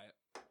wouldn't go buy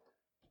it.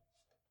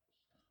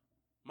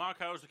 Mark,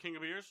 how's the king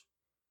of beers?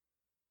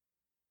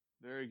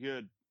 Very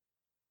good.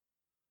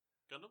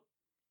 Gundam?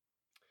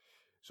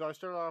 So I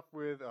started off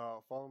with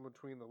Falling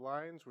Between the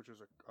Lines, which is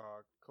a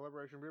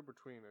collaboration beer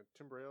between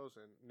Timber Ales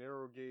and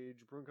Narrow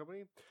Gauge Brewing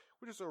Company,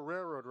 which is a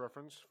railroad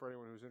reference for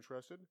anyone who's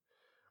interested.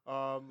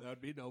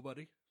 That'd be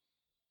nobody.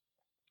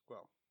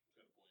 Well,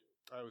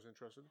 I was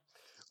interested.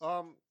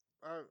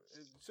 It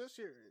says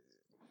here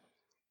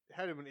it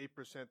had been 8%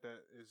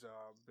 that has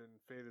been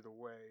faded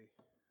away.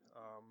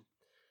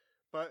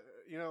 But,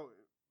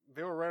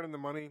 they were right on the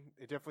money.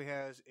 It definitely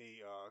has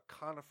a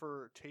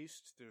conifer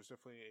taste. There's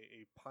definitely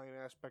a pine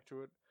aspect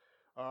to it.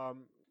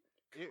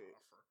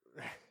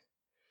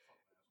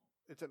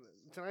 It's an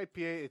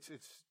IPA.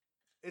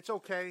 It's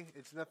okay.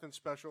 It's nothing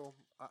special.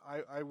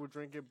 I would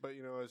drink it, but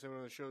as everyone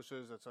on the show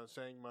says, that's not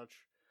saying much.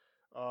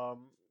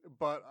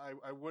 But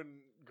I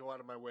wouldn't go out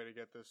of my way to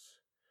get this.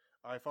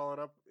 I followed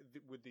up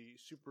with the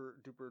Super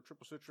Duper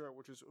Triple Citra,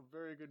 which is a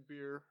very good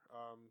beer.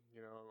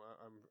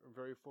 I'm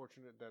very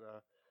fortunate that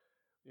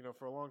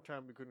for a long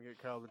time we couldn't get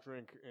Kyle to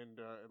drink, and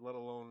let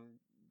alone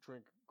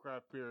drink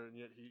craft beer, and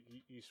yet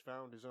he's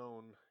found his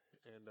own,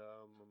 and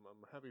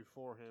I'm happy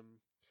for him.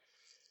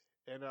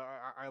 And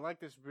I like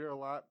this beer a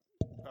lot.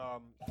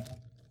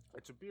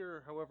 It's a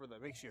beer, however,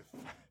 that makes you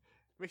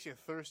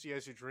thirsty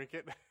as you drink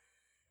it,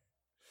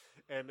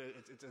 and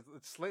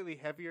it's slightly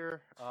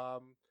heavier.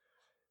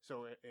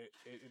 So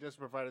it doesn't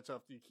provide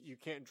itself. You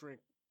can't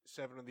drink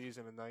 7 of these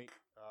in a night.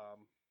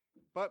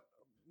 But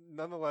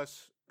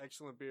nonetheless,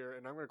 excellent beer.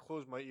 And I'm going to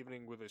close my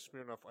evening with a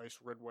Smirnoff Ice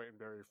Red, White, and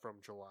Berry from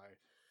July.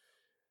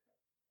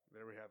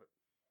 There we have it.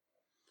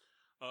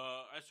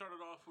 I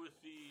started off with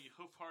the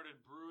Hoof Hearted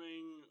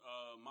Brewing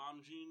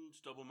Mom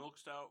Jeans Double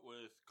Milk Stout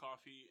with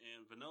coffee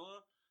and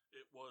vanilla.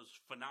 It was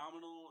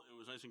phenomenal. It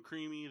was nice and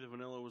creamy. The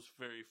vanilla was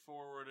very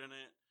forward in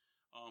it,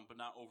 but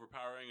not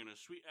overpowering in a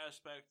sweet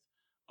aspect.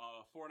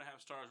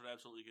 4.5 stars would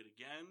absolutely get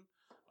again.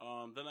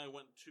 Then I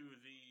went to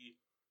the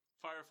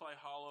Firefly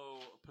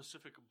Hollow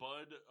Pacific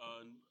Bud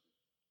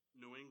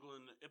New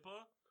England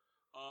IPA.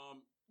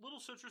 Little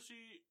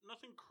citrusy,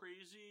 nothing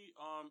crazy.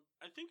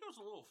 I think it was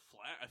a little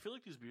flat. I feel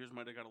like these beers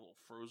might have got a little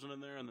frozen in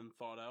there and then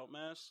thawed out,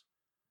 Mass.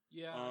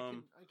 Yeah,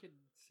 I can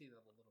see that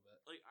a little bit.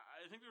 Like,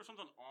 I think there was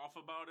something off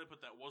about it,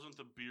 but that wasn't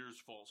the beer's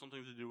fault.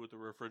 Something to do with the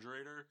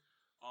refrigerator.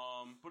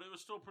 But it was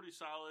still pretty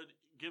solid.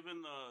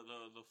 Given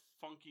the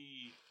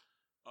funky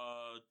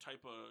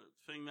type of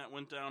thing that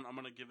went down, I'm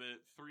going to give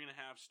it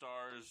 3.5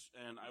 stars,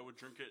 and I would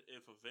drink it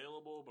if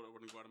available, but I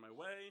wouldn't go out of my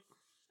way.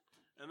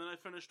 And then I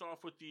finished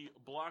off with the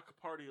Block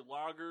Party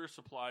Lager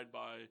supplied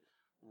by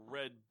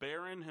Red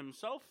Baron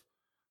himself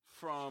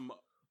from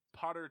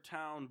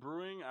Pottertown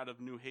Brewing out of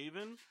New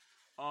Haven.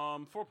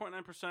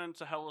 4.9%. It's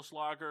a Helles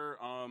Lager.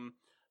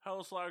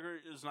 Helles Lager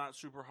is not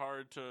super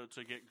hard to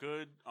get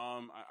good.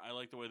 I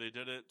like the way they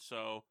did it.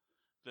 So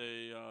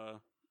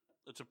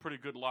it's a pretty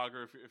good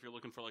lager if you're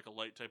looking for like a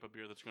light type of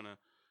beer that's gonna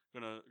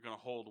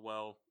hold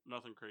well.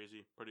 Nothing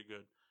crazy. Pretty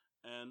good.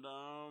 And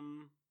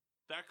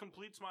that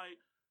completes my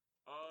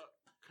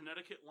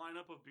Connecticut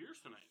lineup of beers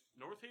tonight.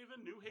 North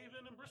Haven, New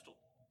Haven, and Bristol.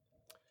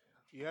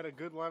 You had a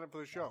good lineup for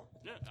the show.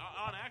 Yeah,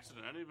 on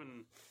accident. I didn't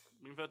even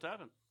mean for that to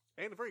happen.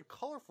 And a very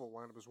colorful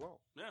lineup as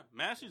well. Yeah,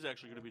 Massey's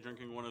actually going to be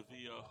drinking one of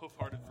the Hoof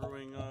Hearted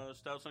Brewing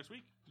stouts next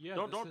week. Yeah,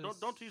 don't tease him.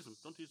 Don't tease him.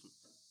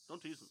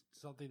 Don't tease him.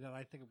 Something that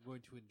I think I'm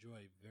going to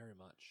enjoy very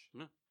much.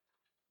 Yeah.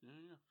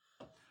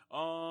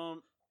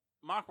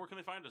 Mock, where can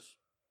they find us?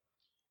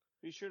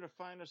 Be sure to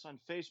find us on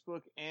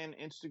Facebook and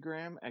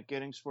Instagram at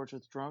Getting Sports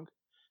with Drunk.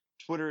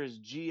 Twitter is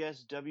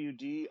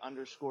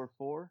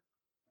GSWD_4.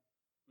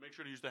 Make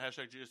sure to use the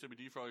hashtag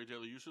GSWD for all your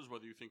daily uses,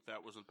 whether you think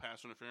that was a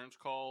pass interference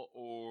call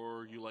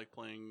or you like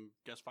playing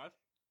Guess 5.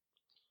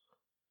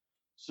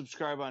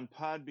 Subscribe on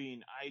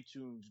Podbean,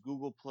 iTunes,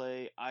 Google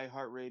Play,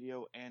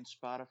 iHeartRadio, and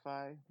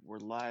Spotify. We're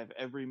live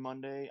every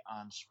Monday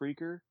on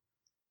Spreaker.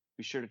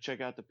 Be sure to check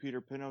out the Peter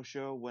Pino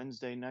Show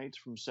Wednesday nights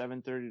from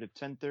 7:30 to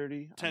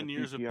 10:30. 10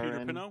 years of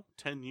Peter Pino?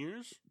 10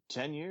 years?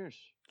 10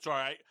 years.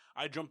 Sorry,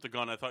 I jumped the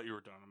gun. I thought you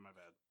were done. My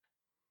bad.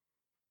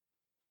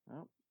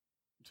 Oh.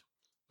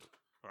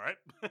 All right.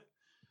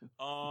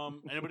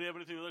 Anybody have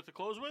anything they'd like to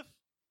close with?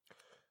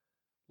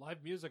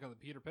 Live music on the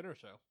Peter Pinner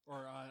Show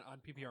or on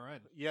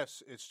PPRN.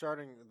 Yes, it's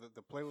starting.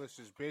 The playlist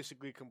is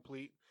basically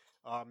complete.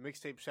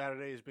 Mixtape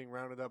Saturday is being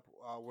rounded up.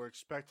 We're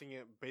expecting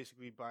it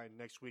basically by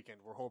next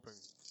weekend. We're hoping.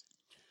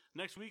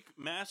 Next week,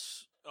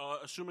 Mass,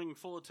 assuming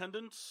full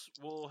attendance,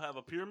 we'll have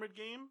a pyramid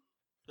game.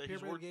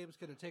 Pyramid game's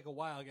going to take a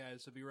while,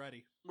 guys, so be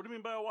ready. What do you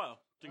mean by a while?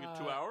 Think it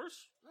 2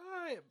 hours?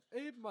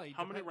 It might.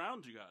 How many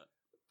rounds you got?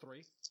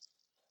 3.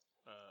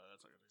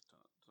 That's not gonna take time.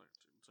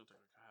 It's gonna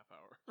take like a half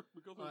hour.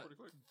 We go through it pretty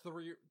quick.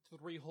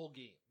 3 whole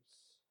games.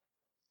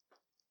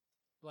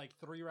 Like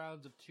 3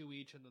 rounds of 2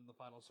 each, and then the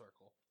final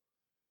circle.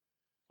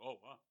 Oh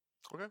wow!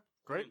 Okay,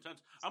 great.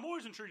 Intense. I'm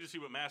always intrigued to see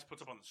what Mass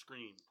puts up on the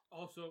screen.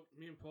 Also,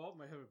 me and Paul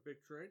might have a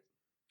big trade.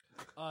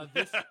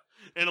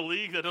 In a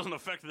league that doesn't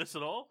affect this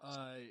at all.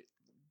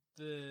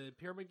 The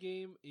pyramid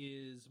game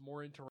is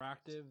more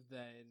interactive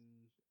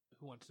than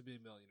Who Wants to Be a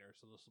Millionaire,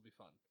 so this will be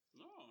fun.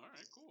 Oh, all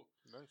right, cool.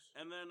 Nice.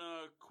 And then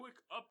a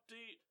quick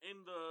update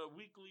in the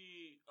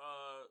weekly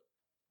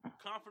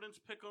confidence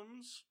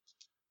pick'ems.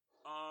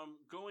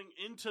 Going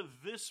into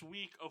this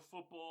week of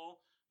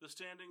football, the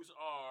standings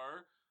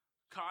are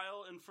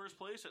Kyle in first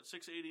place at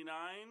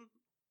 689,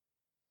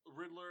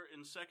 Riddler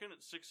in second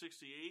at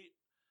 668,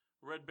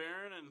 Red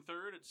Baron in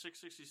third at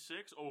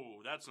 666.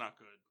 Oh, that's not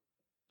good.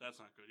 That's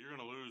not good. You're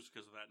going to lose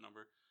because of that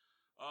number.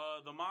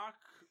 The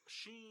Mock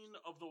Sheen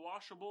of the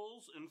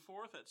Washables in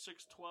fourth at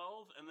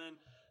 612, and then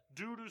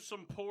due to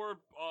some poor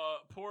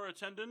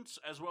attendance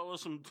as well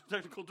as some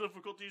technical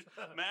difficulties,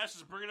 Mass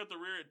is bringing up the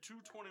rear at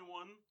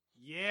 221.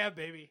 Yeah,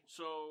 baby.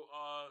 So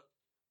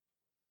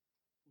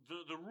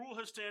the rule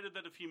has stated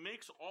that if he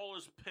makes all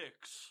his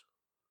picks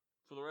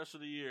for the rest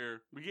of the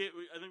year,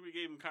 I think we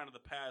gave him kind of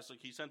the pass.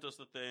 Like he sent us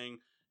the thing,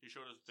 he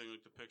showed us the thing,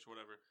 like the picks,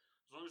 whatever.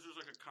 As long as there's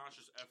like a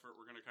conscious effort,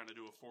 we're gonna kind of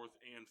do a 4th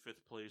and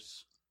 5th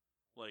place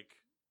like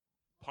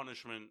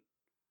punishment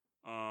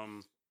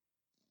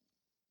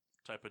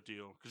type of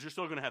deal because you're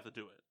still gonna have to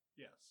do it.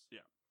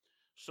 Yes.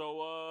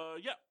 So,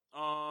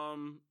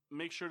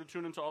 make sure to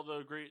tune into all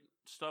the great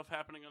stuff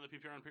happening on the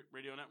PPRN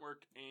Radio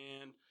Network,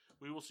 and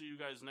we will see you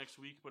guys next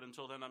week. But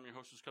until then, I'm your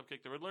hostess,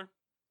 Cupcake the Riddler.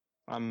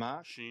 I'm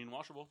Mark. Sheen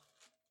Washable.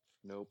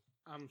 Nope.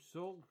 I'm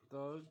Soul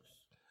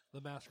Thugs.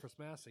 The Mask Chris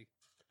Massey.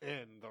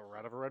 And the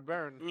Rat of a Red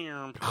Baron.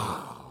 Yeah.